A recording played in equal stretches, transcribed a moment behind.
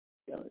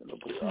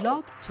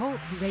Blog Talk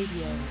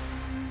Radio.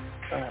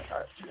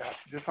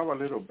 Just have a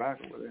little back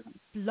over there.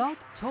 Blog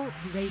Talk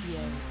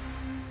Radio.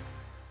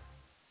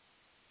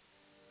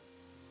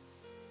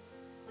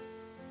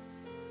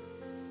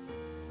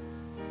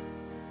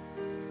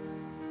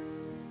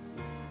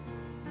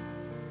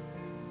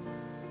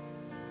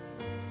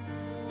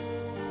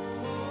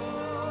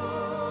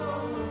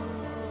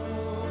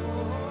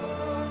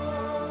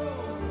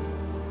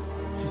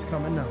 She's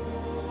coming now.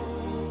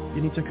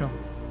 You need to come.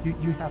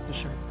 You have to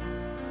share.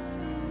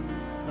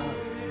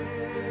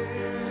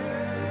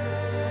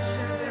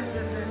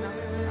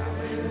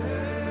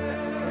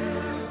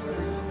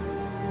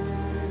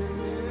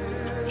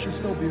 She's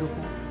so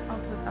beautiful. I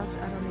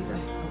don't need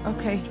that.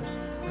 Okay. Just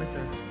right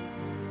there.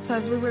 So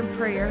as we were in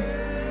prayer,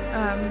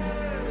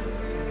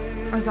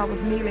 as I was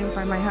kneeling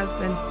by my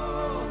husband,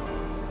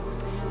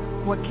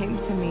 what came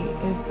to me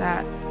is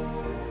that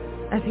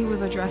as he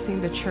was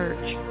addressing the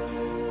church,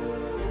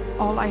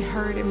 all I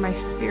heard in my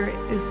spirit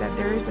is that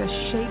there is a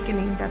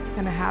shaking that's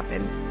going to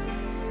happen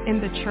in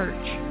the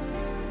church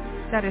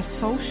that is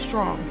so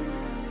strong,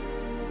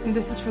 and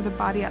this is for the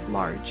body at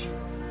large,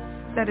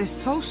 that is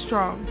so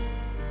strong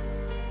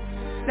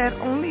that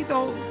only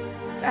those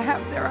that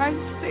have their eyes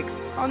fixed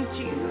on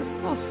Jesus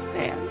will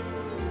stand.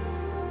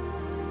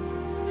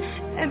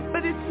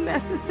 But it's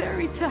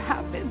necessary to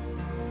happen.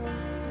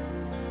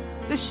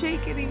 The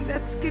shaking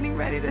that's getting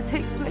ready to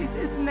take place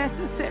is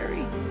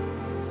necessary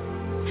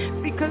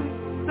because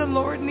the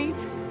Lord needs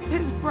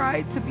his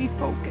bride to be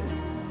focused.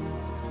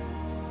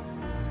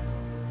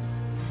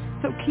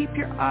 So keep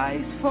your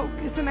eyes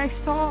focused. And I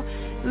saw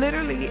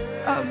literally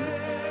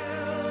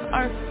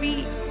our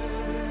feet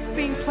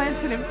being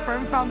planted in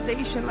firm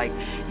foundation, like,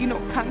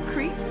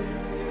 concrete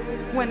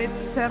when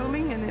it's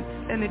settling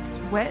and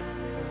it's wet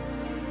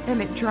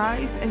and it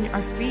dries, and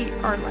our feet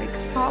are like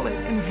solid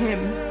in him.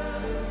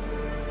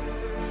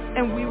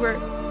 And we were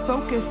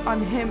focused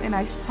on him, and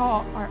I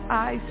saw our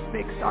eyes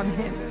fixed on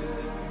him.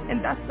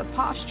 And that's the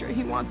posture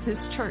he wants his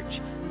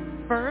church,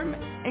 firm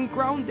and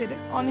grounded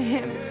on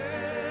him,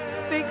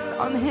 fixed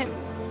on him,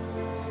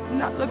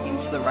 not looking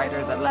to the right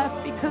or the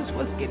left, because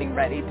what's getting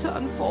ready to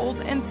unfold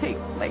and take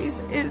place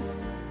is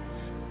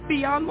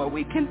beyond what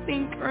we can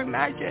think or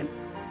imagine.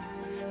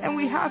 And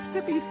we have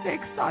to be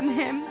fixed on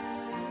him.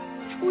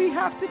 We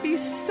have to be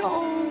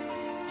so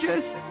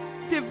just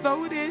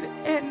devoted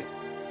and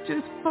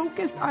just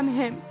focused on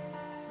him,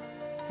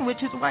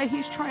 which is why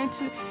he's trying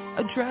to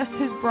address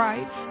his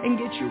bride and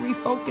get you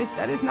refocused.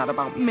 That is not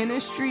about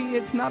ministry.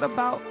 It's not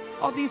about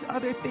all these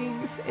other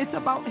things. It's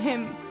about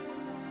him.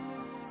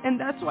 And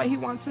that's why he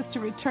wants us to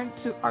return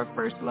to our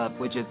first love,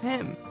 which is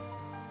him.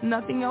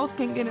 Nothing else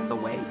can get in the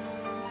way.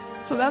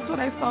 So that's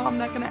what I saw. I'm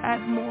not going to add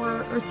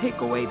more or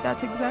take away.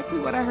 That's exactly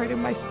what I heard in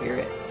my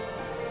spirit.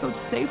 So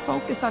stay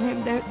focused on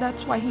him.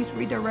 That's why he's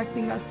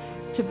redirecting us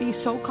to be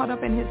so caught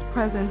up in his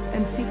presence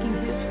and seeking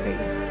his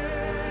face.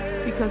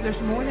 Because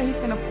there's more that he's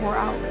going to pour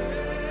out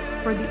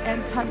for the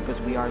end time, because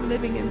we are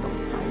living in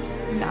those times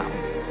now,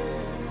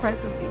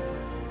 presently.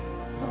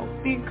 So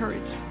be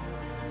encouraged.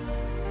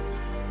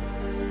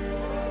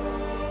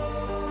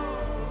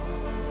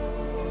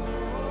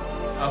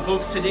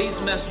 Folks, today's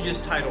message is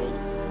titled,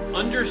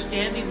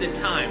 Understanding the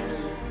Times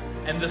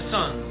and the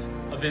Sons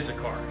of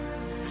Issachar.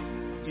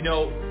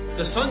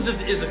 The sons of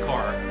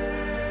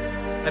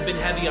Issachar have been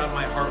heavy on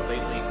my heart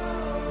lately.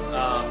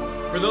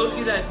 For those of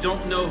you that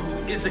don't know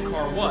who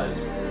Issachar was,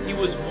 he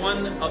was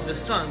one of the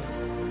sons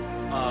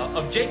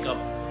of Jacob,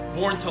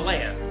 born to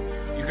Leah.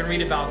 You can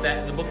read about that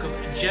in the book of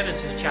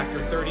Genesis,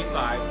 chapter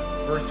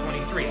 35, verse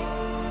 23.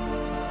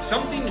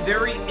 Something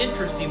very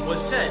interesting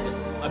was said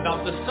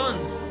about the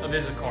sons of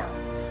Issachar.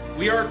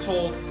 We are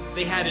told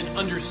they had an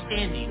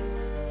understanding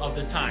of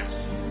the times.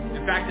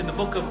 In fact, in the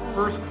book of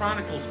 1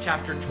 Chronicles,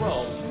 chapter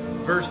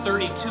 12, verse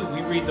 32,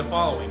 we read the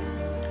following.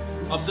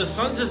 Of the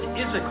sons of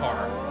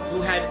Issachar,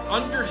 who had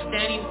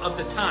understanding of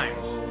the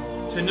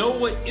times, to know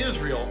what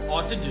Israel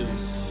ought to do,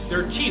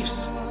 their chiefs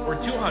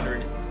were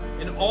 200,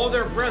 and all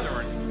their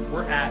brethren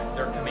were at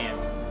their command.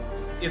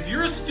 If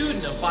you're a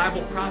student of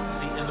Bible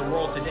prophecy in the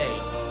world today,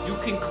 you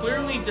can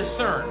clearly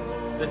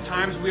discern the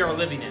times we are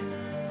living in.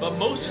 But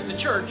most of the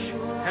church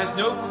has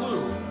no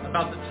clue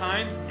about the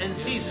times and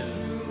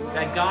seasons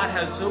that God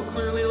has so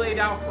clearly laid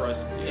out for us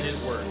in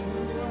his word.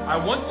 I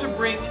want to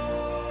bring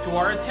to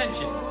our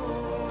attention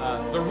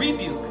the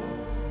rebuke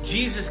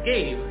Jesus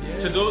gave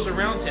to those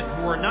around him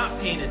who were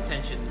not paying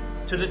attention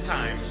to the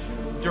times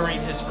during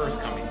his first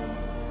coming.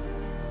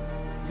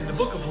 In the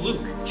book of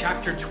Luke,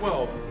 chapter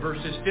 12,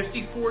 verses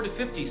 54 to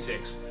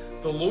 56,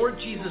 the Lord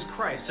Jesus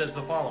Christ says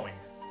the following.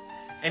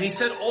 And he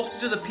said also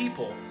to the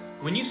people,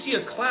 when you see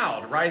a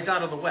cloud rise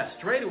out of the west,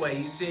 straight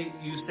away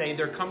you say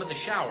there cometh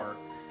a shower,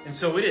 and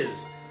so it is.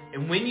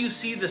 And when you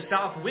see the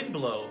south wind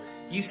blow,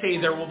 ye say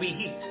there will be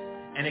heat,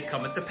 and it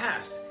cometh to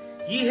pass.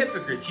 Ye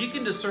hypocrites, ye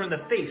can discern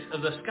the face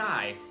of the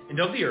sky and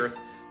of the earth,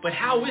 but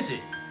how is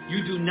it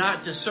you do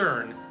not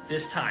discern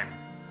this time?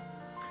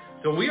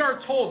 So we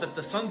are told that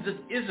the sons of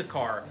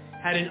Issachar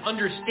had an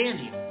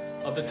understanding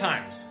of the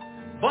times.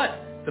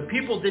 But The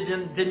people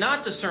did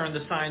not discern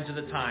the signs of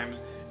the times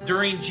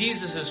during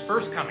Jesus'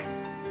 first coming.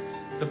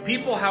 The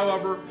people,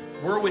 however,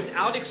 were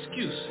without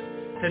excuse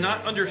to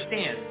not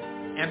understand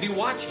and be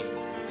watching,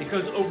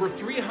 because over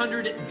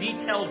 300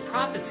 detailed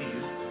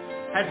prophecies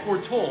had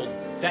foretold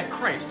that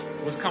Christ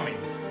was coming.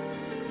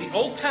 The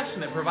Old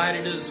Testament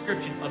provided a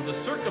description of the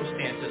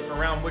circumstances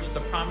around which the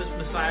promised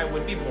Messiah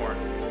would be born,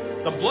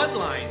 the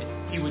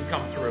bloodline he would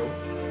come through,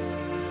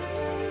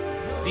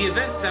 the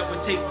events that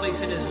would take place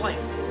in his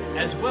life,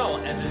 as well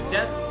as his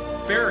death,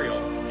 burial,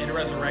 and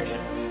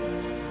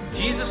resurrection.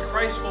 Jesus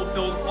Christ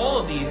fulfilled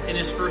all of these in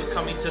his first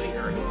coming to the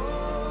earth.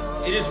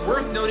 It is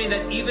worth noting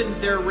that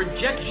even their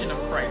rejection of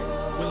Christ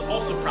was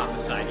also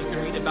prophesied. You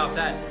can read about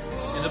that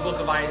in the book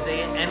of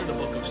Isaiah and in the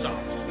book of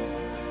Psalms.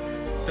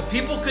 The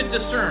people could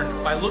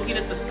discern by looking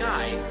at the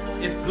sky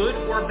if good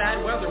or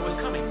bad weather was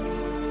coming,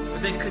 but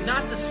they could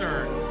not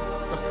discern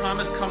the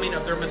promised coming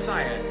of their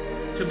Messiah,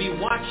 to be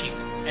watching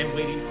and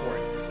waiting for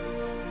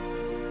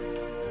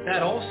it.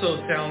 That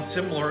also sounds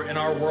similar in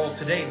our world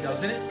today,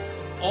 doesn't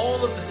it?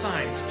 All of the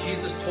signs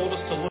Jesus told us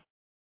to look.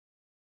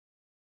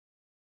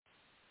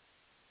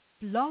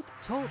 Blog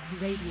Talk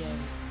Radio.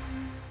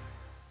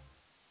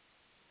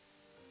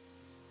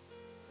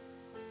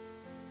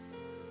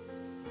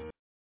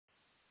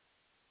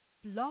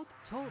 Blog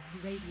Talk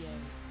Radio.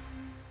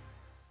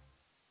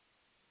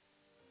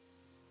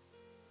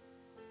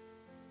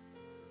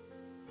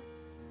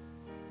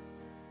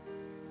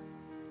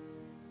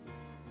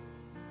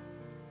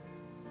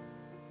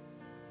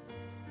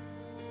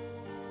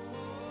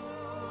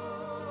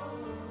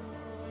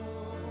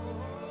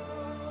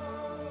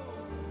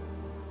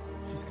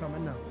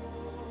 Coming now.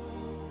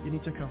 You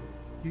need to come.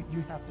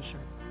 You have to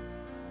share.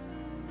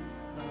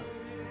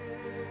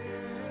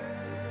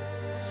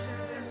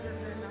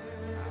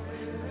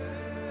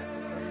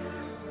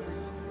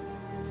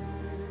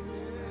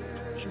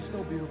 She's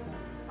so beautiful.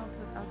 I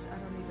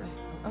don't need her.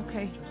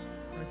 Okay. Just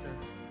right there.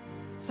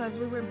 So as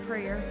we were in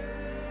prayer,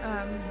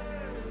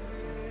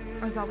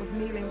 as I was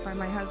kneeling by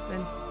my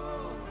husband,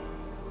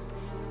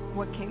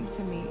 what came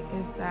to me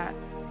is that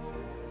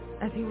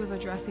as he was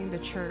addressing the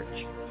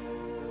church,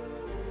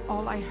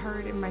 all I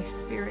heard in my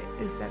spirit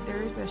is that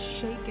there is a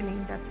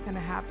shaking that's going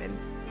to happen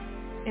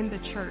in the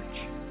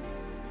church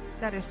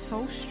that is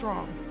so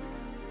strong,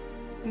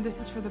 and this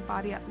is for the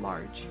body at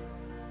large,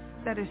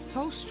 that is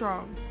so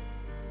strong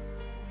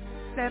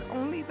that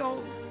only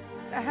those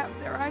that have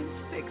their eyes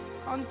fixed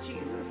on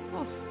Jesus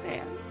will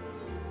stand.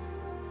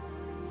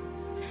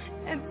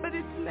 But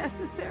it's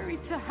necessary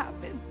to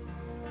happen.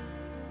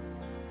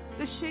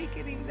 The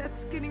shaking that's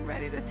getting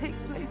ready to take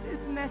place is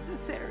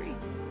necessary,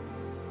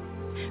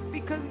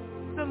 because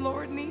the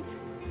Lord needs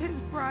his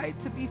bride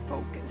to be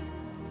focused.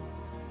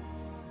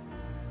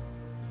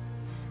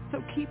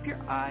 So keep your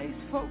eyes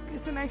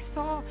focused. And I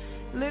saw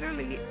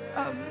literally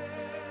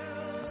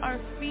our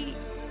feet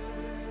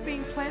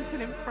being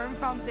planted in firm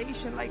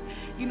foundation, like,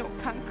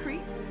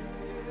 concrete,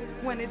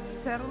 when it's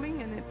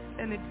settling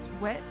and it's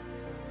wet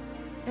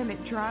and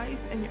it dries,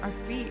 and our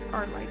feet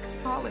are like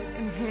solid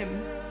in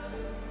him.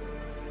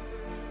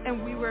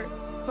 And we were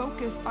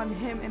focused on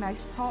him, and I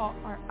saw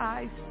our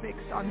eyes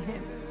fixed on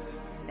him.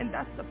 And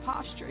that's the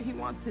posture he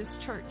wants his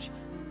church,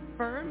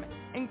 firm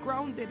and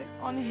grounded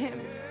on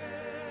him,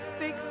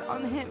 fixed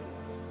on him,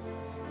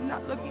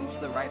 not looking to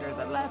the right or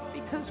the left,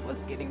 because what's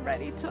getting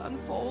ready to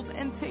unfold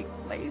and take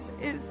place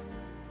is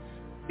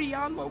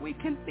beyond what we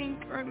can think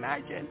or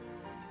imagine.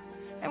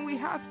 And we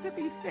have to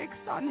be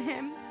fixed on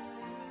him.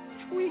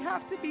 We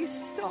have to be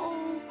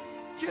so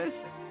just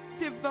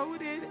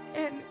devoted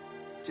and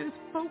just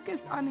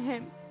focused on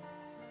him,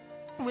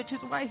 which is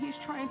why he's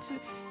trying to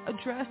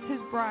address his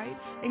bride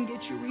and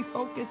get you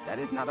refocused. That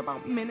is not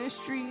about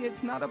ministry.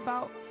 It's not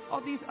about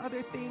all these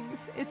other things.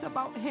 It's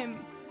about him.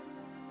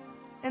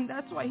 And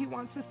that's why he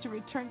wants us to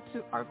return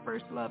to our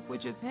first love,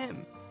 which is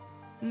him.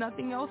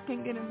 Nothing else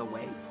can get in the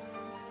way.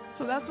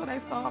 So that's what I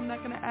saw. I'm not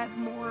going to add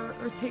more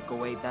or take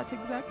away. That's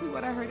exactly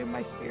what I heard in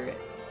my spirit.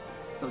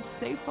 So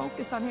stay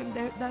focused on him.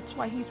 That's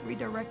why he's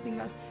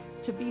redirecting us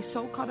to be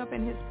so caught up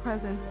in his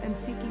presence and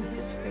seeking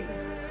his face.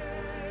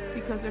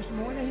 Because there's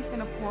more that he's going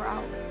to pour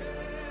out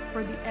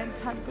for the end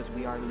time, because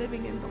we are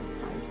living in those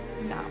times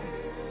now,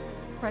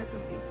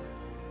 presently.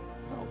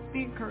 So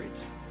be encouraged.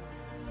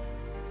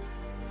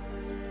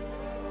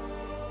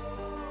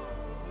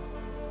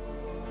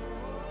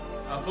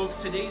 Folks,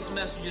 today's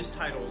message is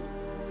titled,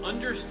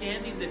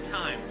 Understanding the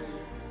Times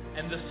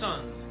and the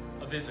Sons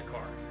of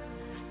Issachar.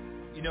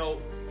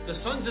 The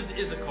sons of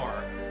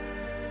Issachar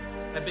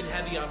have been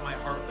heavy on my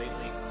heart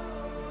lately.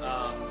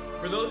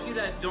 For those of you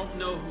that don't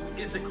know who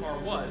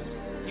Issachar was,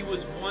 he was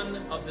one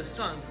of the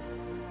sons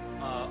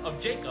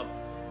of Jacob,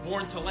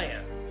 born to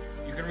Leah.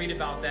 You can read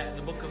about that in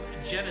the book of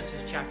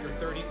Genesis, chapter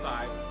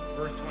 35,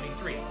 verse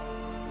 23.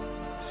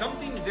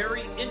 Something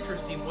very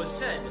interesting was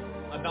said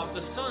about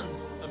the sons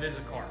of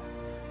Issachar.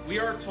 We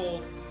are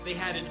told they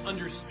had an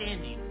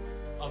understanding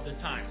of the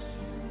times.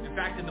 In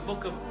fact, in the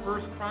book of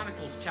 1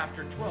 Chronicles,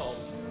 chapter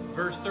 12,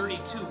 verse 32,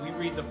 we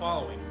read the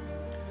following.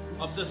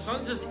 Of the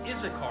sons of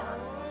Issachar,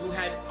 who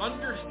had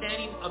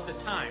understanding of the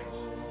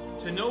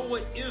times, to know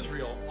what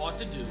Israel ought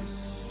to do.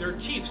 Their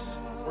chiefs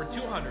were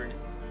 200,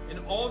 and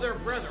all their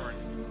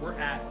brethren were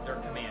at their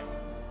command.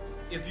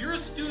 If you're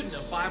a student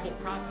of Bible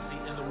prophecy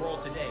in the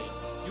world today,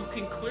 you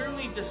can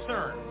clearly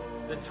discern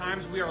the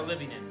times we are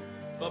living in.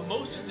 But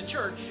most of the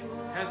church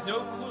has no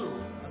clue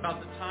about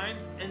the times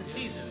and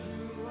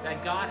seasons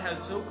that God has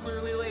so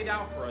clearly laid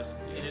out for us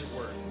in His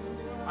Word.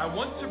 I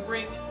want to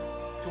bring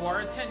to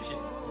our attention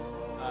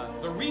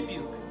the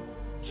rebuke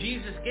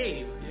Jesus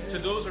gave to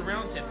those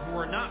around Him who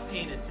were not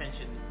paying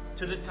attention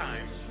to the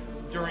times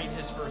during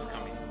His first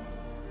coming.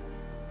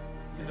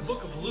 In the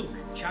book of Luke,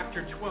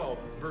 chapter 12,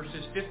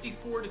 verses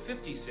 54 to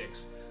 56,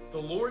 the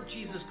Lord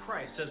Jesus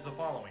Christ says the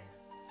following,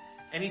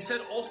 "And He said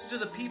also to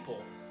the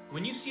people,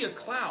 when you see a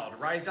cloud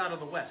rise out of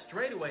the west,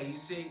 straight away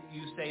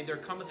you say, there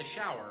cometh a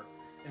shower,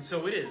 and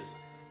so it is.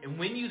 And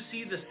when you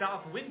see the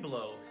south wind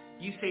blow,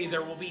 ye say,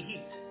 there will be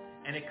heat,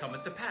 and it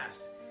cometh to pass.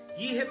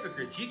 Ye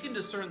hypocrites, ye can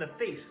discern the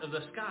face of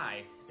the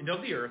sky and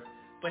of the earth,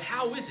 but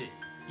how is it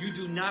you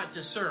do not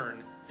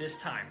discern this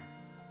time?"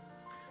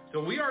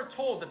 So we are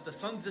told that the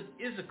sons of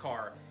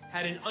Issachar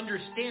had an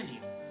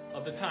understanding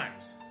of the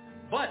times.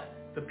 But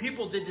the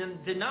people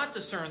did not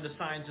discern the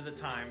signs of the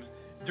times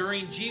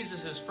during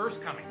Jesus'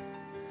 first coming.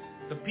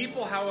 The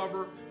people,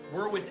 however,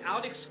 were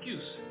without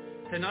excuse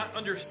to not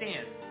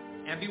understand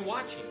and be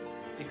watching,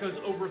 because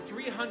over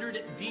 300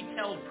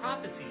 detailed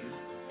prophecies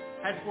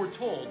had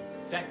foretold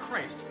that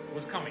Christ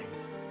was coming.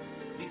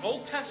 The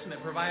Old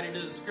Testament provided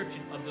a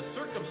description of the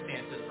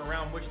circumstances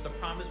around which the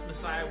promised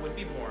Messiah would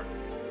be born,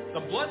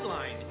 the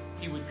bloodline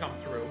he would come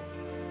through,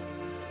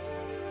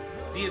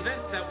 the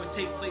events that would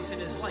take place in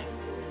his life,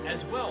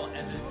 as well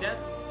as his death,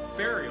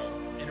 burial,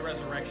 and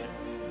resurrection.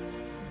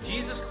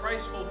 Jesus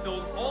Christ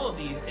fulfilled all of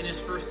these in his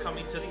first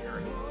coming to the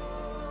earth.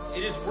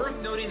 It is worth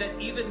noting that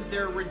even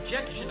their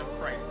rejection of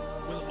Christ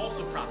was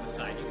also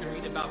prophesied. You can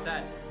read about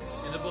that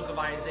in the book of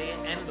Isaiah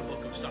and in the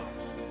book of Psalms.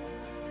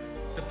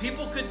 The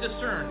people could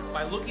discern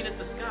by looking at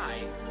the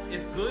sky if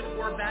good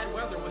or bad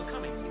weather was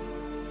coming,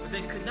 but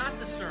they could not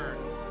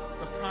discern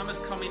the promised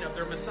coming of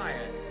their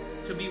Messiah,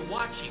 to be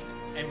watching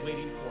and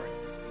waiting for it.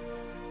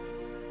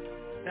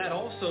 That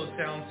also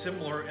sounds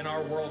similar in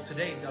our world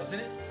today, doesn't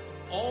it?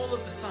 All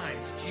of the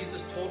signs Jesus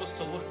told us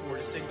to look for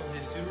to signal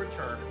his soon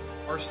return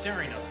are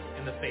staring us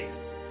in the face.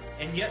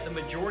 And yet the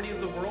majority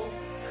of the world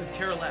could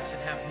care less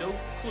and have no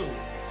clue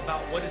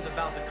about what is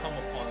about to come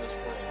upon this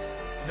world.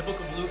 In the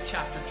book of Luke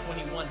chapter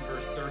 21,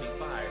 verse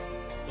 35,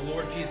 the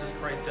Lord Jesus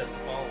Christ says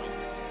the following,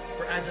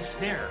 "For as a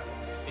snare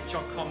it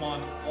shall come on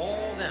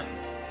all them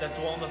that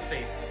dwell on the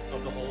face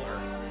of the whole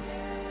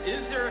earth."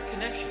 Is there a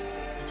connection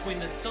between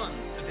the sons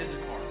of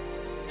Issachar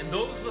and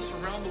those of us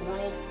around the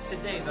world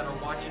today that are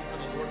watching for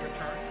the Lord's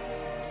return?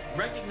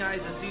 Recognize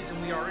the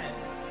season we are in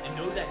and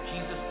know that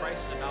Jesus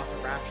Christ is about to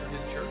rapture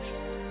his church?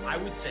 I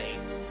would say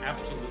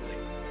absolutely.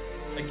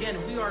 Again,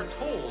 we are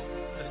told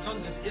the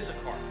sons of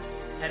Issachar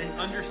had an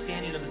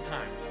understanding of the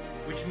times,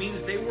 which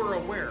means they were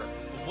aware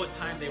of what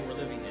time they were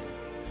living in.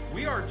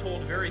 We are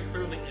told very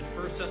clearly in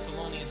 1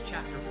 Thessalonians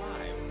chapter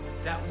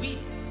 5 that we,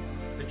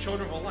 the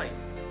children of light,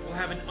 will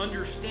have an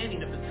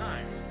understanding of the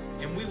times,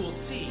 and we will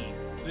see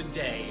the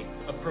day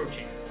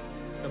approaching.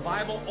 The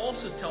Bible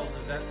also tells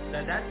us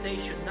that day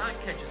should not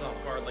catch us off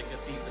guard like a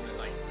thief in the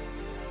night.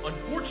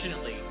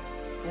 Unfortunately,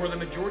 for the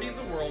majority of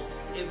the world,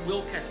 it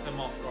will catch them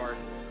off guard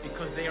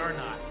because they are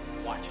not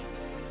watching.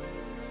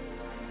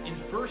 In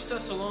 1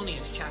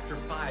 Thessalonians chapter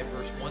 5,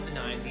 verse 1 to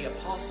 9, the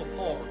Apostle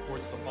Paul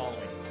records the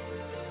following,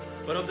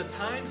 "But of the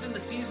times and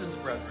the seasons,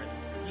 brethren,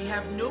 ye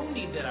have no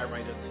need that I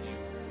write unto you.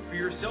 For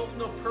yourselves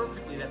know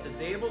perfectly that the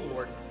day of the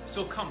Lord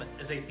so cometh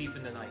as a thief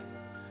in the night.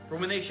 For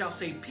when they shall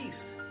say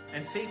peace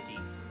and safety,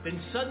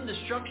 then sudden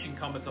destruction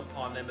cometh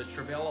upon them as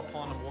travail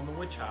upon a woman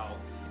with child,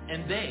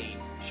 and they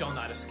shall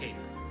not escape.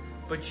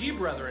 But ye,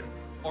 brethren,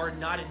 are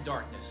not in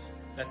darkness,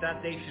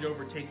 that day should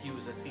overtake you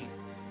as a thief.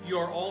 You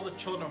are all the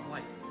children of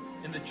light,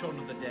 and the children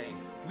of the day.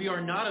 We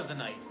are not of the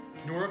night,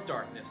 nor of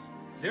darkness.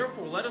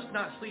 Therefore let us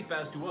not sleep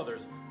as do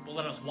others, but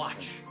let us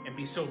watch and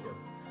be sober.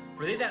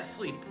 For they that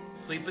sleep,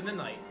 sleep in the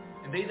night,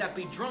 and they that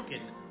be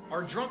drunken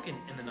are drunken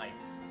in the night.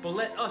 But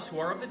let us who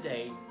are of the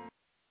day..."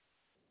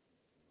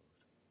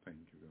 Thank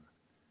you, God.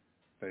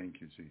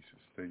 Thank you, Jesus.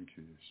 Thank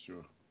you,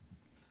 Yeshua.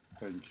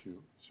 Thank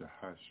you,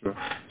 Jehoshua.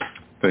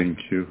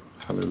 Thank you.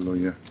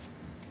 Hallelujah.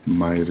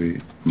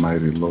 Mighty,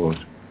 mighty Lord.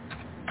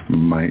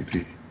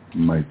 Mighty,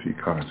 mighty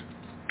God.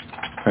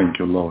 Thank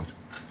you, Lord.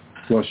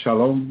 Well,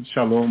 shalom,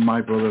 shalom,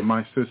 my brother,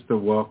 my sister.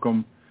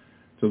 Welcome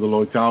to the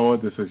Lord's Hour.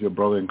 This is your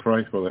brother in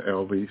Christ, Brother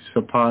L.V.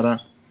 Zapata.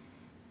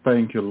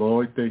 Thank you,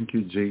 Lord. Thank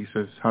you,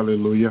 Jesus.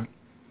 Hallelujah.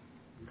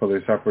 For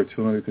this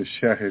opportunity to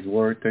share his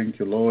word. Thank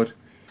you, Lord.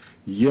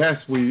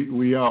 Yes,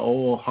 we are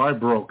all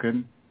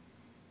heartbroken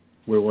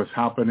with what's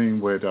happening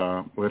with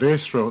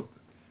Israel.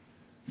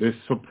 This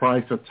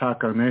surprise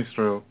attack on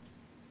Israel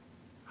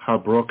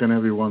have broken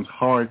everyone's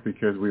heart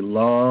because we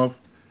love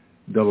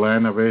the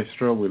land of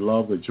Israel. We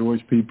love the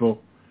Jewish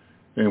people.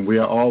 And we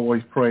are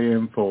always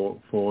praying for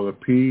the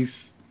peace.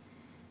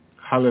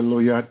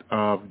 hallelujah,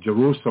 of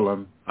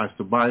Jerusalem, as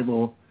the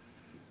Bible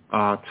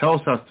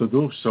tells us to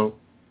do so.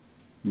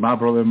 My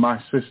brother and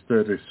my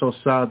sister, it is so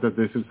sad that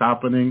this is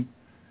happening,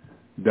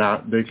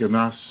 that they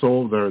cannot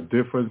solve their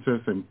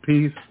differences in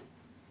peace.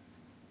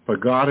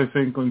 But God is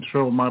in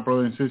control, my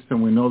brother and sister,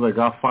 and we know that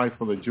God fights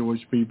for the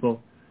Jewish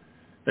people.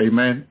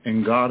 Amen.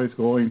 And God is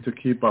going to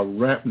keep a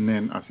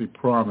remnant, as he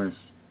promised,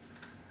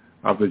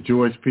 of the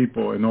Jewish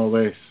people in all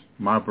this.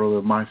 My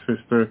brother, my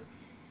sister,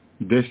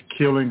 this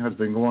killing has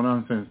been going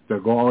on since the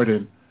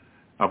Garden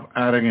of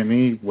Adam and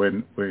Eve,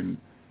 when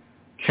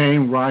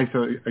Cain rise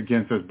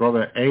against his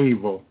brother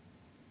Abel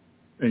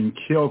and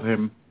killed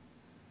him.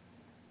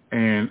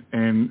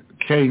 And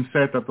Cain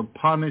said that the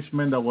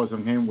punishment that was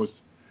on him was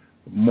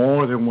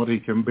more than what he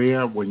can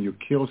bear. When you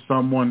kill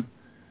someone,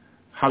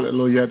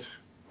 hallelujah,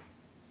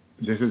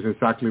 this is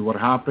exactly what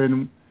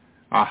happened.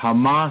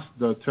 Hamas,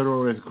 the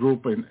terrorist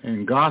group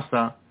in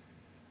Gaza,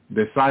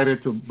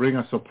 decided to bring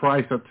a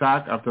surprise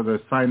attack after the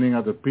signing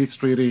of the peace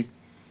treaty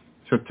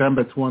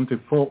September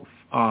 21st.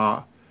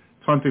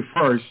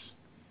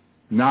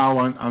 Now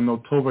on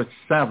October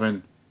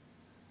 7th,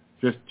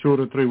 just 2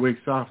 to 3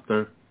 weeks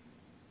after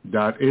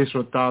that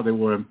Israel thought they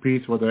were in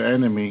peace with their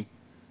enemy,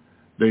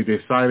 they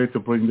decided to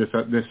bring this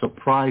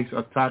surprise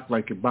attack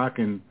like back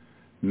in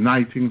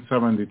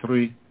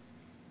 1973.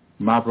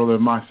 My brother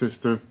and my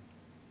sister,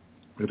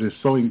 it is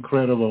so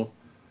incredible.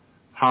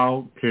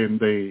 How can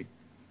they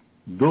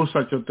do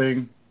such a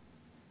thing?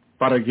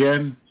 But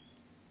again,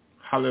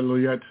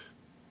 hallelujah,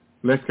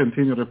 let's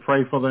continue to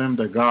pray for them,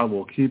 that God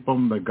will keep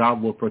them, that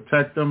God will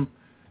protect them.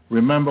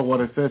 Remember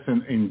what it says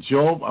in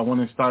Job. I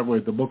want to start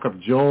with the book of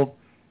Job,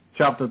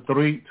 chapter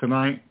 3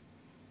 tonight,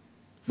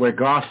 where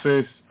God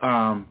says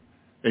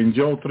in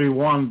Job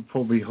 3:1,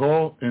 for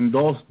behold, in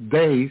those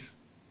days,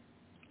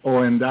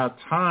 or in that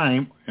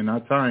time,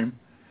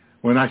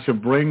 when I shall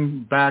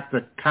bring back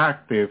the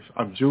captives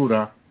of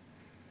Judah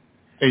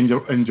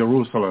in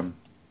Jerusalem.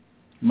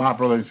 My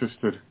brother and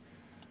sister,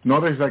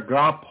 notice that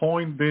God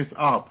point this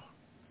out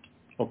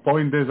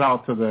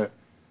to the,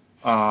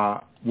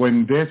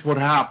 when this would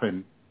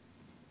happen,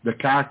 the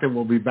captive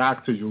will be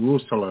back to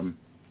Jerusalem,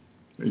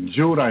 in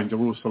Judah and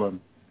Jerusalem.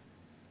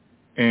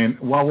 And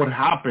what would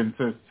happen,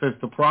 says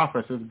the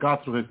prophet, says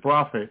God through his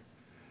prophet,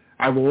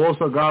 I will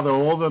also gather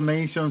all the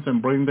nations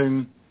and bring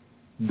them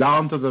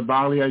down to the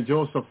valley of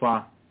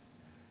Josaphat,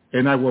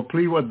 and I will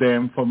plead with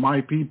them for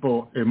my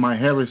people and my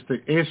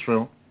heritage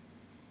Israel,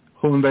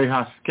 whom they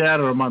have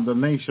scattered among the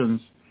nations,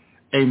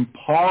 and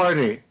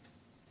parted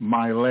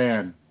my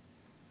land.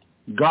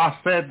 God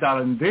said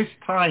that in this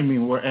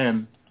timing we're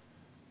in,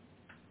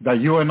 that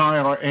you and I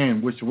are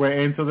in, which we're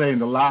in today, in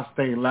the last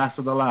day, last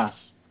of the last,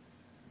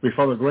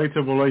 before the Great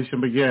Tribulation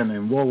began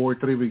and World War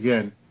III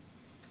began,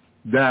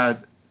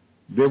 that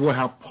they will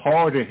have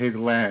parted his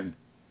land,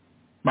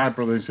 my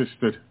brother and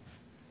sister.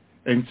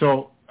 And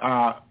so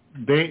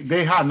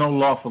they had no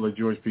love for the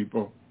Jewish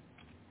people,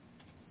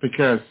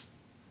 because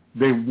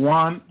they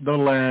want the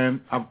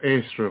land of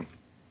Israel.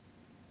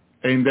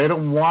 And they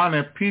don't want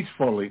it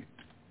peacefully.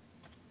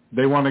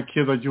 They want to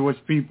kill the Jewish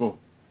people.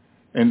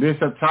 In this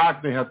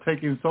attack, they have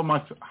taken so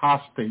much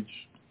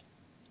hostage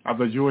of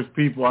the Jewish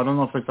people. I don't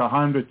know if it's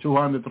 100,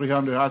 200,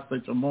 300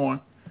 hostage or more.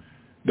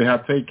 They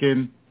have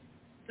taken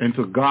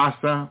into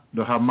Gaza,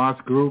 the Hamas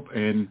group,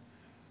 and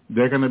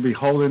they're going to be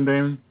holding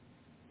them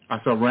as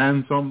a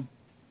ransom,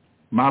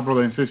 my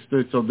brother and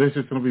sister. So this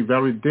is going to be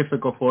very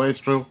difficult for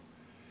Israel,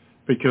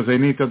 because they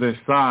need to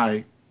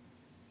decide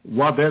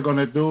what they're going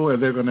to do.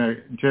 If they're going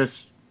to just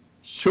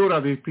shoot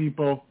at these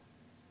people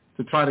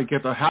to try to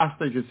get a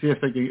hostage and see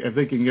if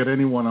they can get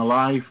anyone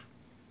alive.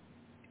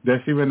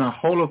 There's even a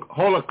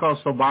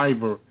Holocaust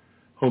survivor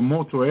who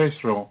moved to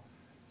Israel,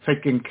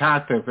 taken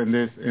captive in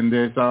this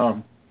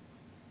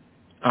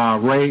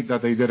raid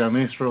that they did in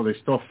Israel. They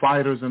stole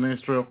fighters in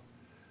Israel.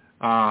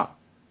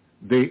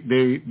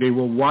 They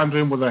were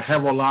wondering whether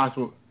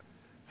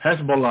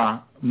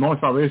Hezbollah,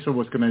 north of Israel,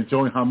 was going to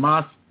join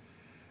Hamas.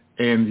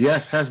 And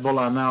yes,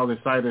 Hezbollah now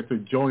decided to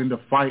join the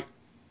fight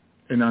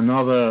in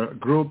another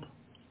group.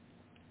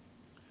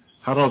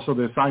 Had also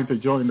decided to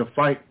join the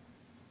fight.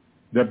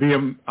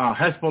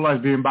 Hezbollah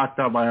is being backed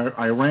up by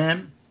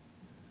Iran.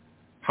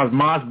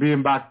 Hamas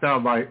being backed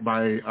up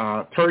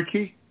by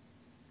Turkey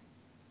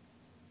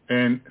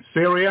and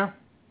Syria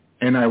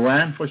and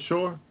Iran for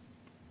sure.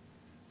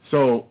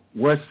 So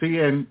we're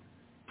seeing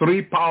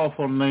three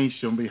powerful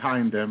nations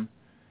behind them,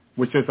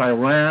 which is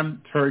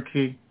Iran,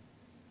 Turkey,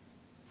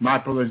 my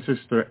brother and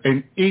sister,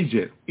 and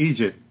Egypt.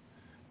 The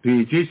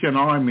Egyptian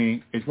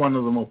army is one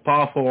of the most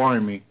powerful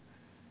armies.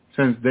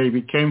 Since they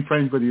became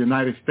friends with the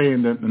United States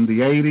in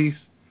the 80s,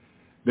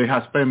 they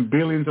have spent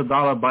billions of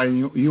dollars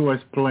buying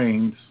U.S.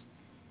 planes,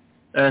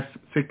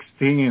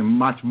 F-16 and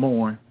much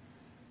more.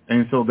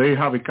 And so they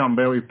have become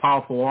very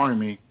powerful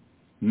army,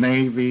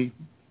 Navy,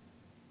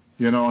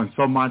 and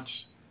so much.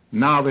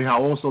 Now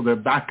they're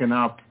backing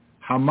up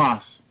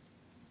Hamas.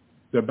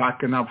 They're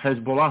backing up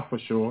Hezbollah for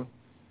sure.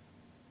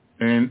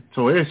 And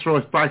so Israel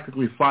is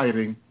practically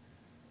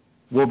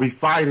will be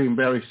fighting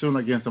very soon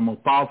against the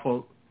most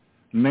powerful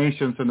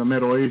nations in the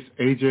Middle East: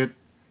 Egypt,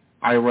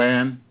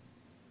 Iran,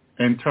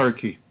 and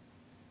Turkey,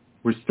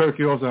 which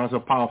Turkey also has a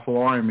powerful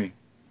army.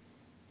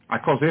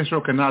 Of course,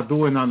 Israel cannot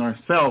do it on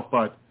herself,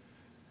 but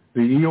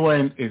the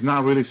UN is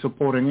not really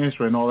supporting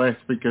Israel and all that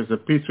because the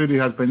peace treaty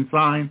has been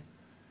signed,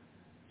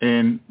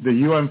 and the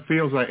UN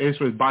feels that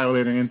Israel is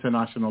violating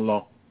international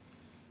law.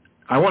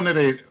 I wanted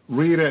to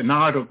read an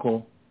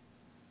article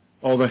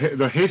of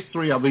the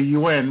history of the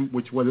UN,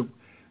 which was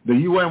the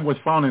UN was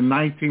founded in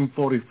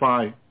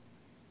 1945.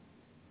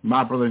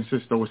 My brother and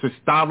sister, was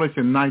established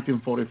in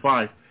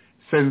 1945.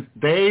 Since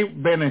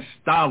they've been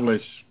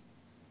established,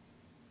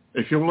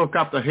 if you look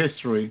up the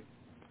history,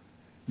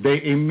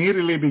 they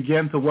immediately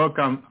began to work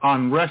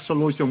on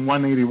Resolution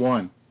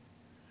 181.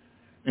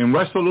 And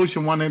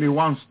Resolution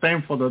 181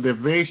 stands for the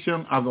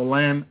division of the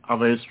land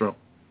of Israel.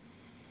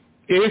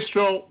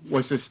 Israel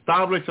was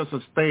established as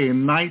a state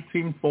in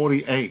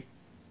 1948.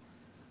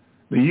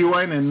 The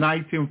UN in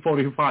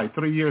 1945,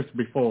 3 years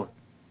before.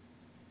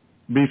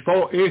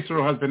 Before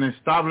Israel has been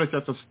established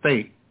as a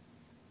state,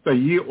 the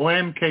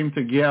UN came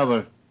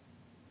together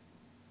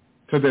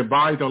to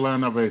divide the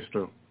land of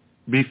Israel.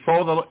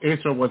 Before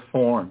Israel was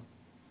formed,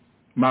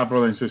 my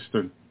brother and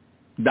sister.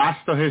 That's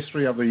the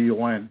history of the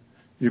UN.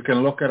 You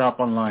can look it up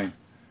online.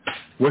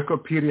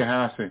 Wikipedia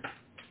has it.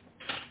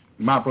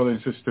 My brother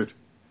and sister.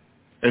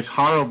 It's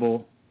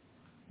horrible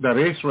that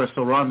Israel is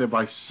surrounded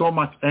by so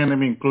much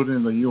enemy,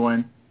 including the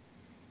UN.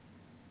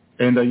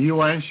 And the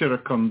UN should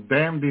have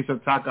condemned this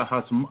attack at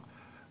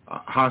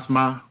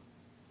Hamas,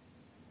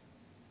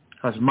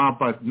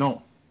 but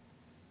no.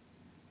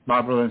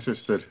 My brother and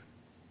sister.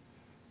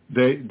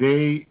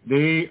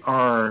 They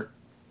are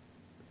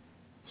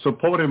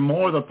supporting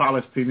more the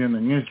Palestinian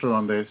than Israel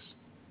on this.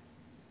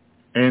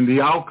 And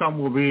the outcome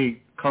will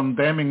be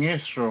condemning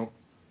Israel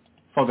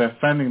for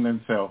defending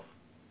themselves.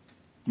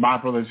 My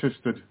brother and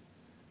sister.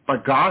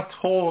 But God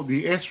told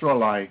the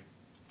Israelites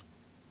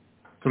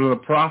through the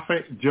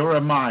prophet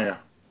Jeremiah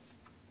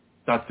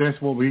that this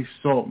will be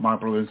so, my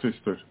brother and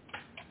sister.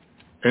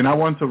 And I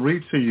want to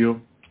read to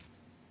you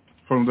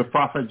from the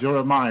prophet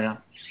Jeremiah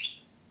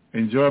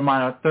in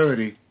Jeremiah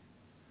 30,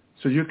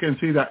 so you can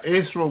see that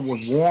Israel was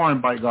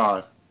warned by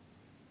God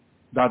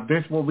that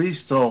this will be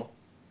so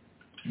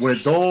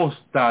with those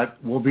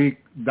that will be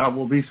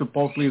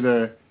supposedly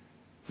their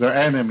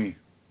enemy.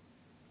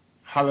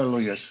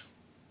 Hallelujah.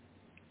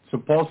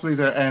 Supposedly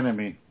their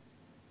enemy.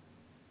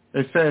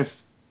 It says,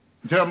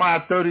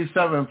 Jeremiah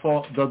 37,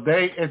 for the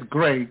day is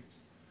great,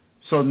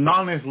 so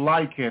none is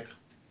like it,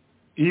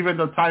 even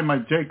the time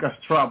of Jacob's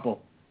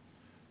trouble,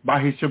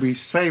 but he shall be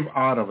saved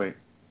out of it.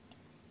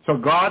 So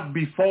God,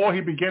 before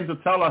he began to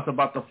tell us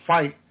about the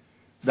fight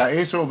that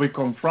Israel will be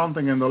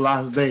confronting in the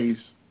last days,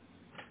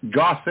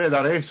 God said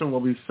that Israel will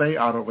be saved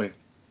out of it.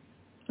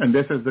 And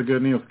this is the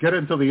good news. Get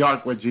into the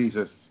ark with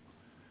Jesus.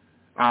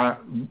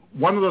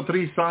 One of the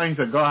three signs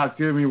that God has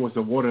given me was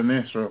the war in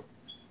Israel,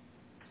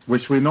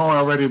 which we know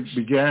already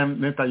began.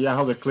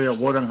 Netanyahu declared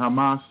war on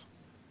Hamas,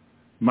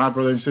 my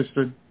brother and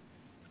sister.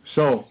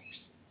 So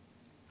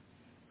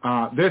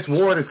this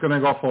war is going to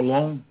go for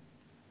long.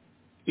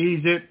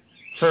 Egypt,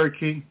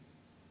 Turkey,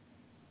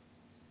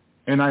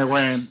 and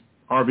Iran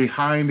are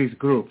behind these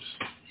groups.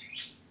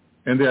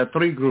 And there are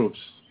three groups,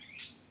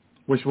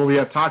 which will be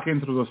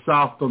attacking through the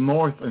south, the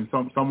north, and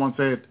someone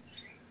said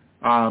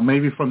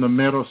maybe from the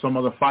middle, some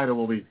other fighter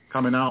will be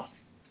coming out.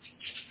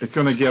 It's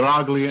going to get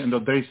ugly in the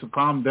days to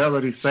come. They're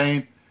already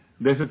saying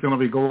this is going to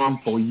be going on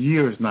for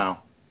years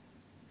now.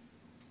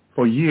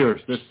 For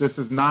years. This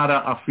is not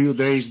a few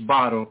days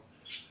battle,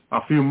 a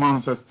few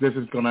months that this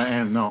is going to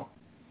end. No.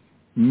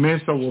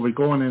 Missile will be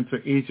going into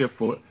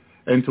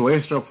into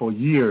Israel for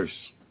years.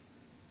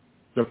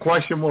 The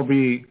question will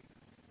be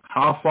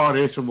how far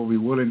Israel will be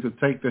willing to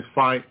take this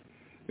fight.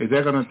 Is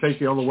they going to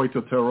take it all the way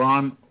to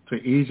Tehran, to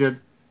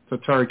Egypt, to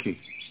Turkey?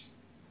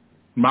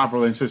 My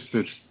brothers and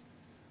sisters.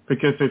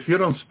 Because if you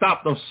don't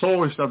stop the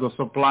source of the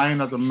supplying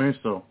of the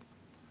missile,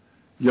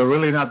 you're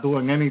really not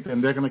doing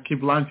anything. They're going to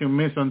keep launching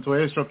missiles into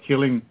Israel,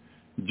 killing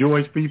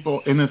Jewish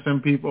people,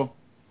 innocent people,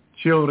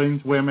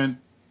 children, women,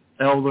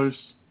 elders.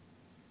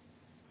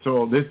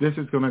 So this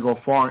is going to go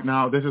far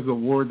now. This is a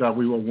word that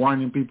we were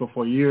warning people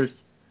for years,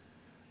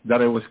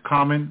 that it was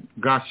coming.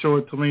 God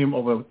showed it to me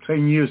over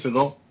 10 years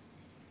ago.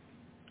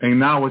 And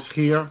now it's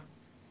here.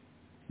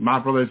 My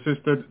brother and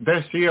sister,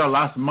 this year,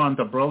 last month,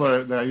 a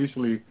brother that I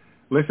usually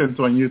listen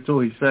to on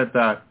YouTube, he said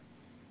that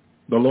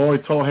the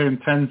Lord told him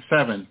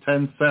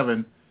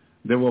 10-7,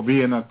 there will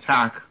be an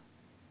attack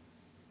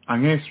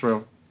on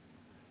Israel.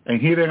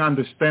 And he didn't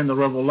understand the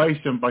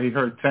revelation, but he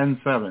heard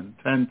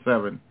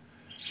 10-7.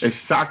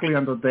 Exactly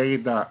on the day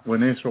that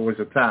when Israel was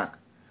attacked,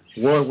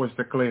 word was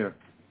declared.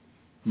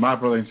 My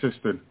brother and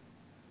sister.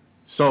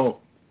 So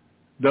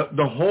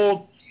the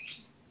whole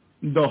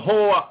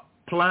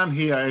plan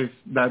here is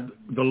that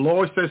the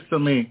Lord says to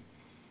me,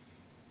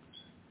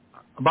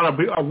 about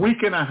a week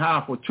and a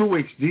half or 2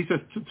 weeks, Jesus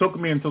took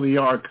me into the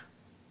ark.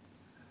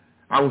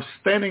 I was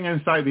standing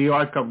inside the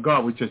ark of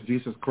God, which is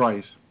Jesus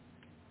Christ.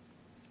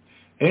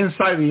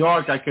 Inside the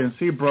ark, I can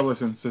see brothers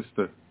and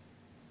sisters.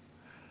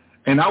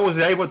 And I was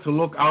able to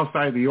look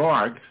outside the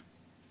ark.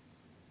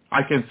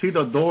 I can see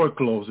the door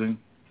closing.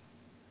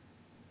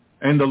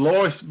 And the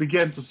Lord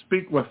began to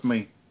speak with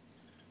me.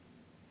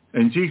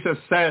 And Jesus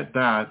said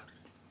that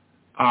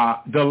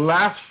the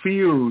last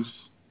fuse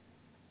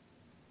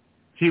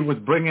he was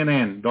bringing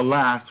in, the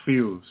last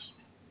fuse,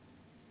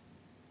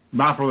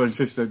 my brother and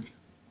sister,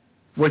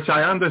 which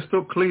I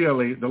understood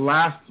clearly, the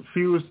last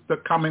fuse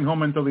that coming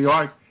home into the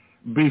ark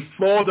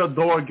before the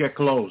door get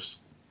closed.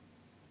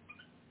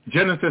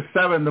 Genesis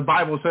 7, the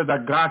Bible said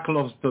that God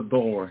closed the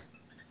door.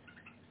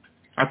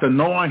 After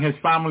Noah and his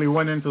family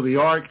went into the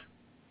ark,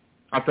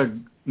 after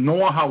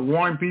Noah had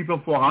warned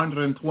people for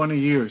 120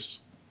 years,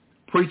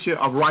 preaching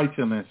of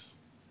righteousness,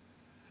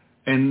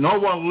 and no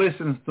one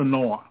listens to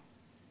Noah.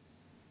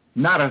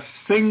 Not a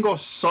single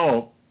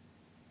soul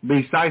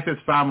besides his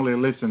family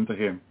listened to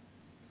him.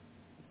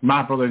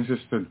 My brother and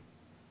sister.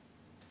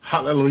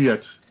 Hallelujah.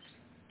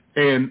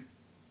 And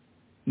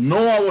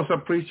Noah was a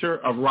preacher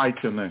of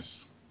righteousness.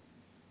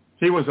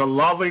 He was a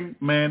loving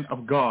man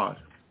of God.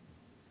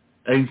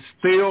 And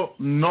still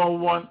no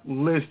one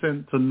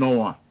listened to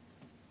Noah.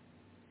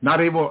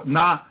 Not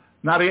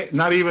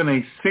even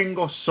a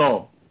single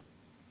soul.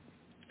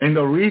 And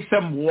the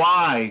reason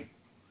why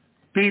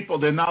people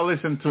did not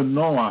listen to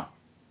Noah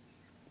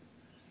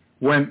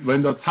when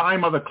the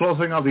time of the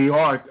closing of the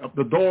ark, of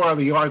the door of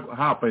the ark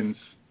happens,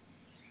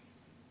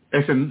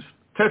 is in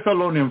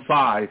Thessalonians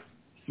 5,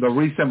 the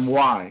reason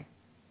why.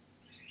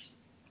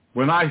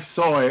 When I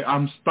saw it,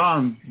 I'm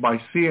stunned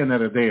by seeing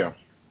it there.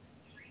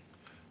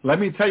 Let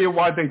me tell you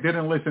why they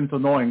didn't listen to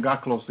Noah and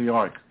God closed the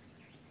ark.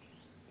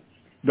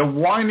 The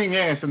warning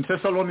is, in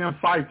Thessalonians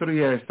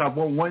 5:3 is that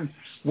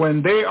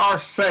when they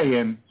are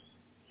saying,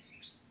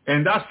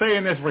 and that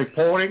saying is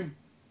reporting,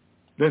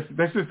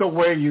 this is the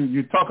way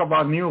you talk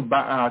about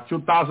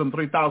 2,000,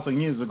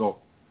 3,000 years ago.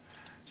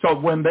 So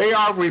when they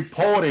are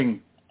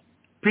reporting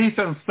peace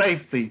and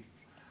safety,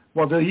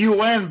 well, the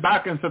UN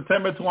back in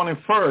September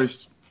 21st,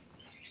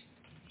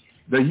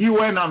 the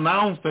UN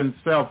announced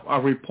itself a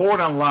report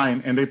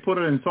online, and they put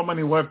it in so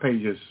many web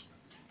pages,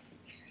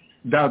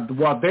 that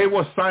what they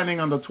were signing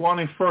on the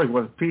 21st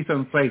was peace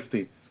and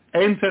safety,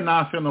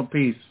 international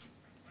peace.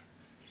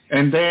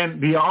 And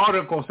then the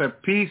article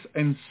said peace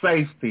and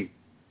safety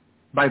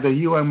by the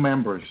UN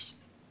members.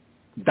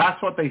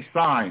 That's what they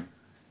signed,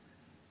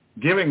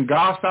 giving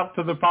Gaza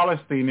to the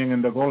Palestinians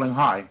in the Golan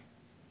Heights.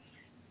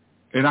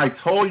 And I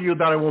told you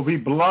that it will be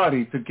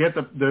bloody to get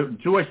the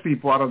Jewish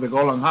people out of the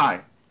Golan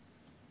Heights.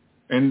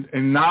 And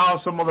now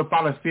some of the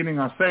Palestinians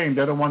are saying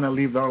they don't want to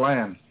leave their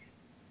land.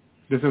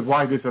 This is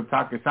why this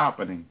attack is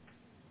happening.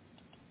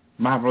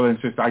 My brother and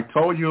sister, I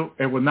told you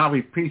it would not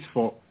be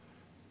peaceful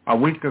a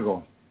week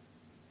ago.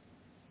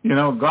 You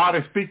know, God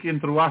is speaking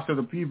through us to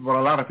the people, but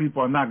a lot of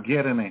people are not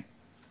getting it.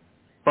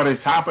 But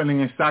it's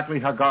happening exactly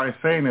how God is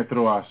saying it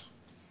through us.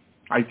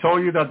 I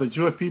told you that the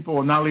Jewish people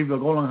will not leave the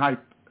Golan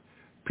Heights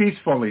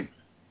peacefully.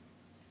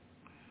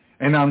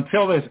 And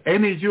until there's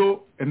any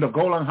Jew in the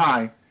Golan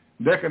Heights,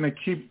 they're going to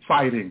keep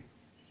fighting.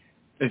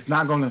 It's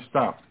not going to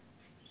stop.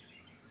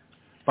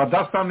 But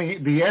that's not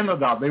the end of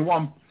that. They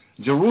want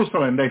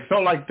Jerusalem. They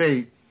felt like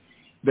they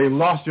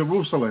lost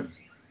Jerusalem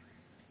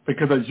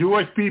because the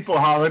Jewish people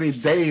have already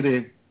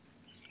dated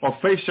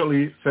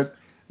officially said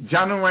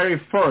January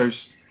 1st,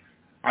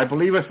 I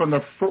believe it's from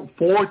the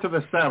 4th to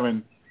the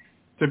 7th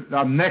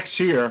to next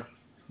year,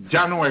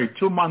 January,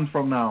 2 months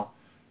from now,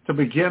 to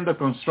begin the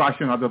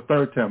construction of the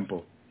third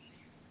temple.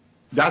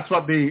 That's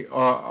what the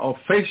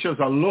officials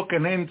are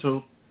looking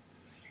into.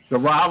 The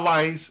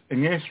rabbis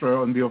in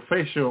Israel and the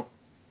officials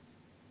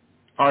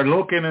are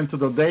looking into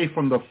the day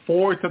from the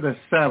 4th to the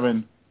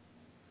 7th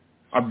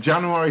of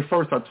January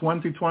 1st of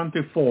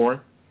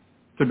 2024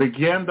 to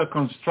begin the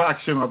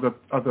construction of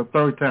the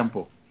third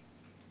temple.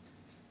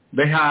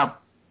 They have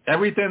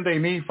everything they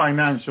need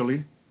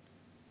financially.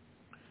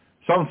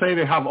 Some say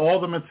they have all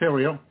the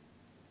material.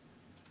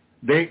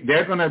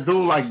 They're going to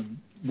do like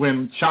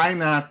when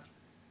China,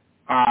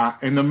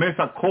 in the midst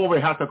of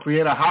COVID, had to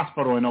create a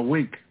hospital in a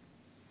week.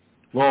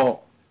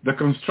 Well, the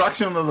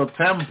construction of the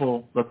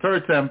temple, the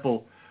third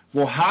temple,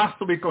 will have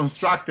to be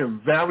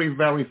constructed very,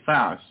 very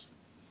fast.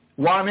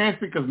 One is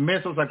because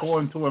missiles are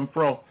going to and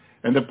fro,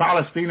 and the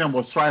Palestinians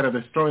will try to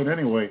destroy it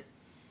anyway.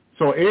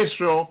 So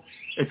Israel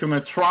is going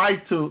to try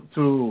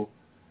to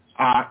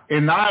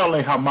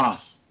annihilate Hamas,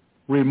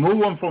 remove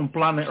them from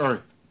planet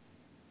Earth.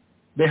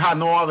 They had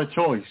no other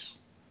choice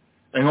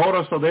in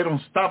order so they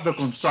don't stop the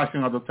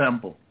construction of the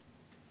temple.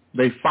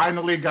 They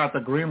finally got the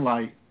green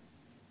light.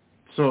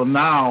 So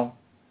now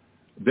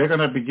they're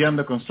going to begin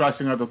the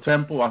construction of the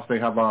temple as they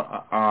have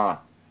a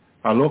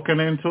looking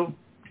into.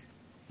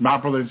 My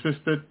brother and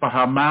sister, but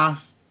Hamas,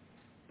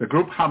 the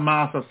group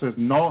Hamas that says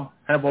no,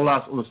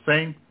 Hezbollah is the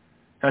same.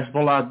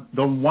 Hezbollah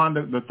don't want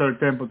the third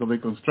temple to be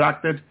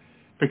constructed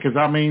because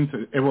that means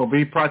it will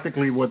be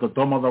practically where the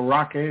Dome of the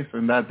Rock is,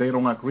 and that they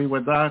don't agree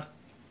with that.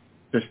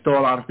 There's still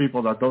a lot of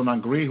people that don't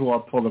agree who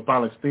are for the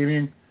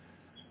Palestinian.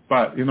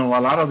 But, you know,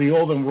 a lot of the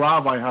older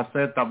rabbis have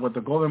said that with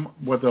the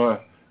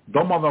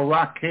Dome of the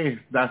Rock is,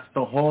 that's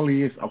the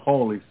holiest of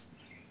holies.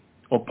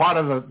 or part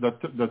of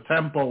the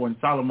temple when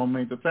Solomon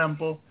made the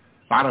temple.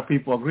 A lot of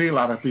people agree, a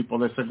lot of people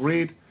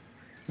disagreed.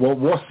 Well,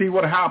 we'll see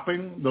what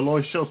happened. The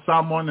Lord showed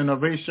someone in a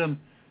vision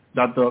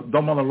that the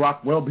Dome of the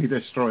Rock will be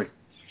destroyed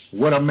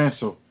with a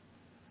missile.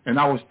 And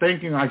I was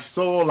thinking I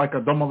saw like a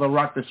Dome of the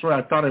Rock destroyed.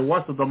 I thought it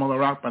was the Dome of the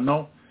Rock, but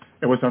no,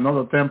 it was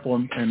another temple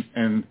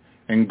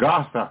in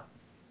Gaza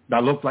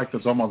that looked like the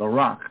Dome of the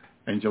Rock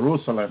in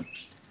Jerusalem.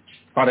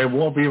 But it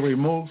will be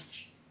removed,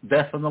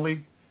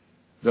 definitely.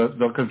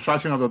 The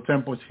construction of the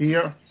temple is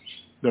here.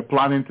 They're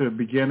planning to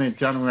begin in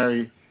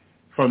January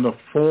from the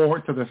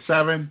 4th to the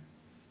 7th.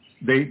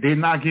 They did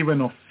not give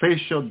an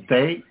official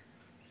date,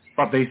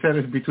 but they said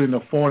it's between the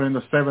 4th and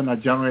the 7th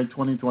of January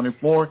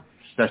 2024.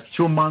 That's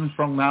 2 months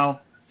from now.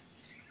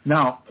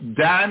 Now,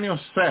 Daniel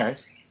said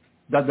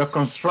that the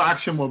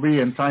construction will be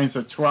in times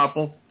of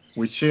trouble.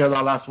 We shared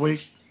that last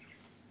week.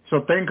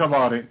 So think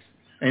about it.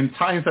 In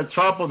times of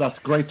trouble, that's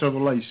great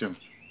tribulation.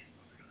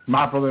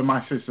 My brother and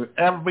my sister,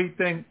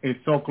 everything is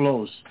so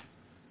close,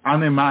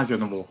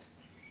 unimaginable,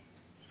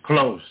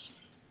 close.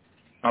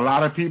 A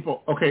lot of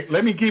people, okay,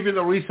 let me give you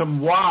the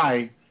reason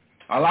why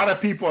a lot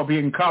of people are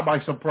being caught by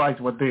surprise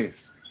with this.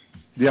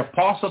 The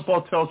Apostle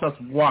Paul tells us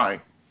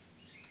why,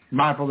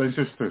 my brother and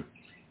sister.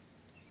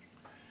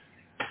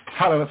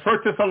 1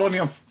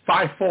 Thessalonians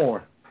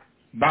 5:4,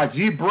 but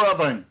ye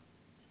brethren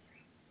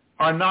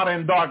are not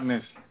in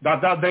darkness,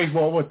 that day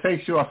will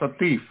overtake you as a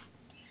thief.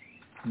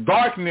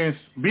 Darkness,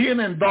 being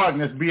in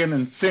darkness, being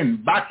in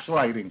sin,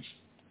 backsliding.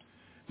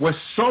 With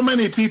so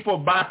many people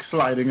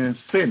backsliding in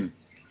sin,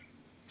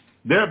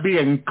 they're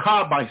being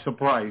caught by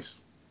surprise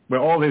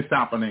with all this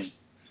happening.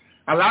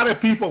 A lot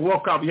of people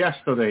woke up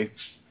yesterday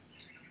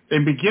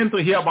and began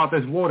to hear about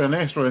this war in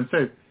Israel and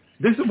said,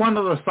 this is one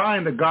of the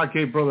signs that God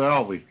gave Brother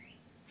Alvy.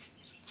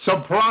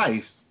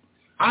 Surprise,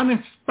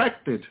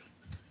 unexpected,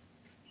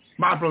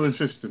 my brother and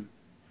sister.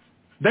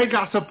 They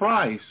got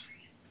surprised.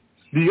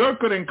 The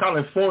earthquake in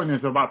California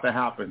is about to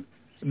happen.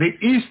 The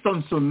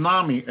Eastern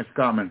tsunami is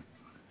coming.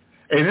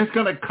 And it's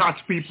going to catch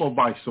people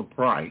by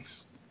surprise.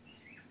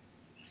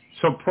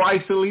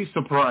 Surprisingly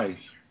surprised.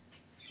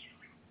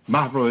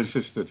 My brother and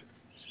sister.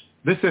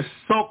 This is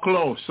so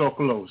close,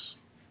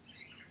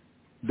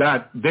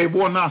 that they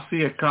will not see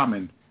it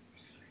coming.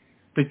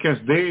 Because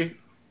they,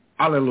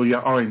 hallelujah,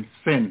 are in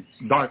sin,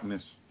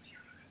 darkness.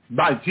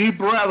 But ye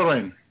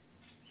brethren,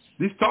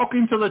 he's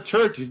talking to the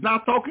church. He's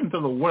not talking to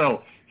the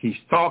world. He's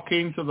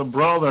talking to the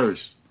brothers.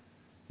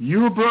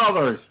 You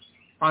brothers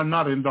are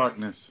not in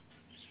darkness,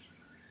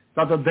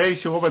 that the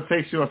day shall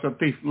overtake you as a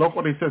thief. Look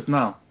what he says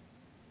now.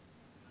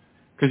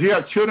 Because you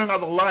are children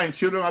of the light,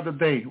 children of the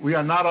day. We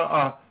are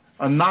not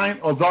a night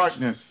or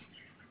darkness.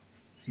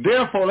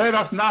 Therefore, let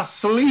us not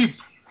sleep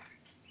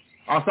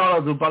as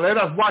others do, but let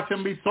us watch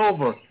and be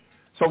sober.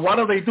 So what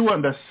are they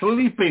doing? They're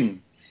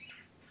sleeping.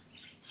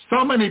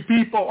 So many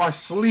people are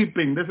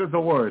sleeping. This is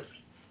the word.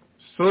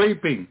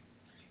 Sleeping.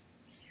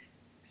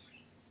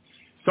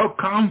 So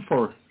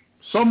comfort.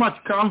 So much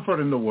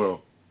comfort in the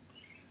world.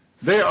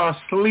 They are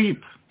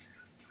asleep.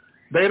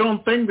 They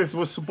don't think this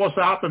was supposed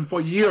to happen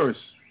for years.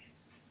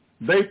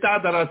 They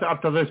thought that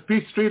after this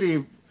peace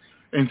treaty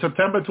in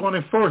September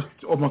 21st,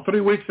 almost 3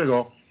 weeks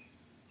ago,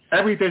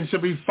 everything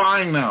should be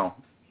fine now.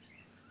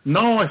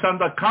 No, it's on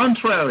the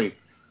contrary.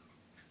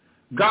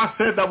 God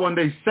said that when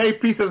they say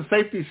peace and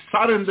safety,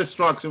 sudden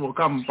destruction will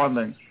come upon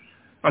them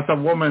as a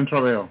woman in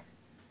travail.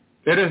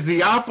 It is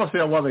the opposite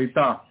of what they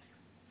thought.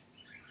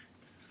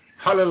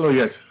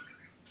 Hallelujah.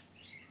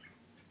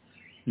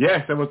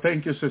 Yes, I will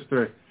thank you,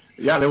 sister.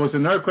 Yeah, there was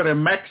an earthquake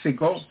in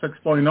Mexico,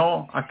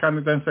 6.0, I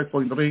counted then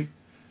 6.3.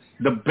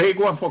 The big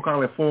one for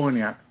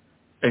California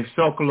is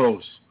so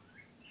close.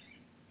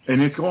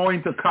 And it's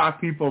going to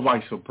catch people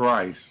by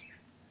surprise.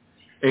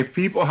 If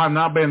people have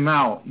not been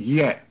out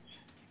yet,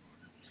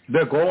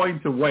 they're going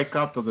to wake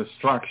up to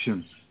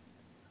destruction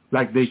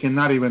like they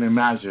cannot even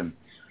imagine.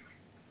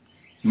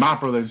 My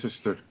brother and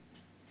sister,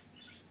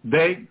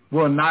 they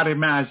will not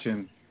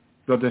imagine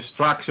the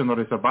destruction that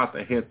is about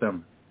to hit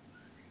them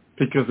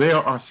because they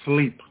are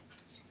asleep.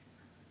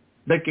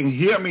 They can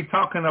hear me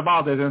talking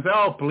about this and say,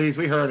 oh, please,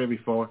 we heard it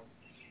before.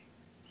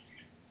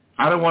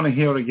 I don't want to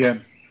hear it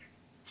again.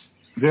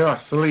 They're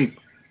asleep.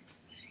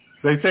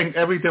 They think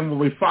everything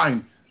will be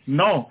fine.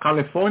 No,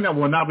 California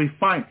will not be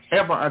fine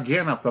ever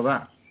again after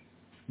that.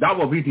 That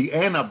will be the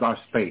end of that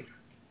state.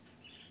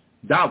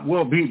 That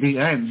will be the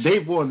end. They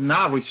will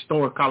not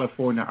restore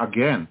California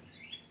again.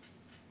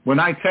 When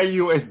I tell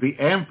you it's the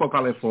end for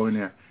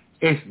California,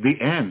 it's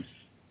the end.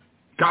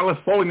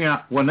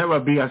 California will never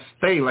be a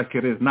state like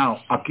it is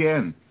now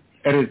again.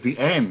 It is the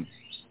end.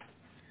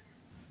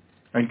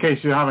 In case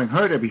you haven't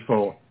heard it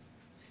before.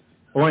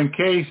 Or in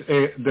case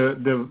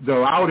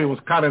the audio was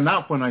cutting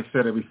out when I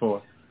said it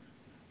before.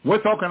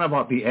 We're talking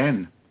about the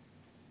end.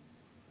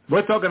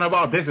 We're talking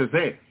about this is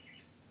it.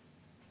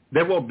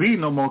 There will be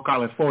no more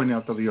California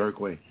after the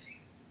earthquake.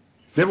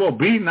 There will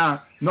be no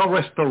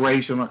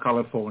restoration of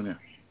California.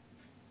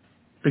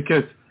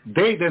 Because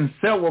they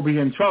themselves will be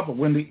in trouble.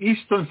 When the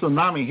Eastern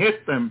tsunami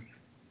hits them,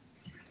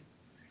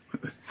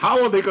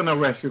 how are they going to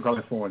rescue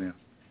California?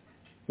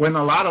 when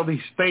a lot of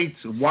these states,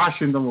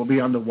 Washington will be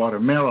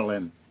underwater,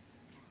 Maryland,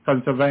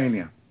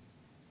 Pennsylvania,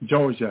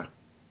 Georgia,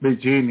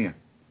 Virginia.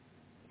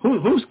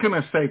 Who's going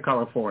to save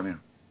California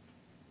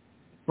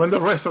when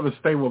the rest of the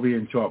state will be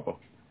in trouble?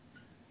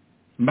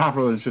 My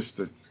brother and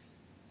sister,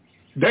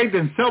 they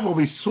themselves will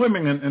be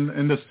swimming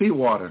in the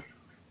seawater,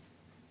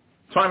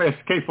 trying to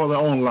escape for their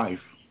own life.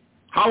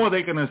 How are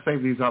they going to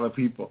save these other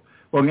people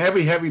when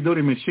every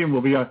heavy-duty machine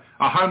will be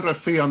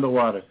 100 feet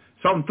underwater,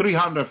 some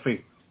 300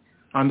 feet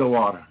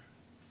underwater,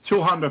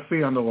 200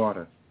 feet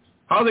underwater?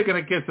 How are they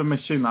going to get the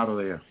machine out of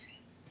there?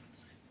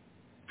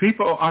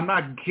 People are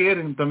not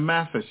getting the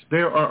message. They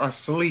are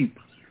asleep.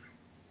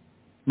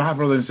 My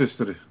brother and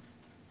sister.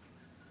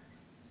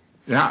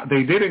 Yeah,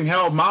 they didn't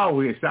help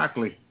Maui,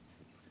 exactly.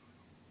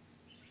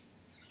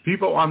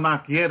 People are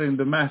not getting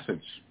the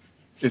message.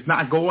 It's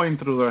not going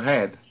through their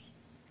head.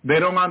 They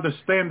don't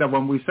understand that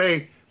when we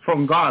say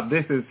from God,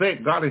 this is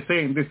it, God is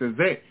saying this is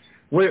it,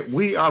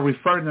 we are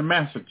referring the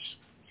message.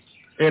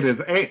 It is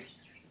it.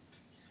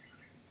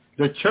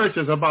 The church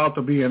is about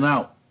to be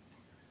out.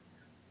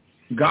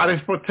 God is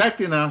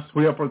protecting us.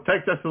 We are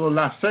protected to the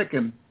last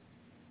second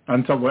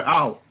until we're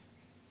out.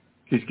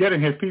 He's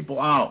getting his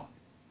people out.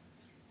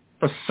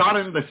 For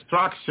sudden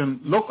destruction,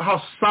 look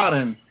how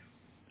sudden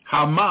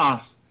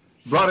Hamas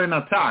brought an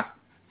attack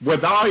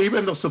without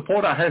even the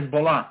support of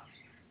Hezbollah.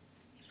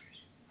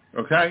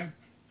 Okay?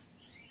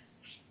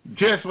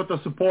 Just with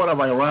the support of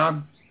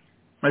Iran,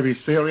 maybe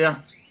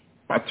Syria,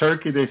 but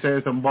Turkey, they say,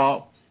 is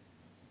involved.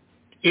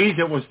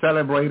 Egypt was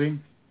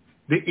celebrating.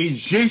 The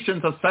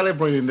Egyptians are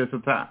celebrating this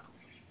attack.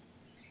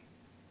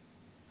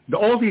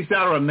 All these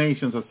Arab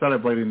nations are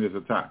celebrating this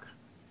attack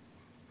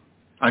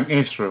on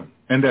Israel,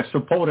 and they're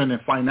supporting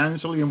it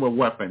financially and with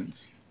weapons.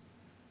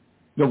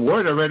 The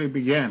war already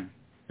began,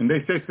 and they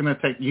say it's going to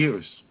take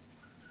years,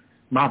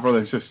 my brother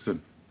and sister,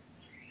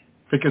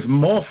 because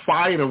more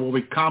fighters will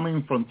be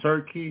coming from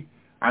Turkey,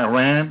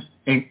 Iran,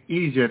 and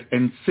Egypt,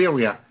 and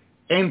Syria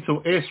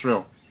into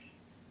Israel,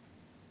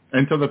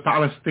 into the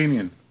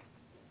Palestinians.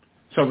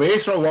 So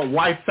if Israel will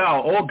wipe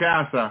out all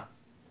Gaza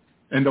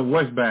and the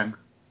West Bank,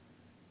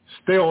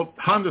 still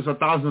hundreds of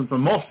thousands of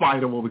more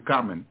fighters will be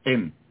coming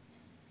in.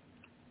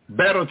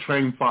 Better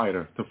trained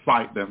fighters to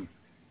fight them.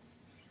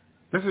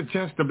 This is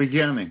just the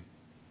beginning.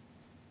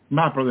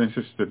 My brother and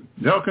sister,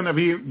 they're going to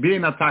be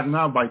being attacked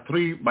now by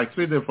three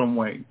different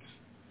ways.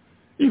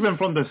 Even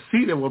from the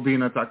sea, they will be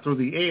attacked through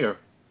the air.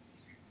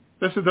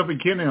 This is the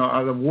beginning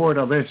of the word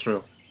of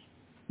Israel.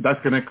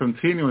 That's going to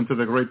continue into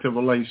the Great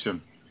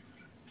Tribulation.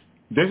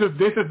 This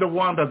is the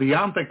one that the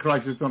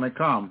Antichrist is going to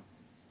come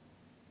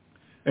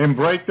and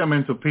break them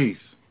into peace.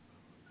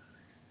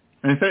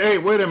 And say, hey,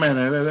 wait a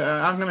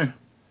minute,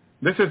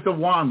 this is the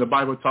one the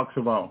Bible talks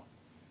about.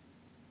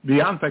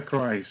 The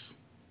Antichrist.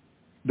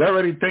 They're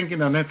already thinking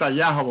that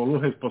Netanyahu will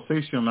lose his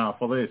position now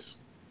for this.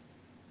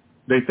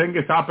 They think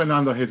it's happening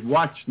under his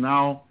watch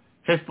now.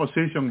 His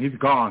position, he's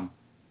gone.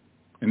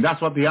 And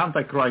that's what the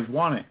Antichrist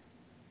wanted.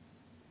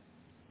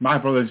 My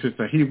brother and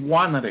sister, he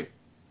wanted it.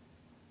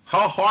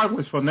 How hard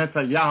was for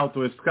Netanyahu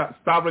to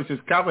establish his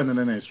covenant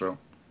in Israel?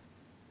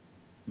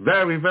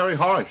 Very, very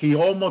hard. He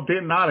almost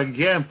did not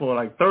again for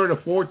like third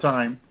or fourth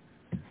time,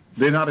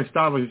 did not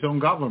establish his own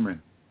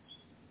government.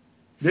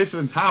 This has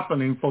been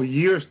happening for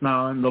years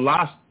now, in the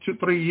last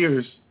 2-3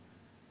 years,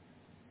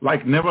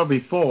 like never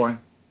before.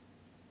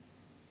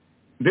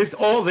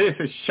 All this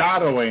is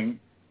shadowing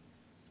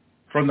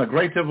from the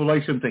Great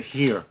Tribulation to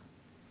here,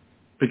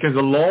 because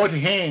the Lord's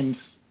hands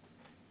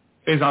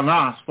is on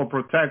us for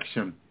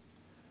protection.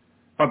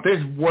 But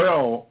this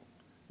world,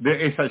 there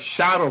is a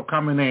shadow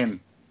coming in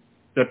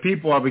that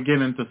people are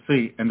beginning to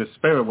see in the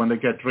spirit when they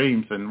get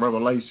dreams and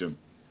revelation.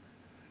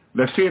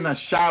 They're seeing a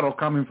shadow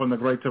coming from the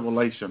Great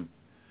Tribulation.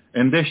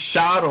 And this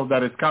shadow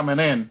that is coming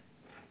in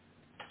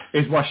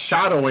is what's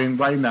shadowing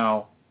right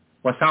now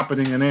what's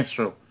happening in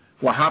Israel,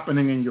 what's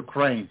happening in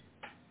Ukraine,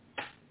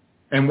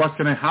 and what's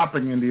going to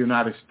happen in the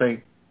United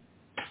States.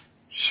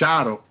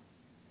 Shadow.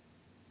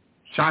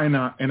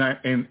 China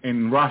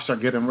and Russia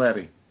getting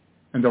ready,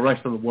 and the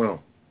rest of the world.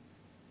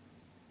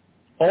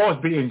 All is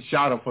being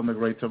shadowed from the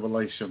Great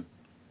Tribulation.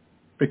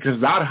 Because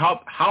that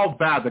how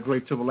bad the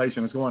Great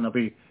Tribulation is going to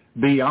be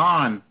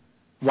beyond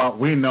what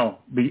we know,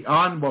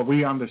 beyond what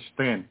we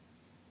understand.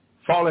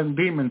 Fallen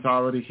demons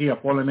are already here,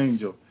 fallen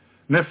angels,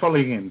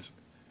 Nephilims,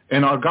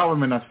 in our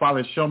government, as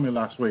Father showed me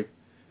last week,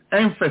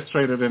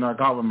 infiltrated in our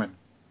government,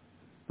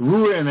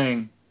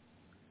 ruining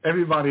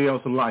everybody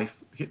else's life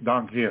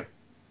down here.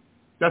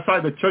 That's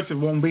why the churches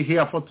won't be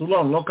here for too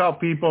long. Look how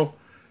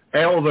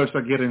elders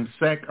are getting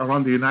sick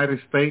around the United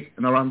States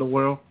and around the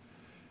world.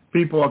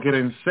 People are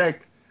getting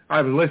sick.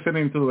 I was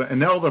listening to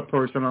an elder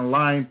person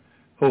online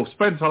who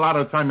spends a lot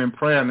of time in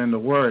prayer and in the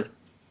Word,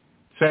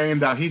 saying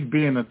that he's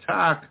being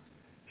attacked.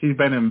 He's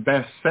been in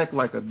bed sick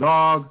like a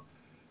dog,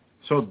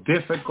 so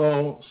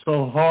difficult,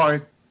 so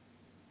hard.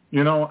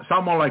 You know,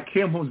 someone like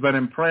him who's been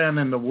in prayer and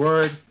in the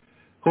Word,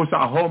 who's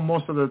at home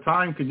most of the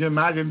time. Can you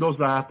imagine those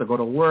that have to go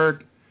to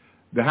work,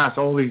 that has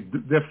all these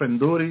different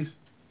duties?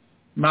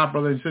 My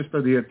brother and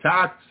sister, the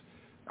attacks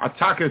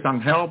Attackers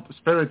on health,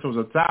 spiritual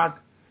attack.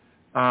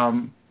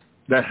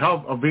 The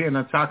health are being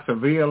attacked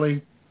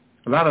severely.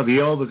 A lot of the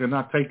elders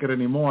cannot take it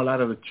anymore. A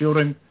lot of the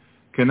children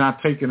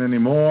cannot take it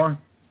anymore.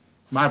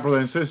 My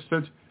brothers and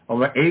sisters,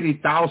 over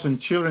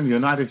 80,000 children in the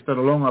United States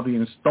alone are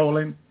being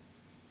stolen.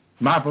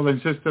 My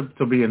brothers and sisters,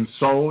 to being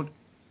sold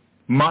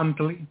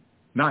monthly,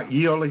 not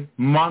yearly,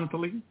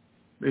 monthly.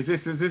 This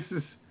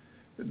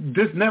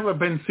never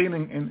been seen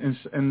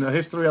in the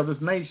history of this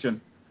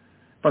nation.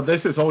 But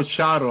this is all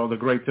shadow of the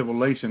Great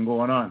Tribulation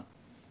going on.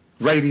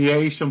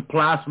 Radiation,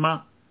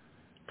 plasma.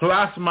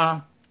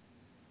 Plasma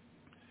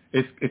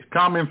is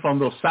coming from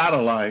those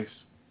satellites.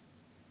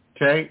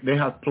 Okay? They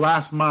have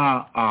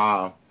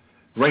plasma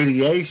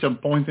radiation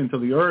pointing to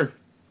the earth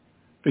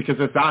because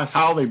that's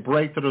how they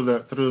break through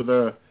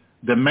the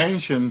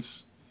dimensions.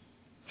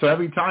 So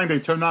every time they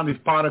turn on this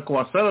particle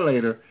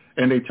accelerator,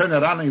 and they turn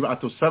it on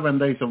up to 7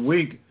 days a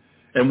week,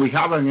 and we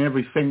have it in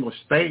every single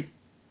state,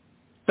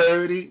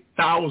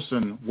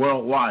 30,000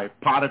 worldwide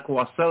particle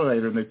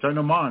accelerator, and they turn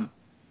them on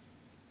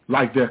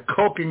like they're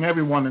cooking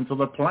everyone into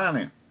the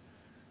planet.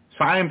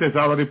 Scientists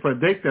already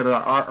predicted that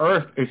our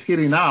Earth is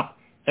heating up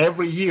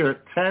every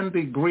year 10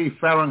 degrees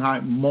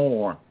Fahrenheit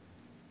more.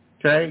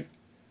 Okay?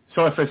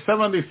 So if it's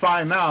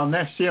 75 now,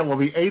 next year will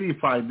be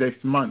 85 this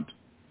month.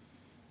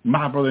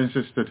 My brother and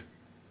sister,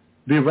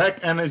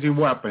 direct energy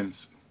weapons,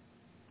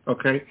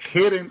 okay,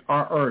 hitting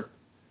our Earth.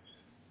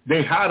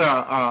 They had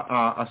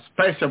a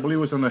special, I believe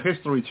it was on the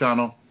History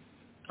Channel,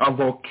 of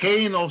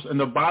volcanoes in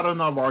the bottom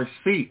of our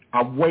sea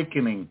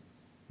awakening.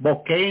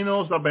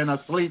 Volcanoes have been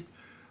asleep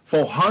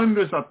for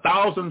hundreds of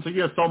thousands of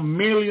years, so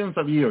millions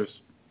of years,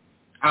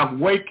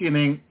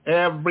 awakening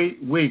every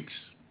week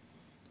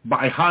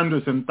by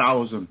hundreds and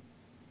thousands.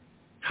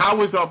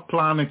 How is our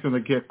planet going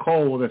to get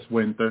cold this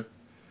winter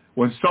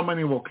when so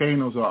many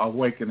volcanoes are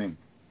awakening?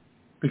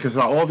 Because of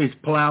all these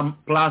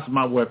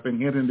plasma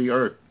weapons hitting the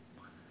earth.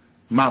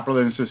 My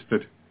brother and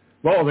sister.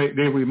 Well, they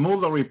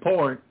removed the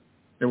report.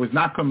 It was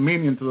not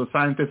convenient to the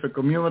scientific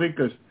community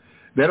because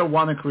they don't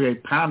want to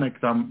create panic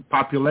on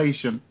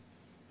population.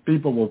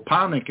 People will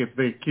panic if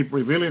they keep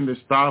revealing this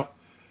stuff,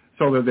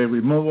 so that they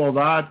remove all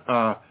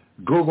that.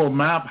 Google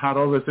Map had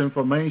all this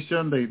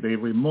information. They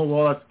remove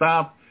all that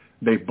stuff.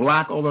 They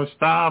black all the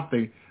stuff.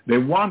 They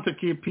want to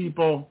keep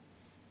people,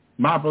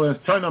 my brothers,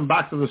 turn them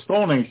back to the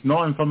Stone Age,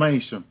 no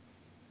information.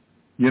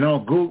 You know,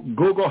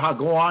 Google had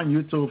go on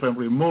YouTube and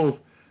remove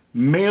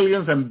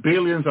millions and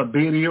billions of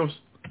videos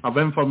of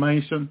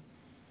information,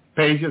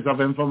 pages of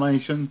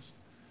information,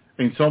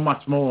 and so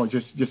much more.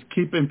 Just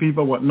keeping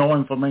people with no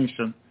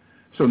information,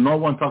 so no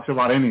one talks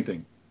about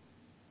anything.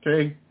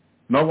 Okay?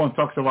 No one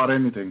talks about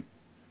anything.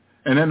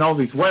 And then all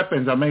these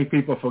weapons that make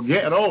people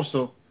forget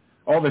also,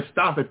 all the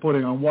stuff they're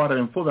putting on water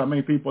and food that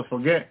make people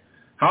forget.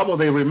 How will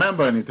they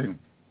remember anything?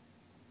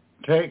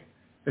 Okay?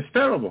 It's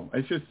terrible.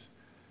 It's just,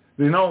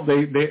 you know,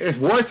 it's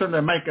worse than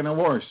they're making it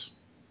worse.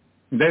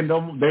 They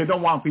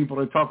don't want people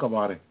to talk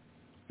about it.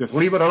 Just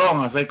leave it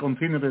alone as they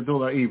continue to do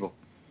their evil.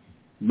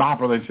 My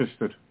brother and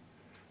sister.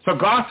 So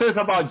God says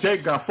about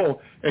Jacob, for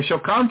it shall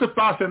come to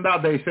pass in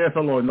that day, saith the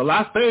Lord. In the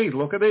last days,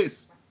 look at this.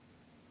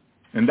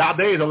 In that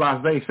day, the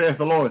last day, saith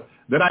the Lord,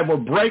 that I will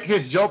break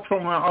his yoke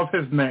from off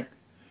his neck,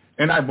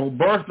 and I will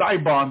burst thy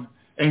bond,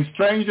 and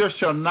strangers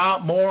shall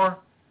not more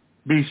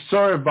be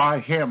served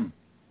by him.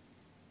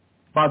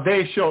 But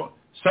they shall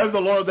serve the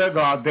Lord their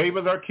God,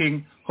 David their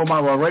king, whom I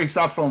will raise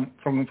up from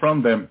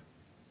them.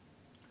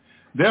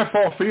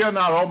 Therefore fear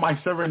not, O my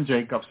servant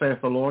Jacob,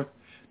 saith the Lord,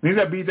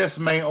 neither be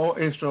dismayed, O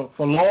Israel,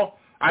 for lo,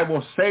 I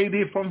will save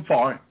thee from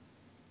far,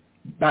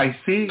 thy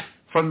seed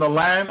from the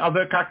land of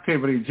their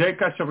captivity.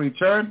 Jacob shall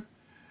return,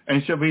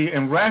 and shall be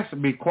in rest,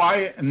 be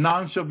quiet, and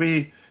none shall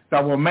be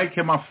that will make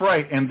him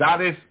afraid. And that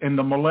is in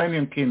the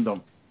millennium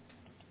kingdom,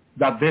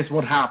 that this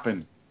would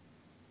happen.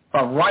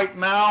 But right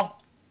now,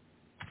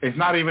 it's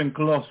not even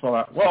close for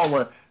that.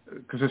 Well,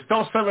 because it's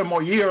still 7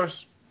 more years.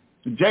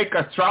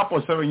 Jacob's trap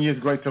was 7 years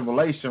Great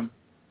Tribulation.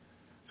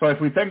 So if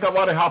we think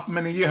about it, how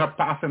many years have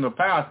passed in the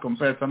past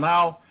compared to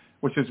now,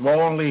 which is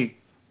only,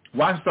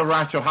 once the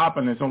rapture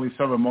happened, it's only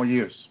 7 more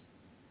years.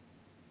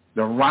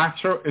 The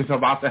rapture is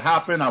about to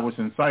happen. I was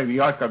inside the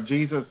ark of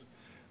Jesus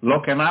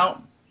looking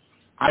out.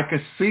 I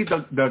could see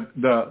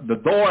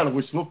the door,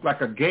 which looked like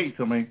a gate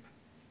to me,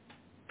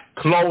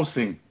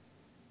 closing.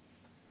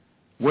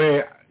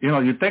 Where, you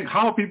know, you think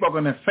how people are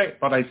going to fit,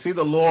 but I see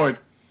the Lord,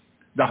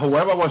 that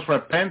whoever was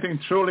repenting,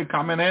 truly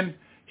coming in,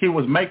 he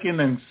was making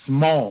them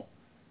small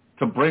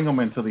to bring them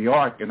into the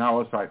ark. And I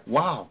was like,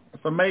 wow,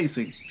 that's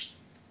amazing.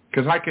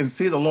 Because I can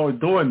see the Lord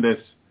doing this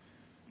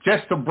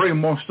just to bring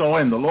more soul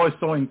in. The Lord is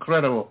so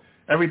incredible.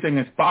 Everything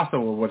is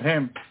possible with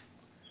him.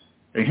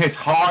 And his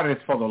heart is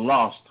for the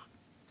lost.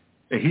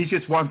 And he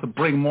just wants to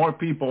bring more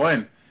people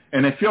in.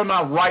 And if you're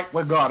not right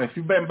with God, if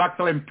you've been back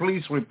to him,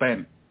 please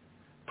repent.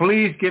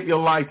 Please give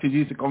your life to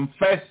Jesus.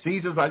 Confess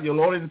Jesus as your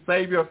Lord and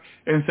Savior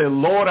and say,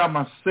 Lord, I'm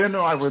a sinner.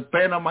 I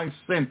repent of my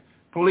sin.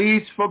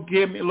 Please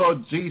forgive me,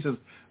 Lord Jesus,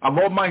 of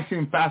all my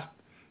sin past,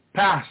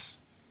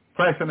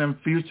 present, and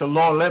future.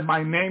 Lord, let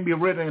my name be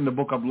written in the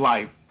book of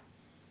life.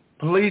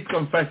 please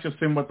confess your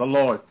sin with the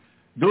Lord.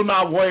 Do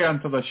not wait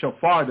until the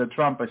shofar, the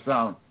trumpet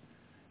sound,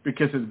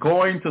 because it's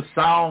going to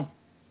sound,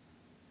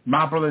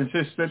 my brothers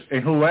and sisters,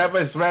 and whoever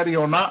is ready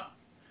or not.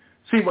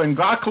 See, when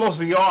God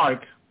closed the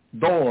ark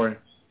door,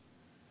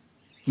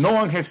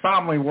 knowing his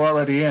family were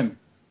already in,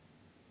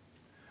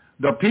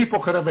 the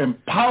people could have been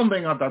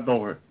pounding at that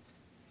door,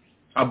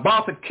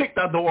 about to kick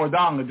that door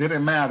down. It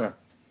didn't matter.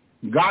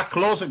 God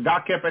closed it.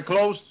 God kept it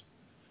closed.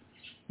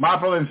 My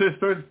brothers and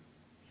sisters,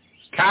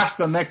 cast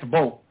the next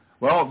boat.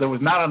 Well, there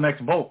was not a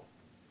next boat.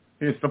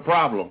 Here's the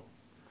problem.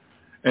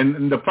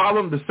 And the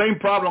problem, the same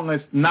problem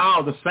is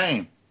now the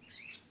same.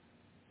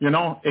 You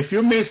know, if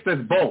you miss this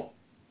boat,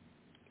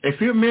 if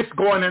you miss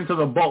going into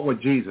the boat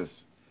with Jesus,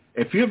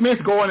 if you miss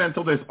going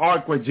into this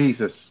ark with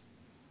Jesus,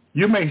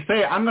 you may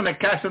say, I'm going to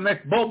catch the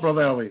next boat,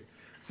 Brother Ellie.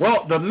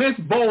 Well, the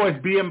next boat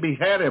is being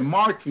beheaded,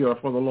 marked here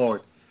for the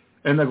Lord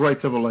in the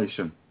Great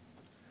Tribulation.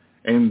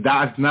 And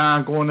that's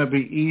not going to be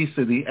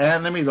easy. The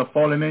enemy, the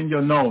fallen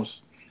angel knows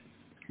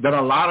that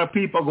a lot of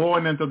people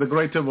going into the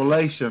Great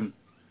Tribulation,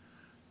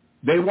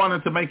 they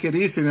wanted to make it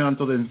easy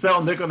unto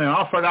themselves. They're going to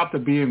offer it up to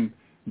being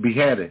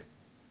beheaded.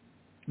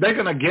 They're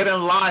going to get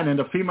in line, and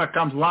the female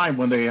comes line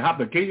when they have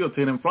the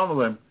guillotine in front of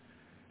them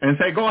and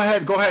say, go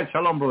ahead,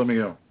 Shalom, Brother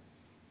Miguel.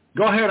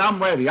 Go ahead,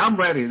 I'm ready.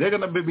 They're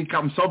going to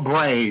become so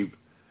brave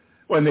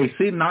when they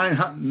see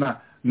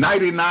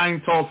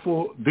 99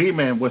 tall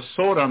demon with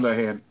sword on their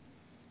head.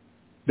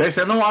 They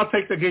say, no, I'll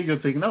take the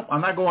guillotine. No,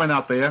 I'm not going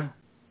out there.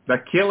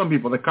 They're killing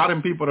people. They're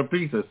cutting people to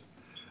pieces.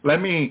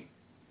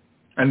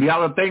 And the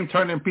other thing,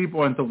 turning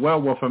people into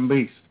werewolf and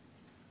beast.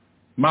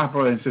 My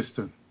brother and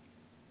sister.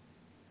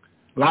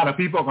 A lot of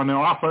people are going to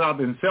offer out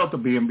themselves to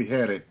being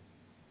beheaded.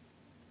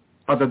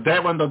 But the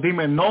devil and the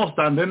demon knows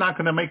that, and they're not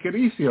going to make it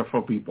easier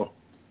for people.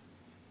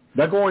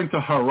 They're going to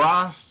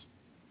harass,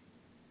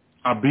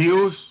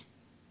 abuse,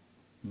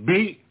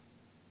 beat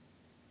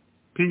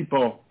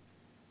people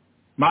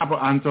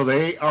until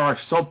they are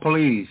so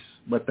pleased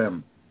with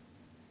them.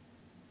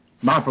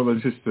 My brother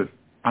and sister,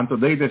 until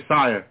they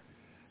desire.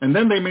 And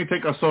then they may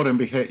take a sword and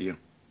behead you.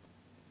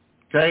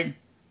 Okay?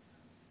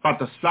 But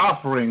the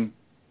suffering,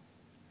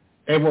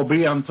 it will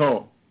be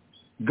untold.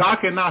 God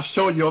cannot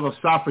show you all the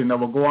suffering that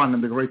will go on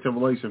in the Great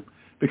Tribulation,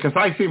 because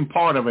I've seen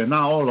part of it,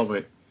 not all of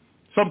it.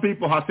 Some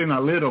people have seen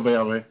a little bit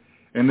of it,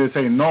 and they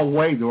say, no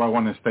way do I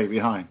want to stay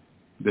behind.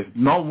 There's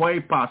no way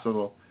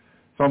possible.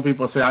 Some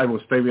people say, I will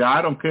stay behind.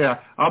 I don't care.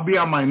 I'll be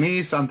on my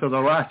knees until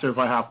the rapture if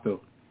I have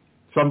to.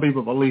 Some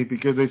people believe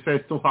because they say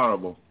it's too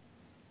horrible.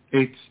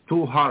 It's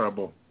too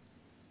horrible.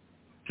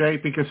 Okay?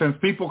 Because since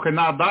people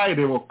cannot die,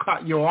 they will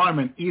cut your arm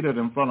and eat it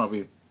in front of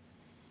you.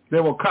 They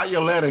will cut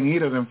your leg and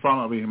eat it in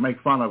front of you and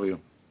make fun of you.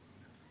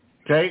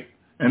 Okay?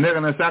 And they're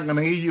going to say, I'm going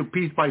to eat you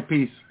piece by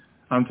piece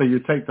until you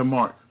take the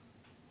mark.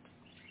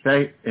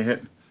 Okay?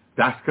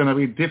 That's going to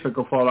be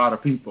difficult for a lot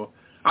of people.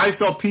 I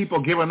saw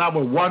people giving up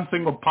with one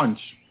single punch.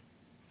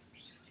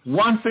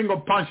 One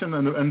single punch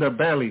in their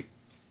belly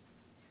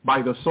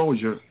by the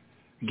soldier.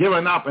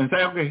 Giving up and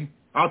say, okay,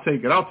 I'll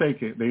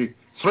take it. They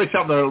switch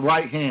up the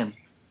right hand.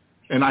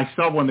 And I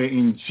saw when they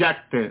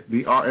injected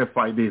the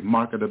RFID,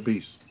 Mark of the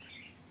Beast,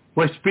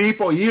 which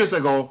people years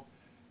ago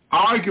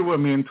argued with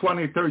me in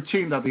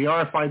 2013 that the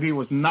RFID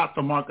was not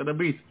the Mark of the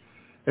Beast.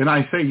 And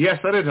I say, yes,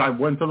 it is. I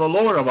went to the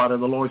Lord about it.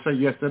 The Lord said,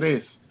 yes, it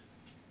is.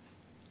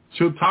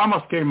 Sue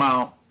Thomas came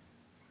out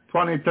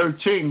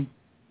 2013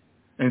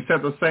 and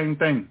said the same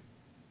thing.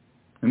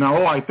 And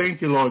now, I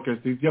thank you, Lord, because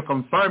you're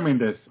confirming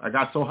this. I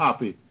got so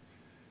happy.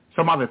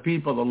 Some other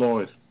people, the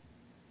Lord,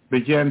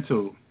 began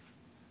to,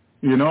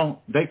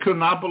 they could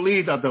not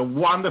believe that the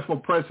wonderful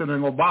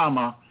President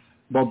Obama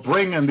was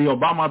bringing the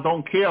Obama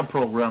Don't Care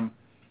program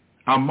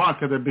on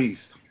Mark of the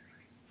Beast.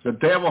 The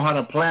devil had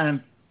a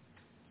plan.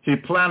 He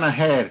planned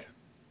ahead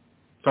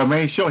to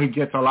make sure he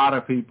gets a lot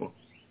of people.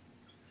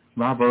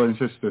 My brother and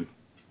sister.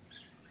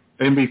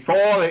 And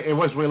before it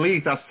was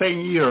released that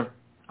same year,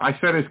 I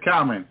said it's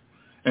coming.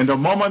 And the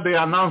moment they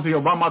announced the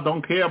Obama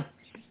Don't Care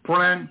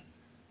plan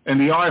and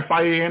the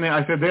RFID in it,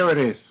 I said, there it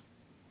is.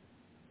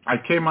 I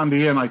came on the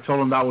air and I told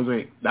them that was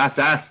it.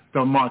 That's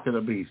the Mark of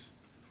the Beast.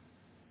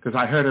 Because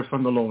I heard it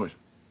from the Lord.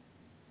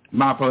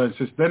 My brother and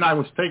sister. Then I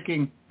was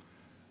taking,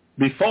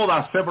 before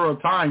that several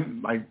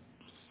times, like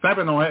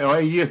 7 or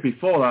 8 years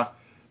before that,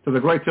 to the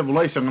Great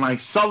Tribulation, and I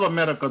saw the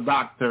medical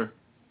doctor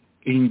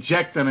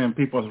injecting in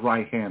people's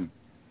right hand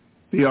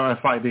the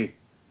RFID.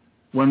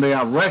 When they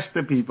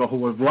arrested people who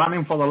were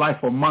running for their life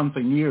for months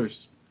and years,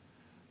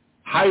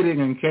 hiding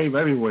in cave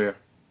everywhere,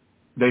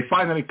 they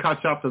finally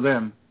catch up to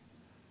them,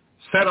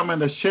 set them in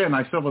the shin.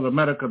 I saw where the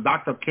medical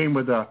doctor came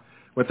with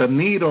a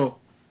needle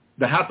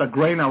that had a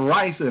grain of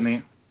rice in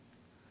it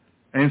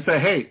and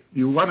said, hey,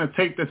 you want to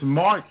take this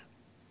mark,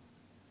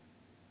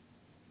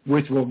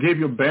 which will give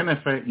you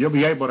benefit, you'll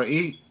be able to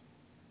eat,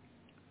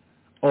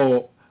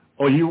 or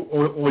you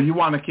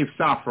want to keep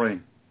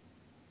suffering.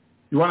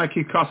 You want to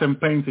keep causing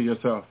pain to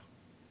yourself.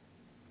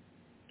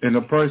 And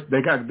the person,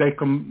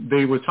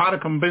 they were trying to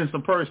convince the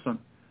person.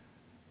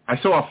 I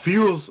saw a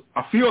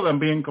few of them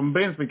being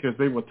convinced because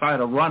they were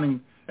tired of running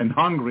and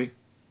hungry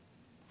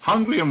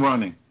hungry and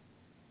running.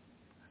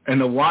 And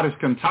the water's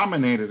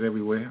contaminated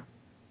everywhere.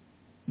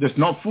 There's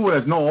no food.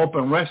 There's no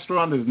open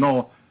restaurant. There's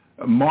no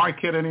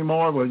market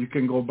anymore where you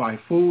can go buy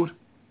food.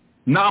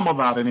 None of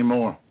that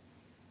anymore.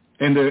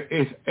 And there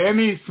is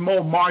any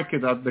small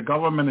market that the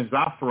government is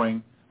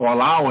offering or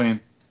allowing,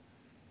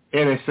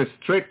 it is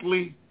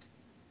strictly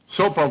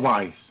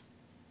supervised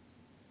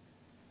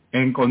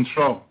and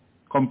controlled,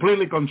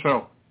 completely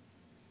controlled.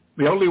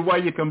 The only way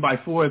you can buy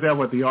food is there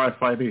with the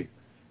RFID.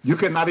 You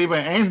cannot even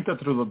enter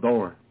through the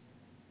door.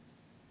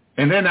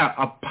 And then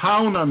a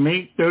pound of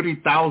meat,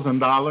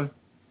 $30,000.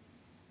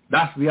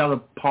 That's the other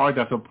part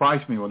that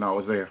surprised me when I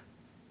was there.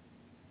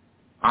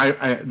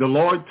 The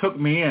Lord took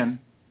me in,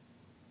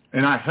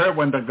 and I heard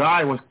when the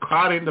guy was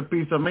cutting the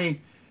piece of meat,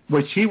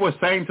 which he was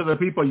saying to the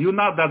people, you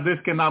know that this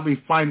cannot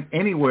be found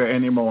anywhere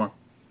anymore.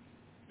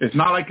 It's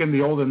not like in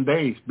the olden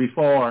days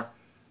before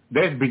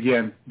this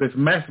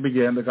mess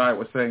began, the guy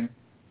was saying.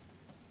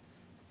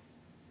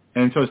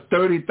 And so it's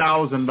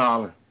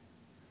 $30,000.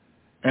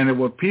 And there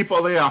were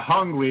people there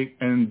hungry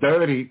and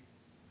dirty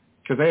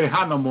because they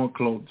had no more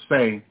clothes,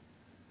 saying,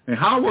 and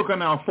how are we going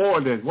to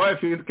afford this? Well,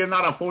 if you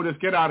cannot afford this,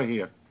 get out of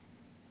here.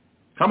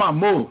 Come on,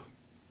 move.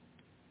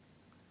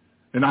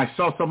 And I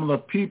saw some of the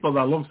people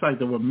that looks like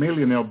they were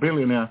millionaire,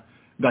 billionaire,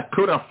 that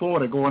could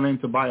afford it going in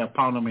to buy a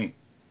pound of meat.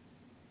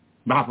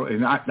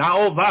 And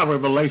all that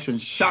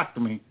revelation shocked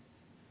me.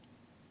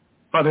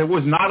 But there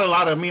was not a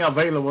lot of meat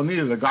available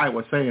neither, the guy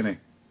was saying it.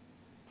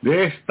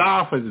 This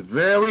stuff is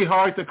very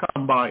hard to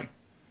come by,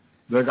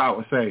 the guy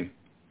was saying.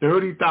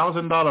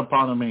 $30,000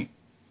 pound of meat.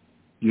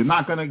 You're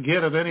not going to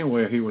get it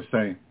anywhere, he was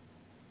saying.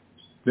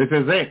 This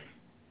is it.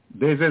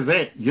 This is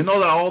it. You know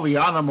that all the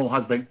animal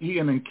has been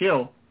eaten and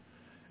killed.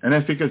 And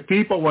it's because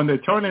people, when they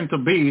turn into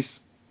beasts,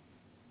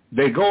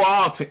 they go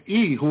out to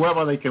eat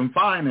whoever they can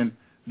find, and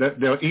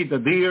they'll eat the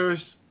deers,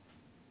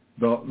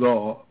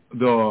 all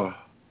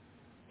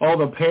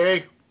the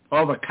pig,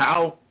 all the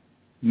cow,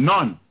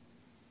 none.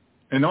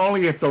 And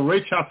only if the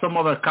rich have some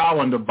other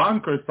cow in the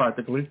bunkers,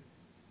 practically,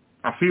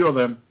 a few of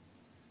them,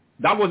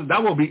 that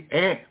will be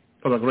it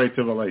for the Great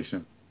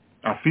Tribulation.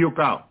 A few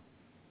cow.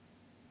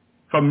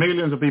 For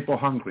millions of people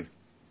hungry.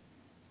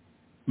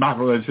 My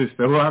brother and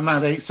sister, who have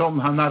not ate, some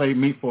have not ate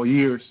meat for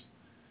years,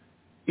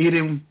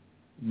 eating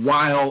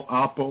wild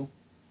apple,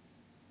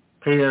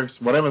 pears,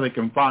 whatever they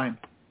can find.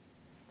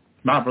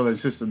 My brother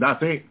and sister,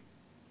 that's it.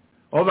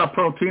 All that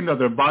protein that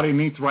their body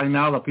needs right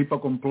now that people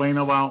complain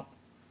about,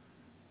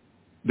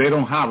 they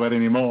don't have it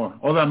anymore.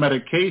 All that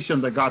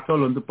medication that God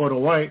told them to put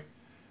away,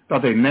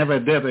 that they never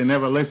did, they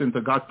never listened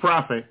to God's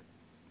prophet,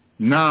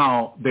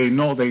 now they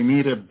know they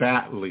need it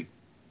badly.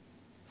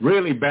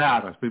 Really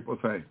bad, as people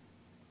say.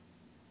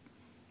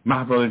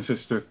 My brother and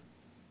sister,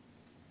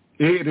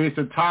 it is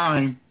a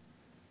time,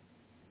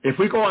 if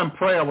we go in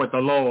prayer with the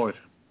Lord,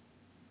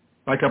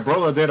 like a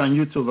brother did on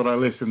YouTube that I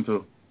listened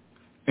to,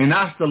 and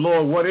ask the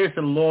Lord, what is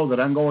the Lord that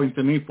I'm going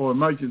to need for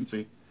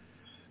emergency?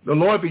 The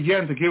Lord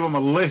began to give him a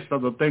list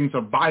of the things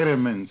of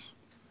vitamins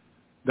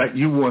that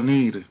you will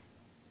need.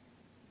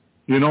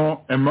 You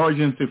know,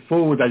 emergency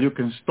food that you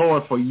can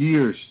store for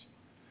years.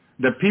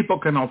 That people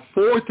can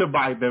afford to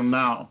buy them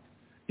now.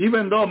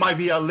 Even though it might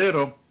be a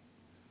little,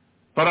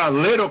 but a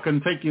little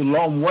can take you a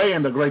long way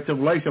in the Great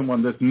Tribulation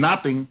when there's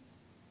nothing.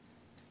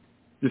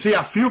 You see,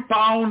 a few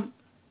pounds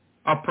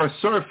of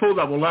preserved food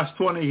that will last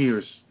 20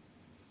 years.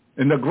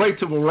 In the Great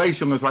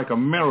Tribulation is like a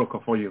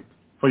miracle for you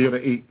to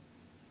eat.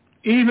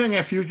 Even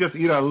if you just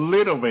eat a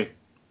little bit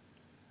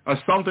of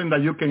something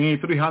that you can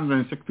eat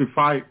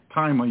 365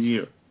 times a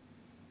year,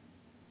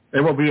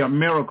 it will be a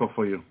miracle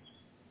for you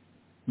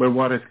with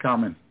what is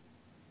coming.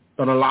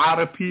 But a lot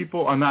of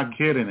people are not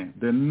getting it.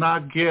 They're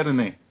not getting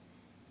it.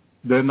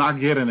 They're not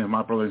getting it,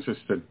 my brother and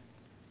sister.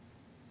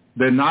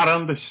 They're not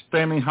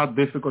understanding how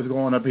difficult it's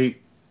going to be.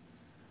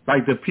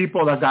 Like the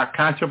people that got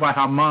captured by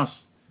Hamas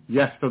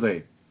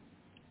yesterday.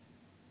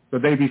 The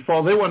day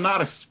before, they were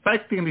not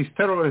expecting this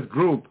terrorist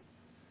group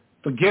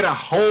to get a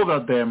hold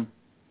of them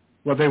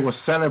while they were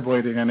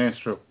celebrating in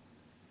Israel.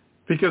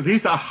 Because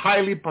these are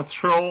highly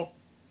patrolled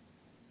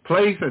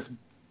places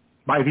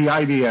by the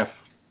IDF.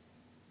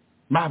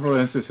 My brother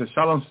and sister,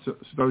 Shalom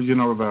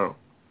Sturgeon Rivero.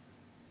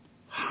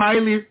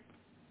 Highly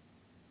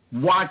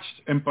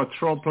watched and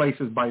patrolled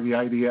places by the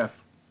IDF.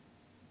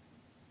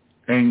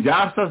 And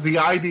just as the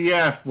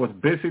IDF was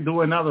busy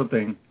doing other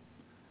things,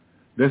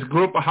 this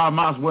group of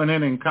Hamas went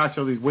in and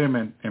captured these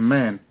women and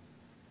men.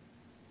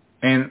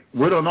 And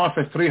we don't know if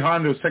it's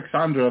 300,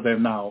 600 of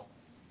them now,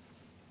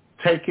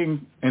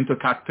 taken into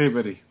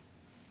captivity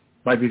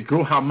by this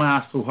group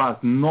Hamas who has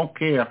no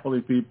care for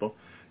the people.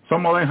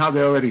 Some of them have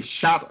already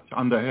shot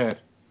on the head.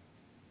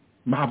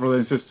 My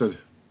brothers and sisters,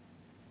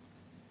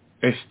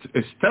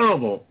 it's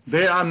terrible.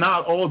 They are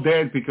not all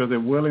dead because they're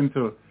willing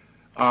to,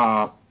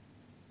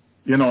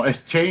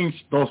 exchange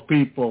those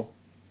people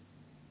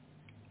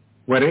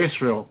with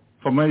Israel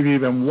for maybe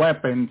even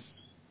weapons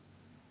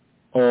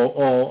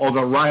or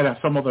the right of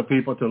some of the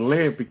people to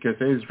live, because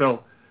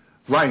Israel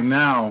right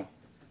now,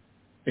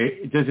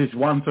 it just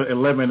wants to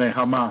eliminate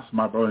Hamas,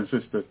 my brother and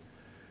sister.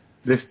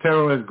 This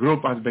terrorist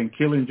group has been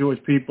killing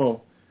Jewish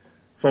people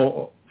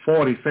for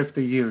 40,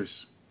 50 years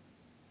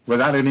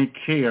without any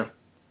care.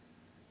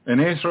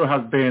 And Israel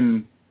has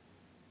been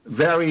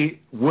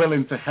very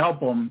willing to help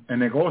them and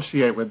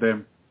negotiate with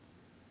them.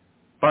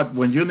 But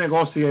when you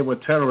negotiate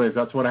with terrorists,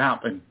 that's what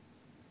happened.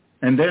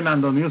 And then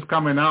on the news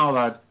coming out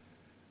that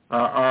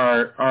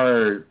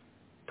our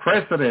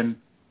president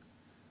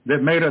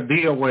that made a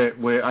deal with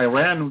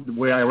Iran,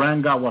 where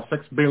Iran got,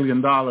 $6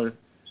 billion,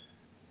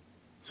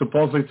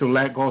 supposedly to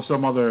let go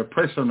some other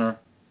prisoner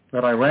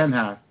that Iran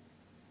had.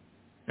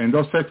 And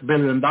those $6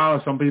 billion,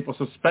 some people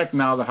suspect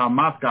now that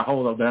Hamas got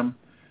hold of them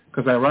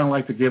because Iran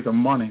like to give them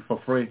money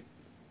for free.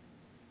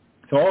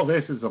 So all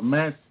this is a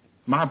mess,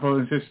 my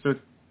brothers and sisters.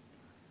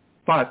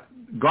 But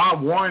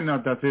God warned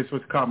us that this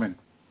was coming.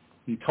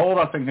 He told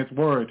us in his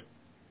word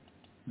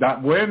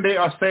that when they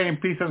are saying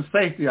peace and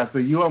safety, as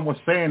the UN was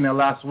saying there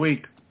last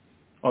week,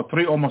 or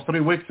almost 3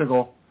 weeks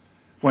ago,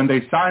 when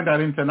they signed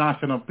that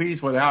international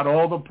peace, where they had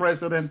all the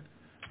presidents,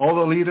 all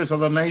the leaders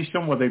of the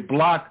nation, where they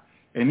blocked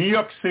in New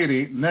York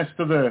City, next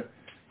to the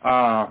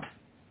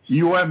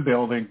UN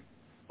building,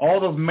 all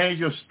those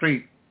major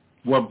streets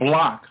were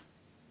blocked.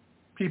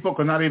 People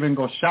could not even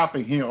go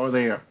shopping here or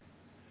there.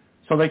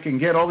 So they can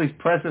get all these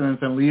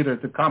presidents and leaders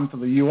to come to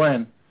the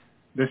UN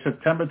this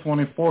September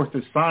 24th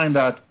to sign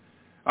that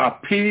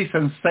peace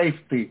and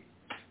safety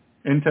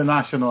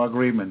international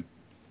agreement,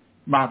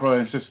 my brother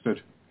and sister.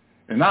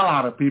 And a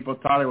lot of people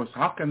thought it was,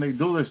 how can they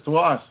do this to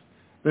us?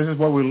 This is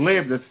where we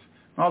live.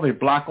 They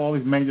block all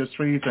these major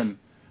streets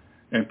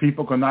and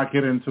people could not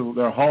get into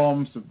their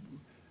homes, to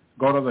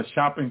go to the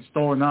shopping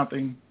store,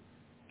 nothing.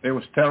 It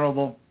was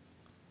terrible.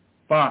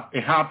 But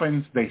it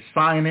happens. They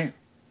sign it.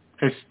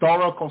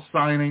 Historical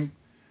signing,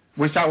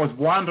 which I was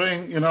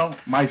wondering,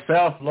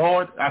 myself,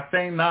 Lord, at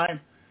same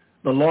night,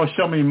 the Lord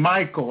showed me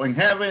Michael in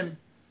heaven,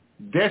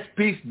 this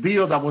peace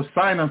deal that was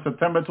signed on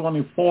September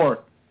 24th,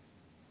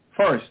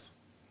 first.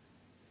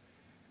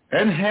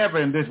 In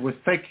heaven, this was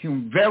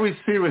taken very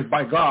serious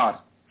by God,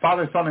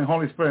 Father, Son, and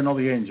Holy Spirit, and all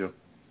the angels.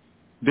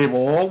 They were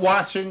all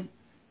watching,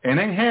 and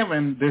in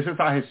heaven, this is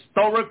a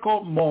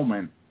historical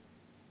moment.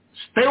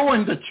 Still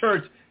in the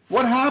church.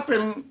 What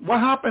happened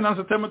on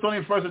September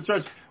 21st at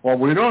church? Well,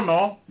 we don't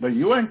know. The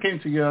UN came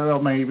together,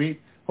 maybe.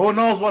 Who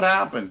knows what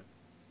happened?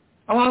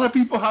 A lot of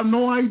people have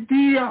no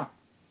idea.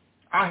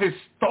 A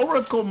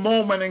historical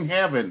moment in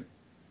heaven.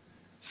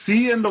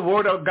 Seeing the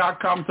word of God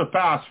come to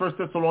pass, 1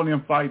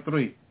 Thessalonians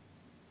 5:3.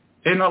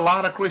 And a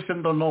lot of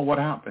Christians don't know what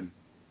happened.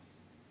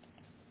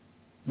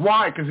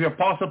 Why? Because the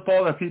Apostle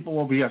Paul that people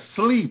will be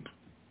asleep.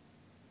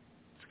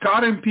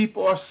 God and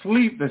people are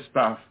asleep, this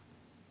stuff.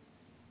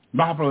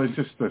 My brother and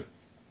sister.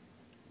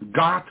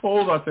 God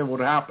told us it would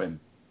happen.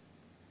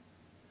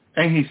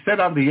 And he said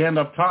on the end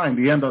of time,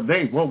 the end of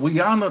days. Well, we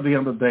honor the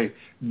end of days.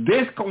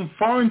 This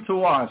confirmed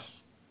to us,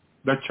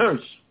 the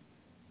church,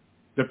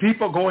 the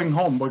people going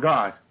home with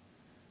God,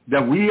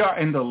 that we are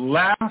in the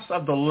last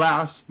of the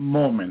last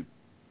moment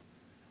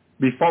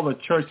before the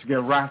church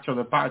get raptured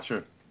or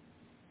departure.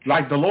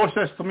 Like the Lord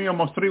says to me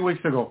almost 3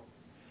 weeks ago,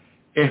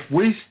 if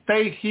we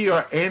stay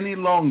here any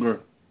longer,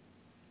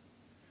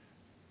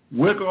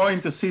 we're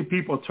going to see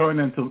people turn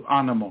into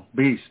animal,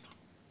 beast.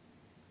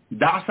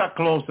 That's how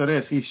close it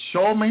is. He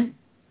showed me,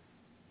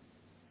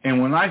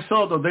 and when I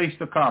saw the days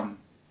to come,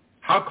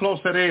 how close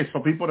it is for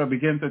people to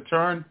begin to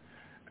turn,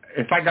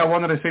 it's like I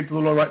wanted to say to the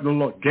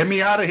Lord, get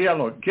me out of here,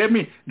 Lord. Get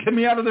me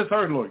out of this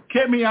earth, Lord.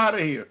 Get me out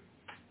of here.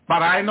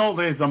 But I know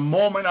there's a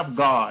moment of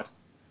God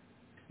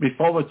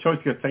before the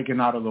church gets taken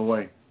out of the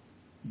way.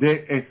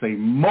 There is a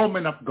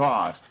moment of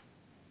God,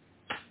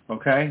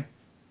 okay,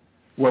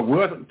 where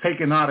we're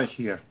taken out of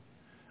here.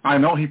 I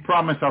know he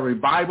promised a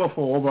revival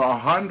for over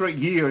 100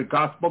 years.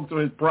 God spoke to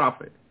his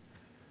prophet.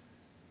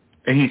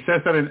 And he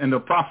says that in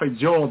the prophet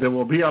Joel, there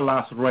will be a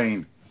last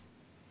rain.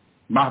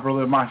 My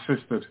brother, my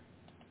sister.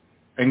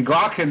 And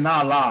God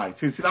cannot lie.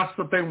 See, that's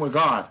the thing with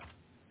God.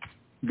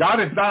 God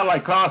is not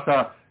like us.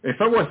 If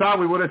it was us,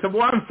 we would have said,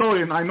 well, I'm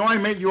sorry. I know I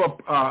made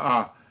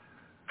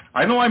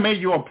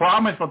you a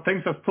promise, but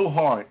things are too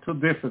hard, too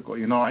difficult.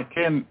 I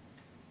can't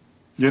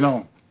do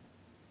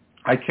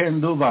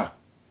that.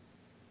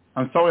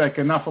 I'm sorry, I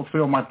cannot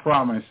fulfill my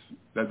promise.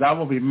 That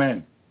will be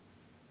men,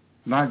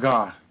 not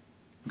God.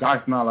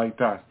 God's not like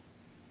that.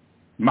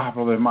 My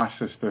brother, my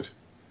sisters.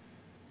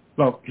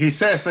 Look, he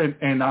says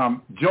in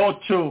Joel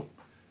 2,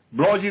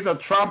 blow ye the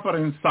trumpet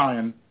in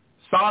Zion,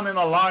 sound an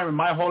alarm in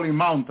my holy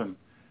mountain.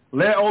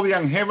 Let all the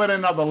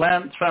inhabitants of the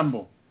land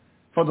tremble.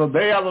 For the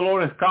day of the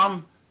Lord is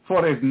come,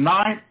 for it is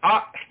nigh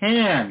at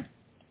hand.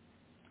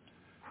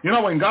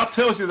 When God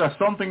tells you that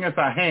something is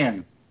at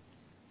hand,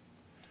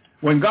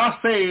 when God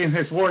says in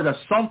his word that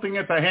something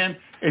is at hand,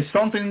 it's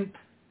something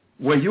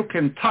where you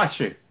can touch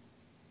it.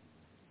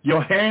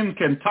 Your hand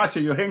can touch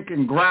it. Your hand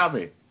can grab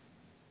it.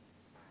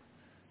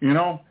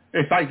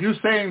 It's like you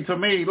saying to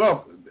me,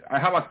 look, I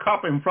have a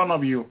cup in front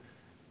of you.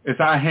 It's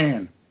at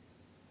hand.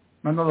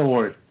 In other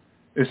words,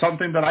 it's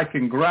something that I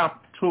can grab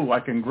too.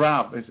 I can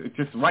grab. It's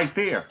just right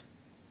there.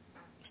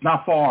 It's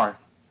not far.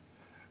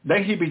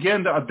 Then he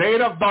began a day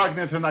of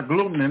darkness and a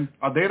glooming,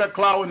 a day of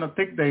cloud and a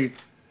thick day,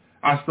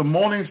 as the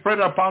morning spread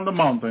upon the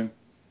mountain.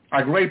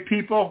 A great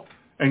people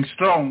and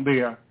strong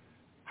there,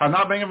 had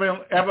not been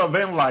ever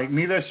been like,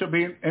 neither shall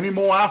be any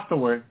more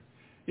afterward,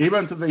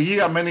 even to the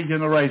year of many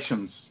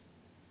generations.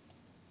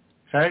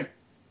 Okay?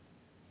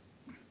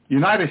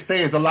 United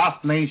States is the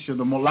last nation,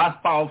 the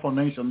last powerful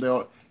nation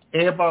there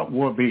ever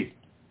will be.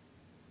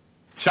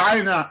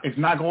 China is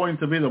not going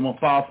to be the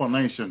most powerful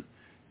nation,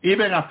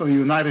 even after the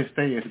United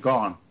States is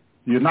gone.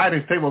 The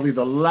United States will be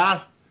the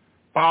last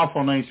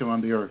powerful nation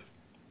on the earth.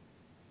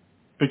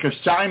 Because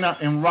China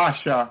and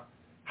Russia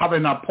have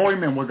an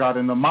appointment with God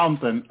in the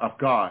mountain of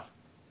God,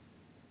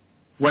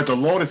 where the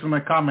Lord is going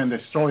to come and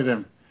destroy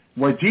them,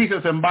 where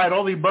Jesus invited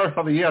all the birds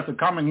of the earth to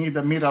come and eat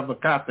the meat of the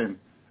captain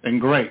and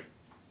grape.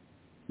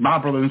 My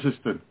brother and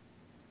sister,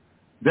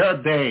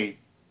 their day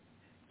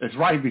is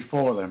right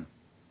before them.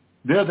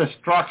 Their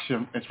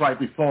destruction is right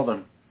before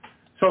them.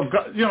 So,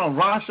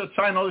 Russia,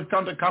 China, all these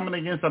countries coming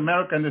against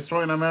America and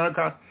destroying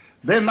America,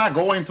 they're not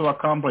going to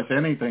accomplish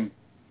anything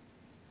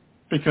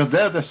because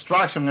their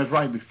destruction is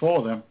right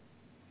before them.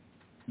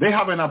 They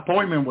have an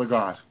appointment with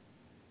God.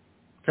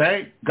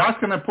 Okay? God's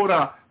going to put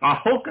a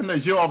hook in the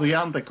jaw of the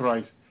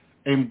Antichrist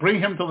and bring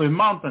him to the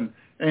mountain.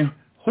 And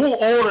who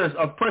orders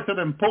of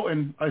President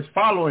Putin is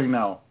following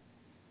now?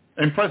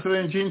 And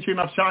President Xi Jinping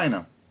of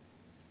China.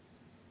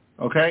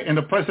 Okay? And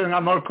the President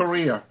of North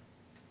Korea.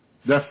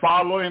 They're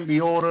following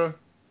the order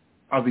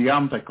of the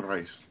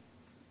Antichrist.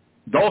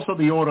 Those are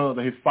the order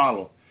that he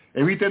follows.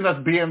 Everything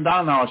that's being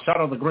done now, a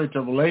shadow of the Great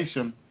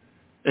Tribulation,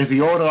 is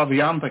the order of the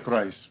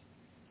Antichrist.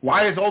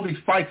 Why is all these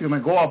fights going to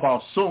go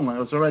about soon?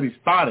 It's already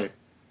started.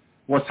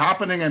 What's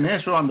happening in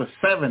Israel on the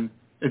 7th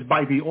is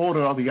by the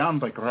order of the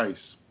Antichrist.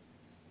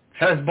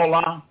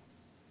 Hezbollah,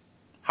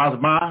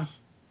 Hamas,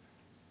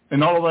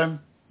 and all of them,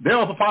 they're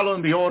also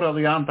following the order of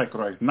the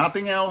Antichrist.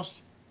 Nothing else,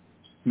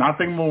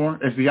 nothing more.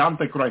 It's the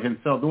Antichrist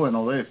himself doing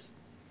all this.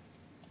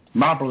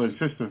 My brother and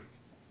sister.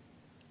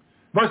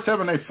 Verse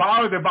 7, they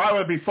follow the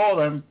Bible before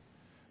them.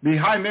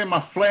 Behind them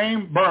a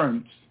flame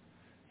burns.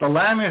 The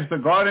land is the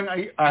garden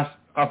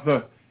of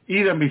the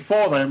Eden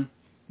before them.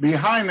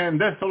 Behind them,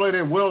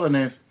 desolated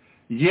wilderness.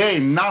 Yea,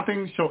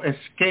 nothing shall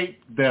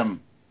escape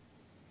them.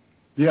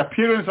 The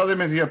appearance of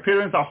them is the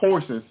appearance of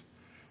horses.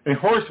 A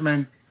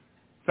horseman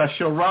that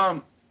shall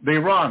run, they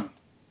run.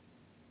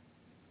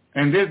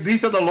 And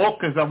these are the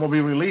locusts that will be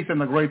released in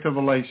the Great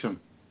Tribulation.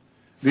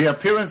 The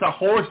appearance of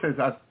horses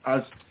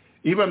as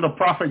even the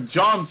prophet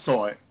John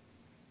saw it.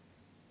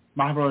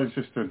 My brothers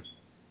and sisters,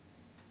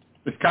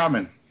 it's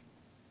coming.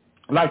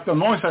 Like the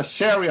noise of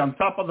chariot on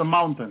top of the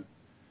mountain.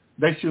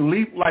 They shall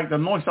leap like the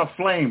noise of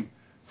flame,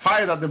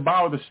 fire that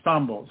devour the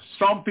stumble.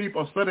 Some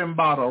people sit in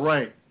battle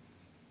array.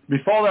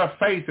 Before their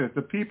faces,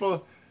 the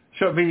people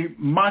shall be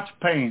much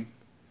pain.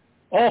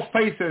 All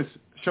faces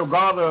shall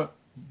gather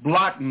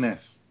blackness.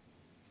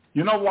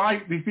 You know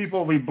why these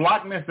people will be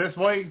blackness this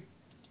way?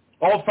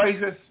 All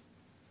faces?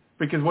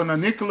 Because when a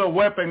nuclear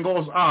weapon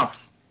goes off,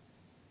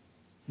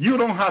 you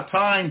don't have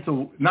time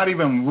to not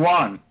even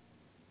run.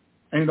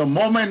 And the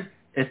moment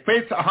it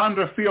fits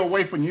 100 feet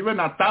away from you, even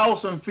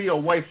 1,000 feet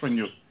away from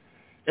you,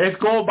 it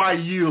goes by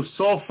you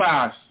so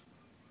fast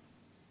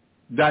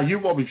that you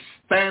will be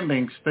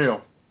standing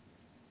still.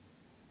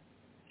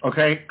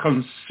 Okay?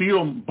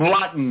 Consume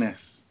blackness,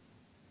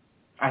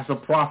 as the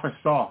prophet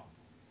saw.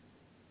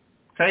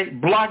 Okay?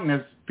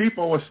 Blackness.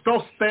 People were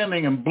still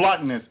standing in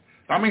blackness.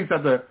 That means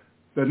that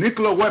the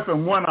nuclear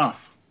weapon went off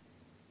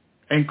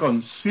and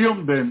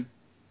consumed them,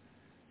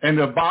 and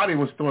their body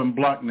was still in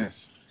blackness.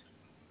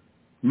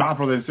 My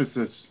brothers and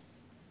sisters,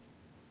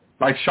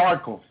 like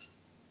charcoal,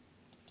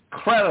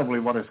 incredibly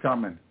what is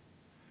coming.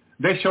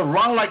 They shall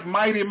run like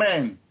mighty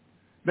men.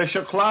 They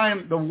shall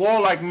climb the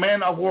wall like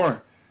men of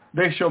war.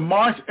 They shall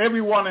march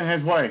everyone in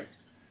his way.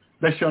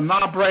 They shall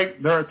not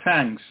break their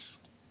ranks.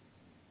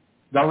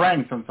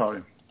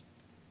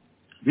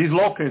 These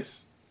locusts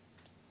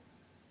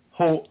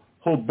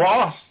who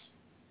boss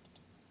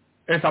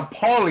is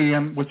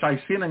Apollyon, which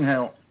I seen in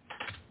hell.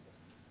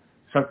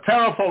 It's a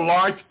terrible,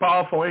 large,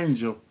 powerful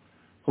angel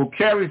who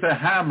carries a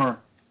hammer,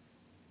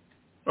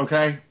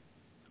 okay,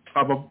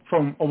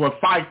 from over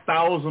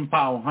 5,000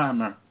 pound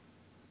hammer,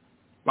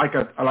 like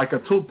a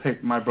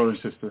toothpick, my brothers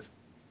and sisters,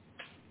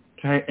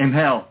 okay, in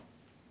hell.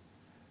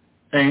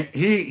 And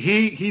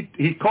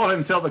he called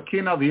himself the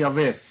king of the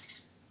abyss.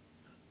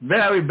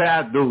 Very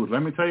bad dude.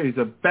 Let me tell you, he's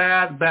a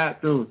bad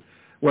dude.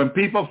 When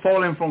people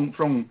falling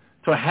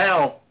to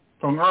hell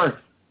from earth,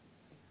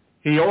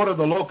 he ordered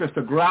the locusts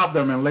to grab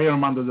them and lay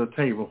them under the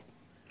table.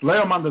 Lay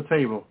them on the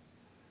table.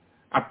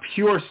 A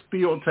pure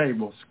steel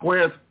table,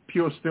 square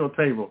pure steel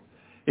table.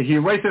 And he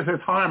raises his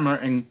hammer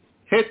and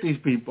hit these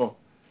people.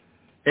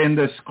 And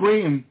the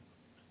scream,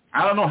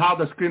 I don't know how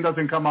the scream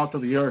doesn't come out to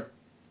the earth,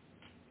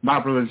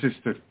 my brother and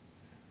sister.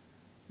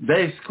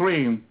 They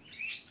scream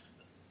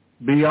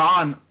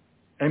beyond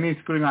any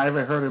scream I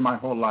ever heard in my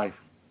whole life.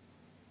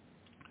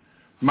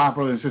 My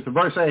brother and sister.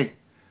 Verse 8,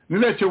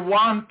 neither shall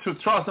one to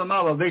trust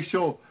another. They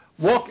shall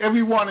walk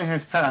every one in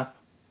his path.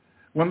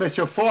 when they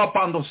shall fall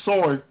upon the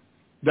sword,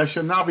 they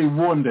shall not be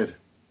wounded.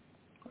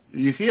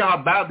 You see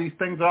how bad these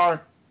things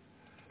are?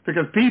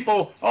 Because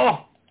people,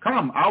 oh,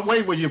 come, I'll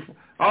wait for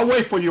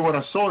you with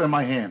a sword in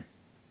my hand.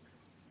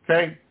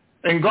 Okay?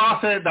 And God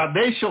said that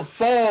they shall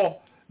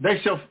fall,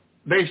 they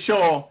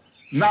shall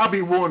not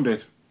be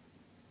wounded.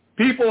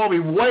 People will be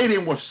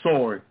waiting with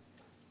sword.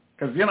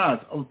 Because,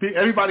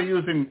 everybody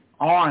using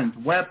arms,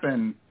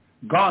 weapons,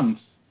 guns.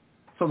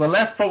 So the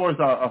leftovers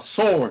are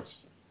swords.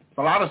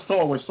 A lot of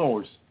swords with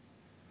swords.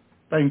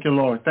 Thank you,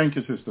 Lord. Thank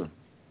you, sister.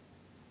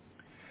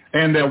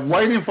 And they're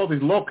waiting for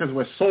these locusts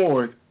with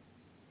sword,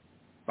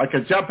 like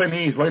a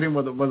Japanese waiting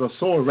with a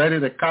sword, ready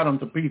to cut them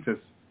to pieces.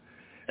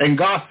 And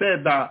God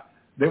said that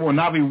they will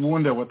not be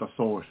wounded with the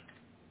sword.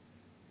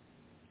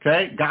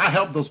 Okay? God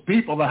help those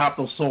people that have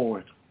those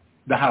swords,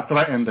 that have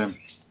threatened them.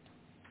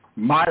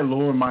 My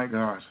Lord, my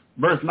God.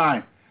 Verse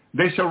 9.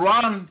 They shall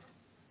run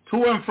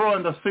to and fro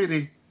in the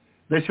city.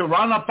 They shall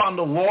run upon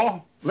the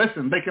wall.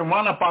 Listen, they can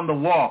run upon the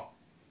wall.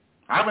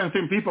 I haven't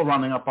seen people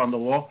running up on the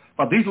wall,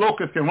 but these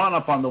locusts can run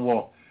up on the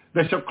wall.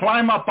 They shall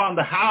climb up on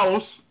the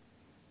house.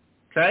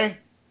 Okay?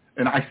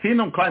 And I seen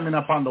them climbing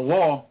up on the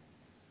wall.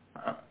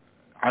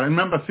 I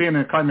remember seeing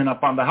them climbing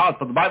up on the house,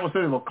 but the Bible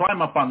says they will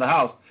climb up on the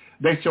house.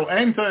 They shall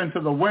enter into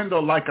the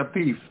window like a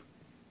thief.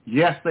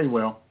 Yes, they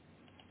will.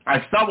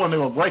 I saw when they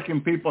were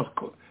breaking people's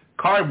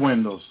car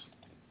windows.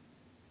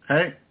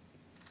 Okay?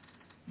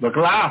 The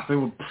glass, they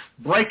were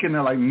breaking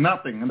it like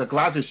nothing, and the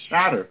glass is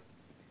shattered.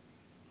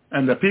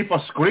 And the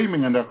people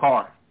screaming in their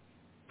car.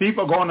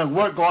 People going to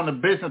work, going to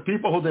business,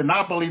 people who did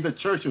not believe the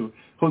church, who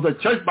the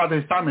church by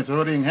this time is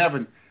already in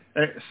heaven,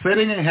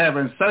 sitting in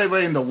heaven,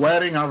 celebrating the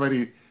wedding,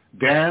 already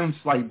danced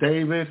like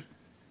David,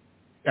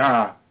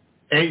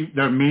 ate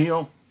their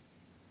meal.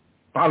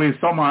 Probably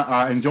some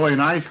are enjoying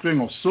ice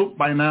cream or soup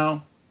by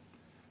now.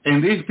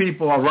 And these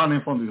people are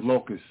running from these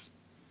locusts.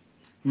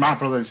 My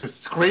brothers just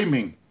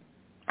screaming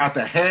at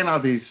the hand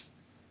of these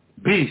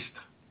beasts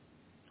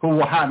who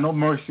will have no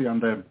mercy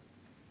on them.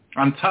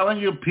 I'm telling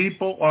you,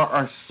 people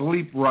are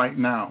asleep right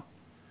now.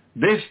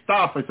 This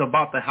stuff is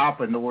about to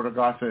happen, the Word of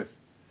God says.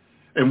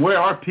 And where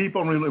are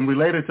people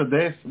related to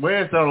this?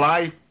 Where is their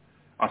life?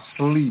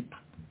 Asleep.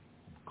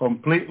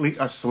 Completely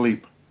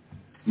asleep.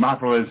 My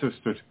brothers and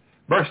sisters.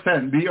 Verse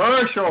 10. The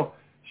earth shall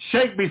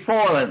shake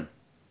before them.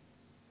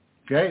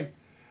 Okay?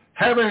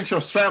 Heaven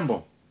shall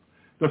tremble.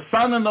 The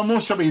sun and the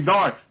moon shall be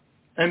dark.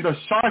 And the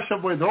stars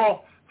shall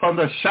withdraw from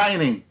the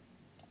shining.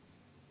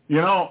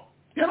 I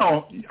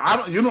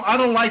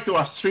don't like to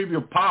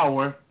attribute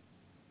power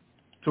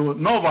to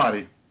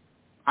nobody.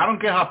 I don't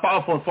care how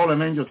powerful a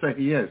fallen angel say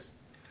he is.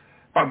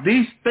 But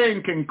these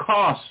things can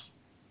cause,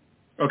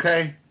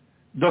 okay,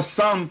 the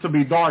sun to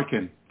be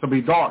darkened, to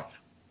be dark.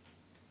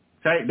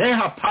 Okay, they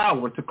have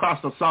power to cause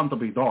the sun to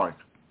be dark.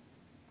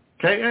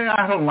 Okay,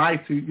 I don't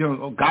like to,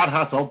 God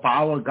has all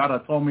power. God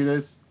has told me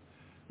this.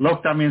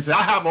 Looked at me and said,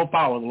 I have all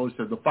power. The Lord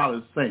said, the Father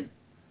is saying.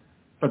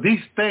 But these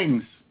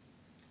things,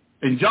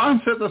 and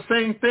John said the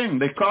same thing.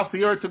 They cause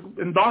the earth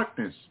in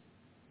darkness.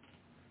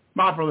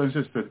 My brother and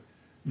sister,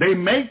 they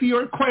make the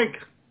earthquake.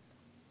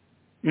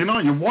 You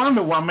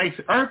wonder what makes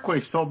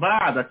earthquakes so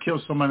bad that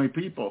kills so many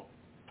people.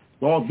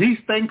 Well, these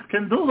things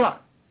can do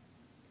that.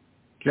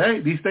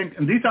 Okay? These things,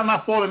 and these are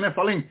not fallen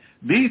Nephilim.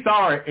 These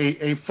are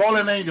a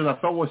fallen angel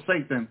that fell with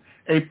Satan,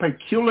 a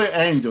peculiar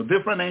angel,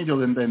 different angel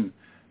than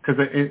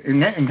because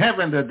in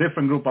heaven they're a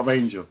different group of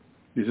angels.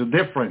 These are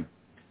different.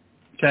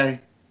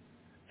 Okay?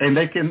 And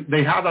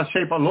they have the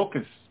shape of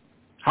locusts.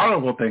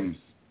 Horrible things.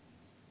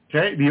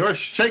 Okay? The earth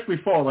shake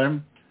before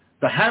them.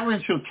 The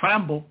heavens shall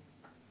tremble.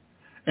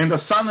 And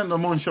the sun and the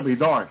moon shall be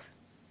dark.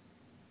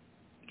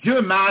 Can you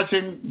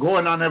imagine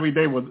going on every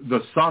day with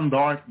the sun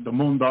dark, the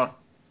moon dark?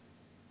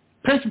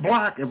 Pitch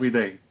black every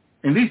day.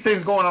 And these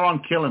things going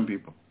around killing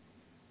people.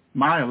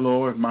 My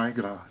Lord, my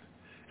God.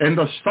 And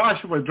the stars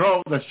shall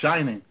withdraw the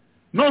shining.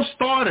 No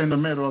star in the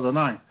middle of the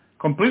night.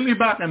 Completely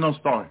dark and no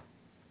star.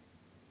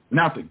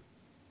 Nothing.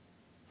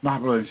 My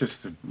brother and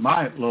sister,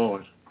 my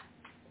Lord,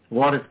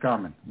 what is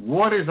coming?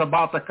 What is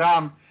about to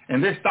come?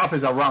 And this stuff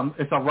is around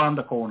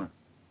the corner.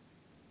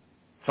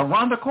 It's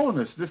around the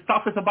corner. This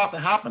stuff is about to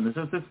happen.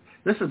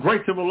 This is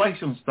great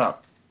tribulation stuff.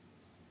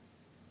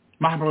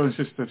 My brother and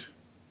sister, it's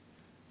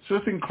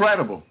just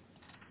incredible.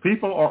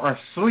 People are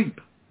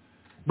asleep.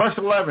 Verse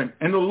 11,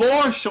 and the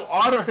Lord shall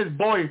utter his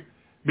voice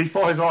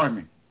before his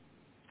army.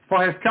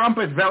 For his camp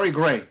is very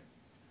great.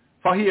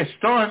 For he is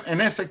stern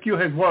and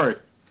execute his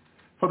word.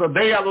 For the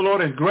day of the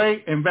Lord is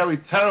great and very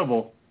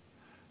terrible.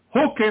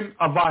 Who can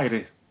abide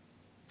it?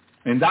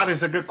 And that is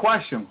a good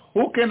question.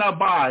 Who can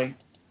abide,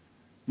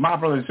 my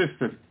brother and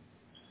sister?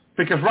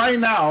 Because right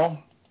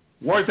now,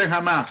 wars in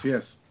Hamas,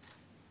 yes.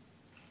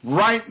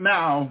 Right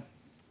now,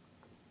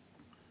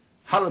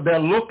 they're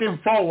looking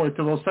forward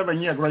to those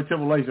 7-year great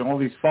tribulation, all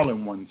these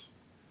fallen ones.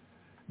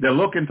 They're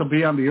looking to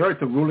be on the earth,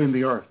 to rule in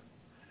the earth.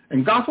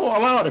 And God will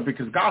allow it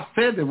because God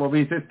said there will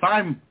be this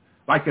time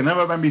like it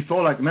never been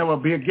before, like never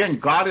be again.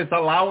 God is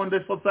allowing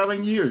this for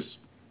 7 years.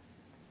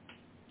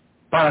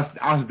 But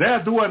as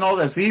they're doing all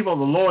this evil,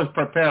 the Lord is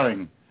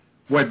preparing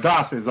with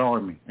us his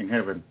army in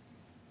heaven.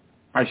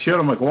 I shield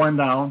them are going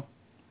down.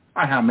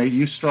 I have made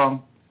you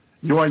strong.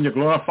 You are in your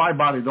glorified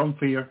body. Don't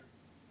fear.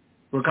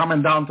 We're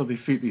coming down to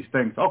defeat these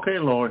things. Okay,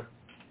 Lord.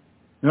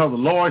 You know, the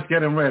Lord's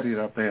getting ready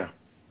up there.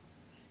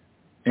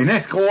 And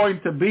it's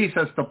going to be,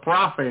 says the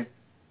prophet,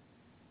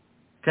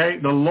 okay,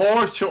 the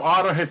Lord shall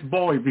order his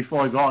boy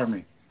before his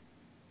army.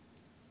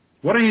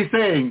 What are you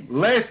saying?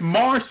 Let's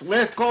march.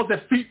 Let's go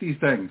defeat these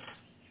things.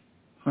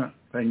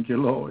 Thank you,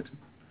 Lord.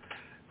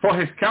 For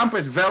his camp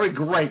is very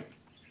great.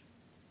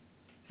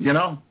 You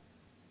know,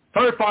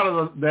 third part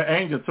of the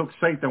angel took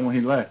Satan when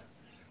he left.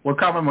 We're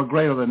coming with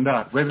greater than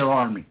that, greater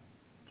army.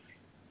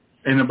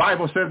 And the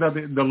Bible says that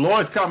the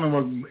Lord's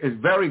coming is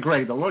very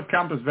great. The Lord's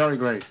camp is very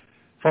great.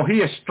 For he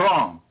is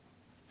strong.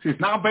 See, it's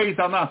not based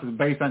on us. It's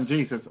based on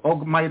Jesus,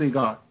 Almighty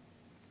God.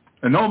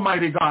 An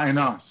Almighty God in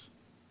us.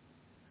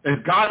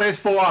 If God is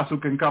for us, who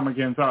can come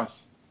against us?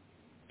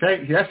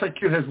 Okay, he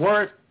executes his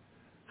word.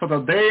 For the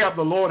day of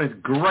the Lord is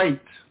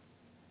great.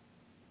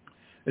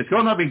 It's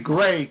going to be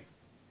great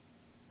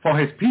for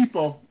his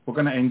people. We're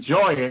going to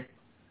enjoy it.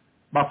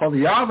 But for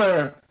the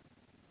other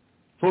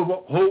who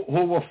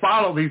will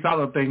follow these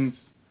other things,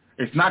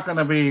 it's not going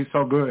to be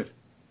so good.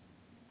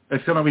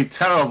 It's going to be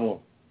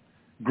terrible.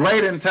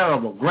 Great and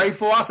terrible. Great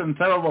for us and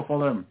terrible for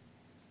them.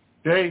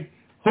 Okay?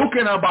 Who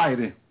can abide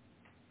it?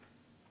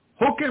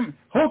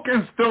 Who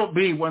can still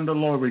be when the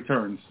Lord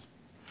returns?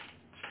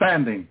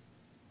 Standing.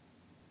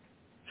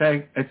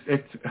 Okay?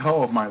 It's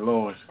oh my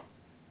Lord.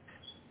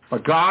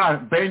 But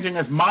God, avenging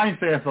his mind,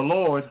 saith the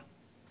Lord.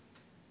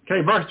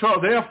 Okay, verse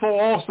 12,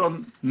 therefore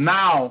also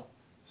now,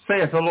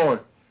 saith the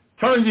Lord,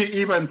 turn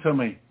ye even to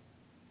me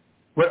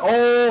with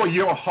all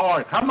your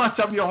heart. How much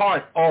of your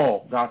heart?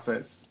 All, God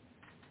says.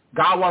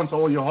 God wants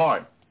all your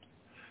heart.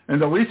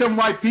 And the reason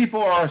why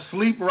people are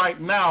asleep right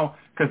now,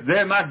 because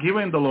they're not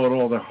giving the Lord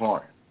all their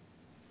heart.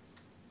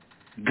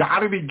 Got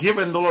to be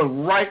giving the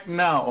Lord right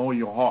now all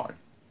your heart.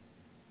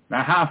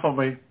 Not half of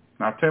it,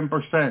 not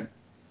 10%,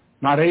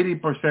 not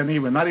 80%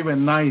 even, not even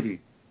 90%.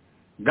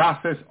 God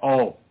says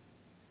all.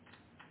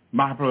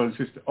 My brother and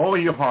sister, all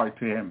your heart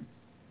to him.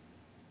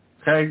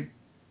 Okay?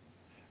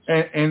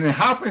 And it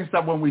happens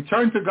that when we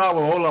turn to God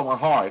with all of our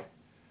heart,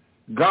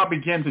 God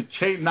begins to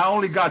change. Not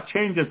only God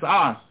changes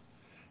us,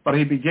 but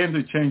he begins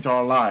to change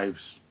our lives.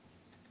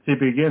 He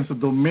begins to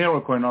do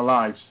miracle in our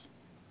lives.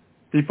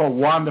 People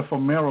wander for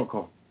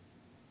miracle.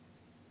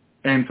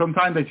 And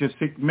sometimes they just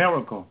seek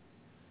miracle.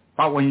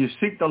 But when you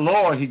seek the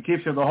Lord, he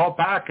gives you the whole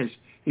package.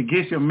 He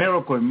gives you a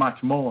miracle and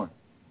much more.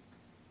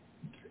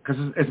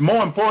 Because it's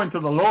more important to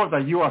the Lord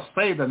that you are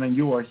saved than that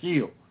you are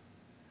healed.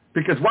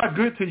 Because what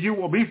good to you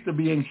will be to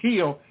being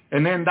healed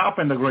and end up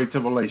in the great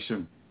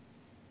tribulation.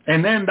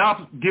 And end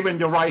up giving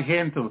your right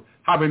hand to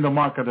having the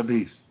mark of the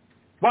beast.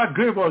 What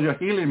good will your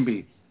healing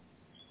be?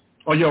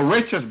 Or your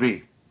riches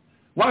be?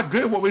 What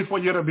good will be for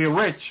you to be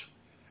rich?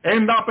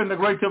 End up in the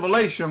great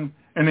tribulation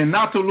and then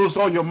not to lose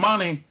all your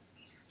money,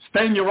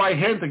 stand your right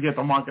hand to get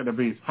the mark of the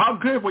beast. How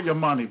good will your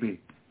money be?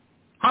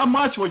 How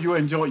much will you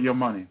enjoy your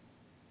money?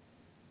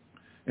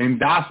 And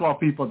that's what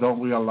people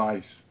don't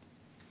realize.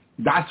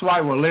 That's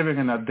why we're living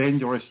in a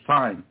dangerous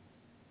time.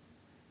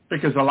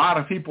 Because a lot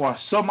of people are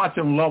so much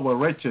in love with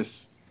riches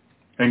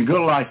and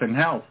good life and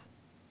health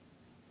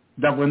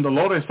that when the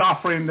Lord is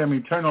offering them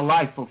eternal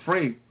life for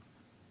free,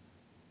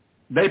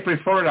 they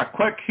prefer a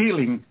quick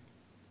healing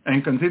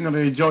and continue to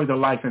enjoy the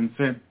life in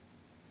sin.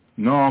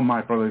 No,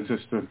 my brother and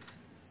sister,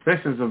 this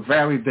is a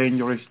very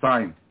dangerous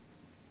time.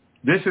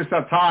 This is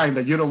a time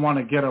that you don't want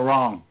to get it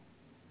wrong.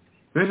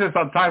 This is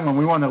a time when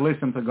we want to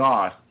listen to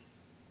God.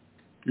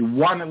 You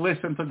want to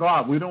listen to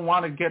God. We don't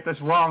want to get this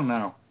wrong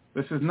now.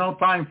 This is no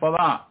time for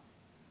that.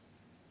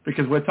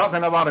 Because we're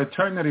talking about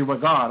eternity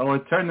with God or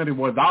eternity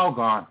without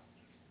God,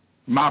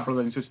 my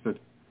brother and sister.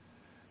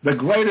 The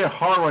greater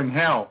horror in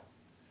hell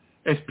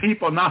is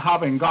people not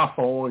having God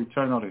for all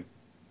eternity.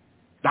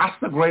 That's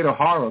the greater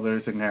horror there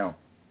is in hell.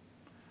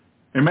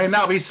 It may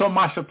not be so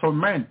much a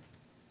torment.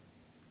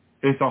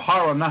 It's a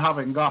horror not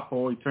having God for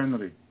all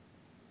eternity.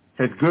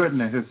 His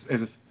goodness, his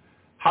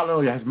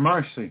hallelujah, his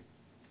mercy,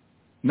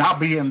 not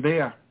being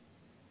there.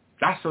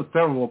 That's the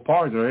terrible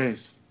part there is.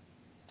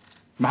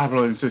 My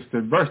brother and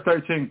sister. Verse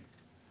 13.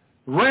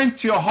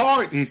 Rent your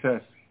heart, he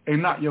says,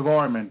 and not your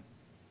garment.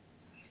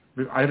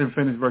 I didn't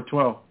finish verse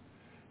 12.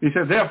 He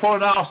says, therefore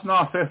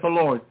now says the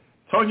Lord,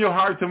 turn your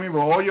heart to me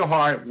with all your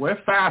heart, with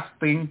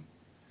fasting,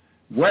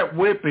 with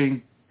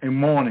weeping, and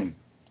mourning.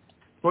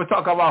 We'll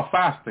talk about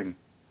fasting.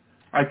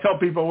 I tell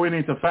people we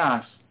need to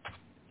fast.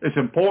 It's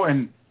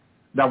important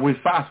that we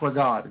fast with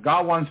God.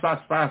 God wants us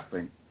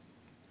fasting.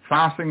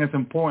 Fasting is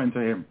important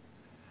to him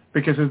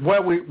because it's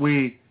where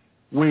we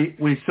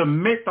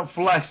submit the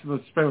flesh to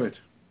the spirit.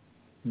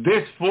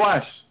 This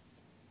flesh,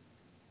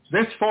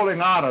 this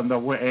falling Adam that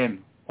we're in,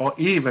 or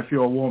Eve if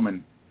you're a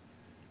woman,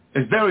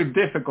 is very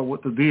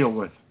difficult to deal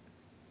with.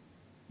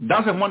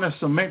 Doesn't want to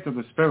submit to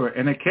the spirit,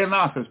 and it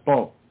cannot as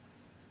both.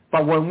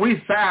 But when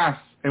we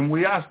fast and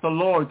we ask the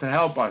Lord to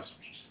help us,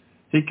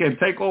 he can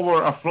take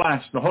over our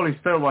flesh. The Holy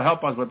Spirit will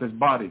help us with his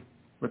body,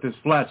 with his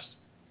flesh.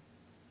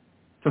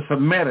 to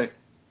submit it,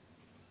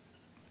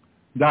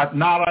 that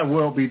not our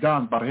will be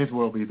done, but his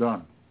will be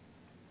done.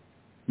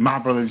 My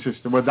brother and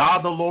sister,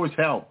 without the Lord's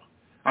help,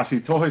 as he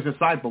told his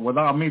disciples,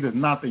 without me there's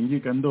nothing you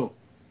can do.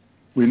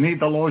 We need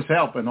the Lord's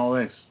help in all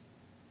this.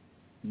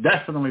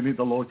 Definitely need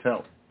the Lord's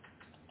help.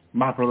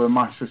 My brother and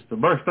my sister.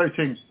 Verse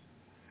 13.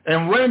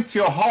 And rent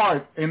your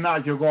heart and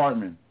not your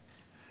garment.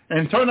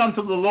 And turn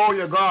unto the Lord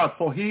your God,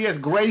 for he is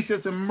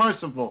gracious and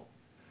merciful,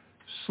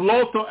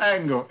 slow to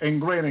anger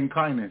and great in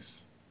kindness,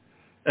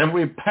 and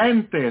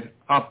repented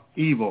of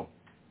evil.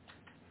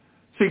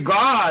 See,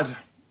 God,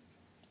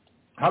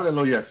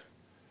 hallelujah,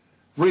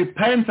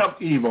 repent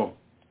of evil.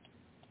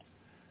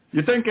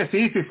 You think it's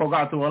easy for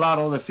God to allow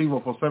all this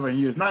evil for 7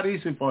 years. Not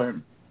easy for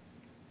him.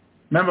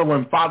 Remember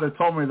when Father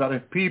told me that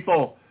if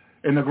people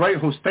in the great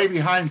who stay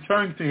behind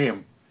turn to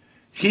him,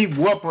 he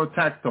will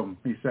protect them,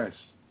 he says.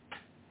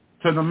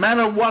 So no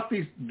matter what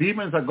these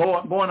demons are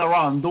going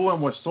around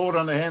doing with sword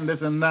on the hand, this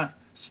and that,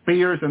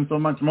 spears and so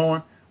much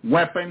more,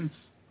 weapons,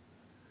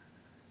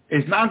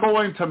 it's not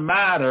going to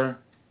matter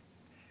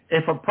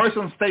if a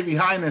person stay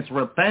behind is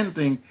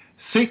repenting,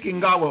 seeking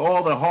God with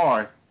all their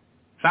heart,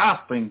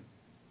 fasting.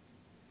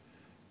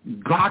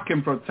 God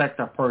can protect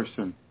that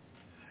person.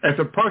 If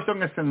the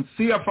person is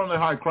sincere from the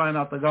heart, crying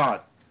out to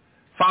God,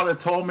 Father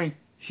told me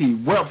he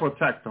will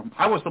protect them.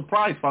 I was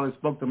surprised Father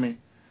spoke to me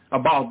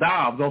about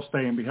that, of those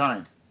staying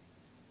behind.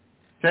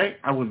 Okay?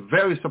 I was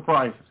very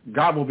surprised.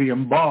 God will be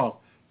involved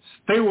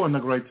still in the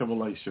great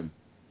tribulation.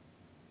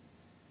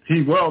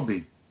 He will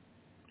be.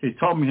 He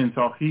told me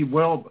himself he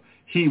will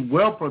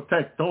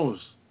protect those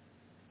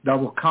that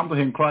will come to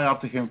him, cry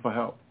out to him for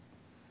help.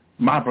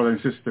 My brother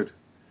and sister,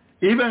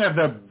 even if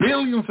there are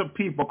billions of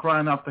people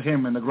crying out to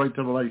him in the great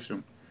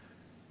tribulation,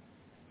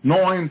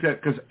 knowing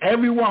that, because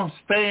everyone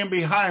staying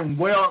behind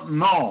will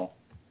know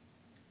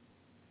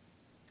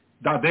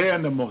that they're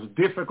in the most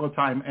difficult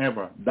time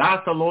ever.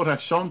 That the Lord has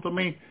shown to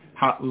me,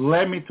 has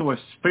led me to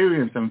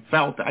experience and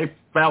felt it. I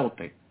felt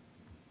it.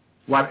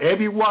 What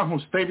everyone who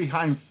stay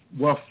behind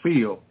will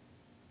feel,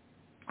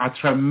 a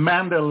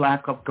tremendous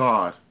lack of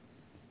God,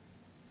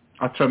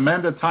 a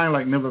tremendous time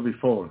like never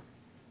before.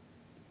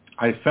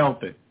 I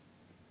felt it.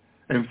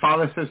 And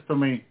Father says to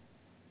me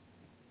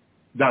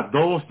that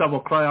those that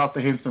will cry out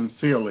to him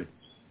sincerely,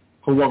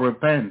 who will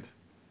repent,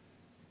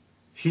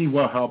 he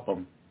will help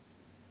them.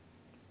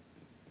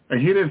 And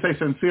he didn't say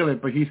sincerely,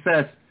 but he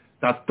says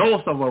that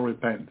those that will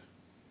repent,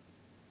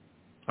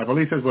 I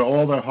believe he says with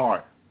all their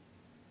heart,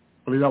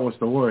 I believe that was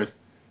the word,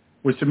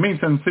 which means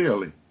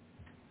sincerely,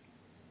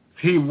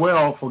 he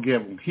will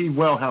forgive them. He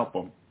will help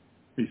them,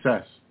 he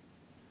says.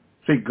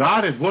 See,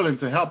 God is willing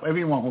to help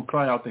everyone who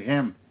cry out to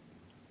him.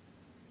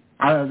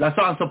 That's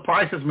what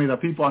surprises me,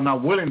 that people are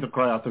not willing to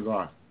cry out to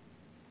God,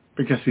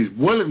 because he's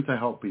willing to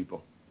help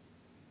people.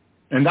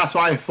 And that's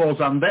why it falls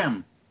on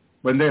them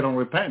when they don't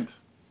repent,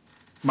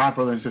 my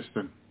brother and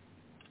sister.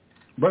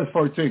 Verse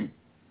 14.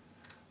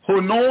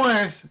 Who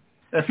knows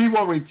if he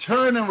will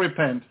return and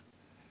repent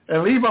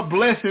and leave a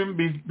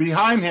blessing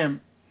behind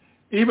him,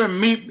 even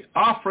meat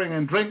offering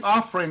and drink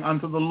offering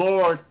unto the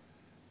Lord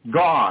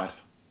God.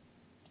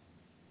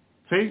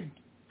 See?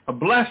 A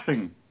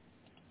blessing.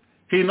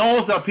 He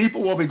knows that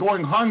people will be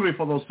going hungry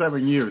for those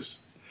 7 years.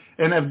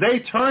 And if they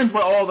turn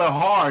with all their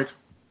heart,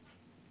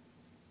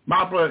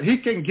 my brother, he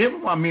can give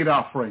them a meat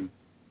offering.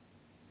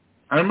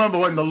 I remember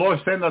when the Lord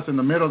sent us in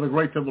the middle of the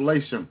Great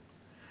Tribulation,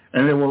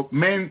 and there were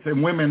men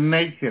and women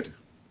naked,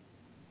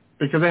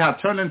 because they had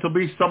turned into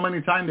beasts so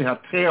many times they had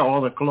tear all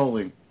their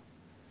clothing.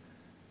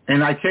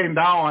 And I came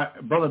down,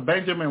 Brother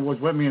Benjamin was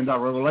with me in that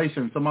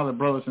revelation, some other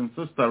brothers and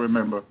sisters I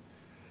remember.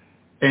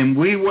 And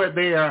we were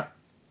there,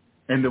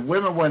 and the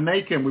women were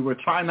naked. We were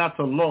trying not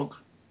to look,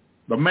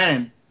 the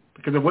men,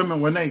 because the women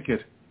were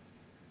naked.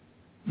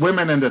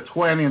 Women in the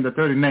 20 and the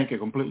 30 naked,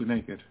 completely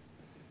naked.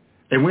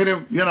 And we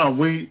didn't,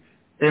 we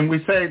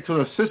say to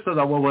the sisters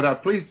that were with us,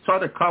 please try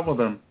to cover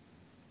them.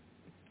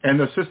 And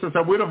the sister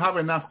said, we don't have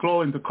enough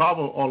clothing to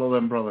cover all of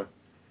them, brother.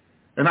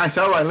 And I said,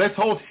 all right, let's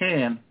hold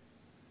hand,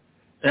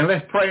 and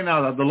let's pray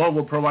now that the Lord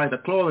will provide the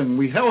clothing.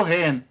 We held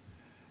hand,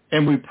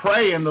 and we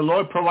pray, and the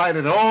Lord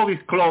provided all these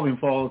clothing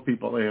for all the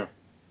people there.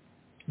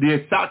 The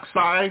exact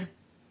size,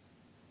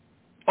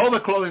 all the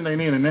clothing they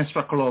need, and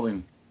extra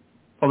clothing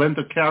for them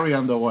to carry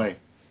on the way.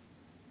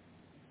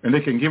 And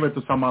they can give it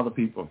to some other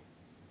people.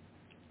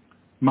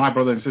 My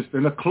brother and sister.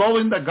 And the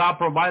clothing that God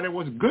provided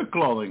was good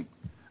clothing.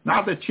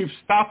 Not the cheap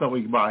stuff that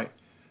we buy.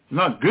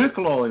 Not good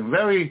clothing.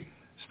 Very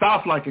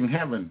stuff like in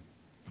heaven.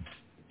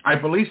 I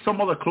believe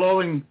some of the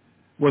clothing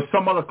was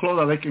some of the clothes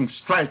that they can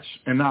stretch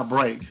and not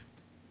break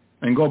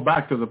and go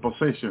back to the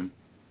position.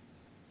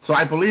 So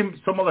I believe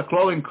some of the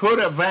clothing could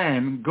have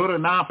been good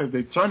enough if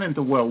they turn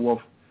into werewolf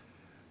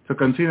to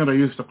continue to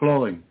use the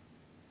clothing.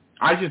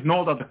 I just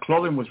know that the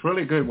clothing was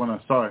really good when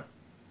I saw it.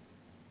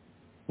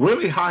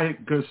 Really high,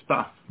 good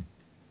stuff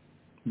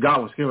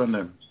God was giving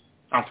them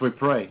as we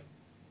pray.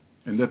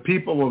 And the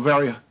people were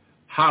very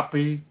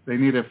happy. They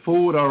needed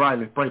food. All right,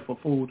 let's pray for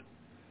food.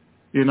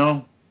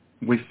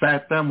 We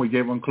fed them. We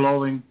gave them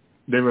clothing.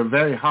 They were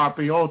very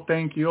happy. Oh,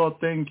 thank you. Oh,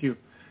 thank you.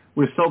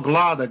 We're so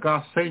glad that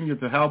God sent you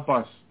to help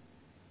us.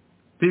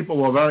 People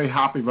were very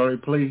happy, very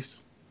pleased.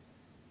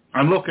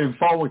 I'm looking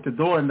forward to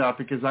doing that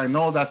because I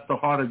know that's the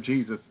heart of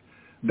Jesus.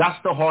 That's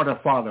the heart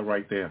of Father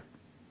right there.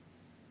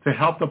 To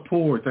help the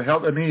poor, to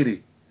help the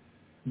needy.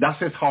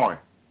 That's his heart.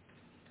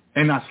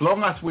 And as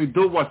long as we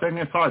do what's in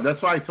his heart,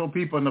 that's why I told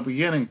people in the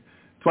beginning,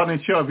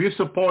 20 show, if you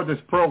support this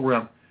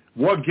program,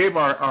 we'll give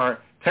our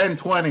 10,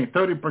 20,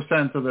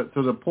 30%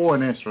 to the poor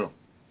in Israel.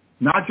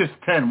 Not just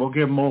 10, we'll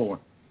give more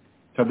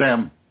to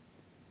them.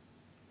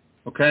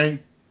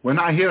 Okay? We're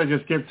not here to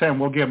just give 10,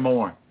 we'll give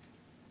more.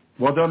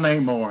 We'll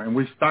donate more. And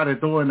we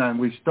started doing that, and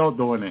we're still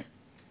doing it.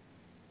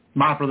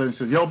 My brother and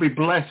sister, you'll be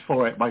blessed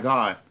for it by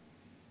God.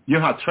 You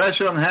have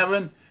treasure in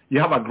heaven. You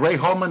have a great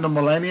home in the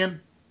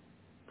millennium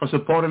for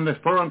supporting this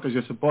program because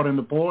you're supporting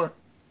the poor.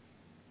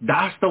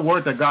 That's the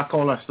work that God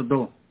called us to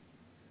do.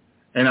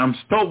 And I'm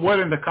still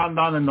willing to come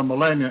down in the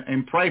millennium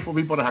and pray for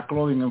people that have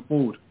clothing and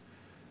food.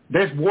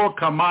 This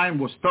work of mine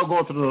will still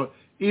go through,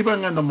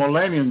 even in the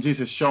millennium,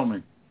 Jesus showed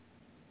me.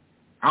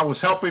 I was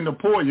helping the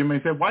poor. You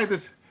may say, why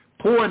this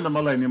poor in the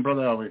millennium,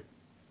 Brother Elvi?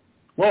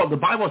 Well, the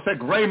Bible said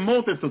great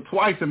multitude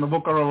twice in the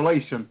book of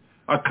Revelation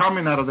are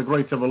coming out of the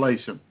great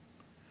tribulation.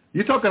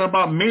 You're talking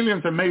about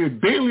millions and maybe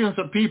billions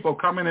of people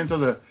coming into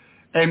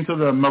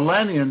the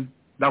millennium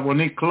that will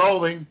need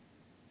clothing,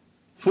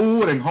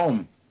 food, and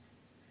home.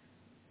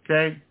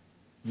 Okay?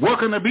 We're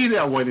going to be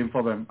there waiting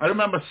for them. I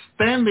remember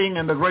standing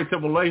in the great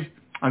tribulation,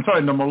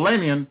 in the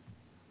millennium,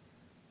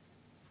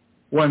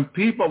 when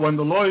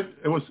the Lord,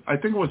 I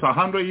think it was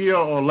 100 years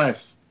or less.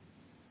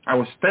 I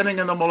was standing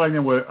in the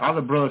millennium with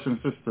other brothers and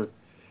sisters,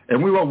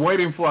 and we were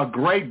waiting for a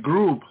great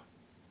group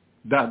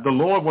that the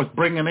Lord was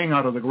bringing in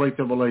out of the great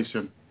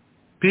tribulation.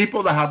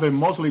 People that have been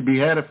mostly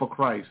beheaded for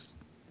Christ,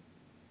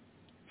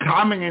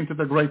 coming into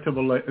the great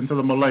tribulation, into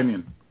the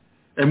millennium.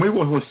 And we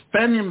were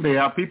standing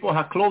there. People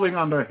had clothing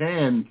on their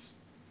hands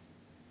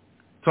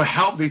to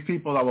help these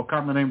people that were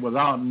coming in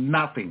without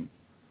nothing.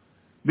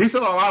 These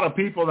are a lot of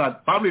people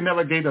that probably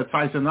never gave their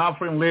tithes and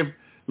offering,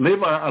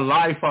 live a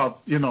life of,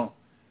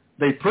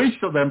 they preach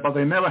to them, but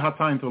they never had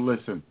time to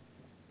listen.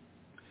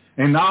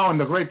 And now in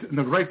the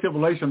great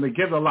tribulation, they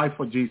give their life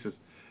for Jesus.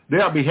 They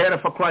are beheaded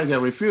for Christ. They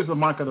refuse the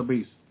mark of the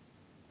beast.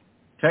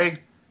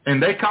 Okay?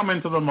 And they come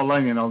into the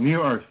millennium of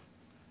new earth.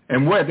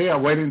 And where they are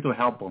waiting to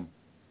help them.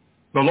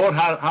 The Lord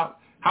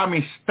had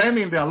me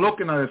standing there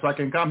looking at it so I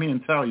can come here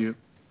and tell you.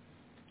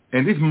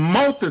 And this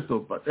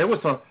multitude, but it was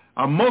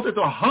a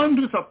multitude,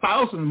 hundreds of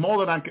thousands,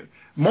 more than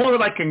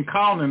I can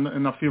count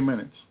in a few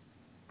minutes.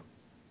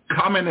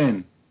 Coming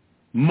in.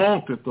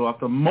 Multitude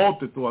after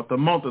multitude after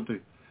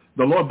multitude.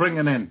 The Lord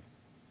bringing in,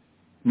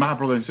 my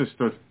brothers and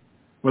sisters,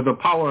 with the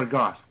power of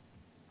God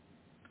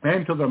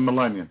into the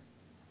millennium.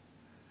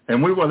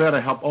 And we were there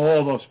to help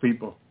all those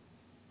people.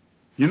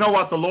 You know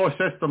what the Lord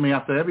says to me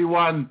after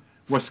everyone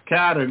was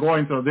scattered,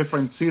 going to a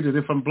different city,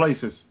 different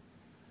places?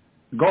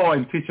 Go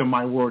and teach them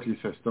my word, he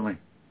says to me.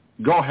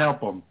 Go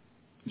help them.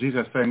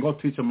 Jesus saying, go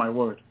teach them my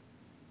word.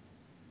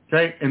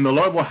 Okay? And the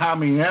Lord will have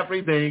me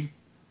every day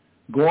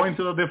going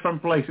to the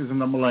different places in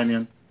the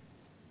millennium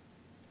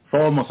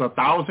for almost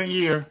 1,000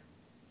 years.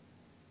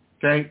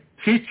 Okay?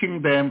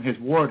 Teaching them his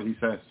word, he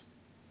says.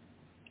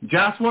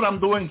 Just what I'm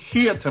doing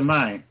here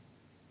tonight,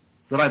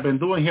 that I've been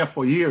doing here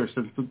for years,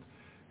 since,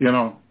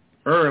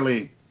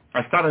 early.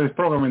 I started this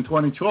program in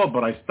 2012,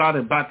 but I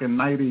started back in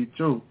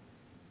 92.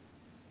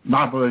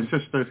 My brothers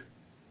and sisters,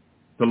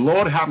 the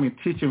Lord had me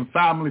teaching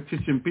family,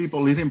 teaching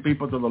people, leading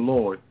people to the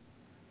Lord.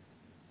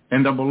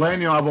 In the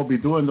millennium, I will be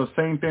doing the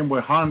same thing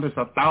with hundreds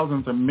of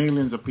thousands and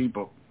millions of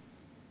people.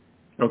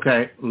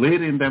 Okay?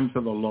 Leading them to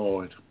the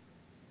Lord.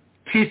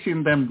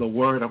 Teaching them the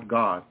word of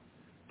God.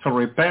 To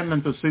repent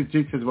and to seek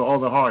Jesus with all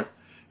their heart.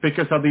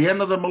 Because at the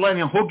end of the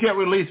millennium, who get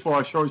released for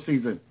a short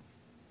season?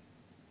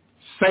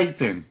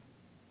 Satan.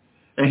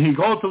 And he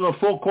goes to the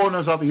four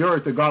corners of the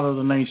earth, the God of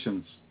the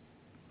nations.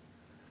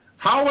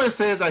 How it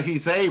says that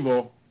he's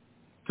able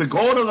to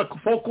go to the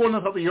four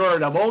corners of the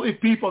earth of all these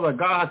people that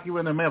God has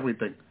given them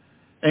everything,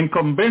 and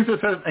convinces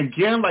us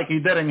again like he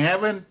did in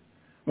heaven,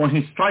 when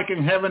he struck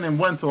in heaven and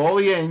went to all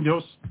the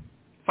angels,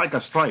 it's like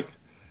a strike,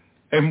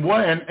 and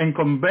went and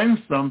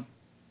convinced them.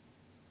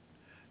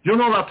 You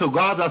know that to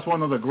God, that's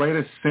one of the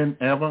greatest sin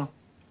ever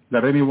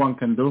that anyone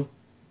can do.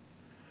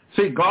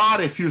 See,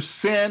 God, if you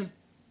sin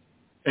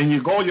and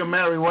you go your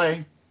merry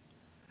way,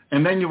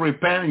 and then you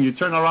repent and you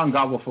turn around,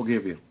 God will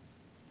forgive you.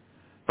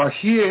 But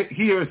here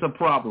is the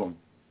problem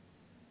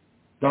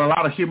that a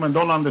lot of humans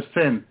don't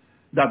understand,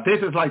 that this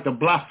is like the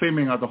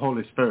blaspheming of the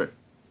Holy Spirit.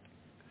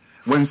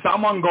 When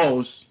someone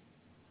goes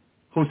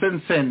who's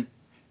in sin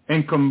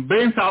and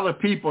convince other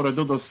people to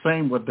do the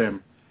same with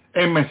them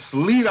and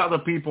mislead other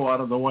people out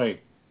of the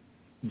way,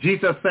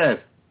 Jesus says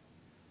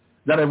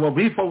that it will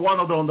be for one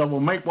of them that will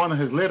make one of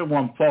his little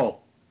ones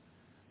fall,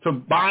 to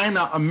bind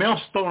a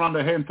millstone on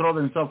the head and throw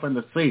themselves in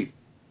the sea.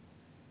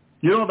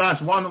 You know,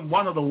 that's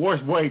one of the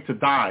worst ways to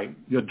die.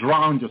 You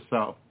drown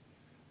yourself.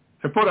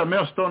 To put a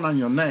millstone on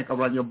your neck,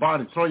 around your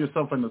body, throw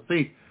yourself in the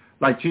sea,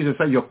 like Jesus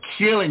said, you're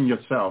killing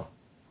yourself.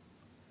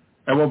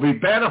 It will be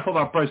better for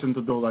that person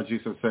to do like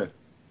Jesus said.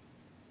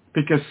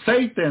 Because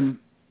Satan,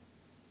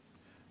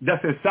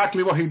 that's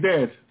exactly what he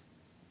did,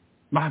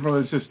 my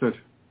brothers and sisters.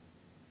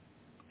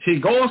 He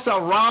goes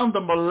around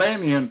the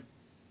millennium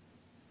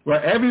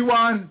where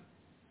everyone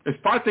is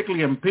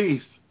practically in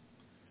peace.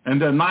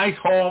 And the nice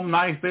home,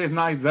 nice this,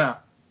 nice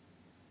that.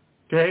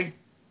 Okay?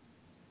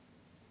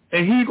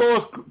 And he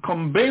goes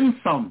convince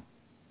them.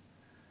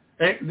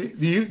 Do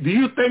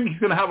you think he's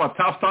going to have a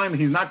tough time?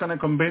 He's not going to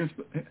convince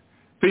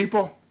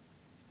people?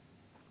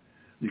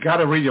 You got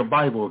to read your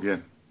Bible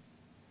again.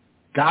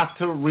 Got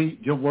to read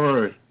your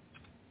word.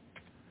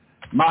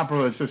 My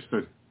brother and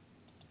sister.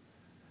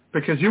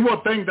 Because you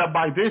will think that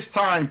by this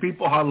time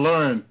people have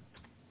learned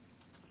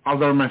of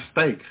their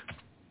mistakes.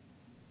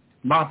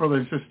 My brother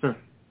and sister.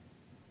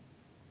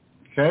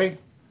 Okay?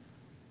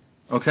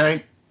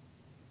 Okay?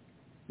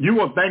 You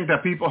will think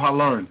that people have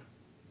learned.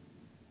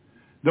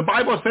 The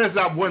Bible says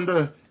that when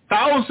the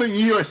 1,000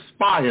 years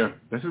expire,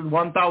 this is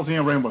 1,000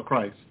 year reign with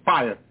Christ,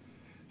 expire,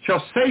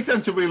 shall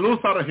Satan to be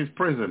loosed out of his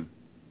prison.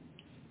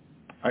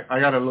 I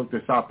got to look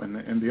this up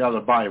in the other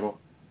Bible,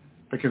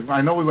 because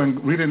I know we've been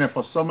reading it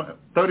for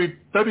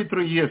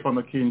 33 years from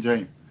the King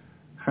James.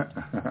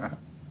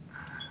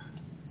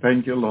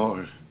 Thank you,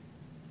 Lord.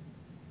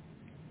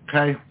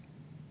 Okay?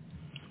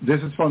 This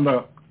is from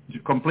the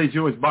complete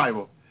Jewish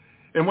Bible.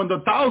 And when the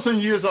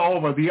 1,000 years are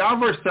over, the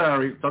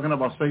adversary, talking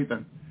about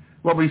Satan,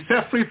 will be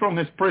set free from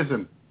his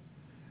prison.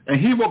 And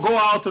he will go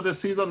out to the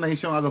seed of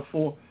nation at the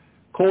four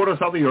quarters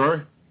of the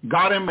earth,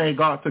 God and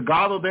Magog, to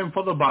gather them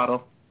for the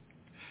battle.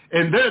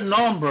 And their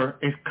number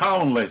is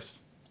countless.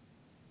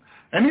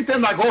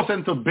 Anything that goes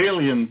into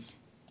billions,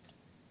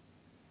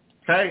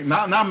 okay,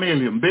 not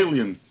million,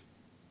 billions,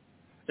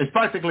 is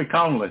practically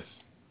countless.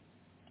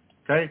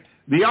 Okay?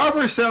 The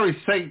adversary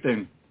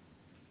Satan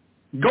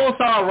goes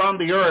out around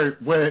the earth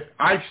where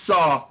I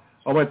saw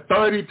over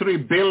 33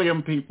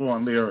 billion people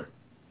on the earth,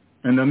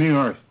 in the new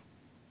earth.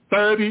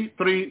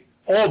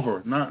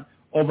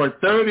 Over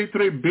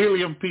 33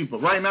 billion people.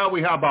 Right now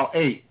we have about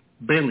 8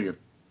 billion.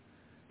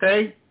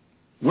 Okay?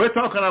 We're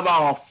talking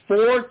about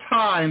 4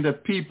 times the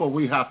people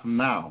we have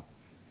now.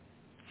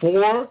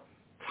 4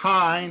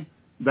 times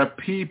the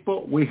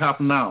people we have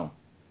now.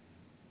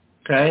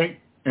 Okay?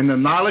 In the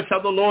knowledge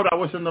of the Lord, I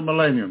was in the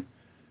millennium.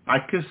 I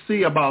could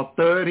see about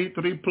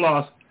 33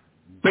 plus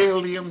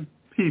billion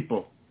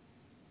people.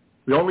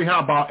 We only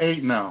have about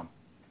 8 now.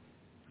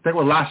 I think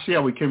last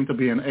year we came to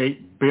be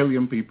 8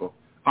 billion people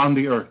on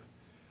the earth.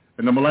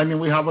 In the millennium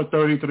we have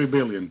 33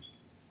 billion.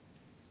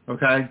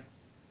 Okay?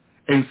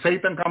 And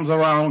Satan comes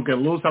around, get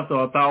loose after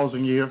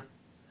 1,000 years.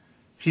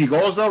 He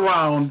goes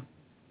around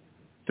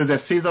to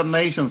the seed of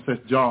nations, says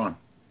John.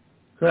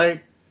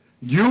 Okay?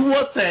 You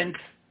would think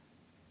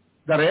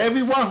that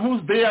everyone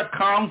who's there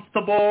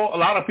comfortable, a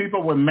lot of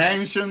people with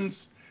mansions,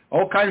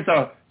 all kinds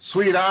of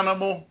sweet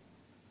animal,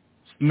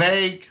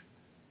 snake,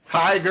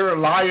 tiger,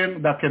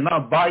 lion that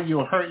cannot bite you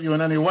or hurt you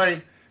in any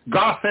way.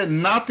 God said,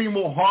 nothing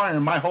will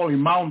harm my holy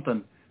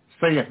mountain,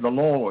 saith the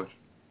Lord.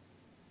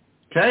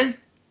 Okay?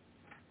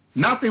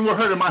 Nothing will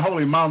hurt in my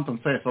holy mountain,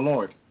 saith the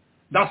Lord.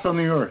 That's on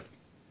the earth.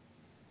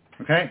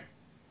 Okay?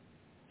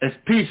 It's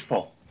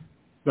peaceful.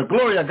 The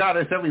glory of God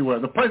is everywhere.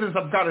 The presence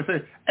of God is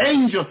everywhere.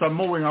 Angels are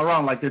moving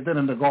around like they did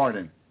in the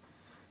garden.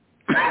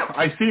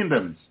 I've seen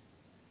them.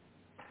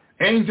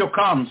 Angel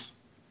comes,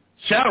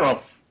 sheriff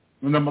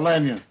in the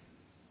millennium.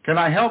 Can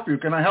I help you?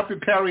 Can I help you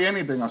carry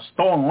anything? A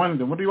stone or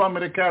anything? What do you want me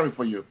to carry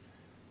for you?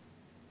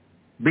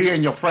 Be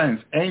in your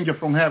friends. Angel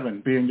from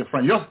heaven, be in your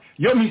friends.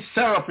 You'll meet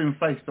seraphim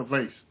face to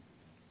face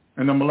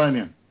in the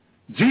millennium.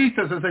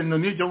 Jesus is in the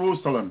New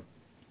Jerusalem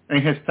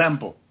in his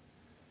temple.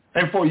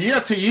 And for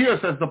years to years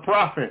as the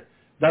prophet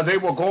that they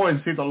will go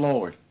and see the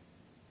Lord.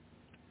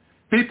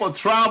 People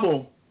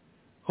travel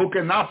who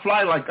cannot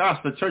fly like us,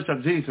 the Church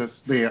of Jesus,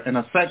 there in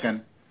a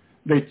second.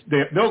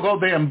 They'll go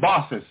there in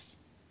buses.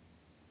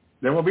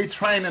 They will be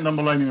trained in the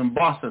millennium in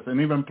buses and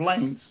even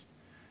planes.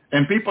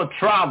 And people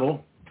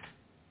travel,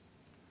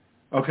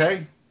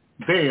 okay,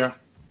 there.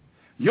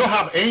 You'll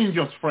have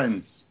angels,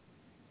 friends.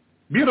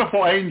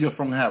 Beautiful angels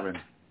from heaven.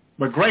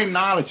 With great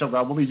knowledge of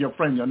God will be your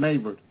friend, your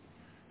neighbor.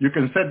 You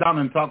can sit down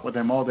and talk with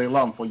them all day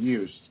long for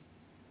years.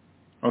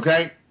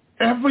 Okay?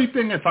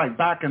 Everything is like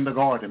back in the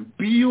garden.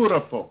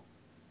 Beautiful.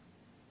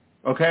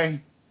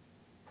 Okay?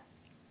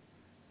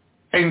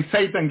 And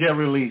Satan get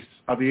released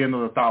at the end of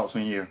the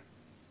 1,000 years.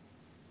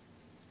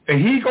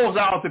 And he goes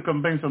out to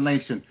convince the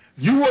nation.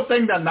 You will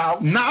think that now,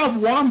 not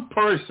one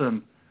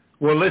person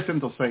will listen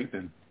to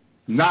Satan.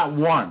 Not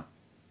one.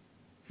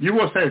 You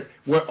will say,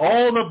 with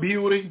all the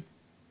beauty,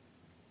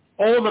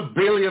 all the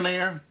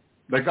billionaire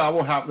that God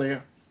will have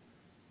there,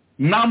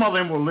 none of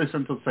them will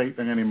listen to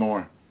Satan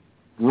anymore.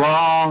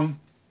 Wrong.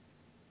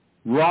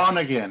 Wrong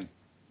again.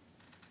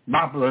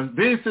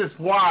 This is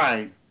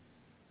why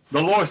the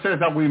Lord says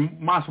that we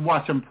must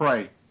watch and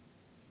pray,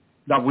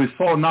 that we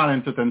fall not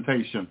into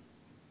temptation.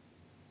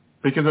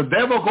 Because the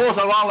devil goes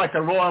around like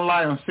a roaring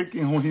lion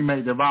seeking whom he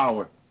may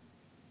devour.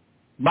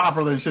 My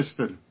brother and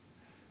sister,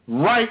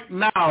 right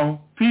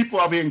now, people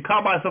are being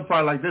caught by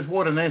surprise like this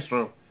war in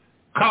Israel.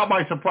 caught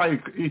by surprise.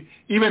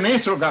 Even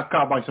Israel got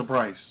caught by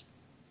surprise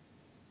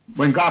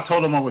when God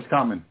told them what was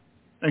coming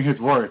in his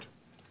word.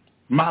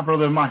 My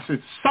brother and my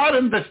sister,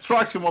 sudden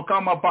destruction will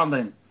come upon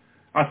them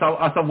as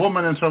a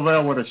woman in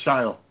travail with a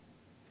child.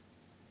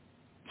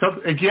 So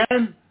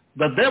again,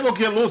 the devil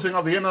get losing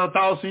at the end of the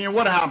 1,000 years.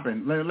 What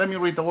happened? Let me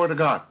read the word of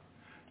God.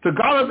 To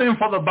gather them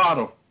for the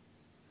battle.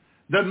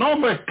 The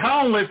number is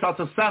countless as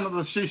the sand of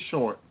the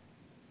seashore.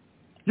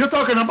 You're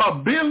talking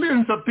about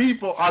billions of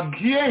people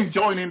again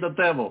joining the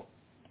devil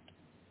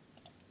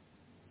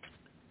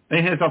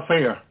in his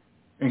affair,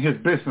 in his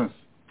business.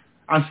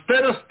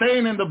 Instead of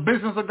staying in the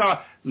business of God,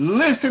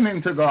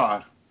 listening to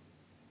God.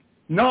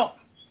 No,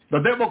 the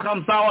devil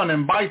comes out and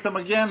invites them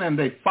again, and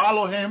they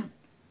follow him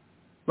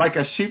like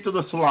a sheep to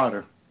the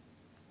slaughter.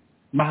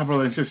 My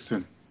brother and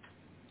sister,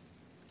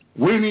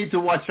 we need to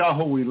watch out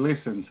who we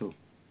listen to.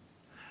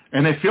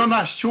 And if you're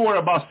not sure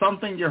about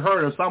something you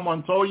heard or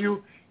someone told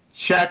you,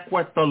 check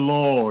with the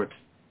Lord.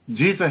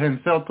 Jesus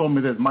himself told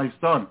me this, my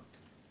son,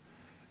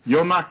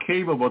 you're not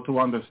capable to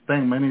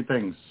understand many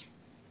things.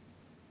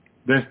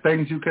 There's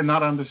things you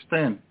cannot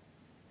understand.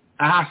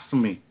 Ask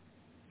me.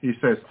 He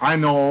says, I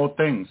know all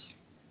things.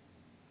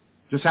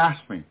 Just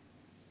ask me.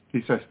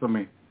 He says to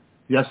me,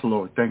 yes,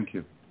 Lord, thank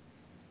you.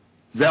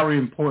 Very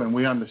important,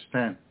 we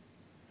understand.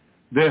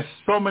 There's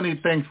so many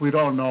things we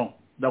don't know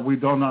that we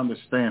don't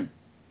understand.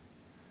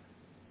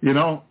 You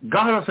know,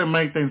 God doesn't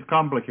make things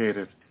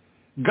complicated.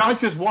 God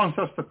just wants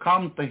us to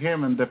come to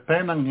him and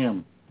depend on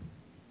him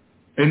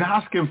and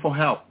ask him for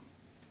help,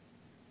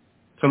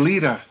 to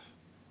lead us,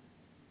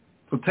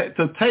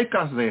 to take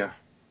us there,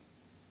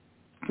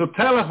 to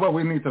tell us where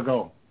we need to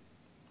go.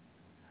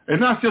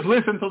 And not just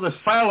listen to this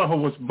fellow who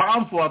was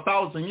bound for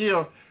 1,000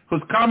 years,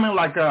 who's coming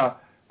like I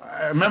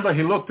remember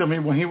he looked at me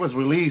when he was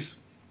released,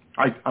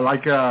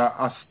 like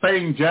a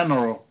Spain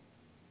general.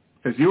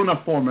 His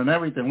uniform and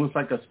everything looks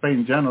like a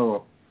Spain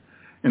general.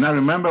 And I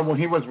remember when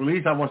he was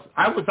released, I was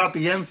at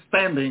the end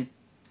standing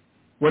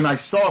when I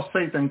saw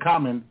Satan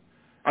coming.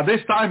 At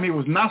this time, he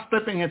was not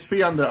stepping his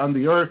feet on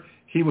the earth.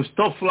 He was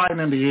still flying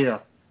in the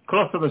air,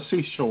 close to the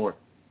seashore.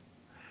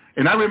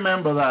 And I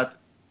remember that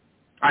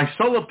I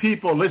saw the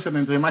people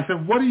listening to him. I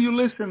said, what do you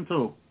listen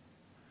to?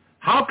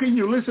 How can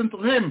you listen to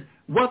him?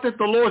 What did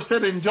the Lord say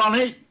in John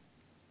 8?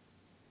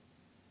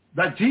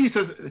 That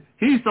Jesus,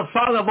 he's the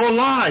Father of all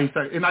lies.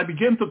 And I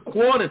began to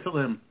quote it to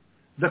them.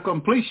 The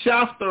complete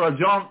chapter of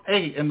John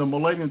 8 in the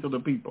millennium to the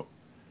people.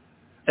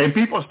 And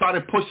people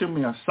started pushing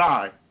me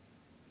aside,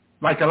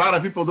 like a lot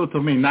of people do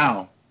to me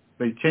now.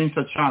 They changed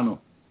the channel.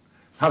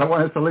 I don't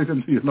want us to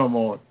listen to you no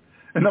more.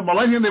 In the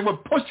millennium, they were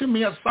pushing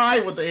me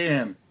aside with the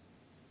hand.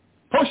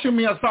 Pushing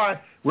me aside.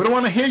 We don't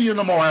want to hear you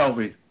no more,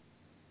 Elvi.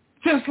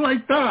 Just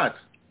like that.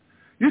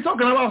 You're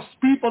talking about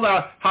people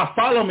that have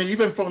followed me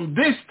even from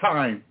this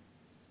time.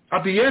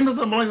 At the end of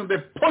the millennium,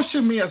 they're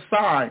pushing me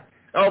aside.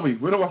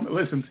 Elvi, we don't want to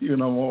listen to you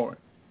no more.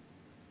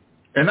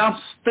 And I'm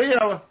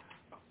still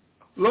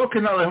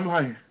looking at them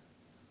like,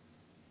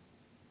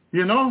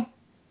 you know,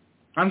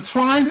 I'm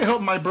trying to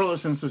help my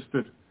brothers and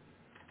sisters.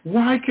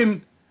 Why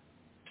can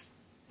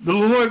the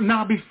Lord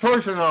not be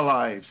first in our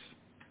lives?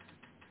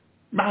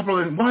 My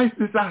brother, why does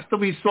this have to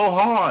be so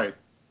hard?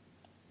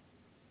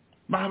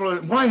 My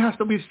brother, why it has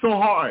to be so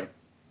hard?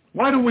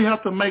 Why do we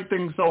have to make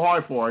things so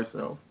hard for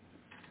ourselves?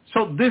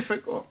 So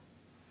difficult.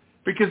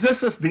 Because this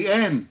is the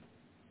end.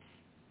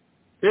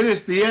 It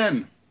is the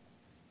end.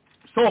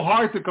 So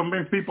hard to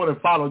convince people to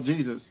follow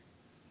Jesus.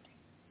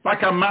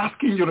 Like I'm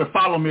asking you to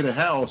follow me to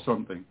hell or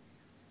something.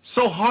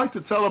 So hard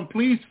to tell them,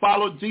 please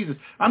follow Jesus.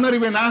 I'm not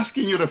even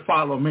asking you to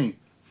follow me.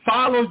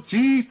 Follow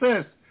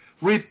Jesus.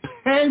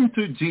 Repent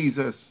to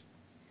Jesus.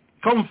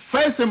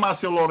 Confess him as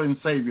your Lord and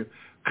Savior.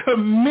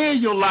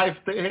 Commit your life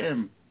to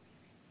him.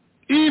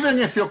 Even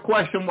if you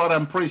question what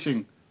I'm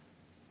preaching,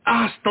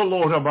 ask the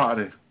Lord about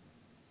it.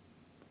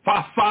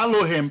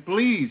 Follow him,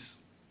 please.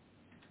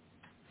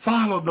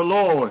 Follow the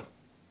Lord.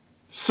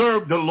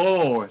 Serve the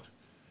Lord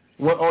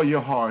with all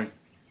your heart.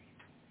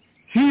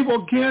 He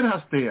will get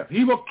us there.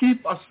 He will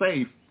keep us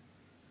safe,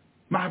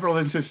 my brother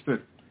and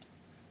sister.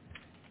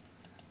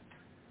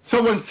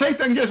 So when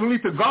Satan gets ready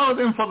to guard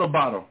them for the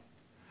battle,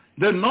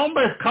 the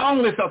number is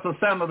countless as the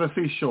sand of the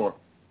seashore.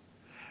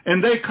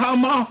 And they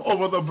come off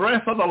over the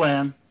breadth of the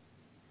land,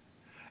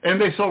 and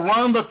they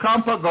surround the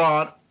camp of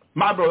God,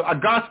 my brother,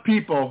 God's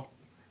people,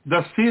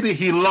 the city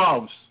he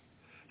loves.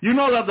 You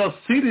know that the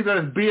city that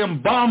is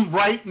being bombed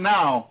right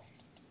now,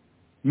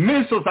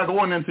 missiles are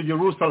going into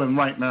Jerusalem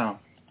right now.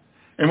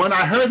 And when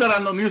I heard that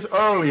on the news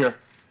earlier,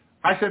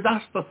 I said,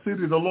 that's the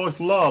city the Lord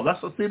loves.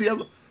 That's the city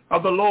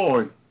of the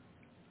Lord.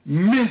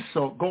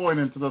 Missile going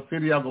into the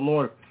city of the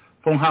Lord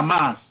from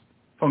Hamas,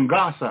 from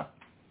Gaza,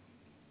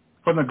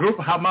 from the group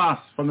Hamas,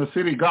 from the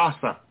city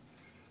Gaza,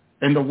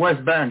 in the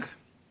West Bank,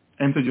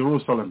 into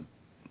Jerusalem.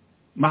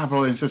 My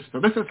brother and sister,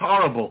 this is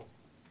horrible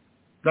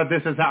that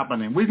this is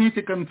happening. We need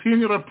to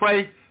continue to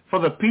pray for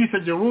the peace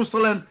of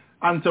Jerusalem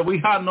until we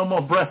have no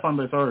more breath on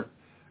this earth,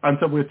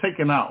 until we're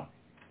taken out.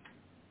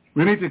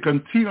 We need to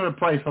continue to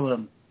pray for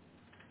them.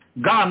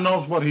 God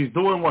knows what he's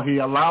doing, what he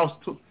allows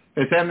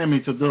his enemy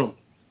to do.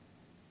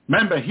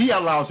 Remember, he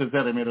allows his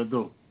enemy to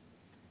do.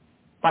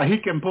 But he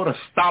can put a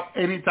stop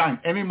anytime,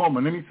 any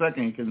moment, any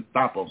second, he can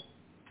stop them.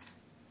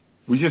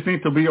 We just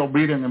need to be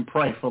obedient and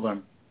pray for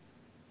them.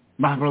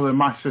 My brother and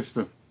my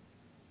sister.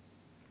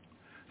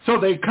 So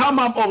they come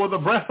up over the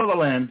breadth of the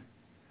land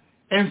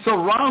and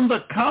surround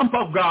the camp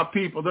of God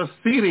people, the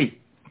city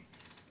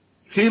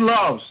he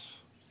loves.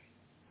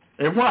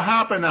 And what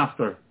happened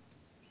after?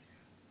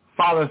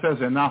 Father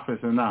says, enough is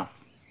enough.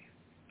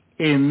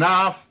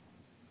 Enough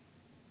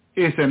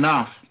is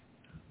enough.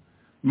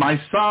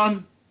 My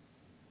son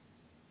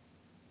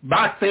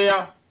back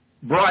there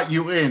brought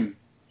you in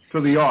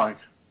to the ark.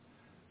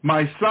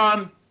 My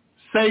son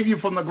saved you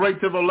from the great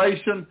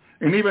tribulation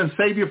and even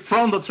saved you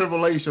from the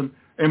tribulation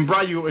and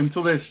brought you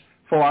into this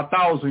for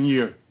 1,000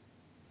 years.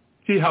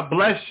 He has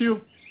blessed you.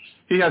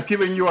 He has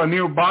given you a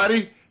new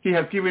body. He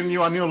has given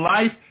you a new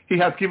life. He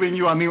has given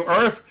you a new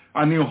earth,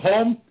 a new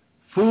home,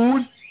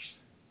 food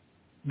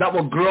that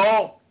will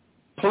grow,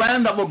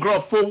 plant that will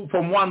grow food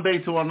from one day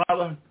to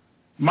another.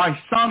 My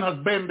son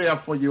has been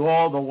there for you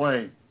all the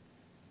way.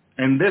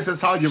 And this is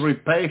how you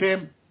repay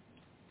him.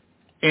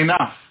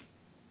 Enough.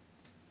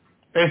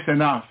 It's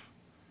enough.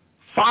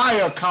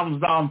 Fire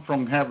comes down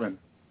from heaven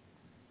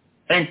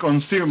and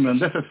consumes them.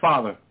 This is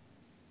Father.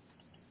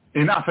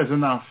 Enough is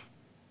enough.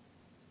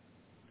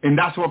 And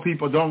that's what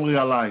people don't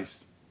realize.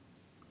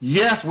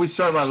 Yes, we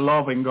serve a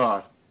loving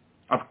God,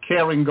 a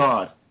caring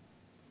God,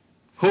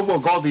 who will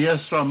go the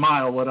extra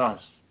mile with us.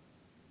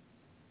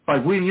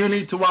 But you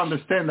need to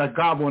understand that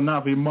God will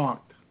not be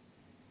mocked.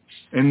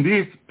 And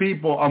these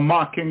people are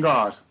mocking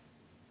God.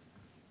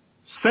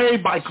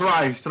 Saved by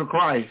Christ, through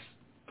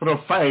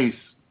faith,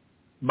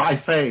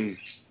 by faith.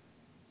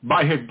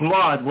 By his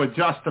blood we're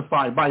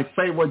justified. By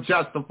faith we're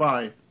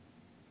justified.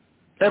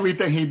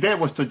 Everything he did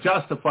was to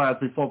justify us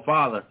before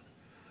Father.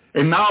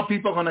 And now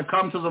people are going to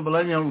come to the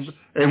millennium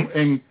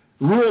and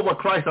rule over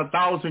Christ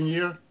 1,000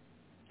 years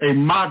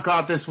and mock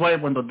God this way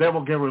when the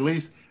devil get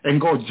released and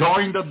go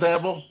join the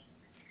devil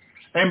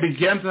and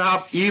begin to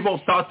have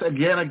evil thoughts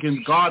again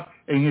against God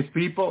and his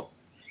people.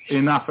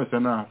 Enough is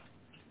enough.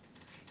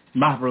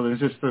 My brothers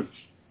and sisters.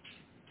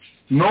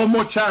 No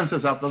more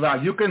chances after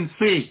that. You can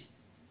see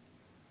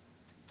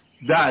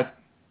that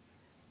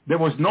there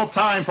was no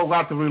time for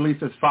God to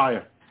release his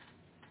fire.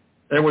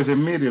 It was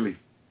immediately.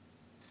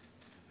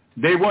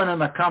 They went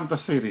and attacked the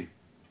city.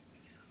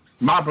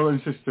 My brother and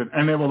sister.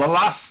 And it was the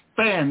last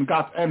stand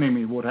God's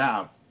enemy would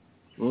have.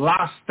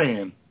 Last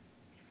stand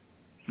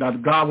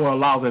that God will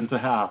allow them to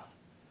have.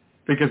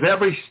 Because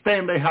every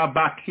stand they have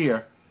back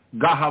here,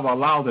 God have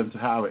allowed them to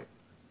have it.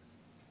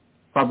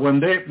 But when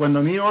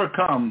the New York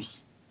comes,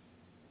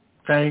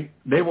 okay,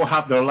 they will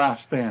have their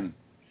last stand.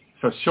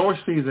 It's a short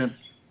season,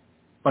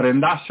 but in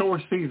that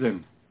short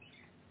season,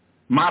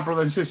 my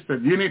brother and sister,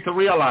 you need to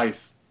realize,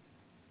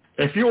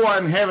 if you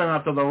are in heaven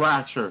after the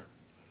rapture,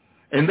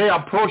 and they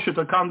approach you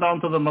to come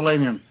down to the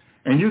millennium,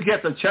 and you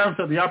get the chance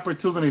or the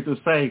opportunity to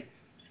say,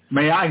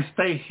 may I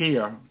stay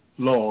here,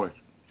 Lord.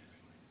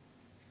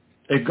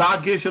 If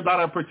God gives you that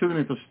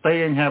opportunity to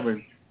stay in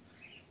heaven,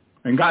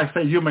 and God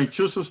says, you may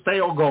choose to stay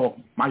or go,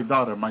 my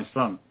daughter, my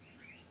son.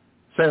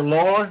 Say,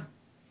 Lord,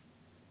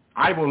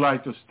 I would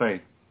like to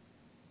stay,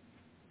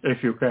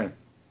 if you can.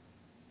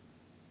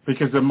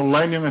 Because the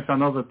millennium is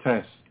another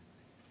test,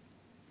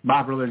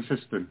 my brother and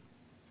sister.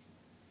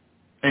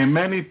 And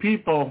many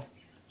people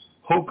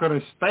who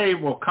could stay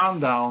will come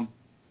down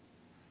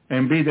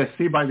and be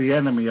deceived by the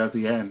enemy at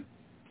the end.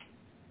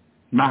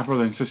 My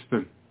brother and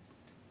sister,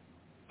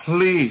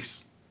 please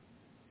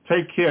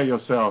take care of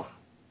yourself.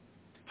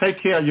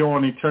 Take care of your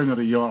own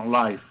eternity, your own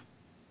life.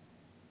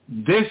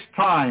 This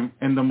time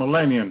in the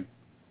millennium,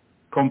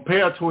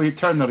 compared to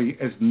eternity,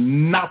 is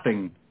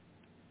nothing.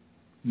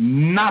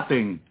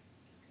 Nothing.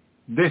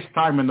 This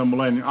time in the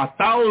millennium.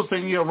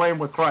 1,000-year reign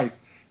with Christ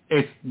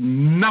is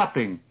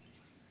nothing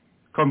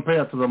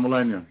compared to the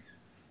millennium.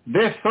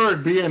 This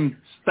earth being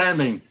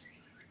standing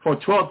for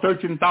 12,000,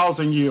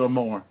 13,000 years or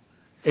more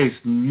is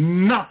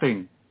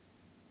nothing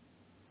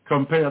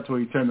compared to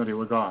eternity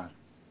with God.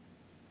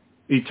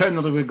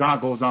 Eternity with God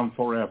goes on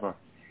forever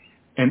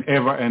and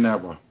ever and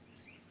ever.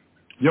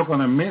 You're going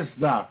to miss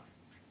that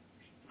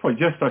for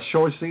just a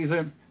short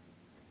season?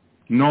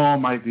 No,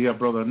 my dear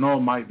brother. No,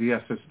 my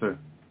dear sister.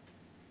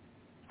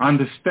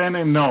 Understand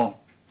and know.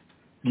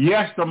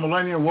 Yes, the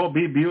millennium will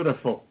be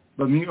beautiful.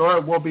 The new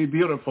earth will be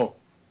beautiful.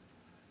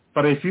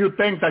 But if you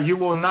think that you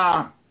will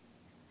not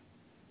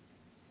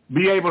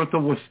be able to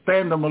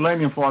withstand the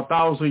millennium for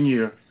 1,000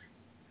 years,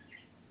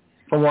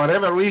 for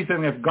whatever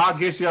reason, if God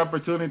gives you the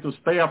opportunity to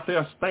stay up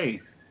there, stay.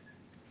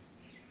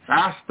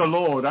 Ask the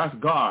Lord, ask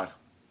God.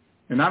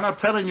 And I'm not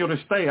telling you to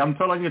stay. I'm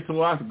telling you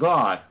to ask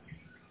God.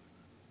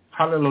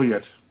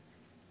 Hallelujah.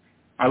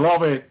 I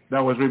love it that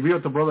was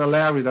revealed to Brother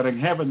Larry that in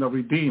heaven the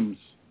redeems,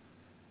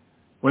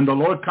 when the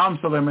Lord comes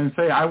to them and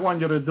say, I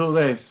want you to do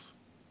this,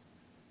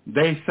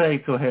 they say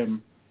to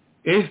him,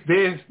 is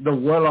this the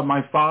will of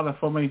my Father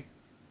for me?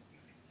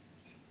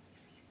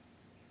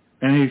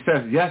 And he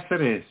says, yes,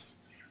 it is.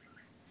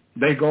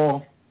 They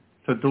go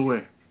to do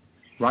it.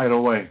 right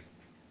away.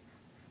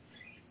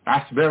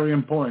 That's very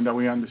important that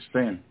we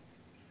understand.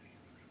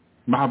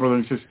 My brother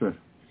and sister,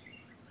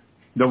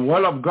 the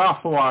will of God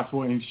for us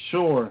will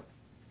ensure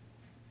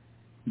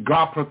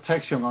God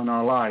protection on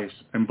our lives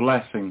and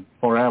blessing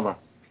forever.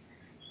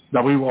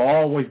 That we will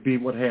always be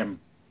with him.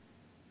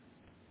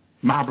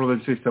 My brother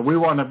and sister, we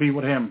want to be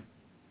with him.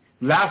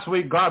 Last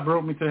week, God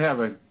brought me to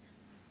heaven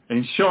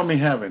and showed me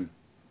heaven.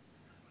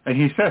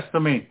 And he says to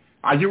me,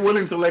 are you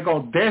willing to let go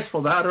of this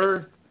for that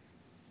earth?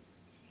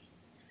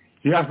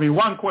 He asked me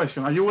one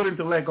question, are you willing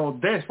to let go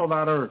of this for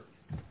that earth?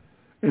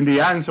 And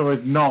the answer is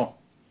no.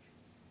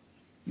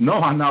 No,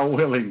 I'm not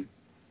willing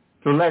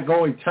to let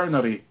go of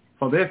eternity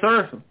for this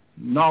earth.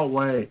 No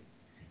way.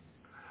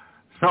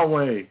 No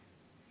way.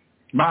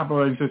 My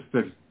brother and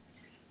sister,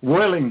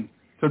 willing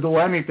to do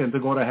anything to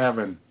go to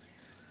heaven.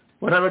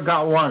 Whatever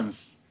God wants.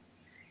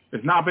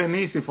 It's not been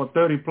easy for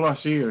 30 plus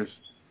years.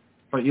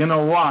 But you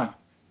know what?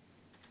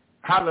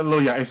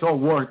 Hallelujah. It's all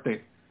worth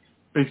it.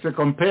 Because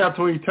compared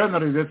to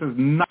eternity, this is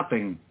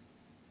nothing.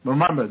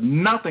 Remember,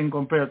 nothing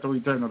compared to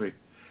eternity.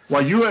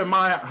 What you and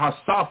I have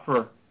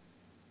suffered,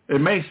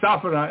 it may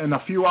suffer in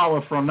a few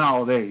hours from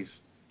nowadays.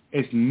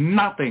 It's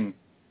nothing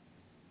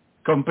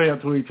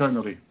compared to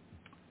eternity.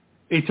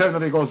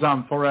 Eternity goes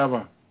on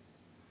forever.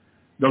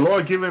 The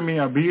Lord giving me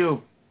a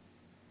view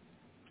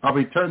of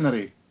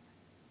eternity.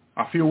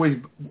 A few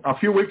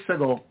weeks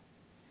ago,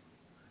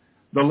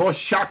 the Lord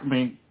shocked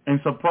me and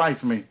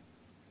surprised me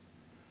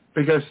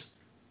because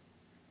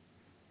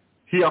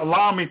he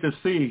allowed me to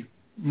see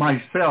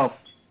myself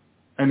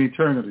in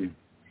eternity.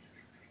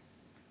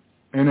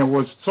 And it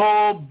was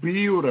so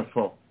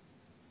beautiful.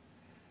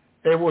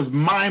 It was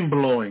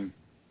mind-blowing.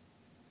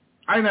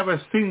 I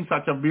never seen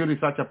such a beauty,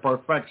 such a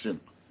perfection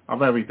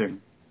of everything.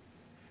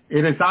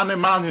 It is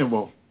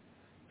unimaginable.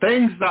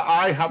 Things that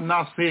I have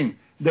not seen,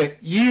 that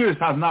ears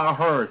have not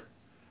heard,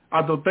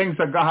 are the things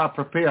that God has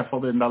prepared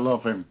for them that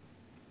love him.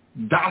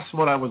 That's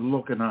what I was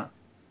looking at.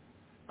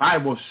 I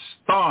was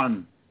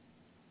stunned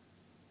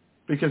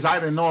because I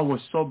didn't know it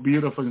was so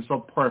beautiful and so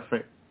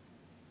perfect.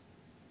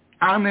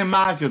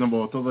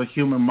 Unimaginable to the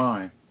human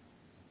mind.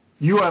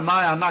 You and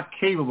I are not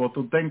capable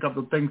to think of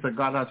the things that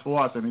God has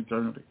for us in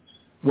eternity.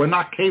 We're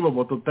not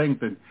capable to think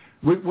that.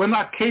 We're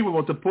not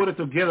capable to put it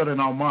together in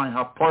our mind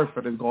how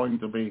perfect it's going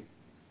to be.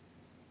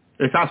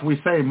 It's, as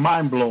we say,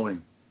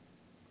 mind-blowing.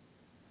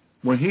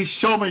 When he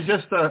showed me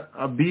just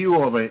a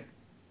view of it,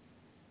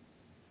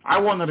 I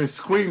wanted to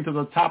scream to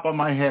the top of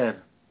my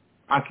head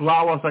as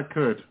loud as I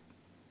could.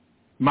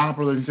 My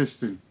brother and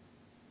sister.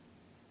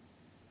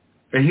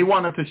 And he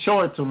wanted to show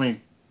it to me,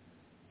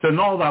 to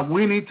know that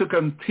we need to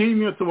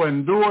continue to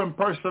endure and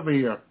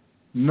persevere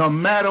no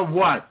matter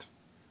what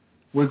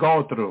we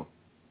go through.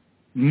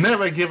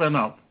 Never giving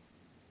up.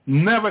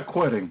 Never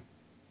quitting.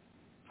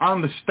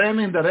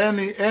 Understanding that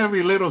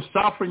every little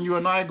suffering you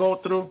and I go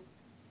through,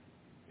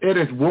 it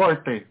is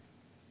worth it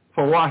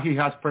for what he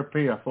has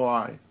prepared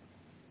for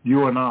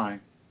you and I.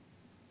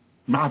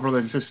 My brother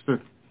and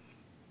sister.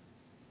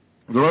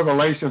 The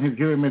revelation he's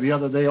given me the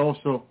other day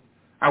also,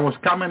 I was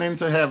coming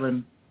into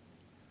heaven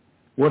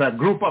with a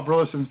group of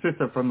brothers and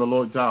sisters from the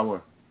Lord's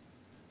Hour.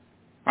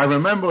 I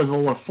remember it was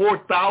over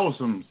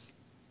 4,000.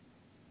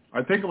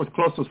 I think it was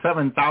close to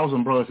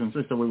 7,000 brothers and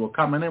sisters we were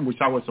coming in, which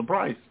I was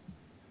surprised.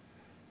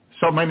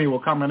 So many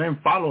were coming in,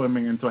 following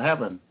me into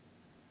heaven.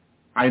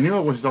 I knew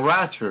it was the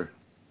rapture.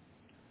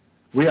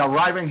 We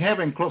arrived in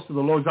heaven close to the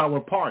Lord's Hour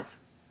Park.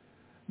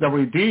 The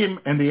Redeemed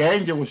and the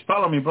angel was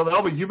telling me, Brother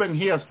Elvis, you've been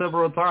here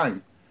several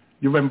times.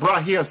 You've been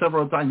brought here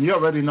several times. You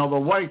already know the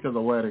way to the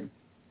wedding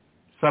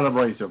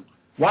celebration.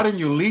 Why didn't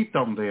you lead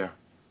them there?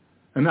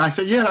 And I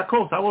said, yeah, of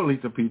course, I will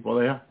lead the people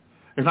there.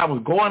 And I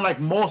was going like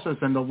Moses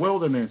in the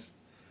wilderness,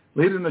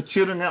 leading the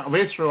children of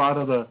Israel out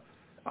of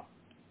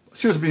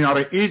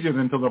Egypt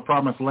into the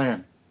promised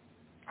land.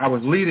 I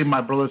was leading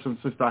my brothers and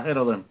sisters ahead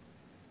of them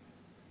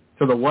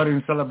to the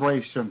wedding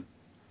celebration.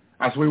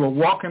 As we were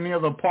walking near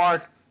the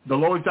park, the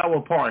Lord's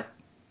Hour Park,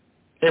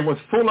 it was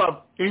full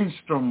of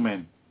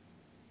instruments.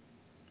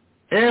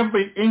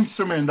 Every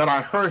instrument that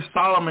I heard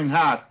Solomon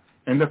had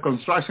in the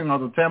construction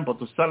of the temple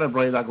to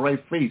celebrate a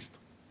great feast.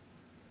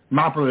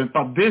 My brother,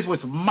 but this was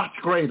much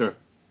greater,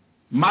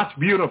 much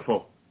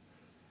beautiful.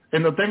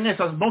 And the thing is,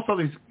 as most of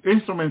these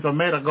instruments are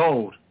made of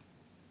gold.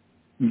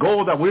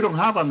 Gold that we don't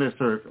have on this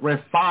earth,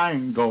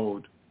 refined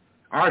gold.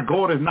 Our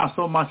gold is not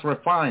so much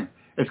refined.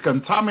 It's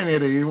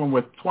contaminated even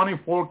with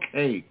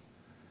 24K.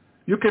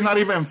 You cannot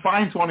even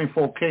find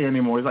 24K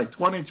anymore. It's like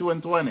 22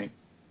 and 20.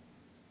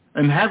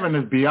 And heaven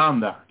is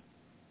beyond that.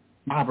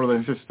 My brother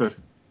and sister.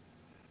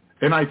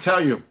 And I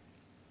tell you,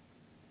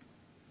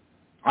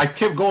 I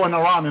kept going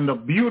around, and the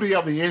beauty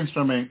of the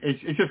instrument, it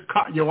just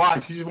caught your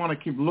eyes. You just want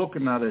to keep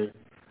looking at it.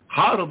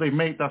 How do they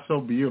make that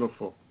so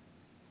beautiful?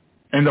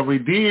 And the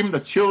redeemed,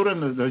 the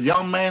children, the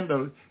young man,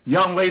 the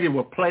young lady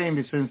were playing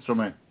this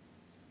instrument.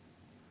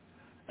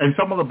 And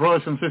some of the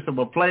brothers and sisters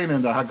were playing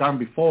it that had gone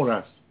before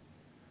us.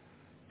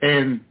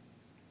 And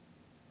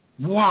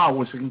wow, it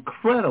was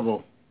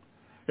incredible.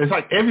 It's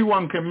like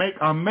everyone can make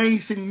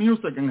amazing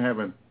music in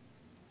heaven.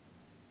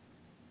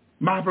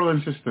 My brother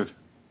and sister,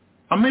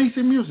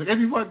 amazing music.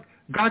 Everyone,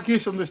 God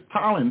gives them this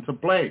talent to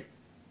play.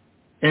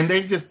 And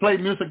they just play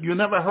music you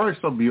never heard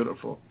so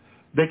beautiful.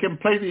 They can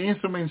play the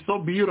instrument so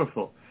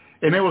beautiful.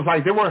 And it was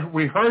like they were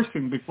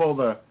rehearsing before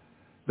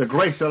the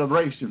great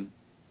celebration.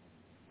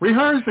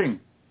 Rehearsing.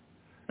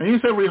 And you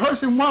say,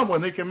 rehearsing what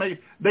when they can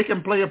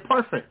play it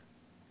perfect?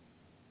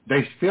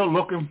 They're still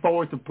looking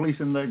forward to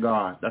pleasing their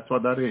God. That's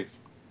what that is.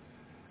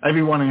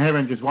 Everyone in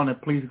heaven just want to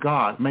please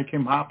God, make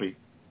him happy.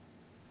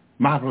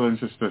 My brother and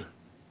sister,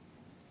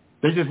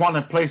 they just want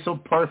to play so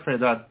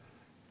perfect that,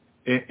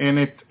 and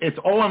it's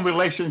all in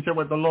relationship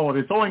with the Lord.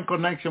 It's all in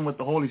connection with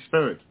the Holy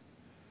Spirit.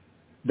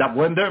 That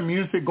when their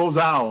music goes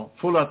out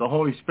full of the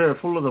Holy Spirit,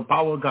 full of the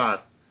power of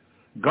God,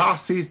 God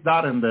sees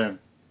that in them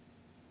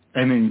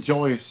and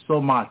enjoys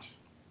so much.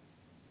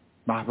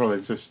 My brother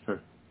and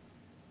sister,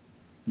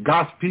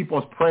 God's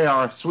people's prayer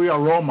are a sweet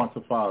aroma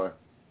to Father.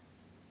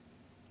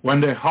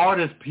 When their heart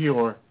is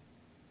pure,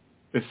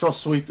 it's so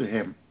sweet to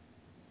him.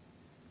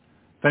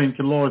 Thank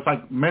you, Lord. It's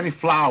like many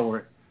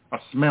flowers, a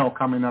smell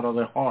coming out of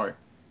their heart.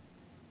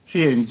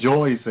 He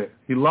enjoys it.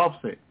 He loves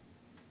it.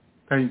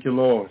 Thank you,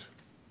 Lord.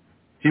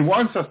 He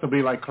wants us to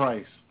be like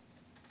Christ.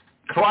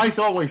 Christ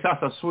always has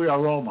a sweet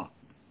aroma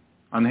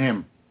on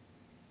him.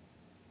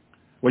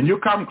 When you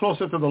come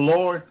closer to the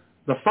Lord,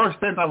 the first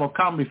thing that will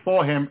come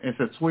before him is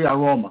a sweet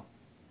aroma.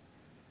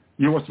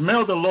 You will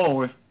smell the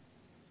Lord.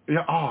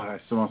 Oh,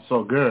 that smells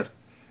so good.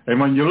 And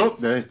when you look,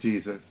 there's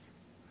Jesus.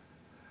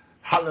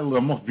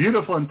 Hallelujah. Most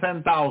beautiful in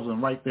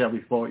 10,000 right there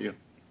before you.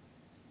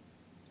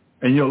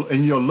 And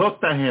you'll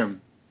look at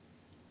him.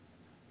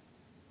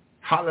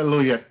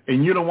 Hallelujah.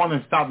 And you don't want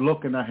to stop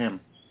looking at him.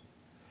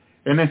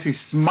 And as he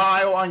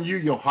smiles on you,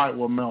 your heart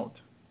will melt.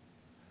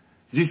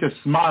 Jesus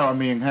smiled at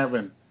me in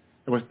heaven.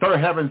 It was third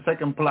heaven,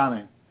 second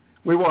planet.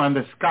 We were in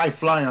the sky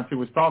flying as he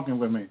was talking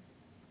with me.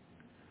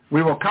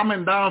 We were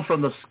coming down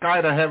from the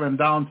sky to heaven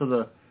down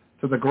to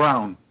the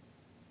ground.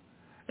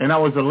 And I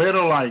was a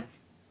little like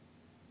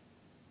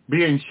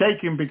being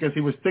shaken because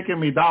he was taking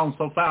me down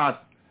so fast.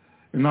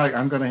 And like,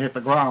 I'm going to hit the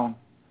ground.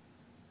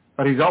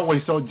 But he's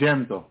always so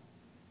gentle.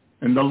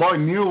 And the Lord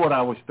knew what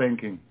I was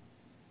thinking.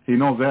 He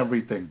knows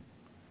everything.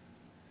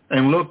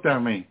 And looked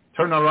at me,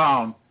 turned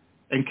around,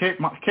 and kept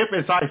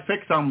his eye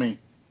fixed on me.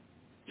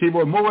 He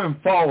was moving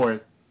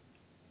forward,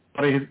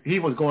 but he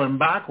was going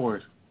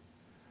backwards.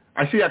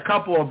 I see a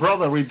couple of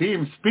brothers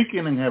redeemed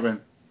speaking in heaven.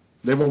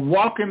 They were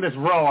walking this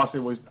road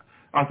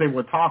as they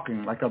were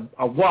talking, like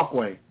a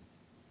walkway.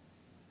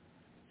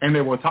 And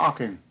they were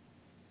talking.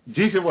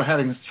 Jesus was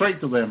heading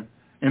straight to them.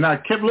 And I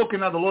kept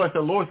looking at the Lord. I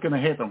said, Lord's going to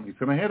hit him. He's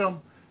going to hit him.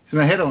 He's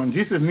going to hit him. And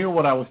Jesus knew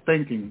what I was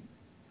thinking.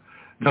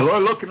 The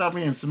Lord looking at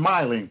me and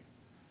smiling.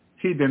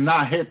 He did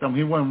not hit them.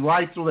 He went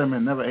right through them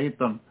and never hit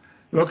them.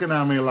 Looking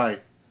at me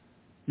like,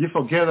 you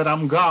forget that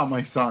I'm God,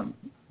 my son.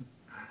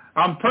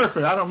 I'm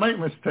perfect. I don't make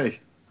mistakes.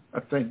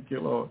 Thank you,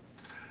 Lord.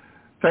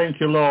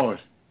 Thank you, Lord.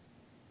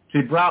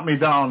 He brought me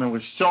down and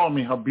was showing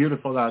me how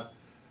beautiful that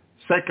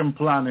second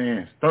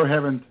planet is. Third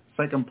heaven,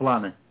 second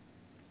planet.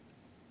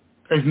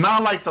 It's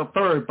not like the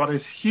third, but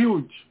it's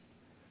huge.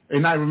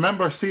 And I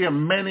remember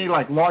seeing many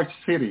like large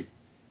cities.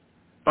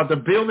 But the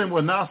building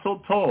was not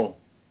so tall.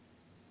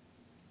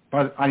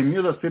 But I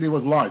knew the city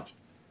was large.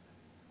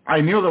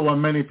 I knew there were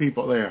many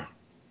people there.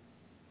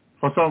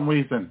 For some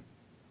reason,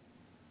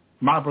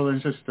 my brother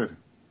and sister,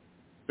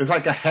 it's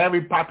like a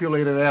heavy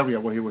populated area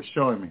where he was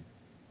showing me.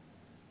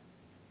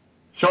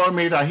 Showing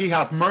me that he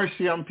had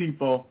mercy on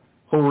people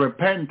who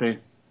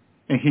repented,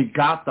 and he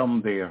got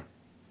them there.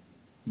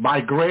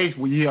 By grace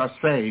we are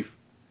saved.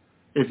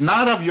 It's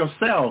not of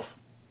yourself,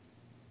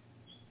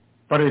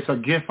 but it's a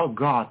gift of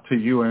God to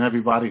you and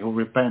everybody who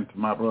repent,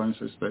 my brother and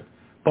sister.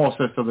 Paul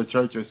says to the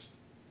churches,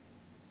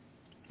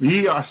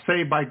 ye are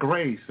saved by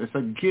grace. It's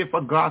a gift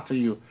of God to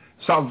you.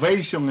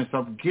 Salvation is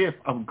a gift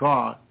of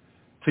God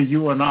to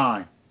you and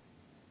I.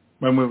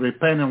 When we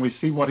repent and we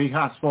see what he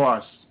has for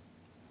us.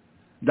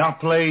 That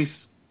place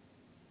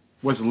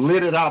was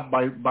lit up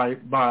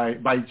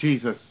by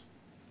Jesus.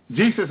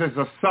 Jesus is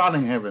the sun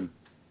in heaven.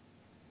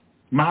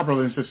 My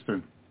brother and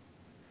sister.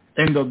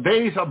 And the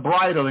days are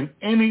brighter than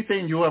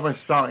anything you ever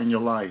saw in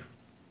your life.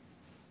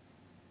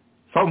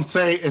 Some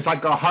say it's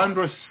like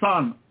 100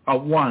 suns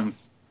at once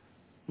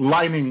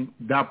lighting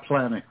that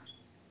planet.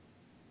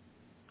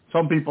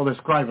 Some people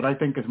describe it. I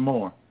think it's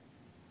more.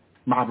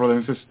 My brother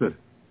and sister.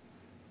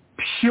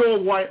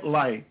 Pure white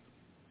light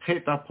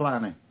hit that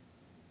planet.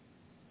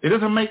 It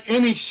doesn't make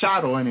any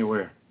shadow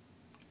anywhere.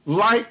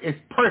 Light is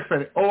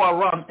perfect all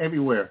around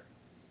everywhere.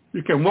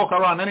 You can walk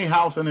around any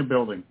house, any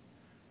building.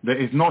 There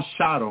is no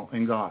shadow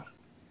in God.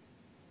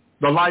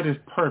 The light is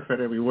perfect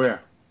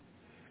everywhere.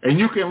 And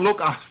you can look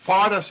as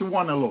far as you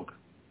want to look.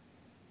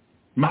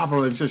 My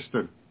brother and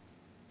sister.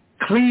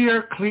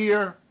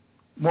 Clear,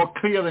 more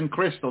clear than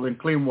crystal, than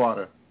clean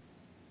water.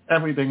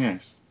 Everything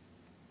is.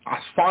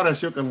 As far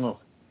as you can look.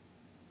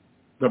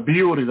 The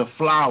beauty, the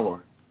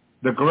flower,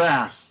 the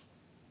grass.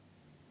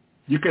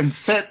 You can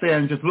sit there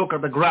and just look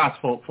at the grass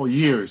for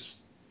years.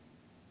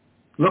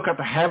 Look at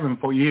the heaven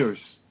for years.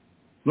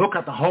 Look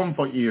at the home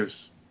for years.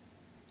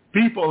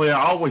 People, they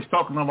are always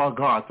talking about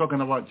God,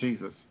 talking about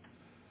Jesus.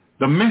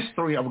 The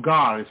mystery of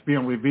God is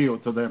being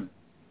revealed to them.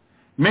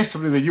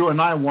 Mystery that you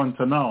and I want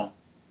to know.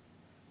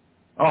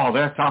 Oh,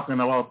 they're talking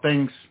about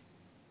things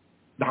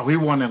that we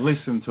want to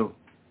listen to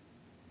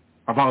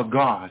about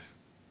God.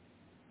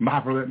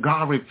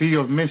 God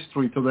reveals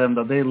mystery to them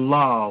that they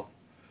love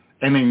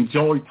and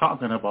enjoy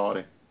talking about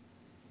it.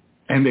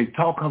 And they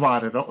talk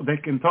about it. They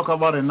can talk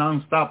about it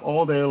nonstop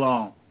all day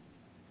long.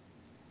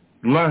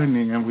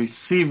 Learning and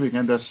receiving,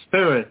 and their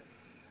spirit,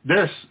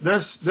 their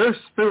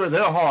spirit,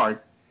 their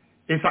heart,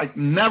 it's like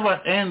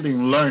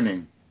never-ending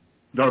learning.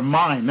 Their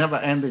mind,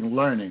 never-ending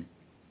learning.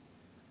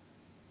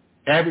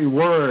 Every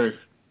word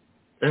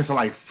is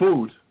like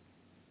food.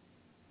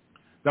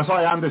 That's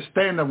why I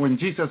understand that when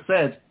Jesus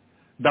said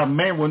that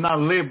man will not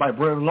live by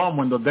bread alone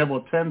when the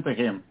devil tempted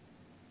him.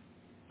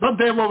 The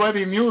devil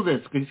already knew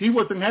this because he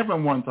was in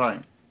heaven one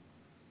time.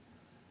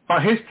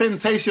 But his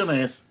temptation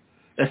is,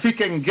 if he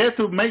can get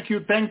to make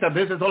you think that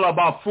this is all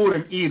about food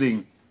and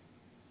eating,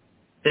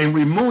 and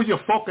remove your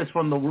focus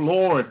from the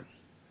Lord,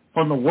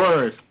 from the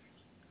Word.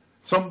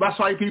 So that's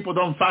why people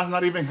don't fast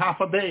not even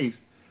half a day,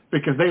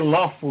 because they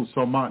love food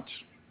so much.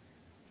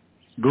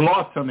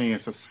 Gluttony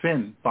is a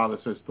sin, Father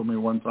says to me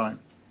one time.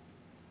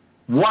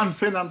 One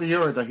sin on the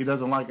earth that he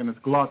doesn't like, and it's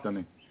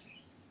gluttony.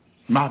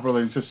 My brother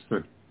and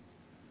sister.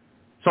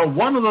 So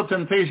one of the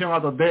temptations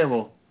of the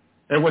devil,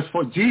 it was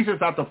for Jesus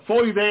after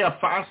 40 days of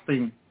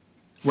fasting,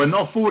 with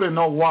no food and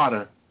no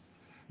water,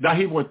 that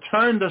he would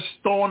turn the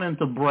stone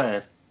into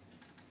bread.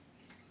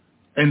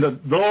 And the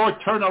Lord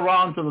turned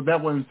around to the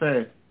devil and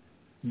said,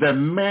 that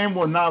man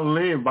will not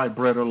live by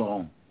bread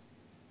alone.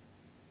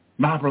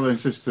 My brother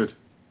and sister,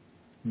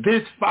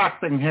 this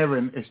fact in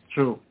heaven is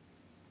true,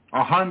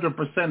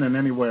 100% in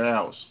anywhere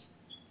else.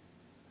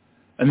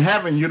 In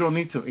heaven, you don't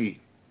need to eat.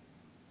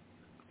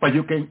 But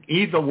you can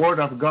eat the Word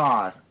of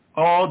God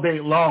all day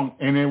long,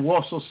 and it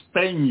will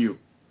sustain you.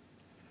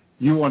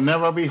 You will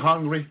never be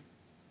hungry.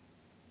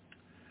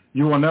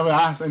 You will never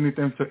ask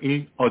anything to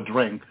eat or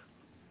drink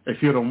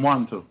if you don't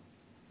want to.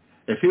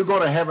 If you go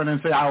to heaven and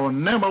say, I will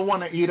never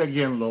want to eat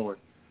again, Lord,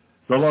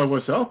 the Lord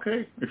will say,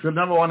 okay, if you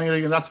never want to eat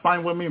again, that's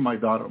fine with me, my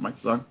daughter, my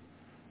son.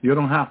 You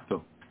don't have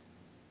to.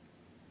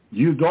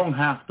 You don't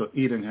have to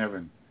eat in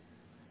heaven.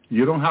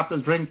 You don't have to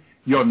drink.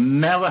 You'll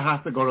never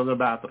have to go to the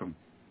bathroom.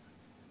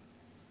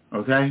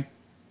 Okay?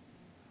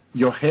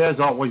 Your hair is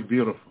always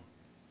beautiful.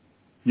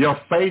 Your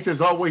face is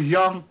always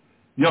young.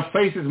 Your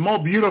face is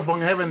more beautiful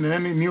in heaven than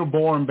any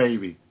newborn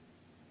baby.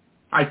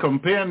 I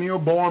compare a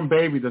newborn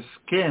baby, the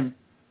skin,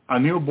 a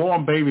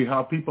newborn baby,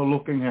 how people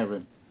look in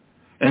heaven.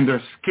 And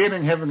their skin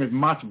in heaven is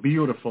much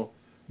beautiful,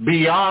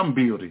 beyond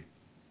beauty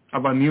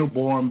of a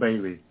newborn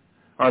baby.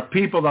 Or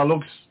people that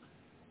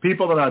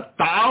are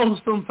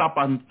thousands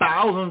upon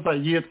thousands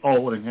of years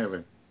old in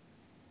heaven.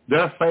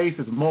 Their face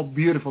is more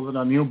beautiful than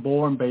a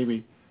newborn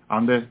baby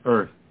on this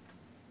earth.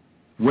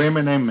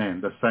 Women and men,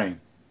 the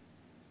same.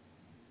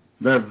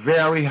 They're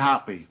very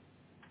happy.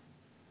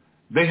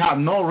 They have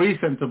no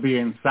reason to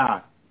be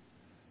sad,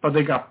 but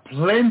they got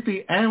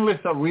plenty, endless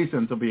of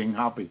reason to be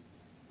happy.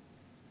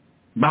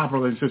 My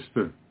brother and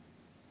sister,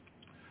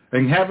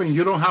 in heaven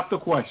you don't have to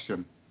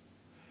question.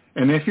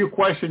 And if you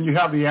question, you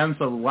have the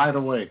answer right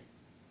away.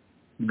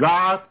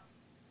 God,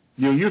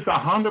 you use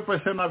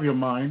 100% of your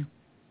mind.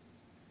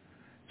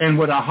 And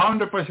with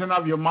 100%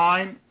 of your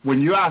mind,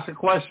 when you ask a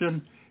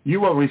question, you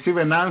will receive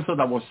an answer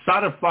that will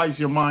satisfy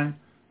your mind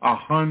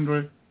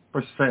 100%.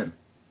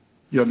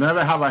 You'll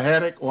never have a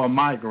headache or a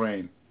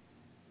migraine.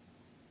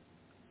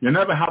 You'll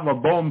never have a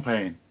bone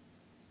pain.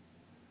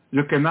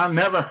 You cannot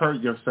never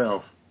hurt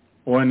yourself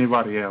or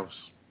anybody else.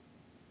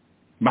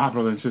 My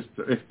brother and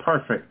sister, it's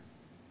perfect.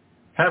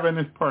 Heaven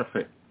is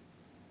perfect.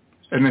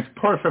 And it's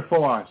perfect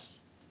for us.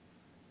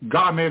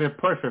 God made it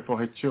perfect for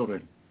his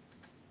children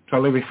to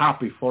live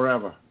happy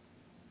forever.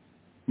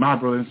 My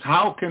brothers,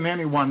 how can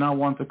anyone not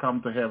want to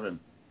come to heaven?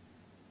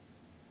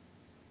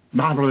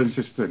 My brother and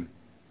sister,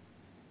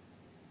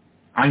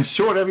 I'm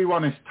sure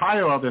everyone is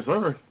tired of this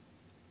earth.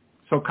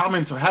 So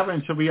coming to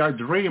heaven should be our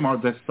dream, our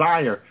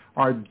desire,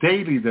 our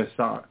daily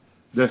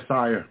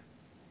desire.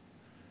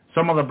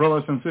 Some of the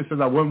brothers and sisters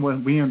that went with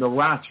me in the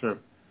rapture,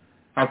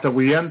 after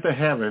we enter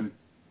heaven,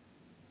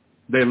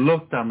 they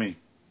looked at me.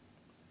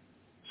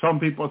 Some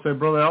people say,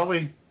 Brother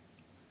Ellie,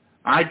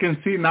 I can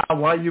see now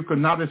why you could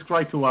not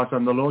describe to us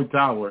on the Lord's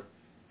hour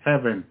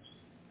heaven.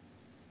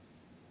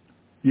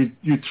 You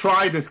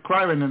tried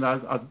describing it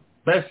as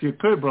best you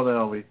could, Brother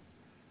Ellie.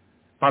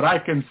 But I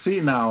can see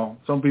now,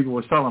 some people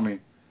were telling me,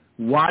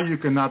 why you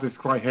cannot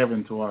describe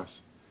heaven to us.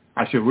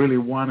 I should really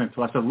want it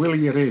to. I said,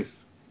 really it is.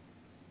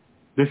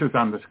 This is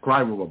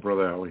undescribable,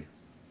 Brother Ellie.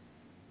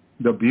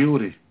 The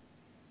beauty,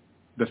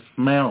 the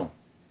smell,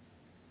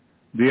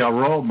 the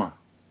aroma,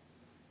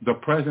 the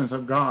presence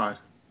of God.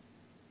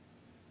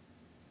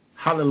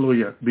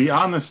 Hallelujah. The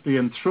honesty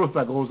and truth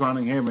that goes on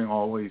in heaven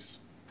always.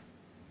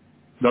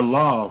 The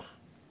love.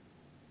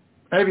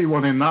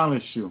 Everyone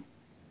acknowledges you.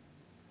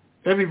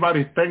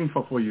 Everybody's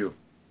thankful for you.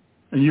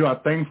 And you are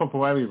thankful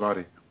for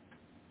everybody.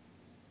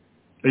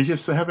 It's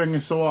just, heaven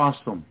is so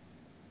awesome.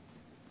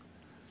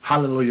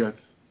 Hallelujah.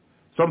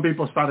 Some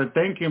people started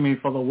thanking me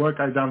for the work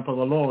I done for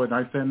the Lord.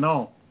 And I said,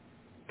 no,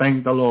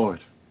 thank the Lord.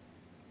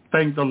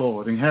 Thank the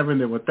Lord. In heaven,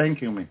 they were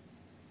thanking me.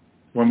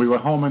 When we were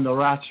home in the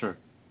rapture,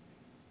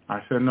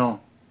 I said, no,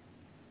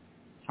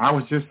 I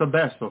was just a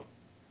vessel.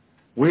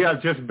 We are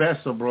just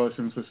vessels, brothers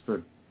and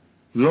sisters,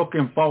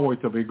 looking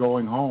forward to be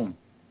going home.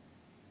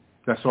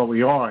 That's what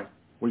we are.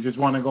 We just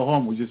want to go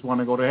home. We just want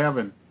to go to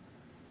heaven.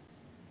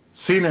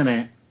 Seeing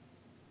it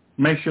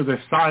makes you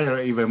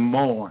desire even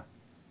more.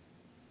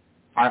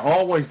 I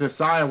always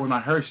desire, when I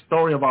heard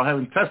story about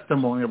heaven,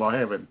 testimony about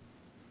heaven,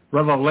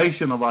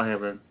 revelation about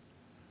heaven,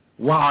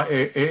 wow,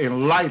 it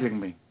enlightened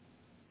me.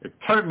 It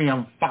turned me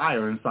on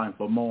fire inside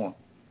for more.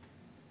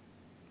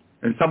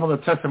 And some of the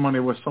testimony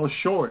was so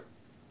short,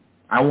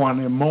 I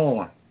wanted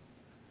more.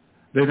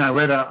 Then I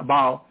read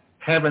about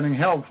Heaven and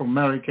Hell from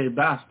Mary Kay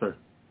Baxter,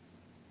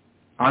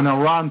 Anna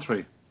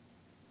Rountree,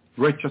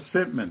 Richard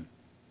Sidman,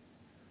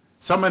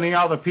 so many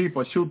other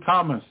people, Sue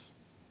Thomas,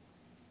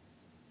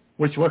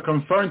 which were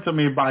confirmed to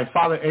me by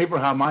Father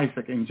Abraham,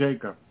 Isaac, and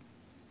Jacob.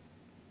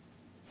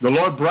 The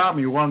Lord brought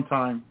me one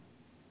time,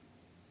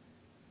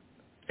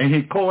 and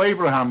he called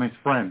Abraham his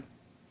friend.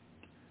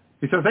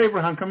 He says,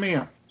 Abraham, come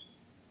here.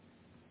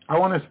 I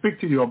want to speak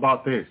to you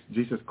about this.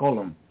 Jesus called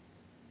him.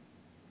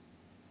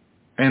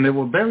 And they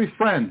were very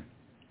friends.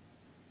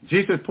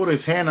 Jesus put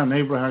his hand on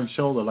Abraham's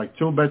shoulder like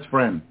two best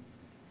friends.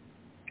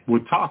 We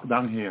talk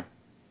down here.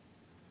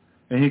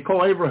 And he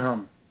called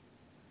Abraham.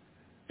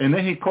 And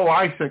then he called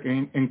Isaac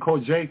and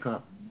called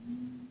Jacob.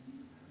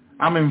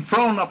 I'm in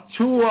front of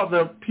two of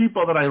the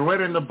people that I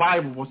read in the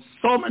Bible for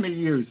so many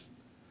years.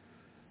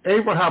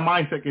 Abraham,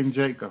 Isaac, and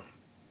Jacob.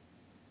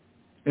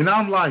 And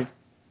I'm like,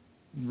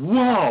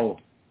 whoa.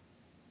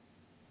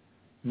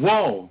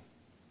 Whoa.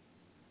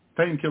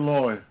 Thank you,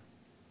 Lord.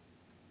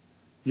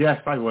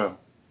 Yes, I will.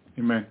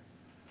 Amen.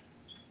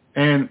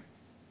 And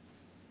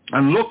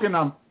I'm looking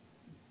at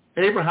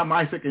Abraham,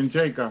 Isaac, and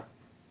Jacob.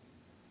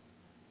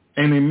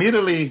 And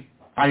immediately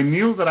I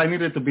knew that I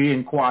needed to be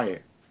in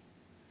quiet.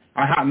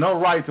 I had no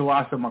right to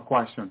ask them a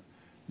question.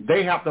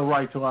 They have the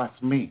right to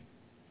ask me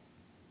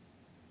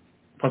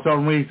for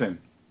some reason.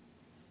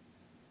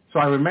 So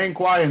I remained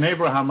quiet, and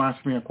Abraham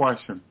asked me a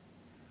question.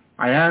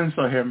 I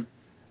answer him.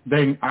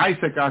 Then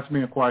Isaac asked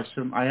me a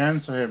question. I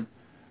answer him.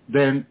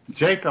 Then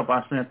Jacob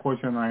asked me a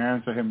question, and I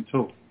answer him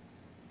too.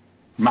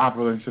 My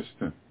brother and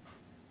sister.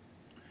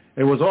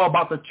 It was all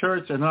about the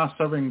church and us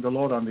serving the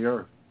Lord on the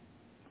earth.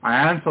 I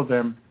answered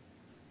them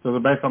to the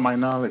best of my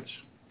knowledge.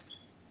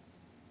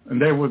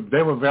 And they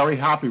were very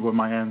happy with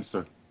my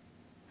answer.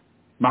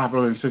 My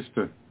brother and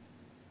sister.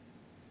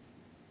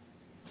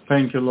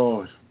 Thank you,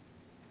 Lord.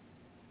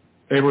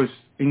 It was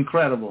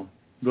incredible.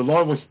 The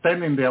Lord was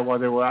standing there while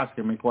they were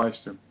asking me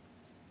questions.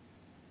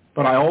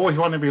 But I always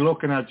want to be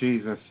looking at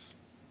Jesus.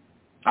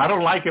 I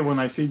don't like it when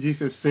I see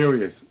Jesus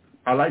serious.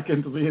 I like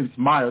him to be and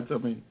smile to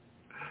me.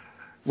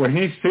 When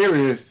he's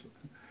serious,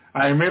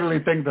 I immediately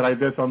think that I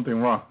did something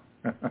wrong.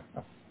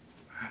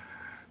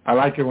 I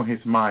like it when he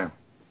smiles.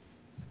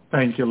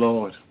 Thank you,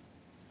 Lord.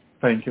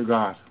 Thank you,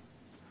 God.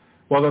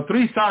 Well, the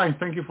three signs,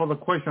 thank you for the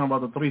question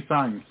about the three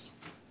signs.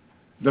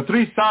 The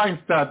three signs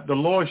that the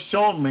Lord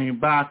showed me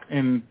back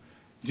in,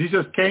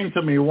 Jesus came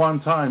to me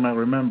one time, I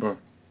remember.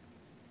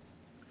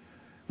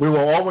 We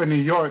were over in New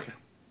York,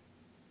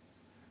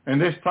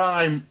 and this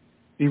time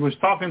he was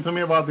talking to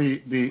me about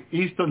the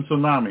Eastern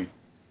tsunami,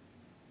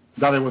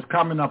 that it was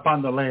coming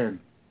upon the land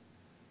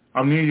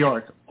of New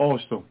York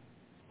also.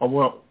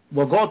 We'll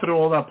go through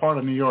all that part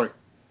of New York.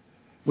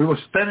 We were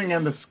standing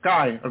in the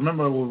sky. I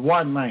remember it was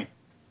one night.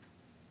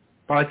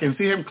 But I can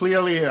see him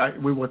clearly.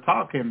 We were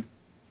talking.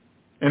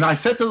 And I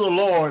said to the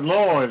Lord,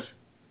 Lord,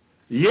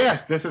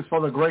 yes, this is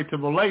for the Great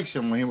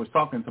Tribulation, when he was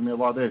talking to me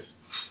about this.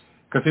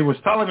 Because he was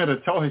telling me to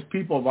tell his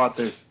people about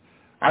this.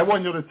 I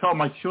want you to tell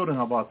my children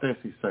about this,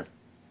 he said.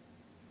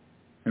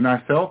 And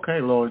I said, okay,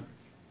 Lord,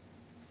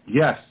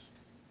 yes.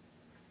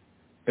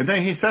 And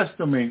then he says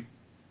to me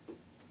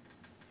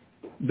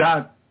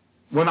that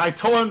when I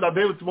told him that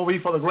this will be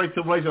for the Great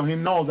Tribulation, he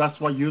knows that's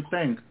what you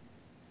think.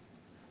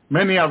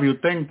 Many of you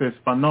think this,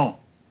 but no.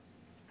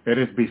 It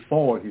is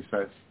before, he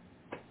says.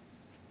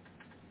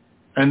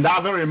 And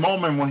that very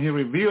moment when he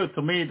revealed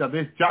to me that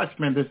this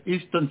judgment, this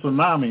Eastern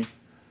tsunami,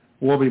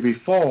 will be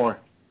before,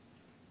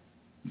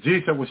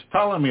 Jesus was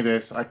telling me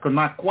this. I could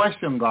not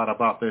question God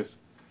about this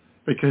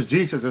because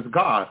Jesus is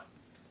God.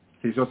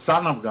 He's the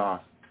Son of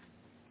God.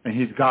 And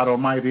he's God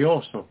Almighty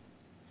also.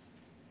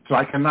 So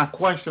I cannot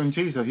question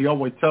Jesus. He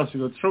always tells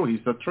you the truth.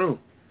 He's the truth,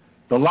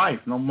 the life.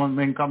 No one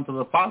may come to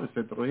the Father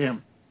except through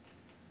him.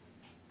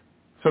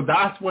 So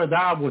that's where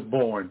that was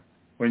born,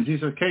 when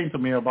Jesus came to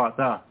me about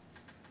that.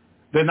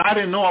 Then I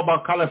didn't know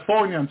about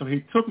California until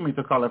he took me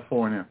to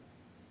California.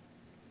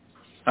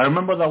 I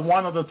remember that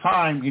one of the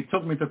time he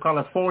took me to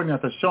California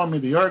to show me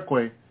the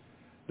earthquake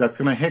that's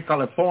going to hit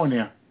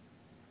California.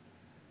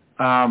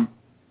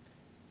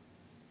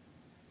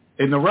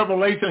 In the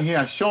revelation he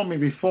had shown me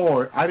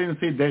before, I didn't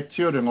see dead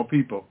children or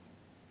people.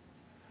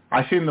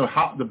 I seen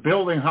the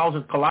building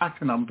houses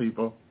collapsing on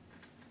people.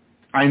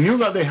 I knew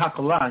that they had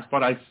collapsed,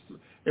 but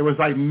it was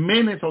like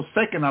minutes or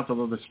seconds after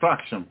the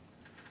destruction.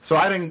 So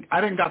I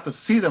didn't get to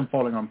see them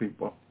falling on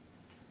people.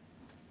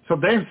 So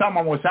then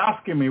someone was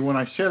asking me when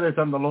I shared this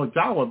on the Lord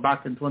Yahweh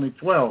back in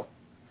 2012.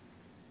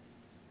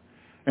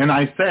 And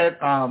I said,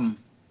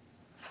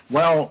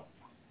 well,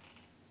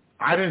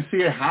 I didn't see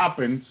it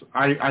happen.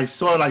 I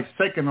saw it like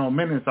seconds or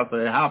minutes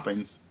after it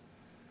happens.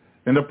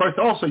 And the person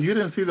also, you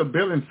didn't see the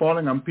building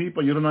falling on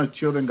people. You don't know if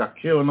children got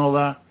killed and all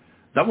that.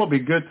 That would be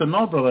good to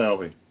know, Brother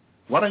Elvi.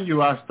 Why don't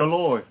you ask the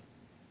Lord?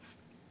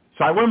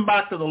 So I went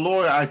back to the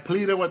Lord. I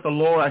pleaded with the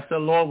Lord. I said,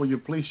 Lord, will you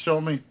please show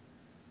me?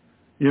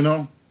 You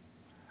know,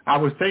 I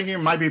was thinking it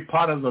might be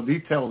part of the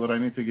details that I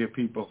need to give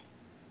people.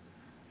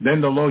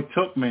 Then the Lord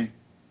took me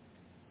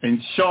and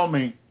showed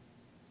me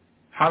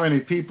how many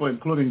people,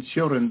 including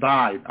children,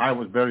 died. I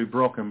was very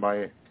broken by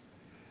it.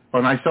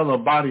 When I saw the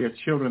body of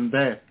children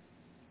dead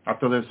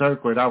after this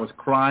earthquake, I was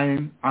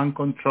crying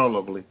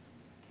uncontrollably.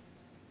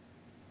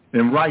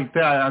 And right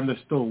there, I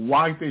understood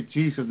why did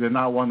Jesus did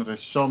not want to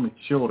show me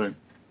children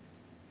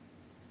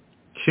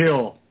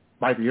killed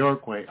by the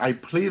earthquake. I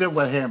pleaded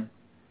with him.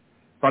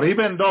 But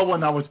even though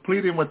when I was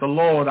pleading with the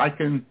Lord, I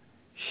can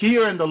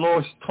hear in the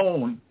Lord's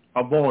tone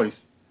a voice.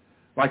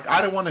 Like,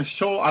 I don't want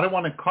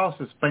to cause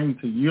this pain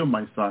to you,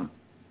 my son.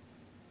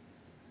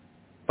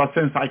 But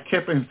since I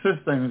kept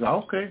insisting, he's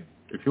like, okay,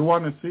 if you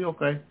want to see,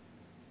 okay.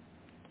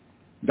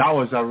 That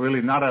was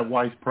really not a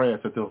wise prayer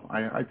to do.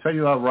 I tell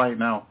you that right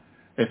now.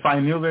 If I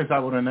knew this, I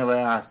would have never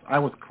asked. I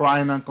was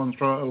crying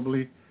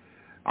uncontrollably.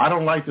 I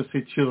don't like to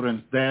see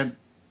children dead.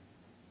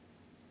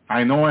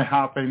 I know it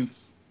happens.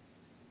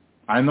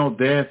 I know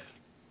death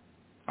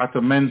after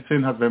men's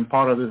sin has been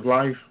part of this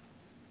life.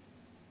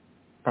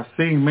 But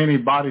seeing many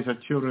bodies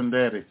of children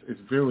dead is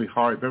really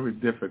hard, very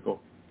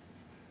difficult,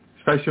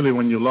 especially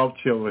when you love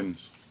children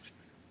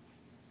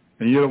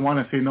and you don't want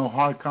to see no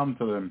harm come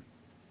to them,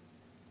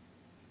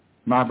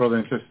 my brother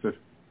and sister.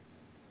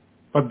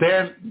 But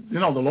then, the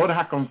Lord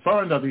had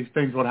confirmed that these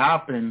things would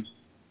happen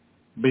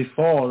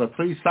before. The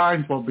 3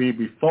 signs will be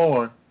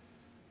before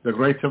the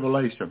Great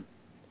Tribulation.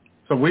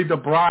 So we, the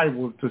bride,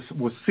 will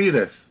see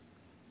this.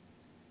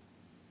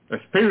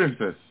 Experience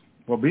this.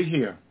 Will be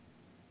here,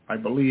 I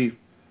believe.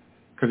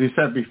 Because he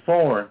said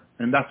before,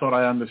 and that's what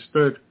I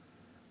understood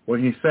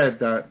when he said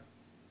that,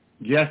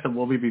 yes, it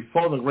will be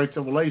before the Great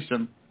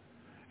Tribulation.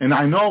 And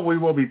I know we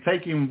will be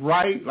taking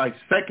right like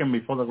second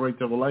before the Great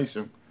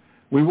Tribulation.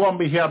 We won't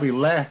be here, be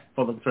left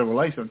for the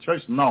tribulation.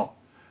 Church, no.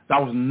 That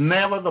was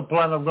never the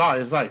plan of God.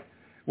 It's like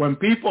when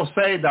people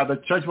say that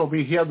the church will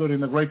be here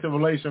during the Great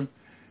Tribulation,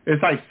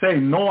 it's like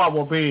saying Noah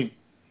will be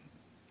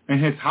in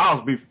his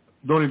house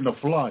during the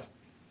flood.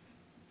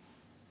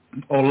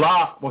 Or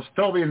Lot will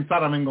still be in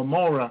Sodom and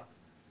Gomorrah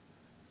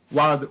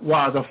while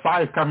the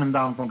fire is coming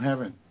down from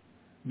heaven.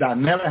 That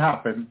never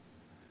happened,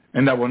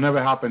 and that will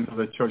never happen to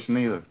the church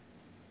neither.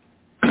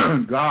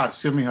 God,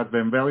 has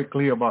been very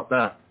clear about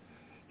that.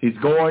 He's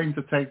going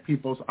to take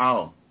people's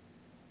out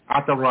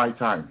at the right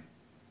time.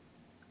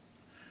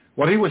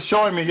 What he was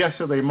showing me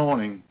yesterday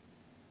morning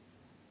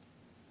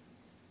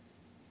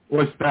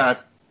was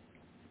that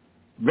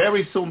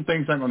very soon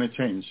things are going to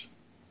change.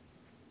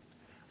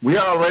 We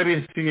are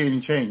already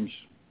seeing change.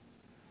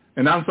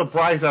 And I'm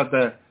surprised that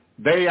the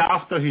day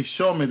after he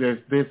showed me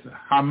this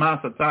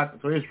Hamas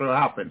attack to Israel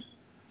happened.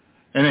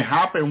 And it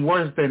happened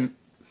worse than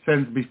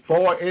since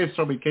before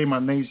Israel became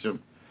a nation.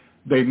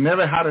 They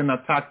never had an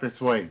attack this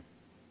way.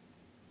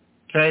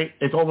 Okay,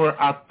 it's over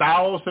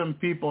 1,000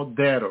 people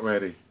dead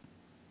already.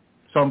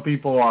 Some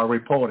people are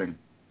reporting.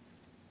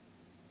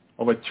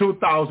 Over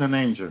 2,000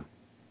 injured.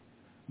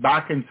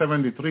 Back in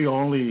 73,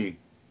 only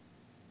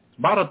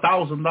about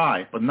 1,000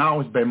 died, but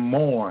now it's been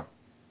more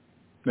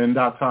than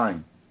that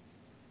time.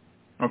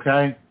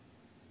 Okay,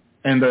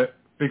 and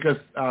because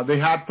they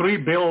had 3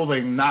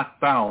 buildings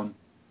knocked down,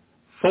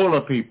 full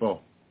of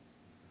people.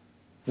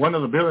 One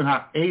of the buildings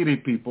had 80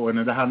 people, and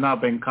it had not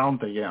been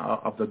counted yet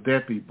of the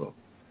dead people.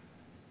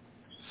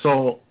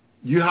 So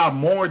you have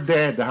more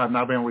dead that have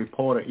not been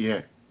reported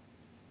yet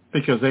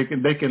because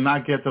they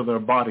cannot get to their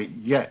body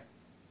yet.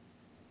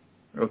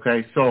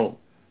 Okay, so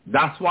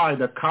that's why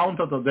the count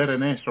of the dead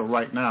in Israel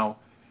right now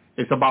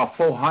is about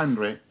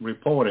 400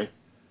 reported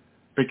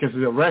because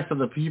the rest of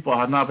the people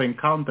have not been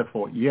counted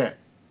for yet.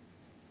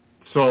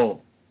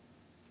 So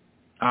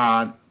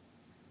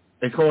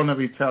it's going to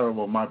be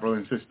terrible, my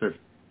brothers and sisters.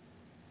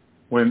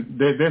 When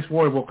this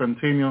war will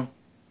continue,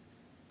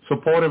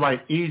 supported by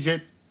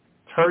Egypt,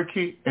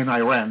 Turkey, and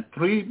Iran,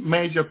 3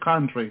 major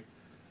countries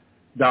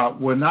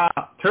that were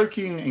not,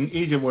 Turkey and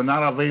Egypt were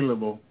not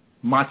available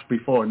much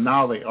before.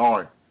 Now they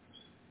are.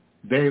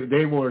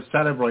 They were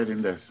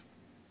celebrating this,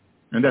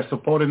 and they're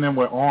supporting them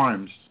with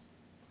arms.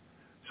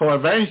 So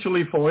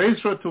eventually, for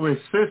Israel to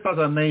exist as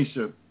a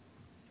nation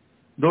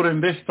during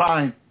this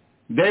time,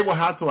 they will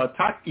have to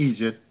attack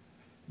Egypt,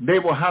 they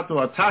will have to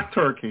attack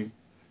Turkey,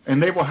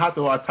 and they will have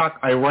to attack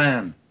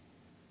Iran.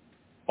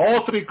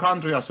 All 3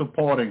 countries are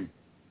supporting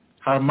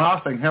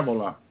Hamas and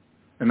Hezbollah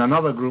and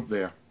another group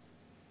there.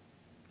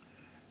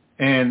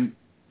 And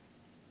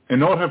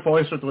in order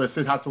for Israel to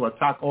exist, had to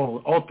attack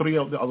all three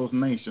of those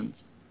nations.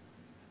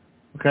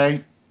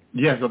 Okay?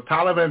 Yes, the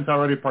Taliban's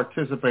already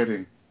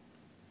participating.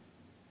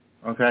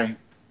 Okay?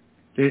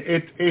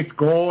 It's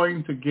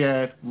going to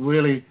get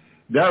really,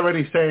 they're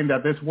already saying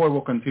that this war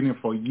will continue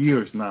for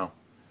years now.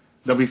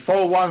 The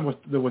before one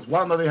there was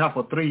one that they had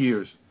for 3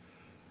 years.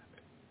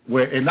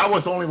 And that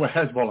was only with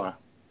Hezbollah.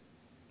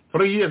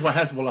 3 years with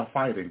Hezbollah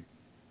fighting.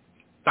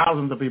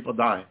 Thousands of people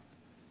died.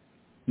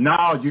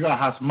 Now you got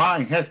Hamas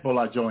and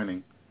Hezbollah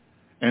joining,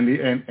 and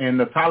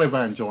the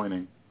Taliban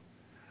joining,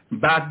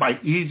 backed by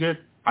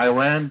Egypt,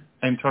 Iran,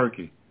 and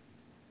Turkey.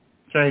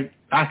 Okay,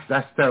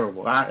 that's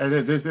terrible.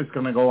 This is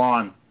going to go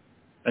on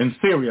in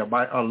Syria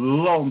by a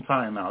long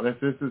time now. This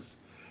is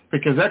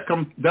because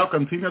they'll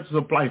continue to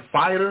supply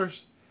fighters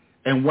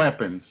and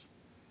weapons.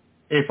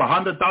 If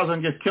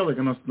 100,000 get killed,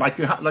 like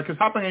it's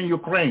happening in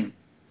Ukraine,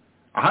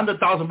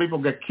 100,000 people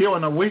get killed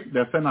in a week,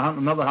 they'll send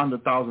another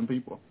 100,000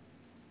 people.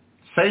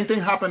 Same thing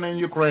happened in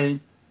Ukraine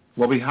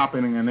will be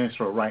happening in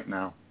Israel right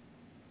now.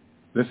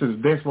 This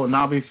will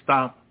not be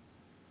stopped.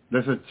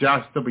 This is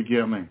just the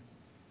beginning.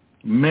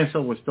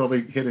 Missile will still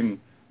be hitting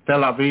Tel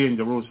Aviv and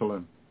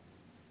Jerusalem.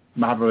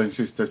 My brother and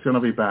sister, it's going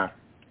to be bad.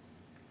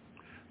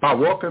 But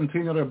we'll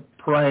continue to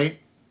pray.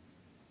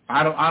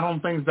 I don't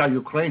think that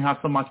Ukraine has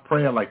so much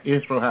prayer like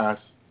Israel has.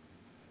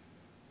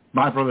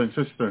 My brother and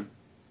sister.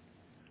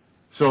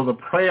 So the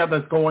prayer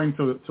that's going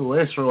to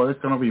Israel is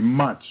going to be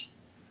much.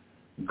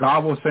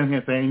 God will send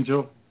his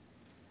angel.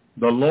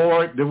 There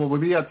will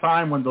be a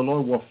time when the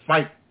Lord will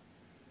fight.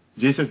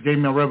 Jesus gave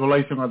me a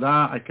revelation of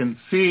that. I can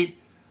see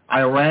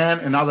Iran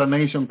and other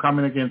nations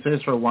coming against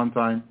Israel one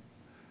time.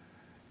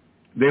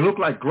 They looked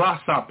like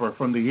grasshopper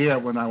from the air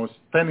when I was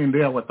standing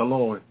there with the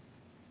Lord.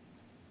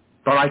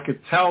 But I could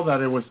tell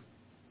that it was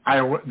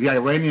the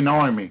Iranian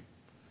army.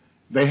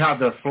 They had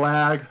their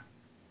flag.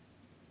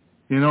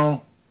 You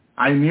know,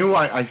 I knew,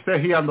 I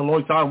said here on the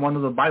Lord's Hour, one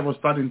of the Bible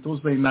study on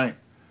Tuesday night,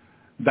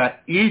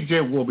 that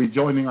Egypt will be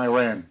joining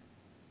Iran.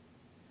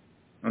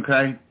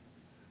 Okay?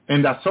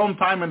 And that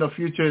sometime in the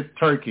future,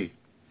 Turkey.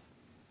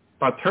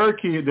 But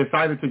Turkey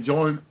decided to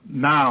join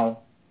now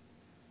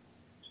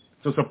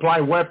to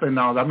supply weapons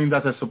now. That means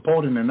that they're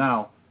supporting it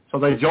now. So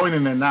they're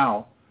joining it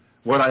now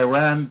with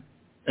Iran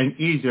and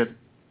Egypt.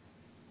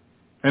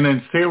 And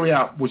then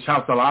Syria, which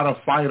has a lot of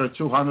fighters,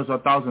 hundreds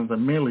of thousands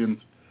and millions,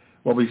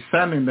 will be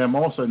sending them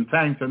also in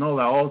tanks and all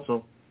that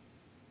also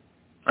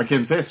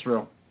against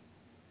Israel.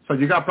 So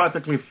you got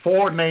practically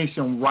 4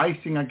 nations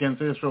rising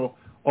against Israel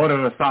all of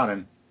a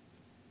sudden.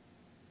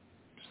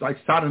 It's like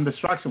sudden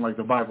destruction, like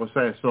the Bible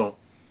says. So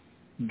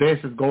this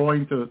is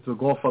going to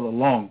go for the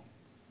long.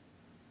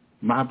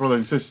 My brother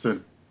and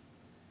sister,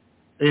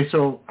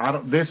 Israel,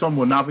 this one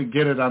will not be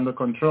get it under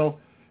control,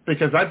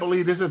 because I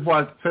believe this is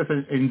what it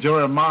says in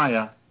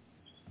Jeremiah,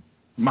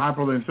 my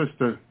brother and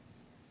sister,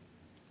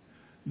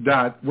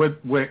 that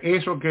where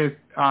Israel gets,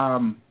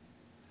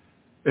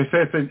 it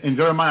says in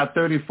Jeremiah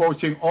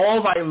 30:14,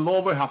 all thy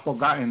lovers have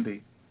forgotten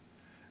thee.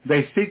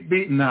 They seek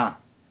thee not.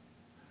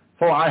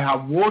 For I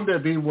have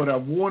wounded thee with a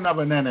wound of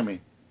an enemy,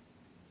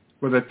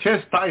 with the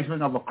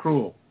chastisement of a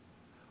cruel,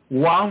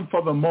 one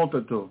for the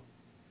multitude.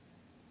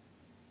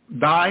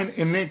 Thine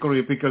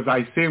iniquity, because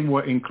thy sin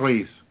will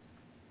increase.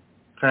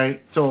 Okay?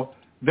 So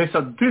there's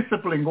a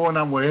discipline going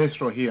on with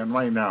Israel here and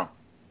right now.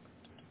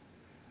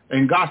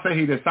 And God said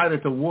he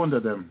decided to wound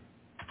them.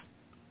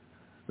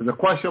 The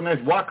question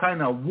is, what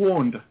kind of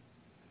wound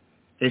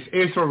is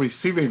Israel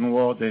receiving in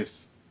all this?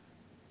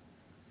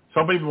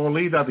 Some people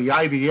believe that the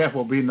IDF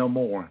will be no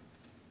more.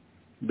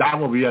 That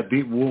will be a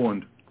deep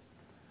wound.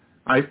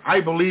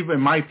 I believe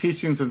in my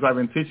teaching, since I've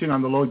been teaching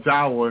on the Lord's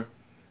Hour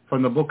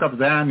from the book of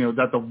Daniel,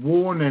 that the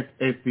wound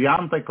is the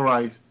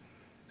Antichrist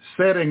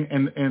sitting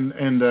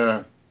in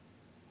the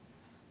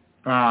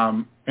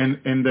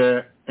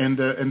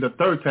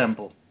third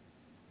temple.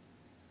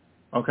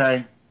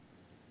 Okay?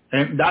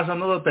 And that's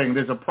another thing.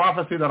 There's a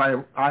prophecy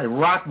that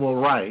Iraq will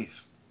rise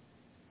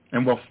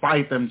and will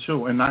fight them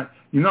too. And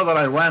you know that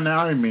Iran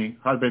army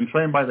has been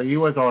trained by the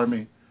U.S.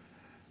 Army,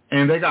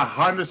 and they got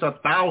hundreds of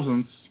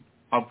thousands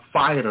of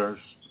fighters,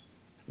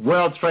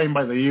 well trained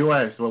by the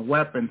U.S. with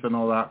weapons and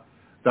all that.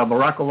 That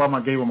Barack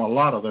Obama gave them a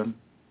lot of them,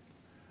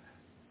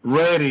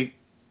 ready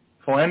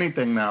for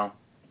anything now.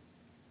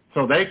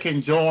 So they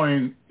can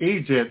join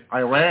Egypt,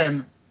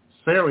 Iran,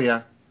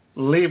 Syria,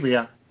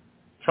 Libya,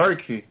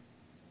 Turkey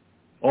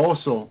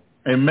also,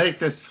 and make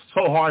this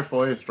so hard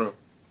for Israel.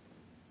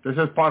 This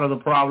is part of the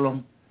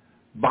problem.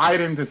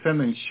 Biden is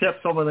sending ships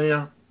over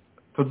there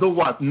to do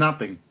what?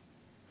 Nothing.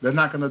 They're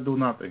not going to do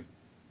nothing.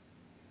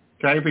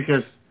 Okay?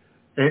 Because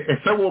if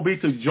it will be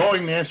to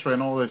join Israel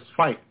in all this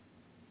fight,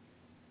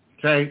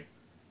 okay,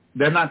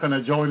 they're not going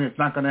to join. It's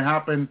not going to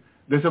happen.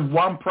 This is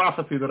one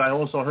prophecy that I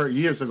also heard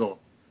years ago,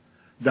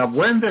 that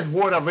when this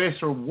war of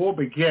Israel will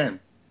begin,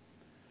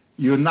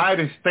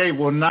 United States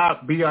will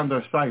not be on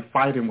their side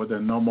fighting with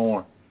them no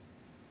more.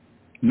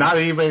 Not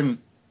even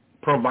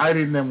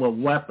providing them with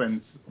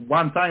weapons.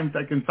 One time,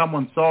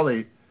 someone saw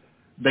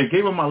They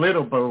gave them a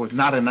little, but it was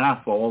not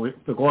enough to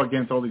go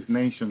against all these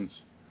nations.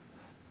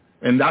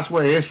 And that's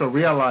where Israel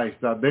realized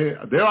that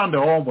they're on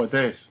their own with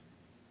this.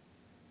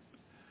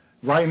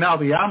 Right now,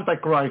 the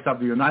Antichrist of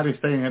the United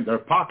States in their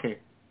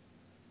pocket.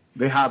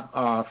 They have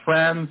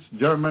France,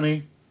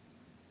 Germany,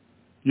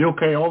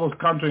 UK, all those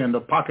countries in the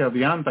pocket of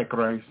the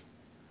Antichrist.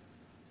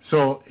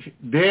 So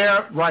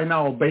they're right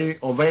now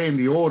obeying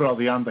the order of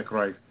the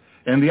Antichrist.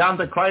 And the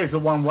Antichrist is the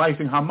one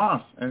rising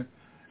Hamas and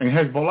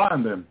Hezbollah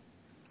and them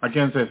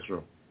against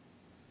Israel.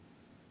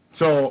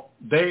 So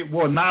they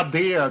were not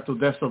there to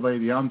disobey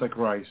the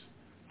Antichrist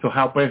to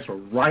help Israel.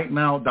 Right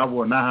now, that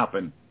will not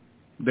happen.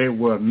 They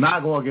will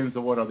not go against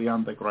the word of the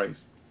Antichrist.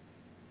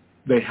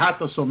 They had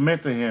to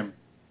submit to him,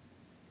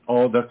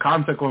 or the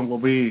consequence will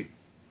be,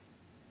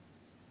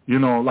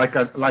 like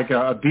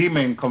a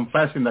demon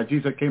confessing that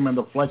Jesus came in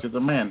the flesh as a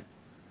man.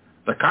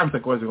 The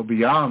consequence will be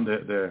beyond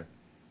the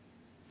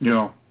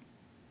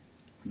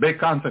big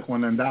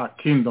consequence in that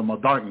kingdom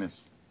of darkness.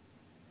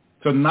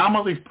 So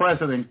Namal's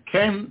president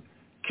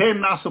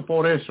cannot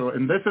support Israel,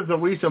 and this is the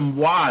reason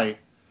why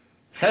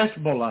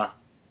Hezbollah,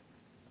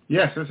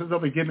 yes, this is the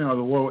beginning of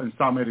the war in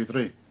Psalm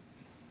 83.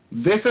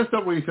 This is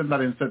the reason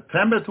that in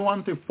September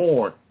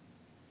 21st,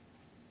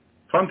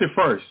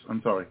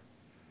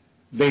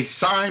 they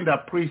signed a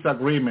peace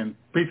agreement,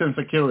 peace and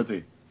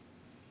security,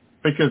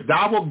 because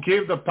that will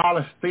give the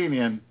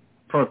Palestinian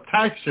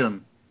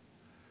protection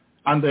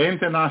under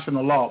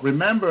international law.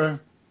 Remember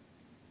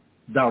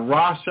that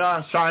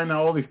Russia,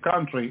 China, all these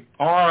countries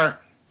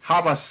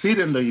have a seat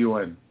in the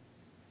UN.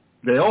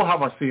 They all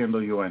have a seat in the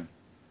UN.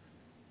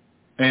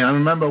 And I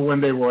remember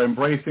when they were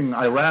embracing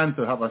Iran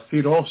to have a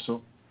seat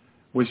also,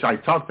 which I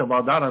talked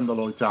about that on the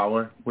Lord's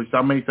Hour, which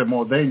that makes it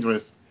more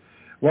dangerous,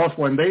 was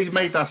when they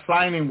made a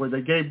signing where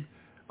they gave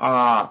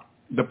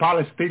the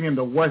Palestinian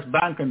the West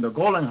Bank and the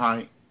Golan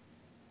Heights.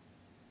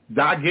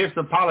 That gives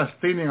the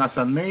Palestinian as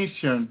a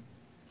nation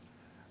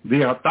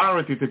the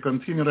authority to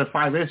continue to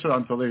fight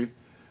Israel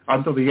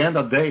until the end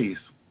of days,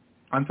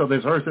 until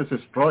this earth is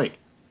destroyed.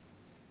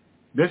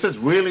 This is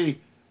really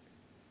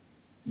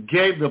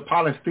gave the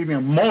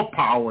Palestinians more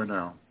power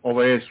now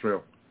over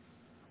Israel,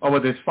 over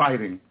this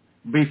fighting.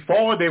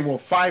 Before they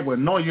will fight with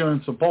no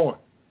UN support.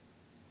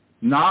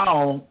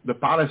 Now the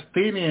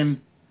Palestinians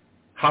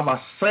have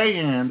a say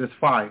in this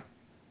fight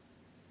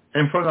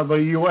in front of the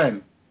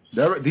UN.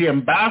 The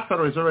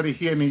ambassador is already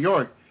here in New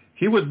York.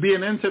 He was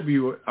being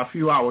interviewed a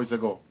few hours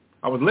ago.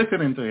 I was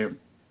listening to him.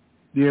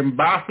 The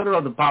ambassador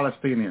of the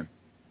Palestinians.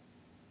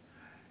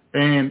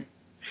 And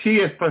he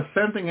is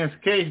presenting his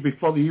case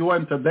before the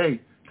UN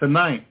tonight.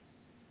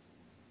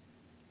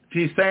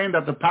 He's saying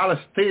that the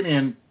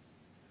Palestinians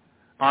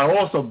are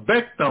also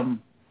victims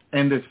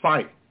in this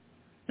fight,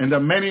 and that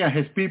many of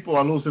his people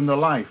are losing their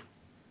life.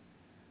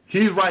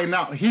 He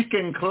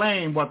can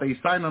claim what they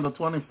signed on the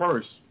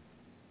 21st,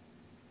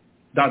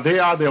 that they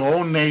are their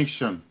own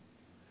nation,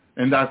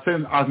 and that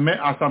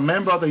as a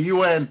member of the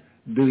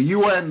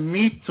UN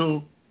needs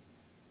to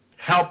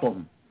help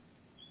them.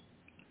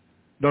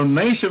 The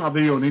nation of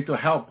the UN needs to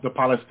help the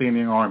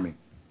Palestinian army.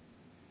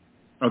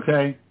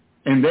 Okay?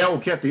 And they'll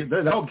get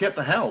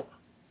the help.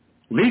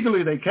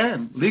 Legally they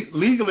can.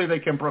 Legally they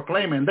can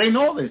proclaim it, and they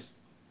know this.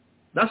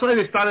 That's why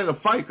they started the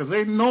fight, because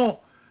they know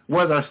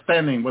where they're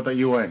standing with the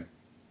UN.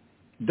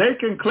 They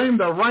can claim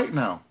that right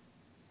now.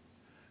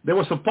 They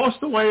were supposed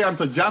to wait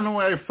until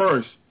January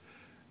 1st.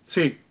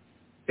 See,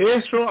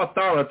 Israel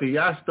authority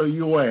asked the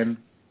UN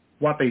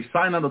what they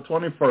signed on the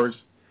 21st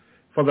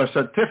for the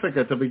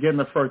certificate to begin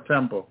the first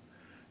temple.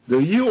 The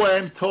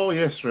UN told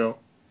Israel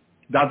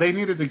that they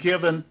needed to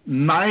give them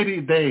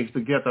 90 days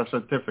to get their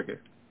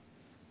certificate.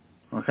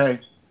 Okay?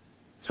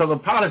 So the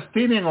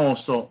Palestinians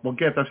also will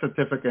get their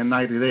certificate in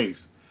 90 days.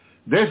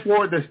 This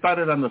war they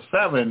started on the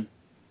 7th.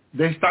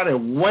 They started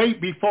way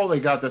before they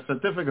got the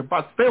certificate,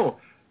 but still,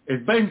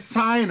 it's been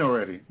signed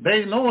already.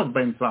 They know it's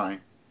been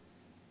signed.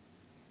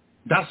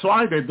 That's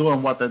why they're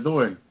doing what they're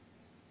doing.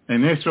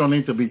 And Israel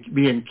needs to be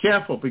being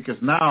careful, because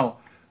now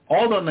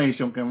all the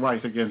nations can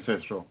rise against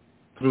Israel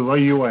through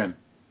the UN.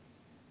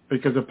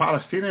 Because the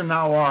Palestinians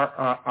now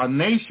are a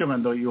nation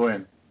in the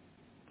UN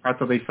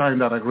after they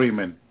signed that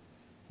agreement.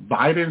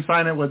 Biden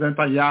signed it with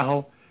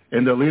Netanyahu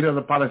and the leader of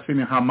the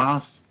Palestinian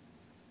Hamas.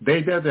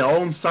 They did their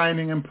own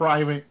signing in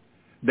private.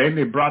 Then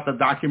they brought the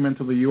document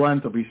to the UN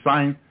to be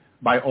signed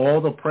by all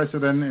the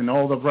presidents and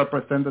all the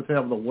representatives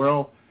of the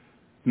world,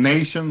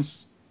 nations.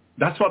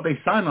 That's what they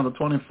signed on the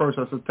 21st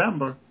of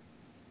September.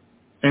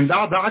 And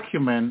that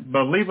document,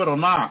 believe it or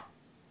not,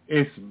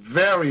 is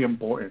very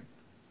important.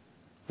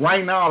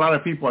 Right now, a lot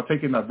of people are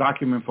taking that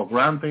document for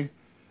granted.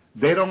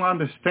 They don't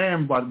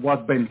understand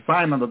what's been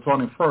signed on the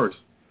 21st,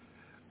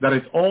 that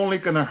it's only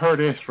going to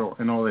hurt Israel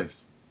in all this.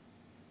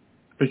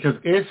 Because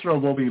Israel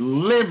will be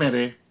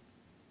limited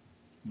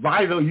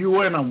by the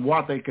UN on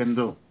what they can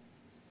do.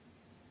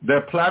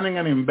 They're planning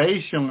an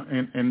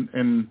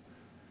invasion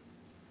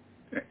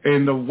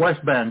in the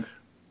West Bank,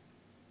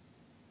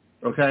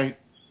 okay?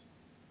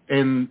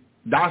 And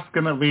that's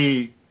going to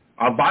be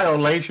a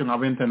violation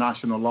of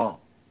international law,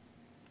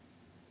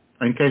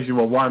 in case you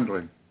were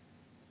wondering.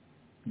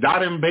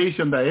 that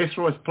invasion that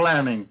Israel is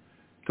planning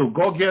to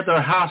go get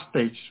their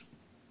hostage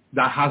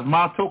that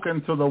Hamas took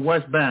into the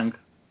West Bank,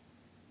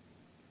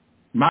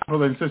 my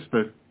brother and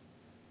sister,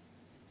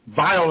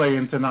 violate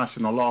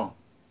international law.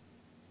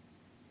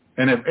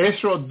 And if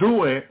Israel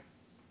do it,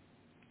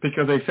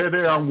 because they say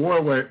they're on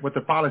war with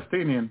the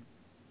Palestinians,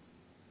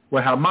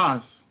 with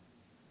Hamas,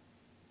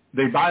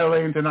 they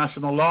violate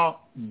international law,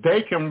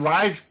 they can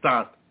rise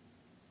that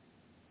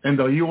in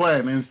the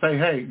UN and say,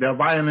 hey, they're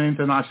violating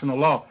international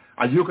law.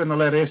 Are you going to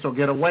let Israel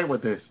get away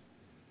with this?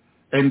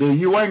 And the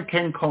UN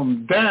can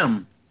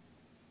condemn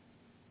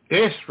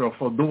Israel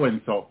for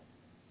doing so,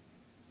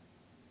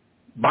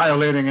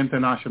 violating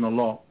international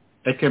law.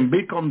 It can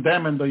be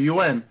condemned in the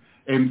UN,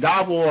 and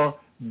that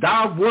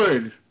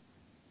would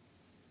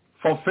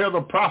fulfill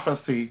the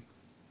prophecy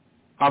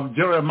of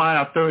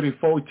Jeremiah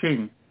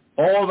 30:14.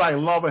 All thy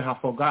lovers have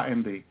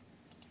forgotten thee.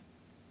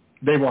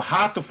 They will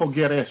have to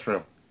forget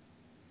Israel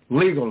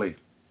legally.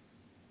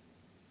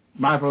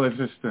 My brother and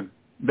sister,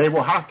 they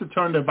will have to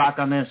turn their back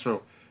on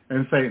Israel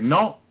and say,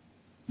 no,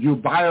 you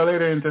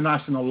violated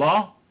international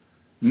law.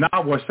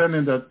 Now we're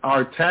sending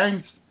our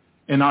tanks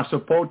and our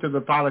support to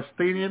the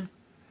Palestinians,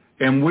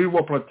 and we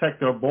will protect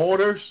their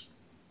borders.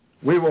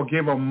 We will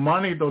give them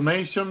money,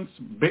 donations,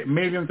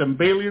 millions and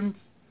billions,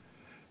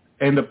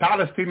 and the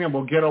Palestinians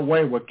will get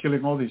away with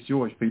killing all these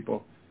Jewish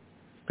people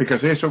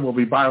because Israel will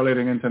be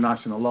violating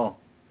international law.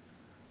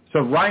 So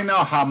right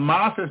now,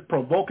 Hamas is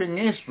provoking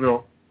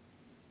Israel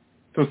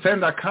to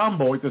send a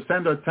convoy, to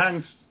send their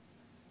tanks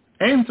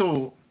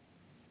into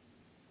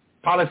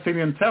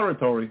Palestinian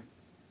territory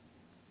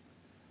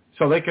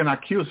so they can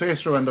accuse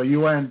Israel and the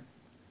UN,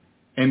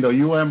 and the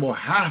UN will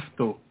have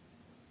to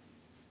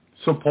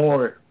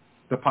support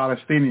the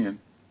Palestinians.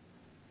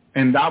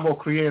 And that will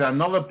create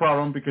another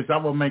problem because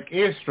that will make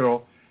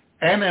Israel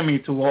enemy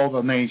to all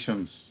the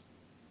nations.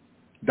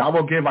 That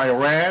will give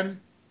Iran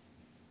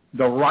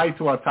the right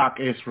to attack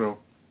Israel.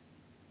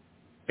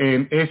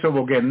 And Israel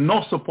will get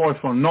no support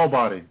from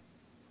nobody.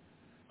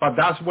 But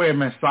that's where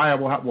Messiah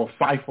will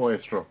fight for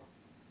Israel.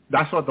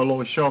 That's what the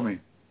Lord showed me.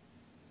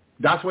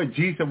 That's where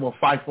Jesus will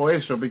fight for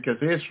Israel, because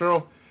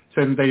Israel,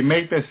 since they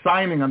make the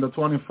signing on the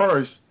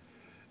 21st,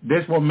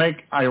 this will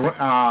make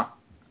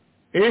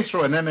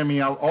Israel an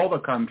enemy of all the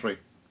country,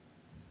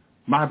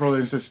 my brother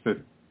and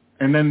sister.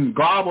 And then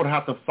God would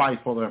have to fight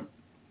for them.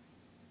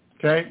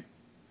 Okay?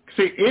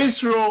 See,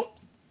 Israel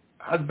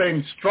has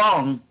been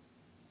strong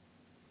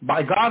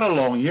by God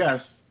alone,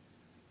 yes,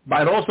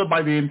 but also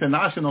by the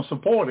international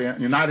support. The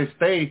United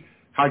States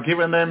has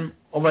given them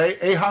over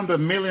 $800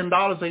 million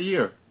a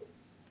year,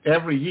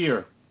 every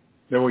year.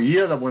 There were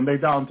years that when they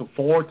down to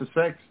 4 to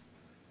 6.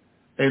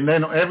 And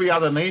then every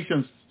other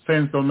nation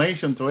sends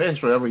donation to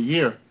Israel every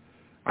year.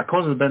 Of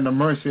course, it's been the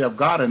mercy of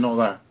God and all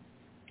that.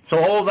 So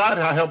all that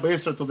has helped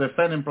Israel to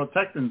defend and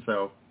protect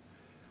himself.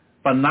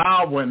 But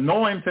now with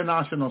no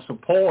international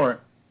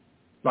support,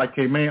 like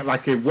it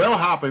will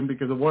happen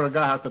because the word of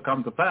God has to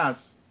come to pass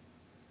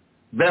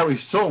very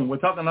soon. We're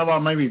talking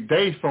about maybe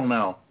days from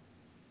now.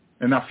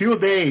 In a few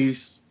days,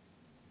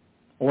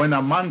 or in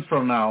a month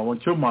from now, or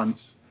 2 months,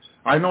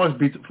 I know it's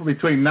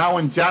between now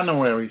and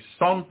January,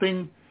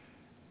 something,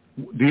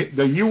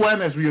 the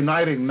UN is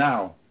uniting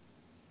now.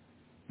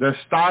 They're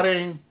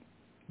gathering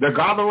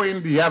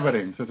the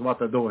evidence is what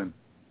they're doing.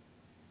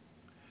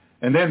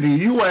 And then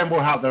the UN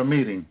will have their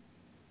meeting.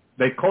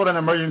 They called an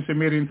emergency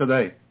meeting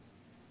today.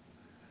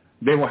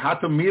 They will have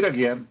to meet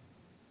again.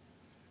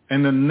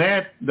 And the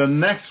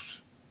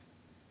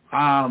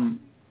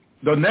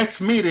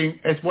next meeting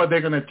is what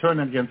they're going to turn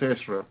against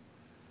Israel.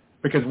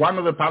 Because one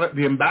of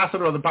the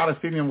ambassador of the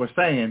Palestinians was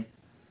saying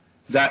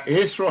that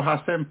Israel has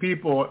sent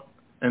people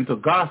into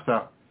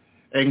Gaza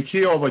and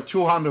killed over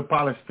 200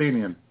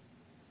 Palestinians.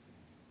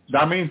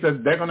 That means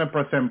that they're going to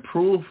present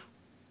proof,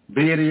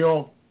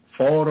 video,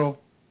 photo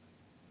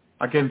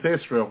against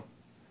Israel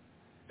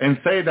and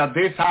say that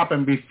this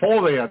happened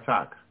before they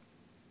attack,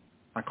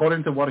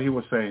 according to what he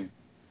was saying.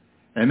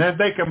 And if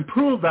they can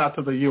prove that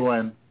to the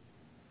UN,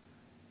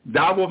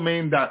 that will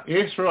mean that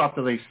Israel,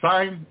 after they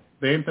sign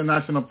the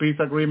international peace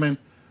agreement,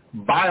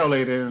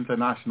 violated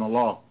international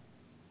law.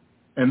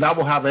 And that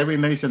will have every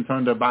nation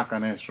turn their back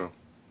on Israel.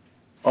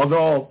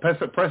 Although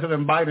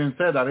President Biden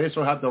said that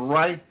Israel had the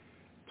right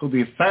to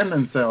defend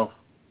itself,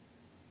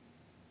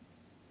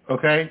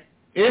 okay?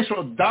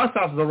 Israel does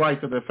have the right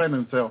to defend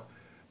itself,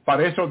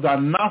 but Israel does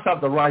not have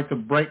the right to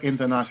break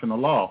international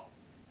law,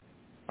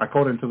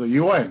 according to the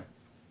UN.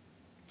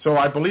 So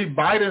I believe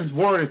Biden's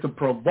word is to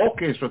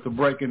provoke Israel to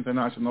break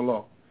international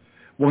law.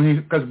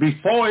 Because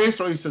before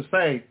Israel used to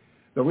say,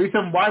 the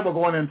reason why we're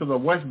going into the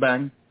West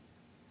Bank,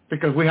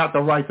 because we have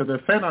the right to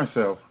defend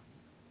ourselves.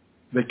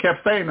 They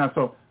kept saying that.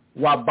 So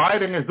what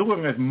Biden is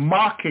doing is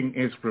mocking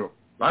Israel.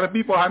 A lot of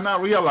people have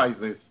not realized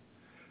this.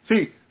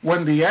 See,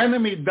 when the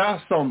enemy does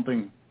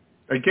something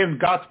against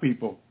God's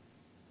people,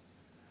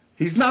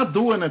 he's not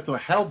doing it to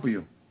help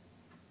you.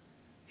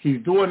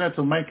 He's doing it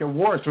to make it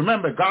worse.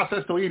 Remember, God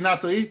says to eat,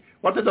 not to eat.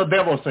 What did the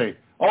devil say?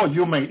 Oh,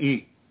 you may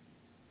eat.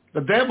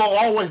 The devil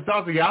always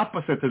does the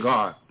opposite to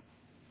God.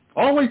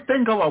 Always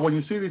think about when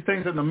you see these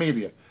things in the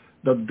media.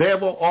 The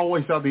devil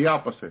always does the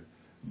opposite.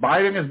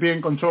 Biden is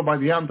being controlled by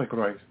the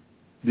Antichrist.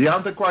 The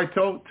Antichrist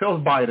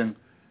tells Biden,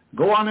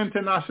 go on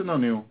international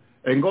news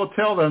and go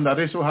tell them that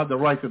Israel has the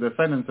right to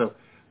defend himself.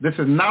 This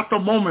is not the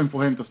moment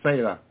for him to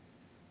say that.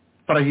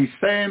 But he's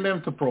saying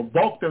them to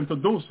provoke them to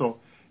do so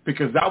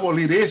because that will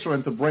lead Israel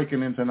into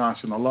breaking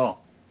international law.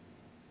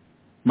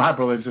 My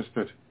brothers and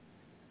sisters.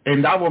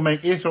 And that will make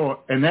Israel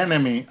an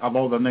enemy of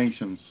all the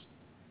nations.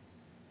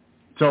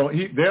 So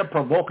they're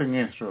provoking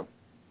Israel.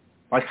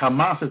 Like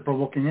Hamas is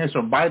provoking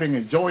Israel. Biden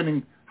is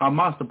joining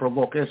Hamas to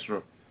provoke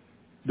Israel.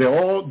 They're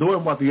all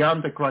doing what the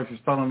Antichrist is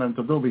telling them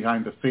to do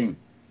behind the scene.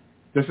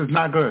 This is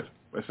not good.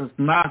 This is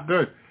not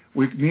good.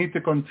 We need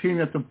to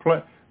continue to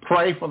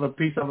pray for the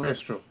peace of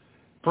Israel.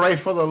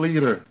 Pray for the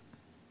leader.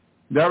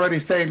 They're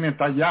already saying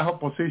Netanyahu's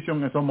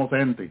position is almost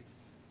empty.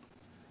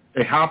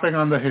 It happened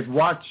under his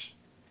watch.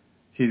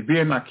 He's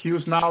being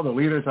accused now. The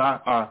leaders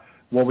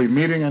will be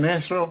meeting in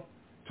Israel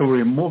to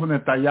remove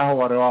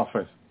Netanyahu out of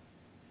office.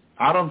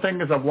 I don't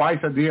think it's a wise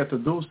idea to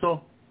do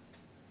so,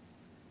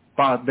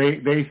 but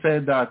they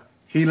said that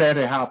he let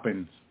it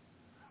happen,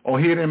 or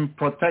he didn't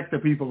protect the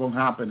people from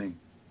happening.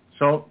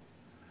 So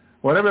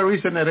whatever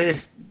reason it is,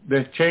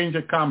 there's change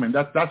is coming.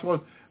 That's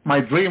what my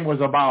dream was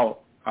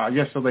about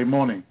yesterday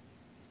morning,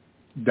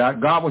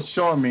 that God was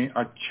showing me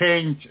a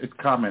change is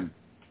coming.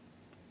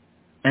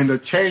 And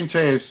the change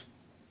is,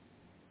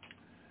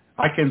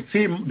 I can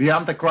see the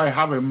Antichrist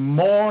having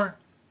more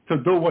to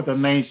do with the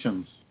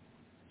nations,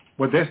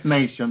 with this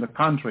nation, the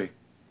country,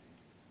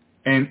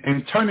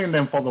 and turning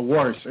them for the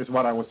worse is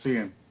what I was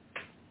seeing.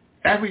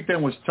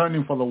 Everything was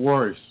turning for the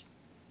worse.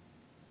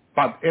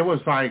 But it was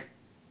like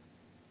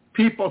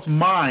people's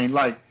mind,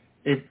 like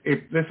if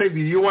let's say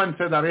the UN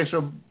said that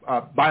Israel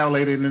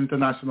violated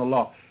international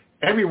law,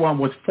 everyone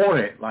was for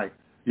it. Like,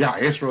 yeah,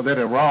 Israel did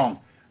it wrong.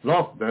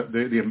 Look,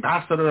 the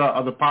ambassador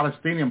of the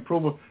Palestinian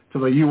proved to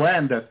the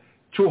UN that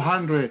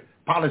 200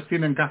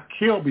 Palestinians got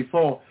killed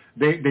before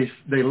they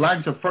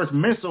launched the first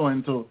missile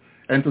into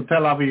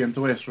Tel Aviv,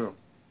 into Israel.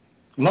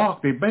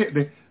 Look, they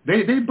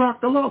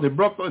broke the law. They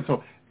broke the law.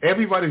 So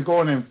everybody's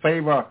going in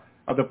favor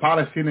of the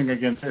Palestinians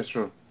against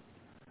Israel.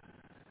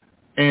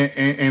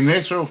 And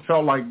Israel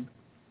felt like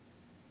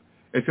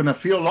it's going to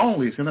feel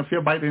lonely. It's going to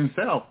feel by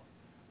itself.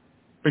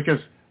 Because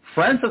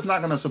France is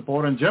not going to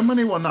support it, and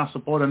Germany will not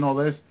support it and all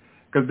this,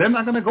 because they're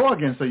not going to go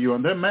against the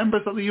UN. They're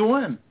members of the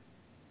UN.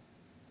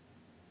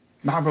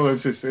 Now, brothers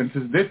and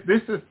sisters,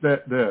 this is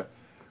the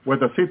where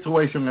the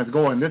situation is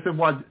going. This is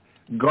what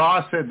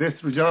God said this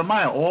to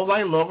Jeremiah. All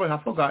thy lovers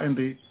have forgotten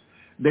thee.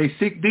 They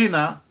seek thee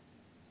not.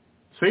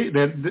 See,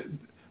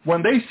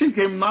 when they seek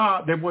him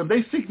not, when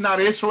they seek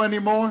not Israel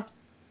anymore,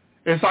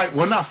 it's like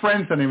we're not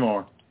friends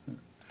anymore.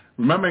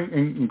 Remember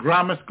in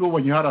grammar school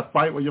when you had a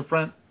fight with your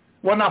friend?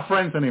 We're not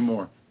friends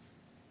anymore.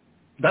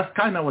 That's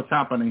kind of what's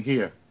happening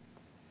here.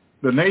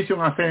 The nation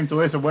are saying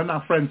to Israel, we're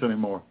not friends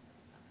anymore.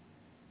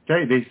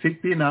 Okay, they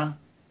seek thee not,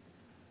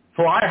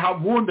 for I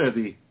have wounded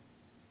thee.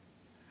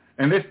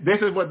 And this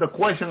is what the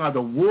question of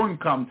the wound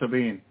comes to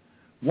being.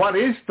 What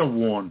is the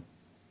wound?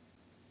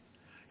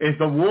 Is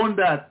the wound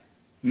that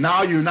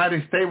now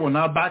United States will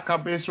not back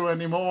up Israel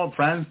anymore,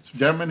 France,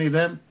 Germany,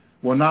 them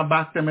will not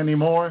back them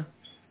anymore,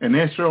 and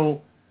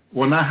Israel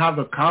will not have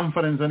the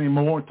confidence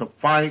anymore to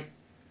fight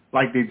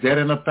like they did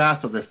in the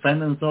past, to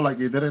defend themselves like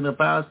they did in the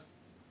past?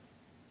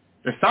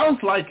 It sounds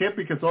like it,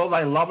 because all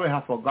thy lovers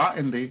have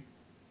forgotten thee.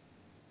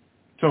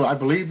 So I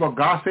believe what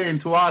God's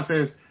saying to us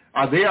is,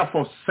 they are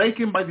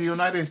forsaken by the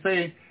United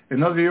States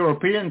and other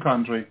European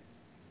country,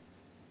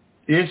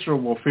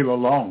 Israel will feel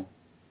alone.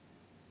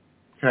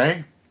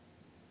 Okay?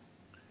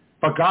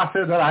 But God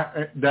said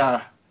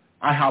that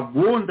I have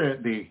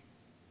wounded thee.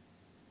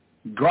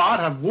 God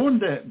has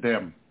wounded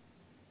them.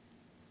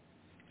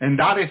 And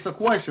that is the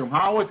question.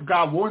 How is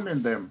God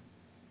wounding them?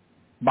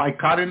 By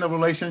cutting the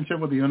relationship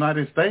with the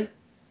United States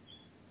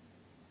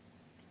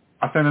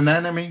as an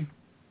enemy?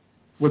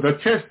 With a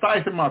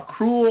chastisement, a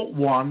cruel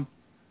one,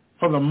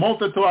 for the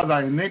multitude of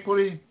thy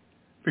iniquity,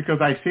 because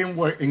thy sin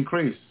will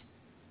increase.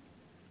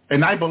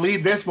 And I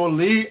believe this will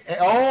lead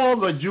all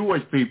the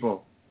Jewish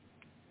people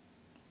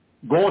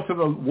go to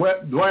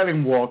the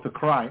dwelling wall to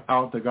cry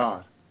out to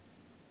God.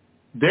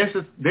 This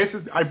is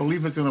I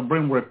believe it's going to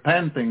bring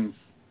repentance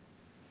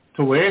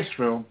to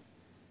Israel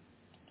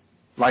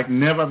like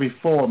never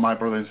before, my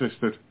brothers and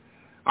sisters.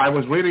 I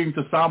was reading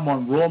to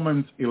someone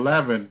Romans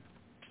 11,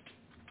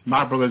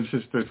 my brothers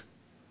and sisters,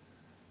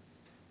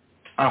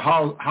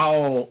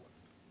 how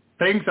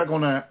things are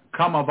going to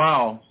come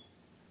about.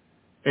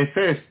 It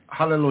says,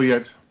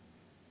 hallelujah,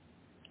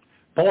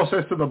 Paul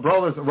says to the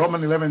brothers,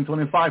 Romans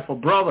 11:25, for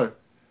brother,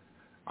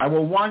 I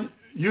will want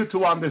you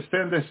to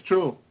understand this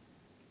truth,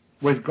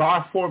 which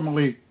God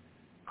formerly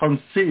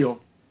concealed,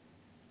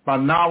 but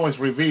now is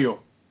revealed,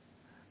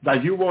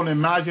 that you won't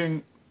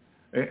imagine.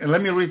 And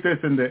let me read this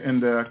in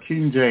the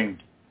King James,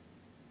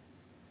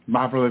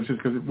 my brothers,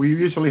 because we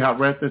usually have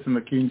read this in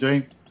the King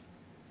James.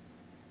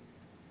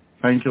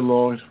 Thank you,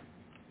 Lord.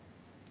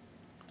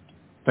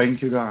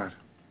 Thank you, God.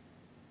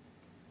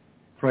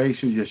 Praise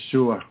you,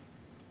 Yeshua.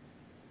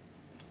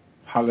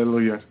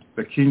 Hallelujah.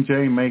 The King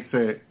James makes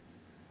it,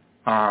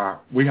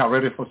 we have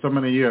read it for so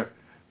many years.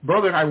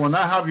 Brother, I will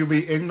not have you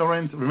be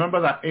ignorant.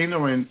 Remember that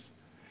ignorance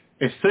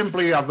is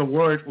simply of the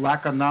word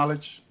lack of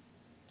knowledge.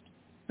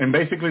 And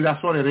basically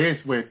that's what it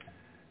is with,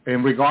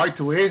 in regard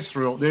to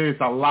Israel, there is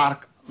a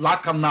lack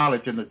of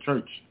knowledge in the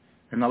church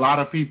and a lot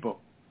of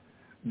people.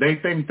 They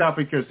think that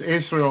because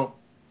Israel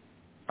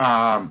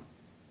had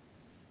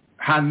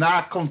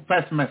not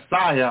confessed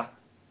Messiah,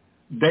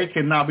 they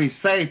cannot be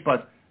saved.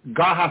 But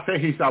God has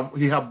said he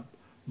has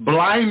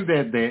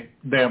blinded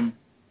them.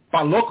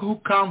 But look who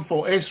come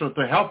for Israel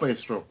to help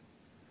Israel.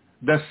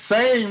 The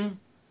same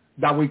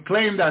that we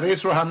claim that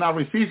Israel has not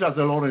received as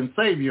the Lord and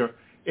Savior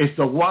is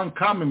the one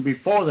coming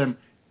before them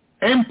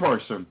in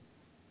person.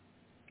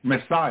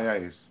 Messiah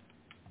is.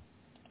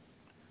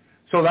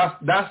 So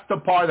that's the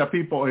part that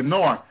people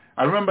ignore.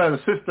 I remember the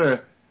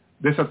sister,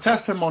 there's a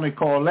testimony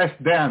called Let's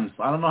Dance.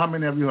 I don't know how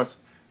many of you have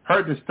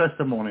heard this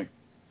testimony.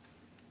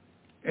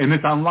 And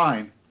it's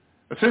online.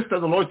 The sister,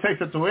 the Lord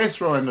takes her to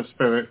Israel in the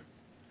spirit,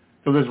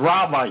 to this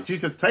rabbi.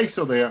 Jesus takes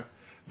her there.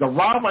 The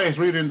rabbi is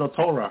reading the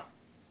Torah,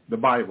 the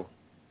Bible.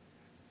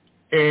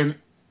 And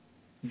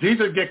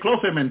Jesus gets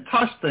close to him and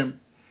touched him.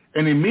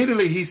 And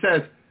immediately he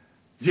says,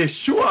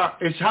 Yeshua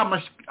is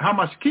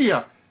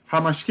Hamashkiach.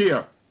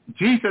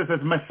 Jesus is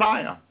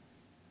Messiah.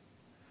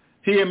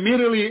 He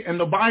immediately in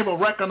the Bible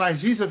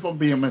recognized Jesus for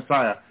being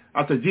Messiah.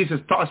 After Jesus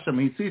touched him,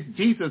 he sees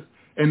Jesus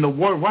in the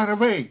Word right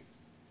away.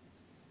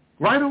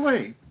 Right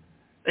away.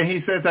 And he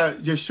says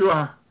that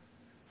Yeshua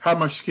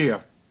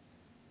HaMashiach.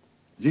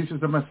 Jesus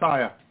the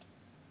Messiah.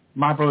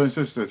 My brothers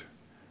and sisters.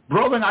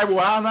 Brethren, I will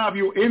not have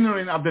you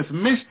ignorant of this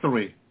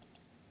mystery.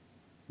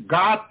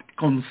 God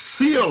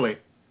concealed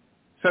it,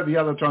 said the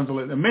other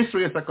translator. The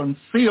mystery is a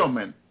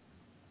concealment.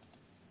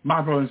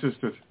 My brothers and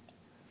sisters.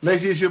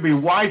 Lest you should be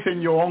wise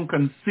in your own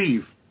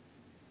conceit.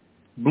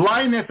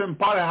 Blindness in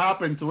part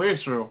happened to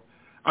Israel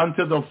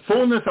until the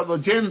fullness of the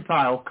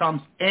Gentile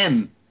comes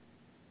in.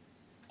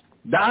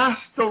 That's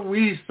the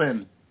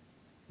reason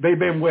they've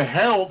been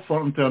withheld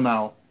from until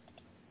now.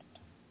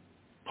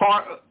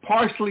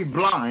 Partially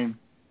blind,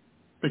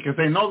 because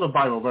they know the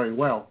Bible very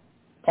well.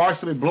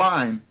 Partially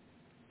blind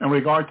in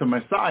regard to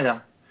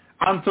Messiah,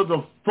 until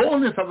the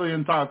fullness of the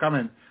Gentile come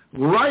in.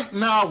 Right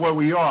now where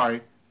we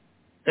are,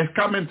 it's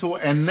coming to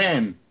an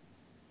end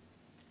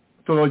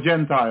to the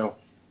Gentile.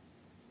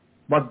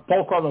 But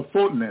Paul called the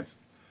fullness,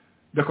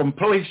 the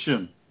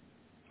completion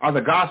of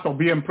the gospel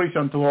being preached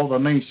unto all the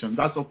nations.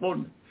 That's the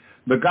fullness.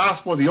 The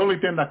gospel, the only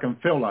thing that can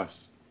fill us.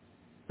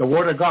 The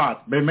word of God.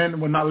 Men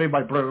will not live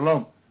by bread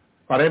alone,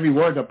 but every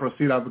word that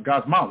proceeds out of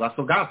God's mouth. That's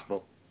the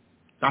gospel.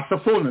 That's the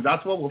fullness.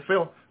 That's what will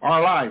fill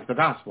our lives, the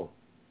gospel.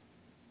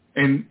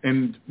 And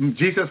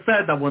Jesus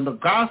said that when the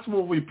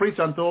gospel will be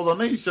preached unto all the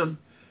nations,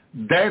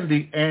 then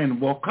the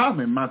end will come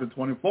in Matthew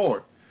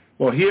 24.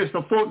 Well, here's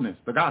the fullness,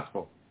 the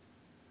gospel.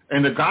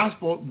 And the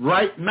gospel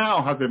right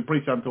now has been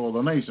preached unto all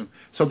the nations.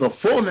 So the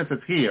fullness is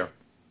here.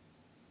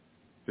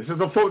 This is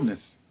the fullness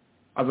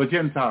of the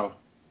Gentile.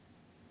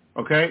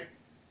 Okay?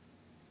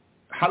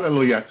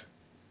 Hallelujah.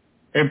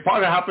 And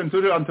part happened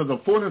to them unto the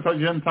fullness of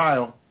the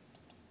Gentile,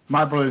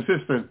 my brother and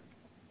sister.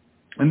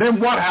 And then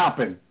what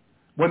happened?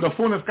 When the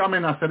fullness come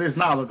in as it is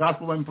now, the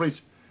gospel been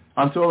preached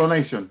unto all the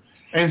nations.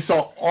 And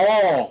so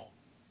all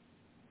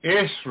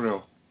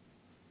Israel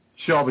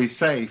shall be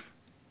safe,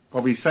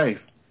 or be safe.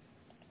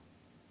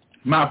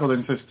 My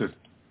brothers and sisters.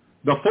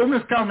 The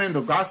fullness come in,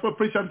 the gospel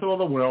preached unto all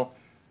the world,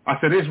 as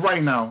it is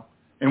right now.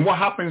 And what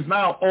happens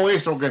now? All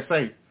Israel gets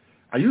saved.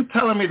 Are you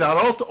telling me that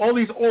all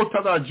these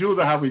Orthodox Jews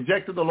that have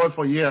rejected the Lord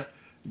for years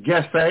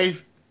get saved?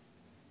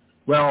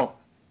 Well,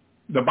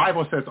 the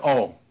Bible says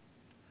all.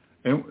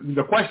 And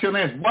the question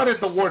is, what does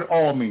the word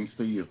all means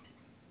to you?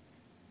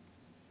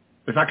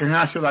 If I can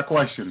ask you that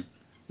question.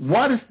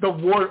 What does the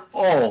word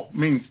all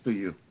means to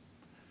you?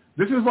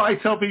 This is why I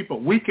tell people,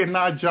 we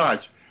cannot judge.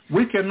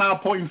 We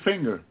cannot point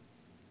finger.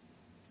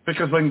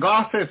 Because when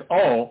God says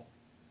all,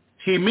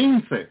 he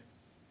means it.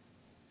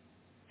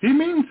 He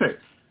means it.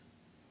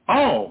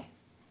 All.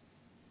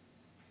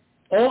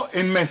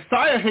 And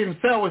Messiah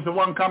himself is the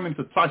one coming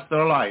to touch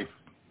their life.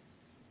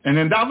 And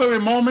in that very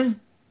moment,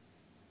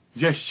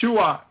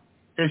 Yeshua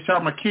is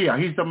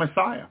Shamakia. He's the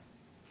Messiah.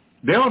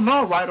 They'll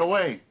know right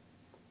away.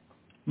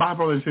 My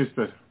brothers and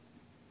sisters.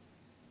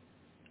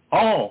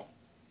 All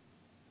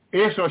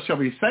Israel shall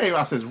be saved,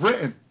 as is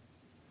written.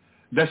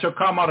 There shall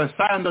come out a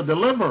sign to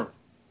deliver,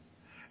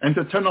 and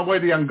to turn away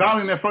the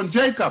ungodliness from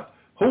Jacob.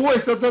 Who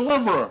is the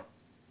deliverer?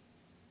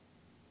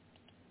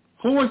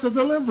 Who is the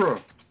deliverer?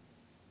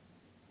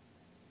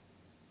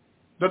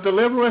 The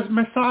deliverer is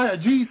Messiah,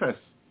 Jesus.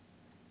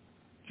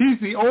 He's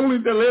the only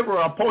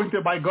deliverer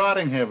appointed by God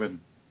in heaven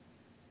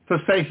to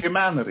save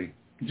humanity.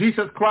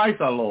 Jesus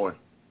Christ our Lord.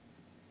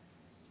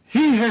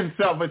 He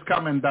himself is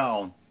coming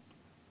down,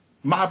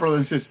 my brother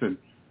and sister,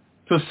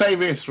 to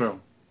save Israel.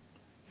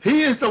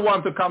 He is the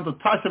one to come to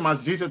touch him as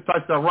Jesus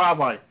touched the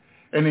rabbi,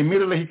 and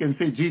immediately he can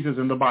see Jesus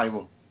in the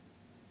Bible.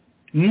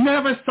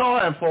 Never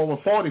saw him for over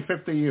 40,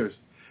 50 years.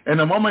 And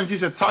the moment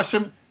Jesus touched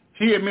him,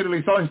 he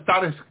immediately saw and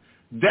started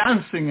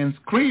dancing and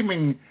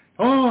screaming,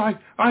 oh,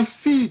 I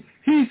see,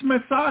 he's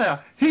Messiah.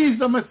 He's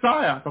the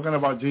Messiah. Talking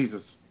about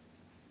Jesus.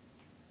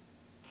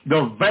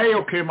 The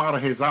veil came out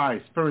of his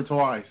eyes,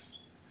 spiritual eyes.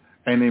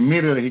 And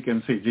immediately he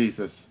can see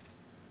Jesus.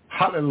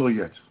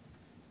 Hallelujah.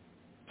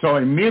 So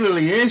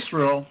immediately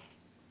Israel,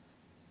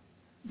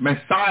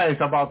 Messiah is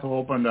about to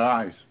open their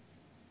eyes.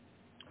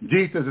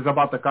 Jesus is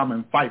about to come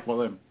and fight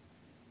for them.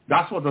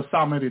 That's what the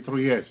Psalm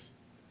 83 is.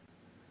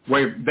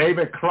 Where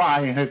David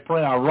cried in his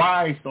prayer,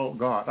 arise, oh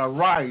God,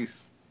 arise.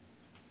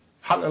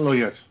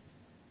 Hallelujah.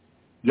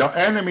 Your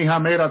enemy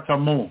have made a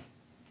tamu.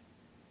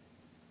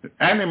 The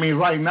enemy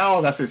right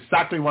now, that's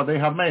exactly what they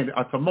have made,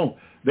 a tamu.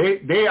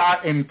 They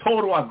are in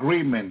total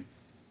agreement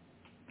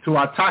to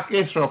attack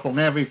Israel from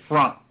every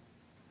front.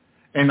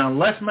 And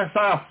unless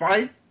Messiah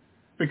fight,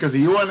 because the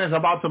UN is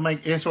about to make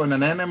Israel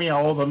an enemy of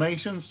all the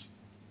nations,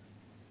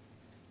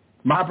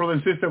 my brother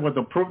and sister, with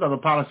the proof that the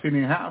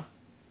Palestinians have,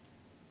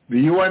 the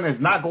UN is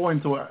not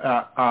going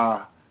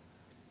to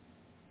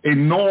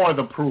ignore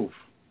the proof.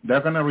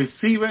 They're going to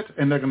receive it,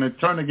 and they're going to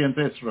turn against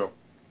Israel.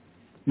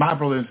 My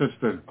brother and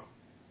sister,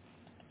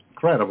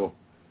 incredible.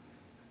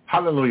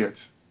 Hallelujah.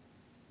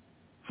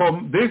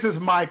 For this is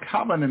my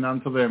covenant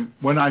unto them,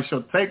 when I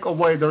shall take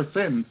away their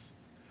sins.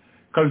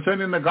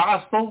 Concerning the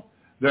gospel,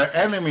 they're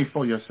enemy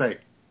for your sake.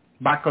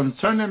 But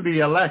concerning the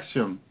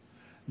election,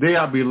 they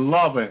are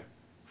beloved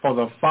for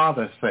the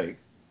Father's sake.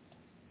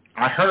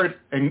 I heard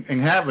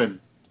in heaven,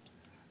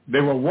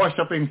 they were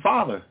worshiping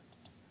Father.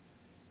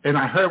 And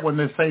I heard when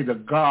they say the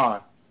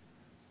God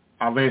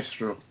of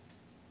Israel.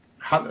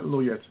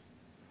 Hallelujah.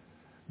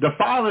 The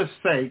Father's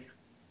sake,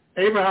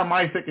 Abraham,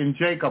 Isaac, and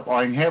Jacob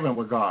are in heaven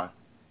with God.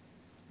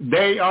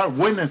 They are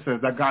witnesses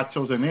that God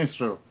chosen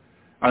Israel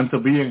unto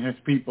being his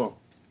people.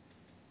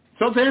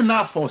 So they're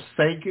not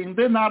forsaken.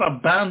 They're not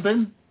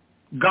abandoned.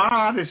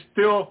 God is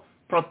still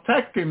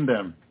protecting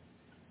them.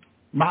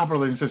 My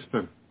brother and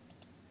sister.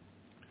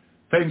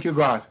 Thank you,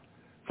 God.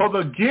 For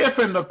the gift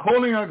and the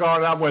calling of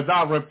God are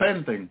without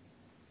repenting.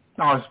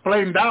 Now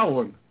explain that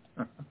one.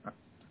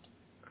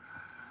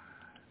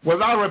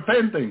 Without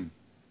repenting.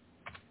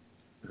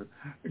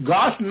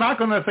 God's not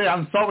going to say,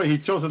 I'm sorry,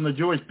 he's chosen the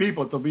Jewish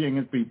people to be in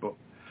his people.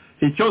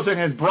 He's chosen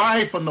his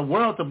bride from the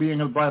world to be in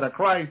his bride of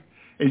Christ.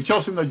 He's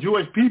chosen the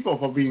Jewish people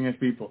for being his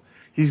people.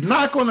 He's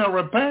not going to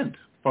repent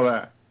for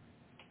that.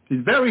 He's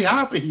very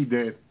happy he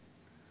did.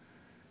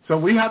 So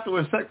we have to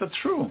accept the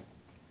truth.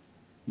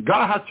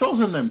 God has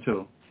chosen them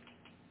to.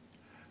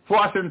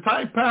 For as in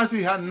time past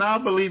ye have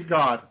not believed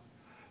God,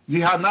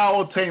 ye have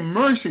now obtained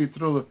mercy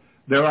through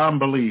their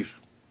unbelief.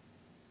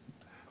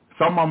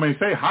 Someone may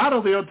say, how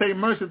do they obtain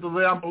mercy through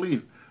their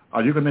unbelief?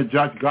 Are you going to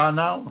judge God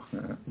now?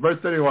 Verse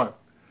 31.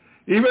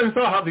 Even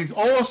so have these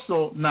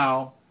also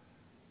now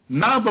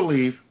not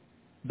believed,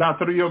 that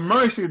through your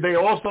mercy they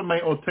also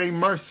may obtain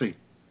mercy.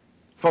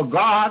 For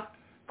God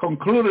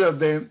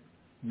concluded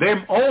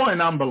them all in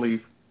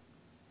unbelief,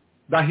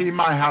 that he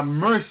might have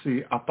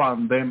mercy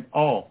upon them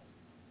all.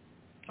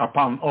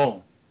 Upon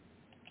all.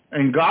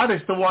 And God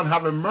is the one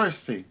having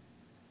mercy.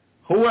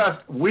 Who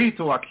are we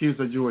to accuse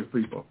the Jewish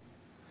people?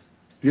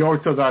 The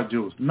Orthodox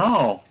Jews?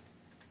 No.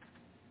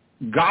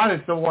 God is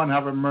the one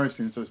having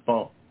mercy, says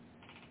Paul.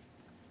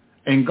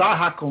 And God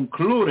has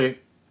concluded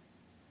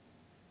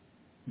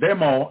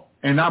them all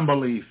in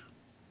unbelief,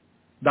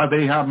 that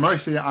they have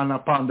mercy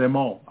upon them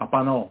all,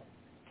 upon all.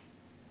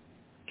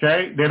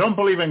 Okay? They don't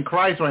believe in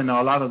Christ right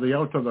now, a lot of the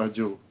Orthodox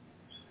Jews.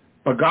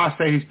 But God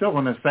said he's still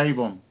going to save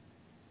them.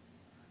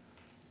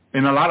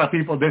 And a lot of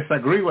people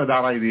disagree with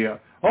that idea.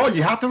 Oh,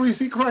 you have to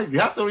receive Christ. You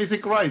have to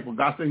receive Christ. But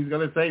God said he's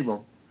going to save them.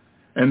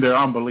 And their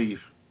unbelief.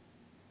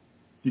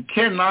 You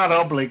cannot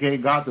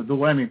obligate God to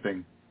do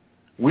anything.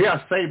 We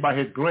are saved by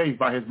his grace,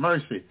 by his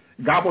mercy.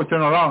 God will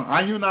turn around.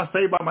 Are you not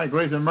saved by my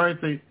grace and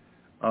mercy?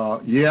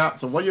 Yeah.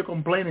 So what are you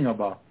complaining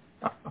about?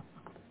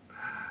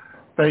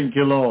 Thank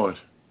you, Lord.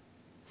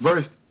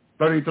 Verse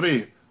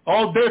 33.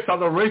 All this are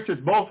the riches,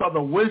 both are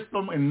the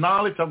wisdom and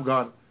knowledge of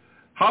God.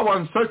 How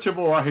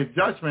unsearchable are his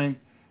judgments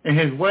and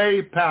his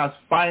way past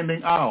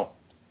finding out.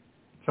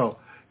 So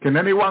can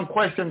anyone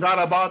question God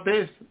about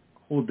this?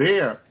 Who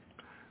dare?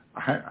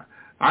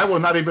 I will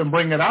not even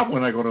bring it up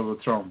when I go to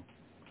the throne.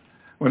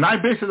 When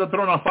I visit the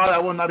throne of Father, I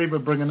will not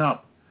even bring it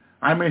up.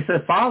 I may say,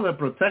 Father,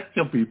 protect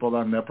your people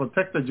down there.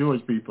 Protect the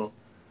Jewish people.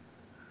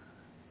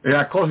 And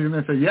of course, you're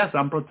going to say, yes,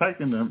 I'm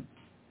protecting them.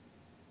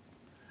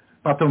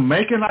 But to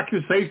make an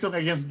accusation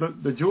against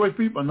the Jewish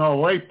people, no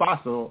way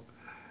possible.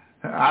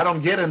 I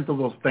don't get into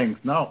those things.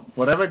 No.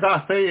 Whatever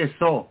God says is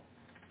so.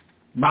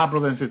 My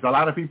brother and sister, a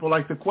lot of people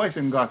like to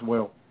question God's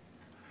will.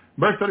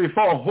 Verse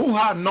 34, who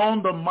has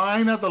known the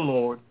mind of the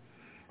Lord,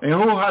 and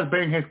who has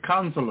been his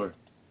counselor?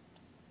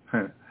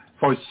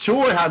 For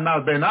sure it has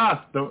not been us,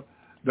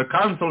 the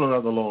counselor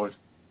of the Lord.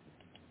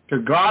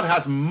 Because God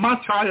has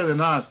much higher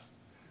than us,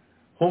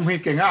 whom he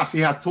can ask. He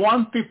has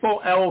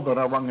 24 elders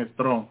around his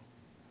throne.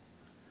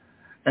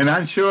 And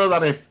I'm sure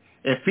that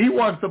if he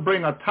wants to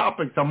bring a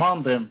topic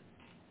among them,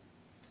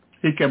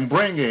 he can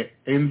bring it.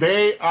 And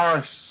they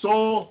are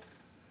so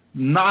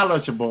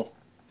knowledgeable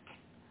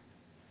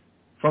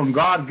from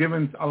God,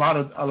 giving a lot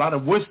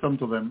of wisdom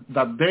to them,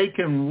 that they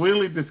can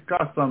really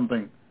discuss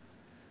something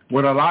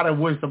with a lot of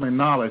wisdom and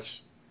knowledge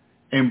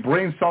and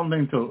bring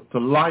something to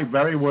light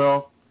very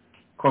well,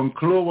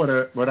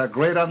 conclude with a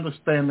great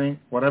understanding,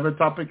 whatever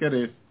topic it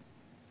is,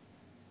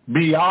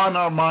 beyond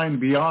our mind,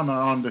 beyond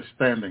our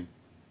understanding.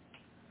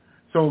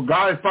 So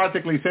God is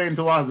practically saying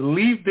to us,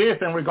 leave this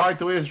in regard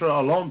to Israel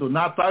alone. Do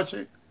not touch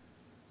it.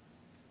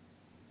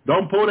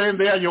 Don't put in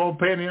there your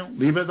opinion.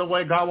 Leave it the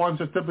way God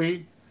wants it to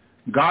be.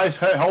 God is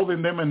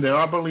holding them in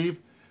their belief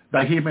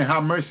that he may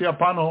have mercy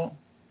upon all.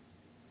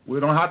 We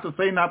don't have to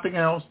say nothing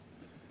else.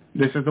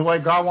 This is the way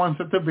God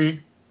wants it to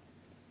be.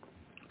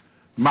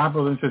 My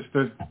brothers and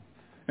sisters,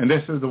 and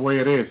this is the way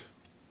it is.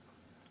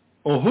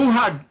 Or who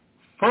had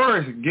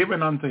first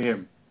given unto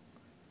him,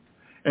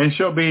 and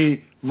shall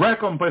be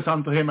recompensed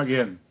unto him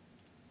again.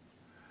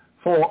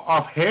 For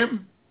of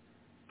him,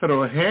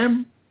 through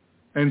him,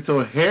 and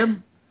to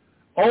him,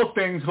 all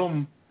things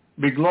whom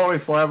be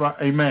glory forever.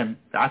 Amen.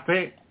 That's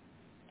it.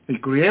 He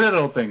created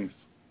all things.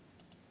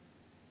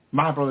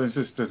 My brothers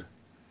and sisters.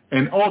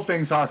 And all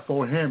things are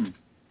for him,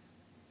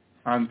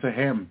 unto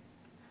him.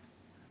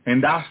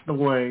 And that's the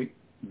way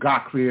God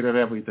created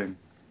everything.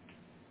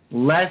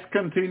 Let's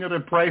continue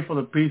to pray for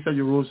the peace of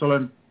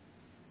Jerusalem.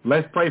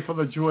 Let's pray for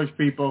the Jewish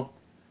people.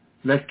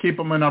 Let's keep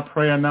them in our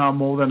prayer now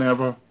more than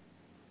ever.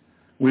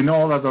 We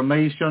know that the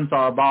nations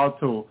are about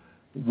to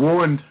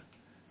wound.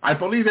 I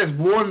believe it's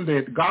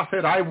wounded. God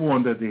said, I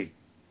wounded thee.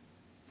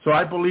 So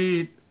I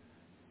believe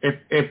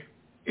if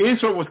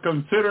Israel was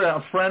considered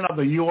a friend of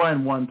the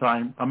UN one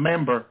time, a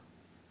member,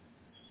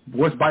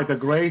 was by the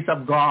grace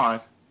of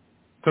God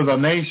to the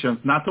nations,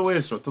 not to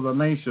Israel, to the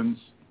nations.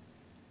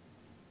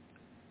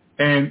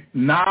 And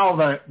now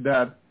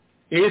that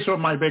Israel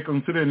might be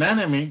considered an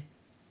enemy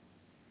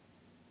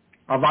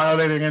of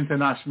violating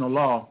international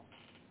law,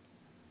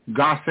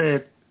 God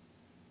said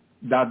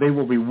that they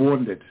will be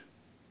wounded.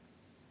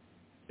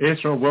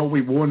 Israel will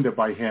be wounded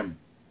by him.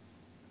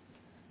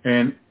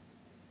 And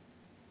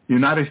the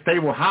United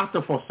States will have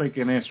to forsake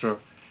Israel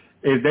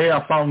if they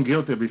are found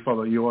guilty before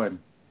the UN.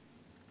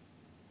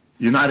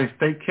 The United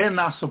States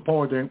cannot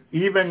support them,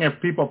 even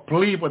if people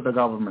plead with the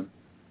government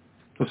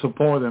to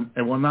support them.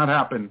 It will not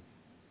happen.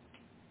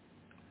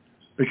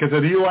 Because the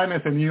UN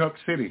is in New York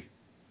City.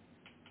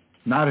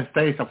 The United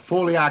States is a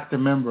fully active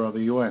member of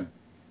the UN.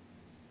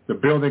 The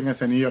building is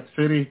in New York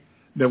City.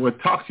 There were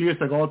talks years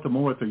ago to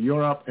move it to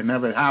Europe. It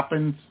never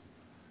happens.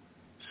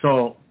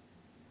 So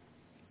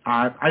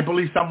I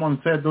believe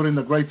someone said during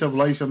the Great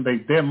Tribulation they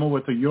did move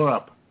it to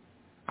Europe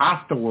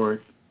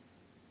afterwards,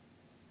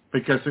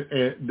 because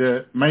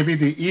maybe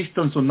the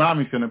Eastern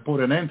tsunami is going to put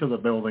an end to the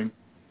building,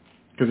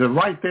 because it's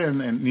right there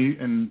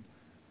in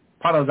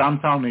part of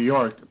downtown New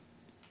York.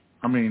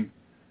 I mean,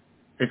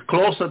 it's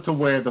closer to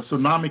where the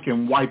tsunami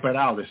can wipe it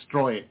out,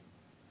 destroy it.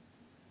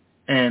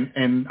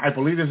 And I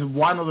believe this is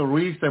one of the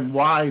reasons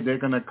why they're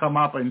going to come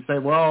up and say,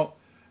 well,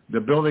 the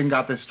building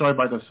got destroyed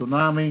by the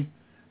tsunami.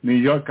 New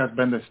York has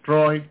been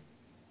destroyed.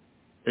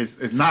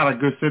 It's not a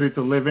good city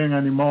to live in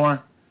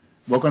anymore.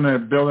 We're going to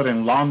build it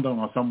in London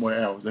or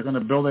somewhere else. They're going to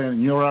build it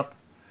in Europe.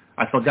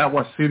 I forgot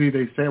what city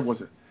they said was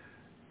it.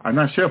 I'm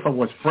not sure if it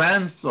was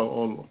France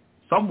or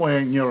somewhere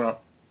in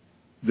Europe.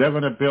 They're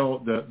going to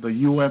build the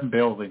UN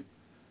building.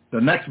 The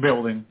next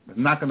building is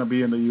not going to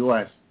be in the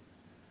U.S.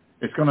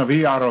 It's going to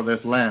be out of this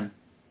land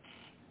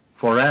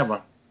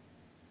forever,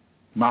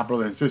 my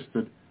brother and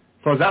sister.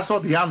 So that's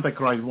what the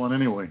Antichrist wants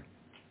anyway.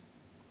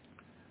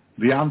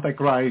 The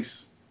Antichrist,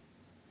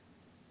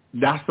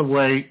 that's the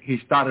way he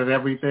started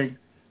everything.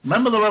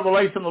 Remember the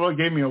revelation the Lord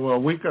gave me over a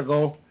week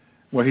ago,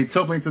 where he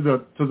took me to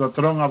the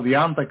throne of the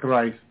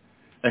Antichrist,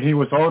 and he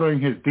was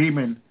ordering his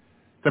demon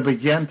to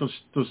begin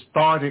to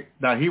start it,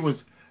 that he was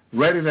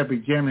ready to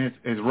begin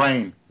his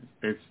reign,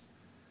 his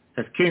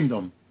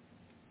kingdom,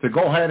 to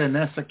go ahead and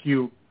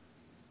execute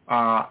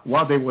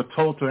what they were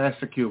told to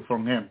execute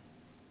from him,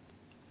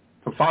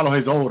 to follow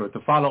his order, to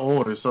follow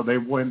orders. So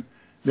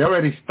they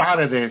already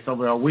started this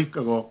over a week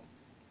ago,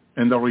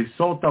 and the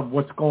result of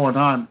what's going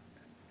on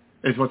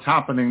is what's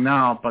happening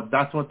now. But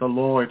that's what the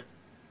Lord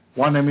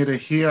wanted me to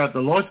hear. The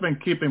Lord's been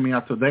keeping me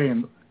up today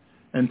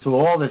and to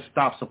all this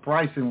stuff.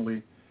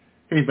 Surprisingly,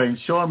 he's been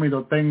showing me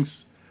the things.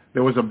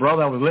 There was a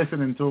brother I was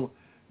listening to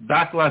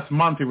back last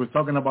month. He was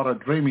talking about a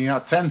dream he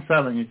had.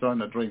 10-7 he saw in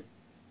the dream.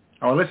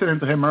 I was listening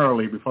to him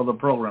early before the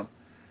program.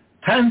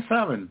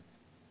 10-7.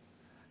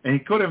 And he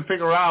couldn't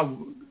figure out.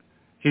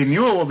 He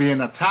knew it would be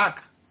an attack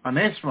on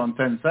Israel on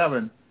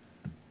 10-7.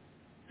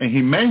 And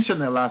he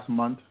mentioned it last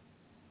month.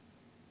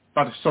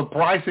 But it's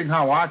surprising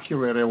how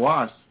accurate it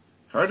was.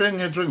 Heard in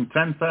his dream,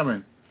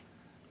 10-7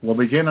 will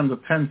begin on the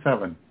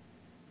 10-7.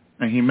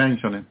 And he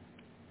mentioned it.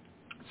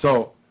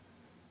 So,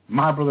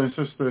 my brothers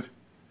and sisters,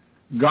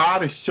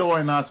 God is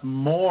showing us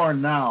more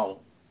now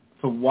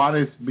to what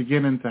is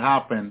beginning to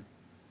happen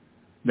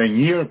than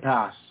years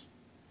past.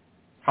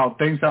 How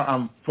things are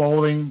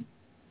unfolding,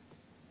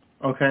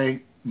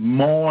 okay,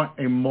 more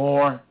and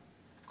more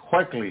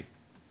quickly,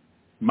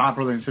 my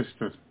brothers and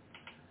sisters.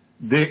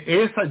 there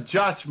is a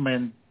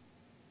judgment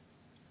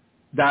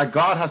that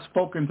God has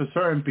spoken to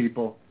certain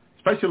people,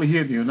 especially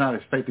here in the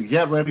United States, to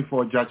get ready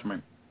for a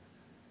judgment,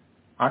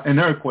 an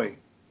earthquake,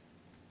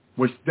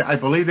 which I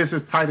believe this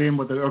is tied in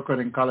with the earthquake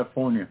in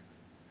California,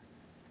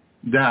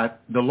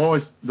 that the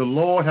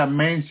Lord had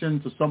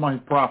mentioned to some of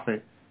his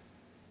prophets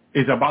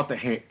is about to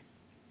hit.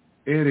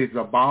 It is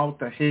about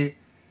to hit.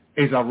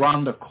 It's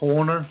around the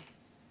corner.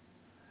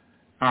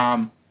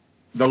 The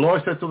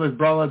Lord said to his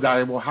brother that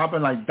it will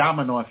happen like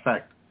domino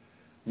effect.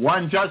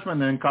 One judgment,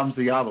 then comes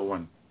the other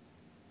one.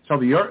 So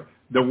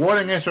the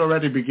warring has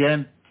already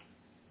began.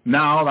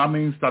 Now that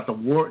means that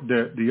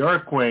the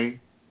earthquake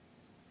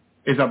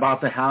is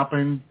about to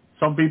happen.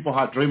 Some people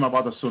have dreamed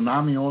about the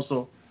tsunami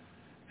also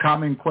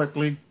coming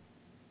quickly.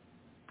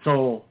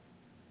 So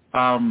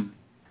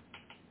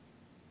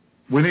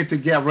we need to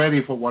get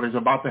ready for what is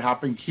about to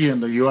happen here in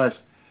the U.S.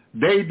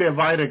 They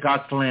divided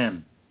God's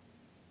land.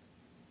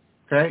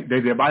 Okay?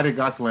 They divided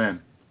God's land.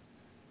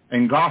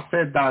 And God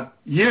said that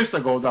years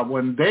ago that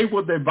when they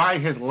would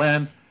divide his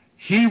land,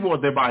 he will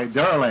divide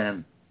their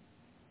land.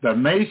 The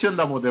nation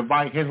that will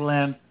divide his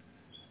land,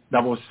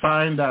 that will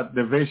sign that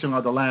division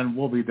of the land,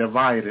 will be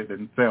divided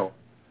and fell.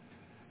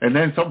 And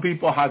then some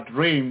people have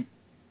dreamed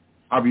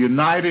of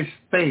United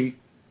States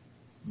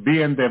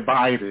being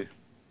divided.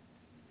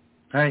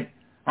 Okay?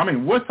 I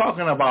mean, we're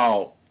talking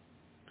about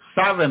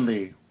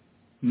 70,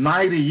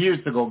 90 years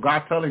ago,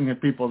 God telling his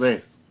people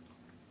this.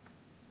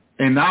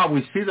 And now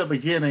we see the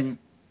beginning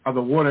of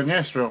the war in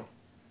Israel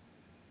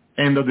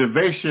and the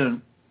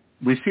division.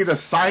 We see the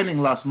signing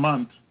last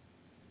month.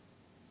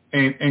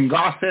 And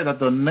God said that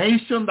the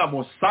nation that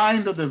will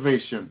sign the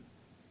division,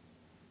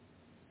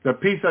 the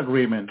peace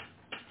agreement,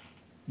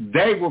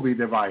 they will be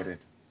divided.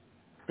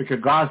 Because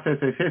God says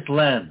it's his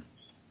land.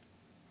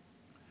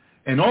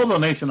 And all the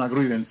nations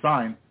agreed and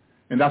signed.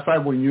 And that's why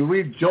when you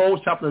read Joel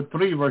chapter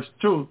 3, verse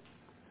 2,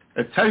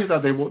 it tells you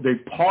that they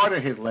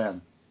parted his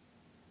land.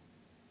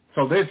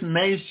 So this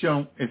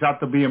nation is out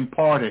to be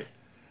imparted.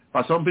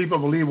 But some people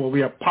believe will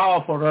be a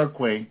powerful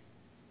earthquake,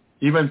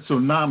 even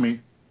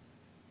tsunami,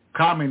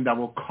 coming that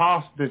will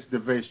cause this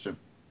division.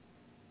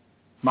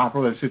 My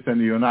brother and sister in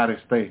the United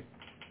States.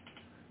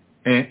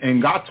 And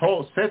God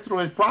said through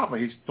his prophet,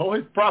 he told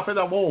his prophet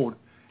of old,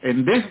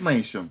 in this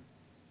nation,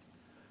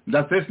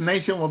 that this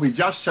nation will be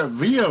judged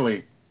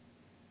severely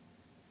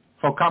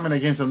for coming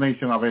against the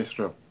nation of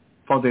Israel,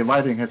 for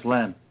dividing his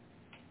land.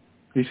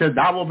 He said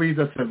that will be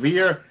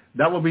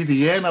that will be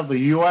the end of the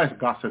U.S.,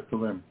 God said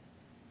to them.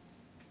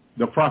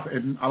 The prophet,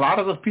 and a lot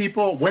of the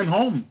people went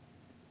home.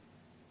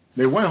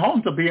 They went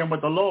home to be in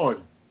with the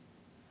Lord.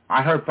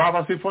 I heard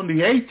prophecy from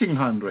the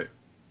 1800s.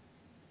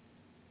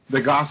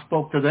 The God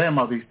spoke to them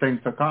of these things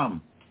to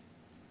come.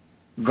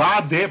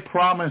 God did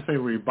promise a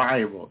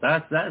revival.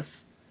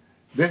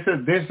 This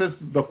is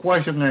the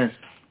question is,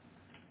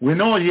 we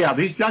know,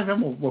 these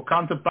judgments will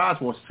come to pass.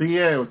 We'll see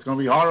it. It's going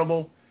to be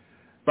horrible.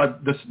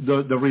 But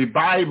the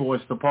revival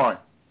is the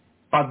part.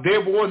 But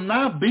there will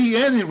not be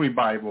any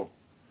revival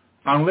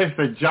unless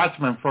the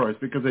judgment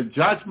first, because the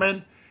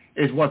judgment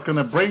is what's going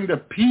to bring the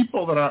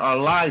people that are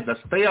alive, that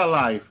stay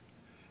alive,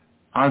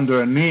 on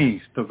their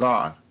knees to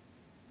God.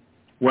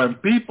 When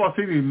people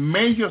see the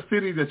major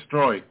city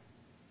destroyed,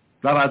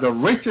 that are the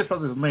richest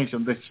of this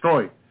nation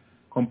destroyed,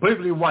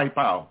 completely wiped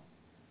out,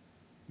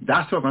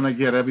 that's what's going to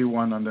get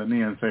everyone on their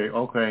knee and say,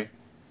 okay,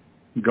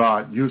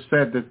 God, you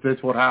said that this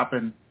would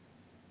happen.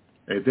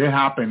 It did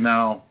happen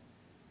now.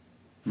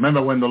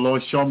 Remember when the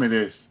Lord showed me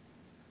this?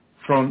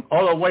 From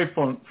all the way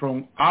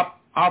from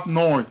up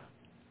north,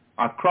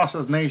 across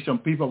this nation,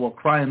 people were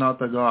crying out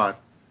to God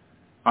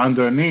on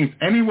their knees.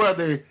 Anywhere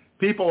the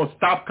people would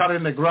stop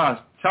cutting the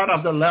grass, shut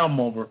off the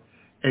lawnmower,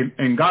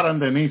 and got on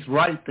their knees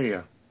right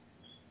there,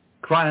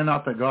 crying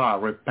out to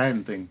God,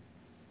 repenting.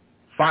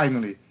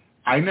 Finally,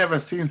 I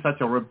never seen such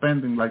a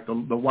repenting like the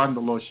one the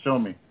Lord showed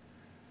me.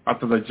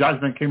 After the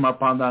judgment came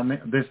upon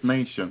this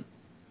nation,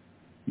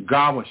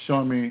 God was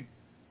showing me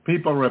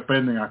people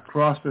repenting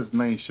across this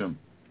nation.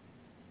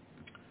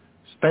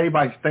 State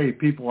by state,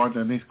 people on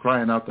their knees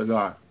crying out to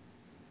God.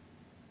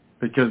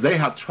 Because they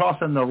have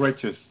trust in the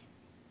riches.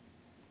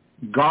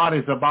 God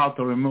is about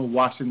to remove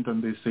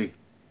Washington, D.C.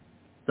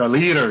 The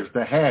leaders,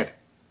 the head,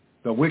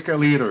 the wicked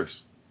leaders.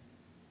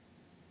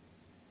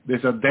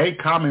 There's a day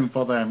coming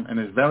for them, and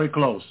it's very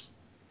close,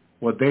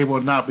 where they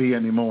will not be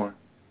anymore.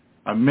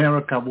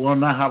 America will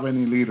not have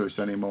any leaders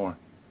anymore.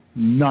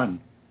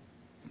 None.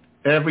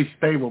 Every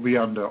state will be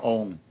on their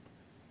own.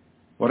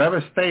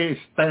 Whatever state is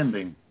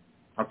standing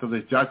after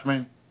this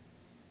judgment,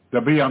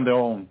 they'll be on their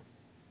own.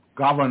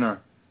 Governor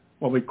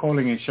will be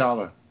calling each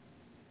other,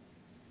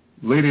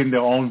 leading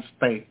their own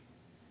state.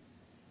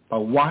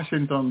 But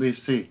Washington,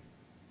 D.C.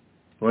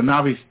 will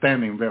not be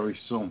standing very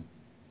soon.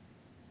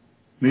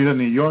 Neither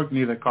New York,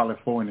 neither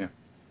California.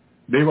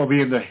 They will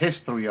be in the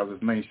history of this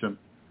nation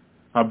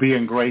of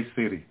being great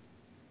city.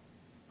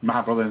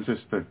 My brother and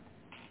sister,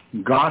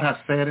 God has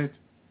said it,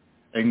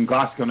 and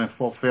God's going to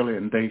fulfill it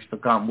in days to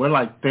come. We're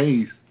like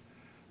days.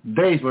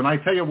 When I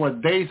tell you we're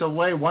days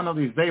away, one of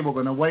these days we're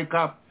going to wake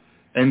up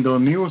And the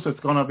news is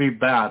going to be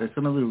bad. It's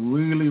going to be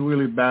really,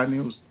 really bad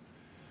news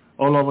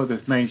all over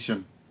this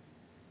nation.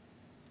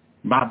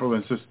 My brother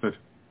and sister.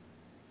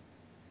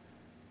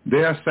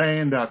 They are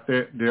saying that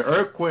the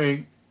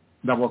earthquake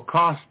that will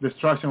cause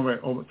destruction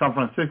over San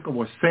Francisco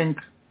will sink.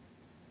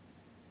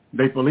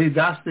 They believe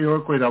that's the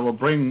earthquake that will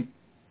bring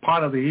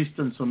part of the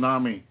Eastern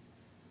tsunami.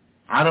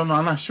 I don't know.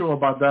 I'm not sure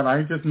about that.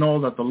 I just know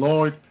that the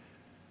Lord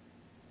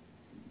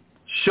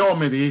showed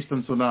me the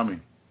Eastern tsunami.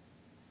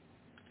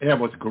 It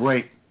was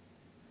great.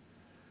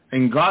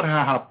 And God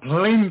had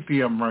plenty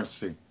of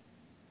mercy.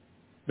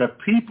 The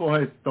people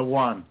is the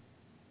one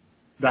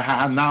that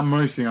had not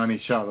mercy on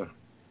each other.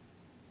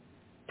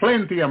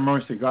 Plenty of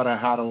mercy God has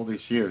had all these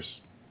years.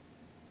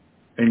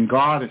 And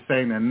God is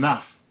saying,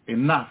 enough,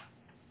 enough.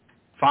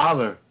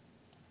 Father,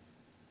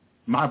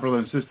 my brother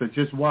and sister,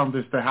 just want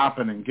this to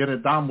happen and get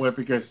it done with,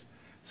 because,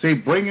 see,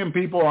 bringing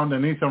people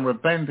underneath and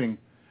repenting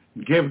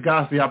give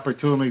God the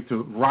opportunity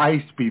to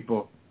rise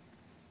people,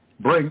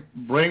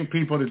 bring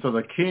people into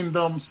the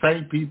kingdom,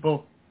 save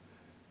people,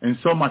 and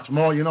so much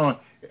more. You know,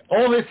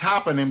 all this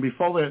happening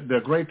before the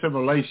Great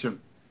Tribulation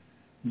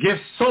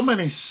gives so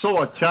many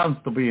souls a chance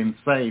to be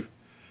saved.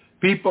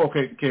 People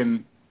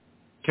can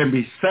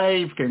be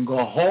saved, can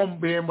go home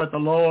being with the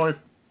Lord.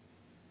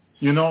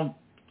 You know,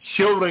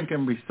 children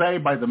can be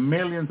saved by the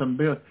millions and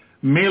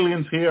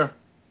millions here,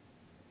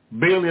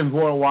 billions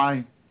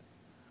worldwide.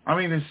 I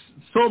mean, it's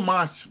so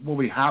much will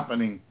be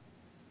happening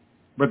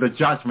with the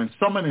judgment.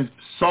 So many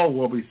souls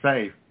will be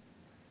saved,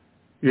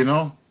 you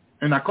know.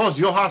 And of course,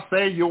 you'll have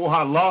saved, you will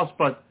have lost,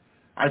 but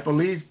I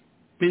believe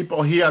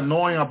people here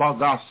knowing about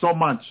God so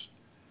much,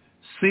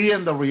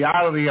 seeing the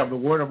reality of the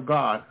Word of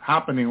God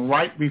happening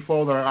right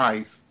before their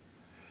eyes,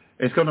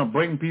 it's going to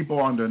bring people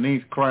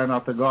underneath crying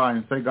out to God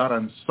and say, God,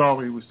 I'm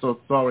sorry. We're so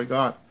sorry,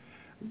 God.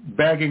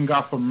 Begging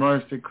God for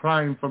mercy,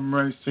 crying for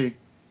mercy.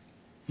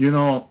 You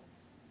know,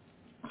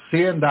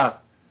 seeing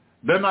that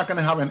they're not going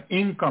to have an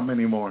income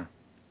anymore.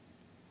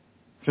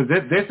 So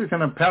this is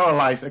going to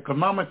paralyze,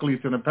 economically,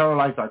 it's going to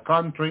paralyze our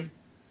country.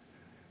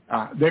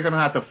 They're going to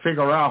have to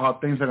figure out how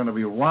things are going to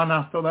be run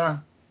after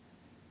that.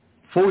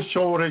 Food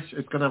shortage,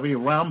 it's going to be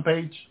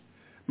rampage.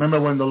 Remember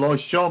when the Lord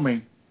showed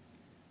me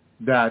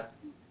that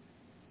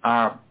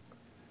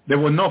there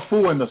was no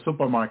food in the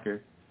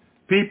supermarket.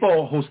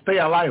 People who stay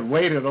alive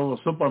raided all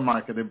the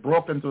supermarket. They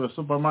broke into the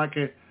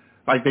supermarket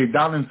like they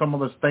done in some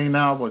of the state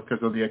now because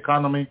of the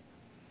economy.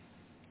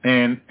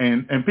 And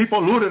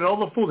people looted all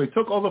the food. They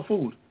took all the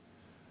food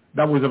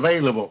that was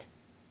available.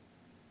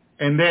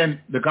 And then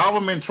the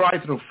government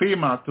tried through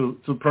FEMA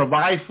to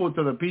provide food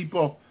to the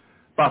people,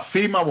 but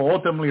FEMA will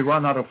ultimately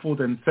run out of food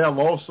and sell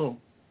also.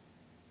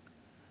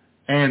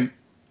 And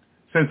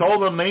since all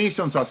the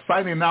nations are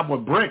signing up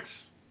with BRICS,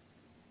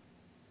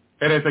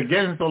 it is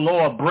against the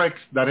law of BRICS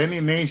that any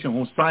nation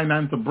who sign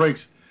on to BRICS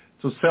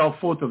to sell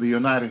food to the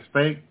United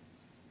States.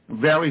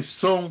 Very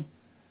soon,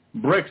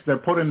 BRICS, they're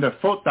putting their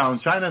foot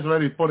down. China's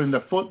already putting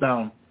their foot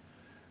down.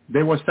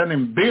 They were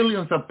sending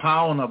billions of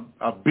pounds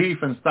of beef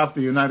and stuff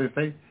to the United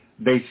States.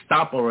 They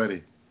stopped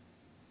already.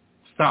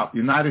 Stop.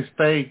 United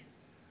States,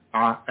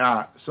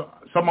 so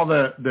some of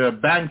the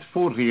banked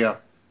food here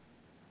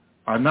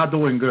are not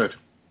doing good.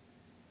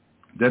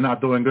 They're not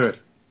doing good.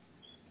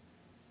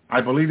 I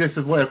believe this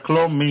is where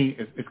clone meat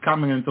is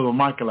coming into the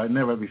market like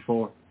never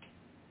before.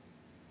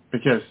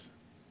 Because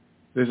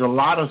there's a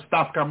lot of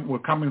stuff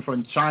coming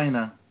from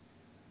China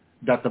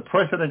that the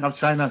president of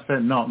China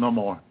said, no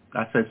more.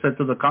 I said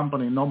to the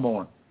company, no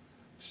more.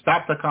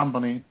 Stop the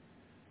company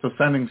to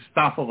sending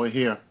stuff over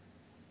here.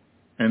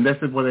 And this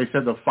is where they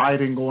said the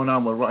fighting going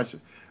on with Russia,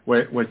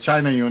 with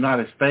China and the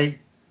United States.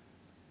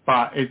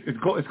 But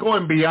it's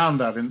going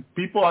beyond that. And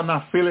people are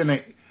not feeling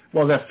it.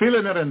 Well, they're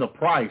feeling it in the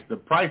price. The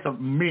price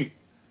of meat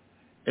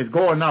is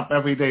going up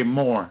every day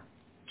more.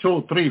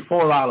 $2, $3,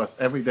 $4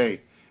 every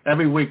day.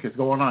 Every week it's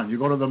going on. You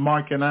go to the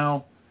market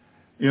now,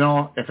 you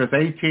know, if it's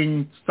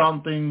 18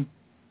 something,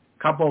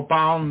 couple of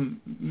pounds,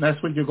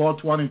 next week you go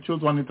 22,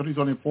 23,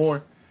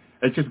 24.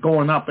 It's just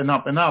going up and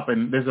up and up.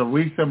 And there's a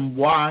reason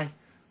why.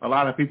 A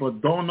lot of people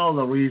don't know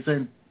the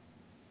reason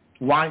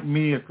why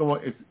meat is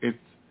going. It's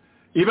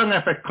even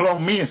if it's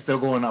clone meat is still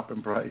going up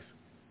in price.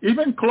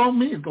 Even clone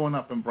meat is going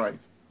up in price.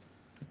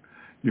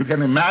 You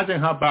can imagine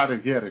how bad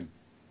it's getting.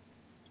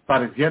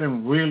 But it's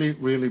getting really,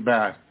 really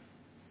bad,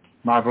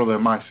 my brother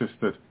and my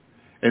sister.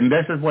 And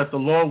this is what the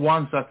Lord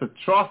wants us to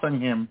trust in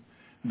him,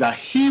 that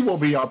he will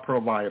be our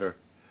provider,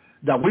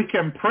 that we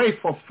can pray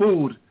for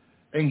food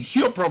and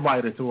he'll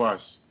provide it to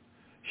us.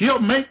 He'll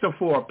make the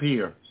food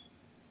appear.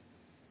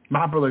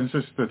 My brother and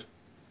sister,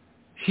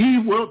 he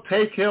will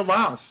take care of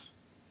us.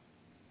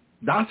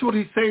 That's what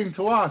he's saying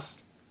to us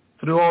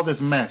through all this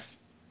mess.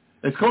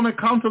 It's going to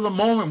come to the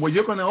moment where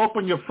you're going to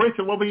open your fridge,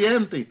 it will be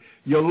empty.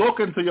 You look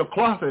into your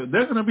closet,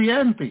 they're going to be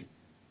empty.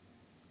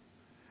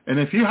 And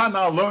if you have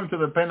not learned to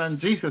depend on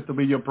Jesus to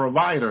be your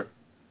provider,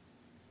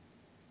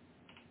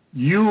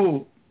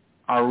 you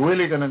are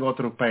really going to go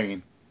through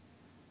pain.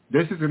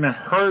 This is going to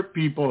hurt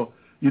people.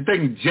 You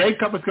think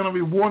Jacob is going to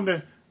be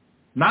wounded?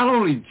 Not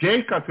only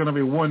Jacob's going to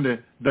be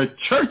wounded, the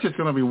church is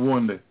going to be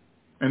wounded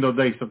in the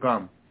days to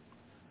come.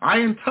 I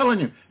am telling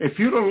you, if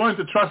you don't learn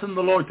to trust in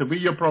the Lord to be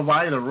your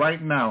provider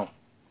right now,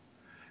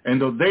 in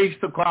the days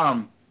to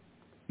come,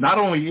 not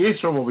only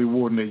Israel will be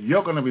wounded,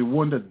 you're going to be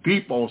wounded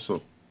deep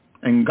also.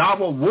 And God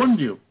will wound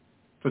you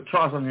to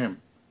trust in him.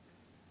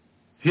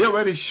 He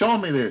already showed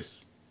me this,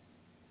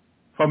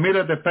 for me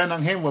to depend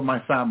on him with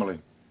my family.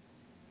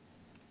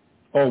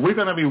 Or we're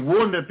going to be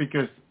wounded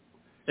because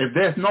if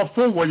there's no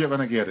food, where you're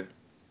going to get it?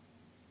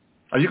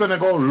 Are you going to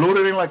go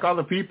looting like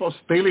other people,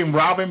 stealing,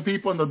 robbing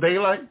people in the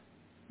daylight?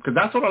 Because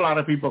that's what a lot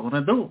of people are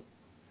going to do.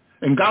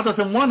 And God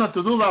doesn't want us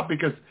to do that,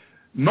 because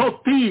no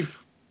thief,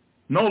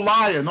 no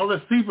liar, no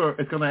deceiver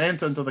is going to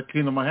enter into the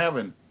kingdom of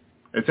heaven.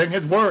 It's in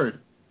his word.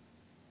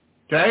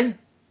 Okay?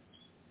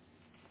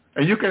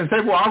 And you can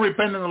say, well, I'll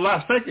repent in the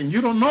last second.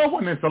 You don't know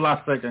when it's the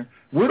last second.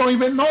 We don't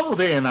even know the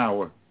day and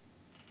hour.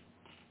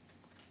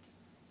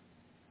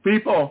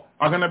 People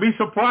are going to be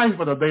surprised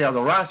for the day of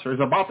the rapture.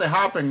 It's about to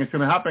happen. It's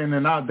going to happen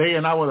in a day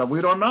and hour that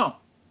we don't know.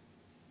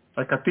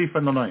 Like a thief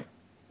in the night.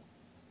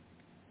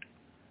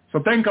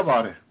 So think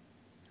about it.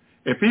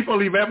 If people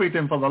leave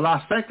everything for the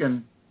last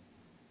second,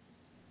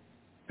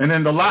 and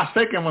in the last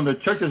second when the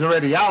church is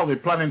already out, they're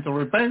planning to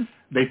repent,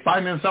 they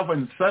find themselves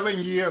in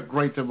 7-year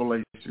great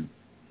tribulation.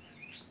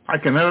 I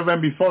can never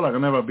been before, I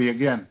can never be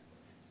again.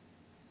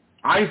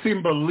 I've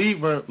seen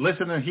believers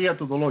listening here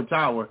to the Lord's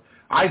hour.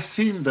 I've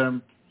seen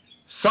them,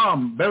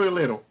 some, very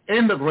little,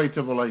 in the great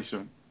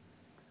tribulation.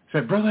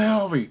 Said, Brother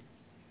Elvie.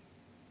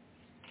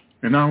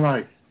 And I'm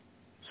like,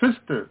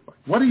 sister,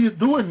 what are you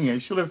doing here?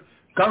 You should have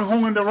gone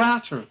home in the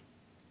rapture.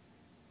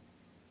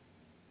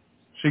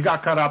 She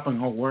got caught up in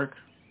her work,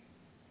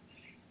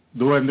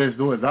 doing this,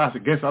 doing that.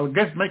 I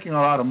guess making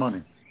a lot of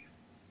money.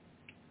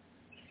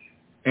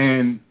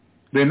 And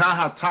they not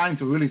have time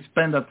to really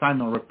spend that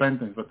time on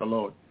repentance with the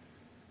Lord.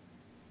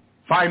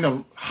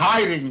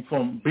 Hiding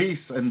from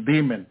beasts and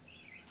demons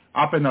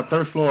up in the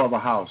third floor of a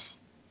house.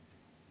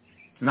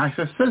 And I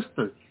said,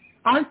 sister,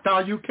 I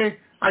thought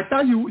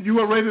you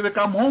were ready to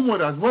come home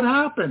with us. What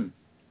happened?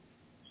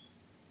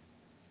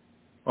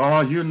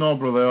 Oh, you know,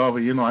 Brother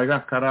Elvie, I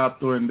got caught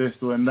up doing this,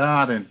 doing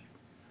that, and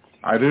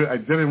I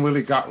didn't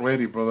really got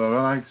ready, brother.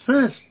 And I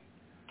said,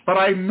 but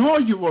I know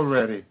you were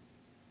ready.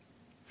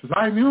 She says,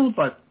 I knew,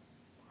 but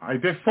I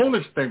did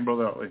foolish thing,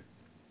 Brother Elvie.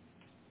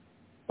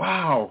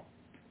 Wow.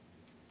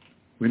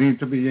 We need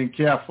to be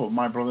careful,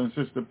 my brother and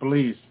sister,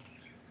 please.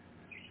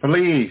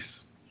 Please.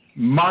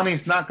 Money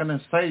is not going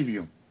to save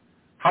you.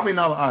 Having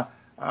a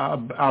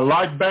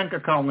large bank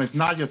account is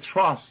not your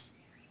trust.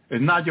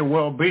 It's not your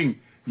well-being.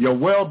 Your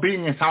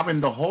well-being is having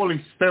the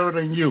Holy Spirit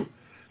in you.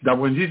 That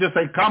when Jesus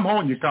say, come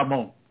home, you come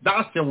home.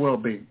 That's your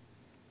well-being.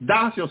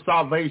 That's your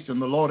salvation,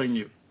 the Lord in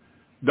you.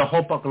 The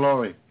hope of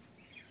glory.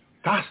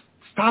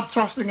 Stop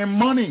trusting in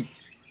money.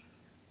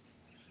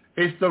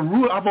 It's the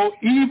root of all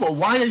evil.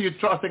 Why are you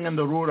trusting in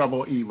the root of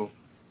all evil?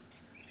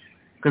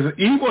 Because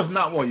evil is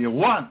not what you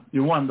want.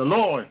 You want the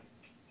Lord.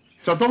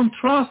 So don't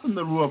trust in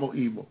the root of all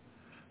evil.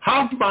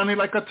 Have money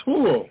like a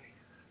tool.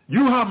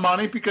 You have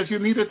money because you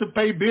needed to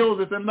pay bills,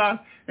 this and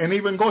that, and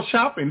even go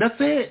shopping. That's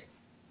it.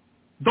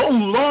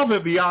 Don't love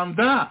it beyond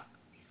that,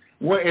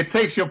 where it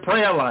takes your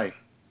prayer life,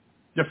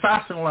 your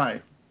fasting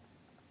life.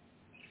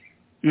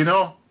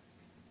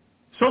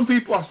 Some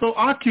people are so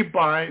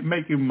occupied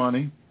making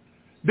money,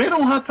 they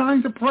don't have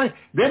time to pray.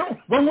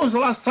 When was the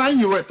last time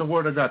you read the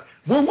Word of God?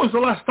 When was the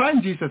last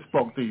time Jesus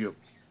spoke to you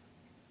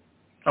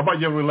about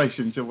your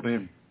relationship with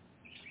him?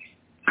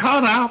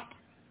 Caught up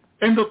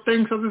in the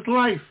things of this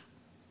life.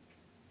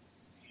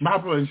 My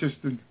brother and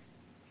sister,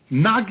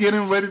 not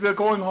getting ready to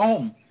going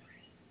home.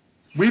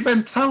 We've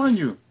been telling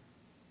you,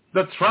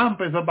 the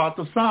trump is about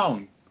to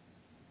sound.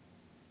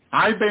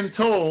 I've been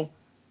told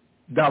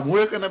that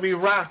we're going to be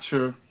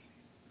raptured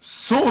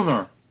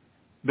sooner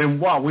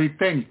than what we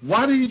think.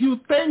 What are you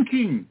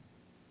thinking?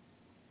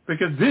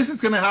 Because this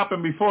is going to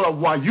happen before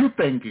what you're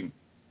thinking.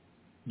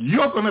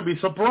 You're going to be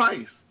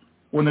surprised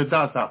when it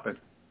does happen.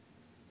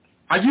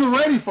 Are you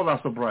ready for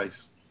that surprise?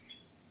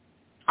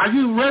 Are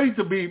you ready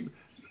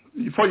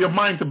for your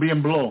mind to be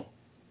in blow?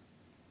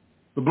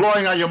 The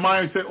blowing out your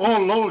mind and say, oh,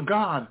 Lord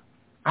God,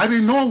 I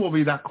didn't know it would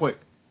be that quick.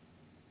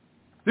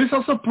 There's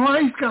a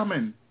surprise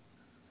coming.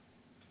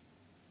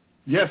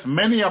 Yes,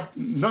 many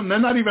they're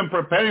not even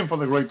preparing for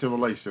the Great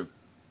Tribulation.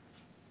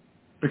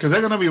 Because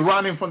they're going to be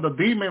running from the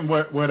demon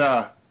with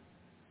a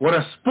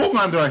spoon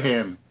under their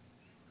hand.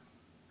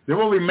 They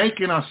will be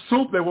making a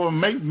soup. They will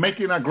be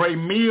making a great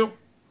meal.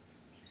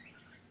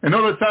 And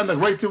all the time the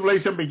Great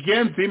Tribulation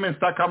begins, demons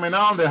start coming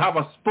out. They have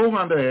a spoon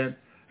under their hand,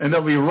 and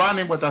they'll be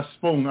running with a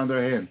spoon under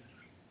their hand.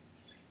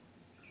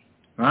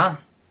 Huh?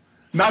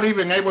 Not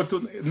even able to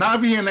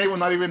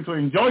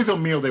enjoy the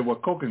meal they were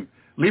cooking.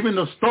 Leaving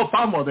the stove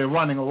on while they're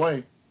running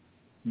away.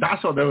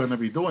 That's what they're going to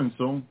be doing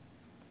soon.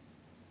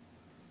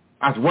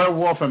 As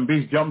werewolf and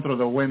beast jump through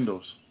the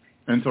windows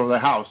into the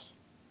house.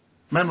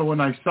 Remember when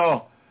I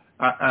saw,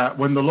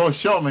 when the Lord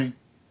showed me,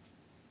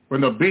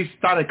 when the beast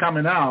started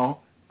coming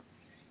out,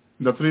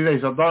 the 3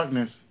 days of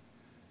darkness,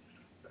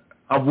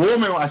 A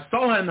woman, I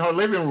saw her in her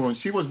living room.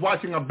 She was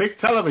watching a big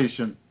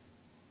television,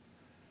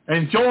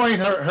 enjoying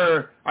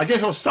her I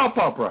guess, her soap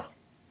opera.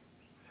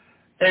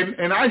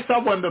 And I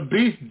saw when the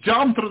beast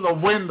jumped through the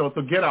window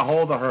to get a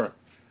hold of her.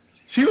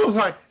 She was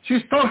like, she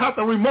still had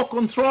the remote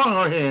control in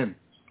her hand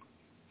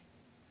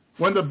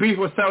when the beast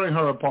was tearing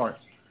her apart.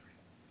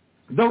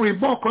 The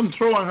remote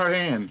control in her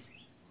hand.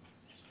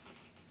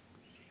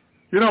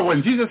 You know,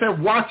 when Jesus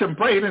said watch and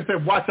pray, he didn't say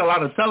watch a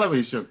lot of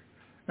television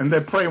and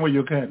then pray when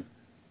you can.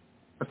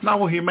 That's not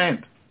what he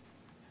meant.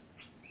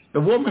 The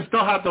woman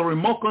still had the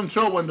remote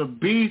control when the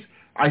beast,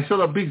 I saw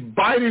the beast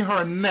biting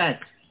her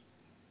neck.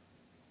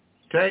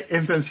 Okay,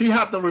 and since she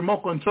had the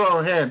remote control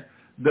in her hand,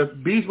 the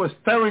beast was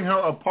tearing her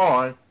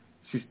apart.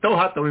 She still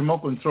had the remote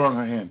control in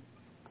her hand.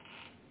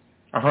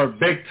 Her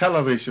big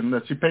television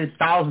that she paid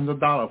thousands of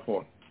dollars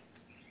for.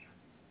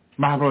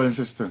 My brother and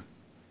sister.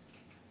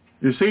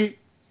 You see,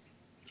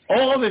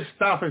 all this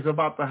stuff is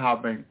about to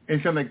happen.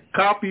 It's going to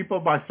caught people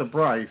by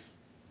surprise.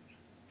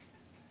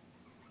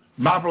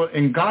 My brother,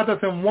 and God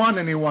doesn't want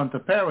anyone to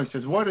perish.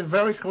 His word is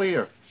very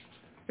clear.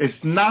 It's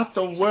not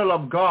the will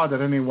of God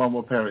that anyone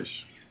will perish.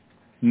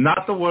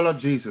 Not the will of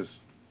Jesus.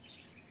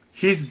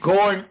 He's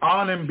going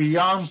on and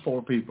beyond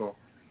for people.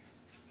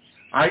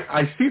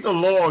 I see the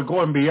Lord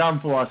going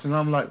beyond for us, and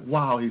I'm like,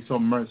 wow, he's so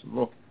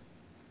merciful.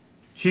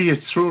 He is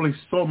truly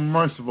so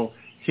merciful.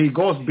 He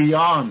goes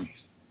beyond.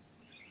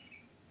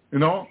 You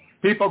know,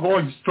 people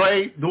going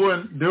straight,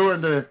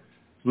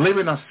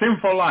 living a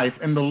sinful life,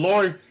 and the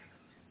Lord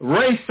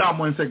raised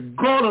someone and said,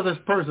 go to this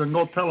person,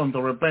 go tell him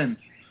to repent,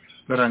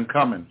 that I'm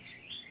coming.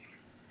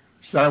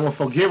 That I will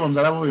forgive him,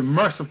 that I will be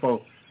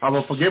merciful. I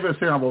will forgive his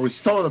sin. I will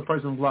restore the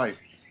person's life.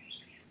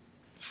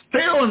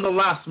 Still in the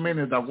last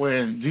minute that we're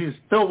in, Jesus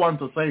still wants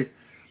to say,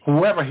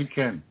 whoever he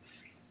can,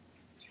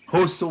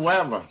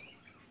 whosoever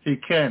he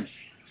can,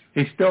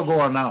 he's still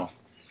going out.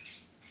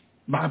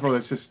 My brother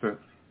and sister,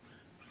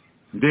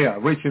 they are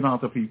reaching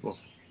out to people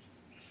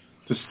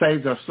to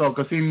save their soul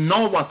because he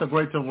knows what the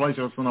great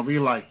tribulation is going to be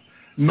like.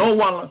 No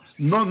one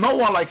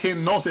like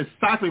him knows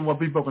exactly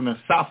what people are going to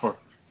suffer.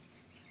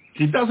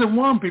 He doesn't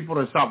want people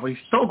to suffer. He's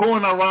still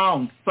going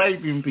around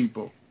saving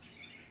people.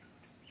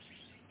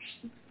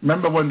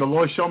 Remember when the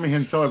Lord showed me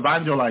himself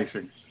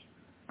evangelizing?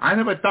 I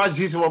never thought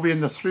Jesus would be in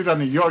the street of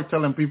New York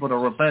telling people to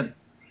repent.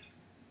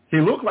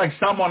 He looked like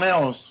someone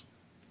else,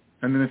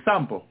 and an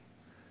example,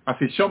 as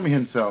he showed me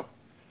himself.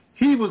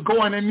 He was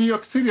going in New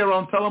York City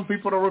around telling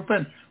people to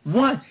repent.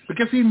 Why?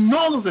 Because he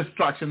knows the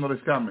destruction that is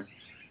coming.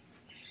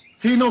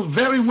 He knows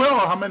very well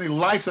how many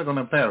lives are going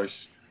to perish.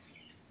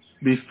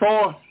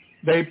 Before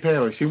they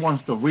perish, he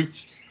wants to reach,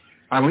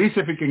 at least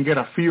if he can get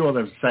a few of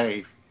them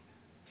saved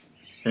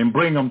and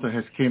bring them to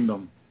his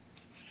kingdom.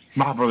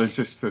 My brothers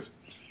and sisters,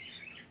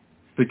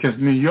 because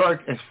New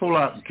York is full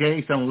of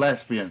gays and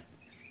lesbians.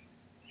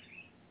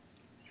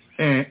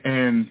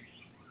 And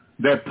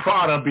they're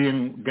proud of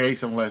being gays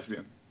and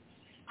lesbians.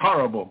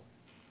 Horrible.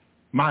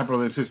 My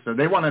brothers and sisters,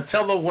 they want to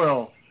tell the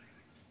world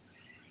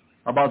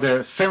about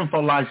their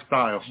sinful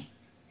lifestyle.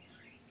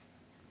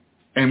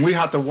 And we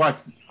have to watch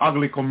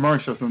ugly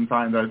commercials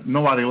sometimes that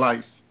nobody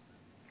likes.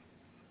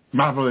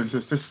 My brothers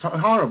and sisters,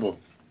 it's horrible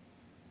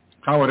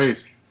how it is.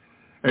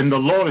 And the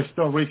Lord is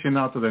still reaching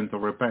out to them to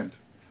repent.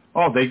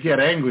 Oh, they get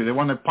angry. They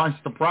want to punch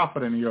the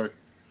prophet in New York.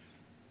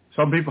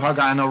 Some people have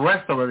gotten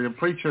arrested already. A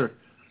preacher,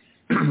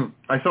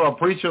 I saw a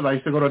preacher that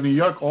used to go to New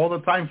York all the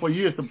time for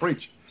years to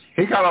preach.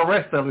 He got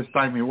arrested every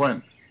time he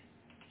went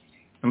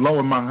in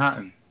Lower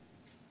Manhattan.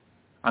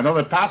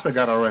 Another pastor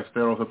got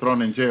arrested, also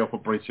thrown in jail for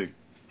preaching.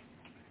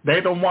 They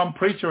don't want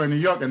preacher in New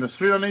York. In the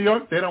street of New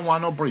York, they don't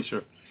want no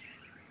preacher.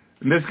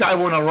 And this guy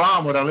went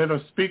around with a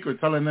little speaker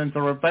telling them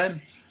to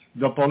repent.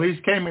 The police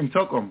came and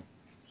took him.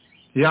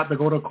 He had to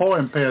go to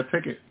court and pay a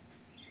ticket.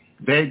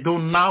 They do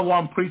not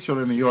want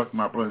preacher in New York,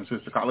 my brother and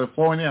sister.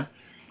 California,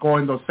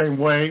 going the same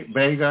way.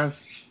 Vegas.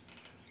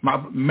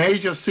 My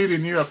major city,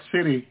 New York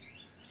City,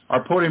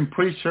 are putting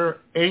preacher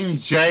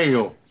in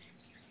jail.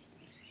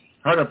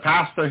 Heard a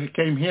pastor, he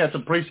came here to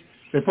preach.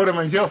 They put him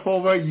in jail for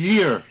over a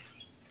year.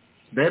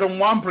 They don't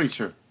want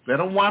preacher. They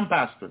don't want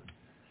pastor.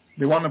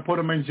 They want to put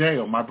him in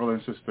jail, my brother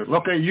and sister.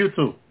 Look at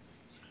YouTube.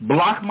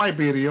 Block my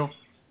video.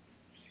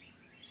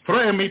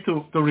 Threaten me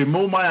to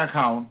remove my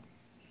account.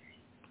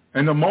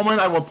 And the moment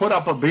I will put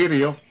up a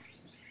video,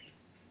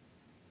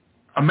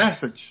 a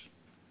message,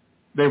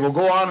 they will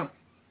go on,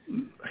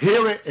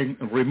 hear it,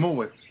 and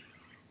remove it.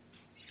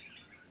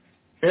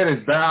 It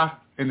is bad,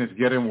 and it's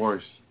getting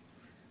worse.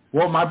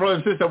 Well, my brother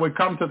and sister, we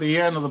come to the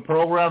end of the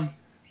program.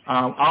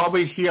 I'll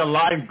be here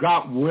live,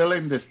 God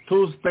willing, this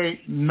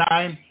Tuesday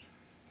night.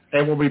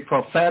 It will be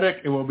prophetic.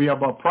 It will be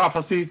about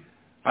prophecy.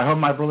 I hope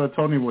my brother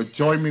Tony will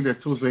join me this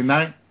Tuesday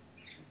night.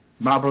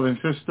 My brother and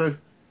sister,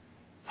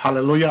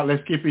 hallelujah.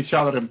 Let's keep each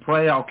other in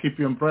prayer. I'll keep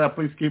you in prayer.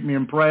 Please keep me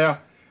in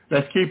prayer.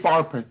 Let's keep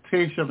our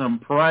petition in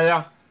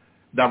prayer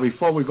that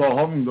before we go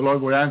home, the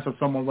Lord will answer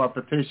some of our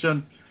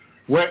petition.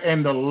 We're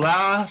in the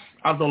last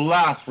of the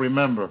last,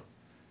 remember.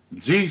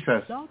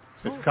 Jesus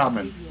is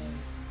coming.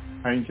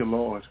 Thank you,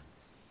 Lord.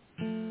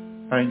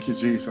 Thank you,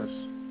 Jesus.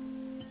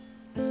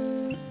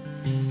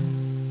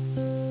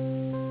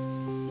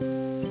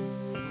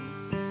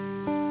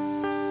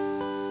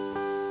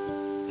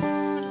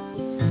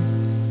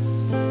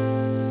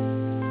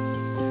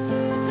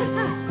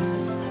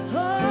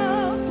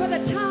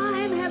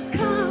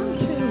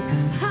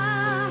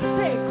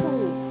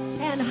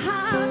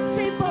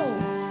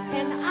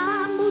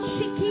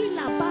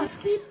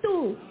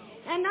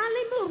 And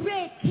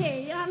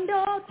alimureke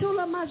ando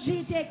tula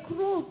majide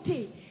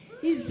kruti.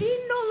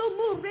 Izindo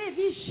lumure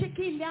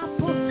vishikila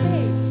pote.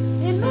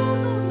 E no,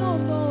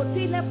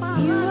 tile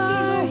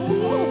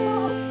paraki.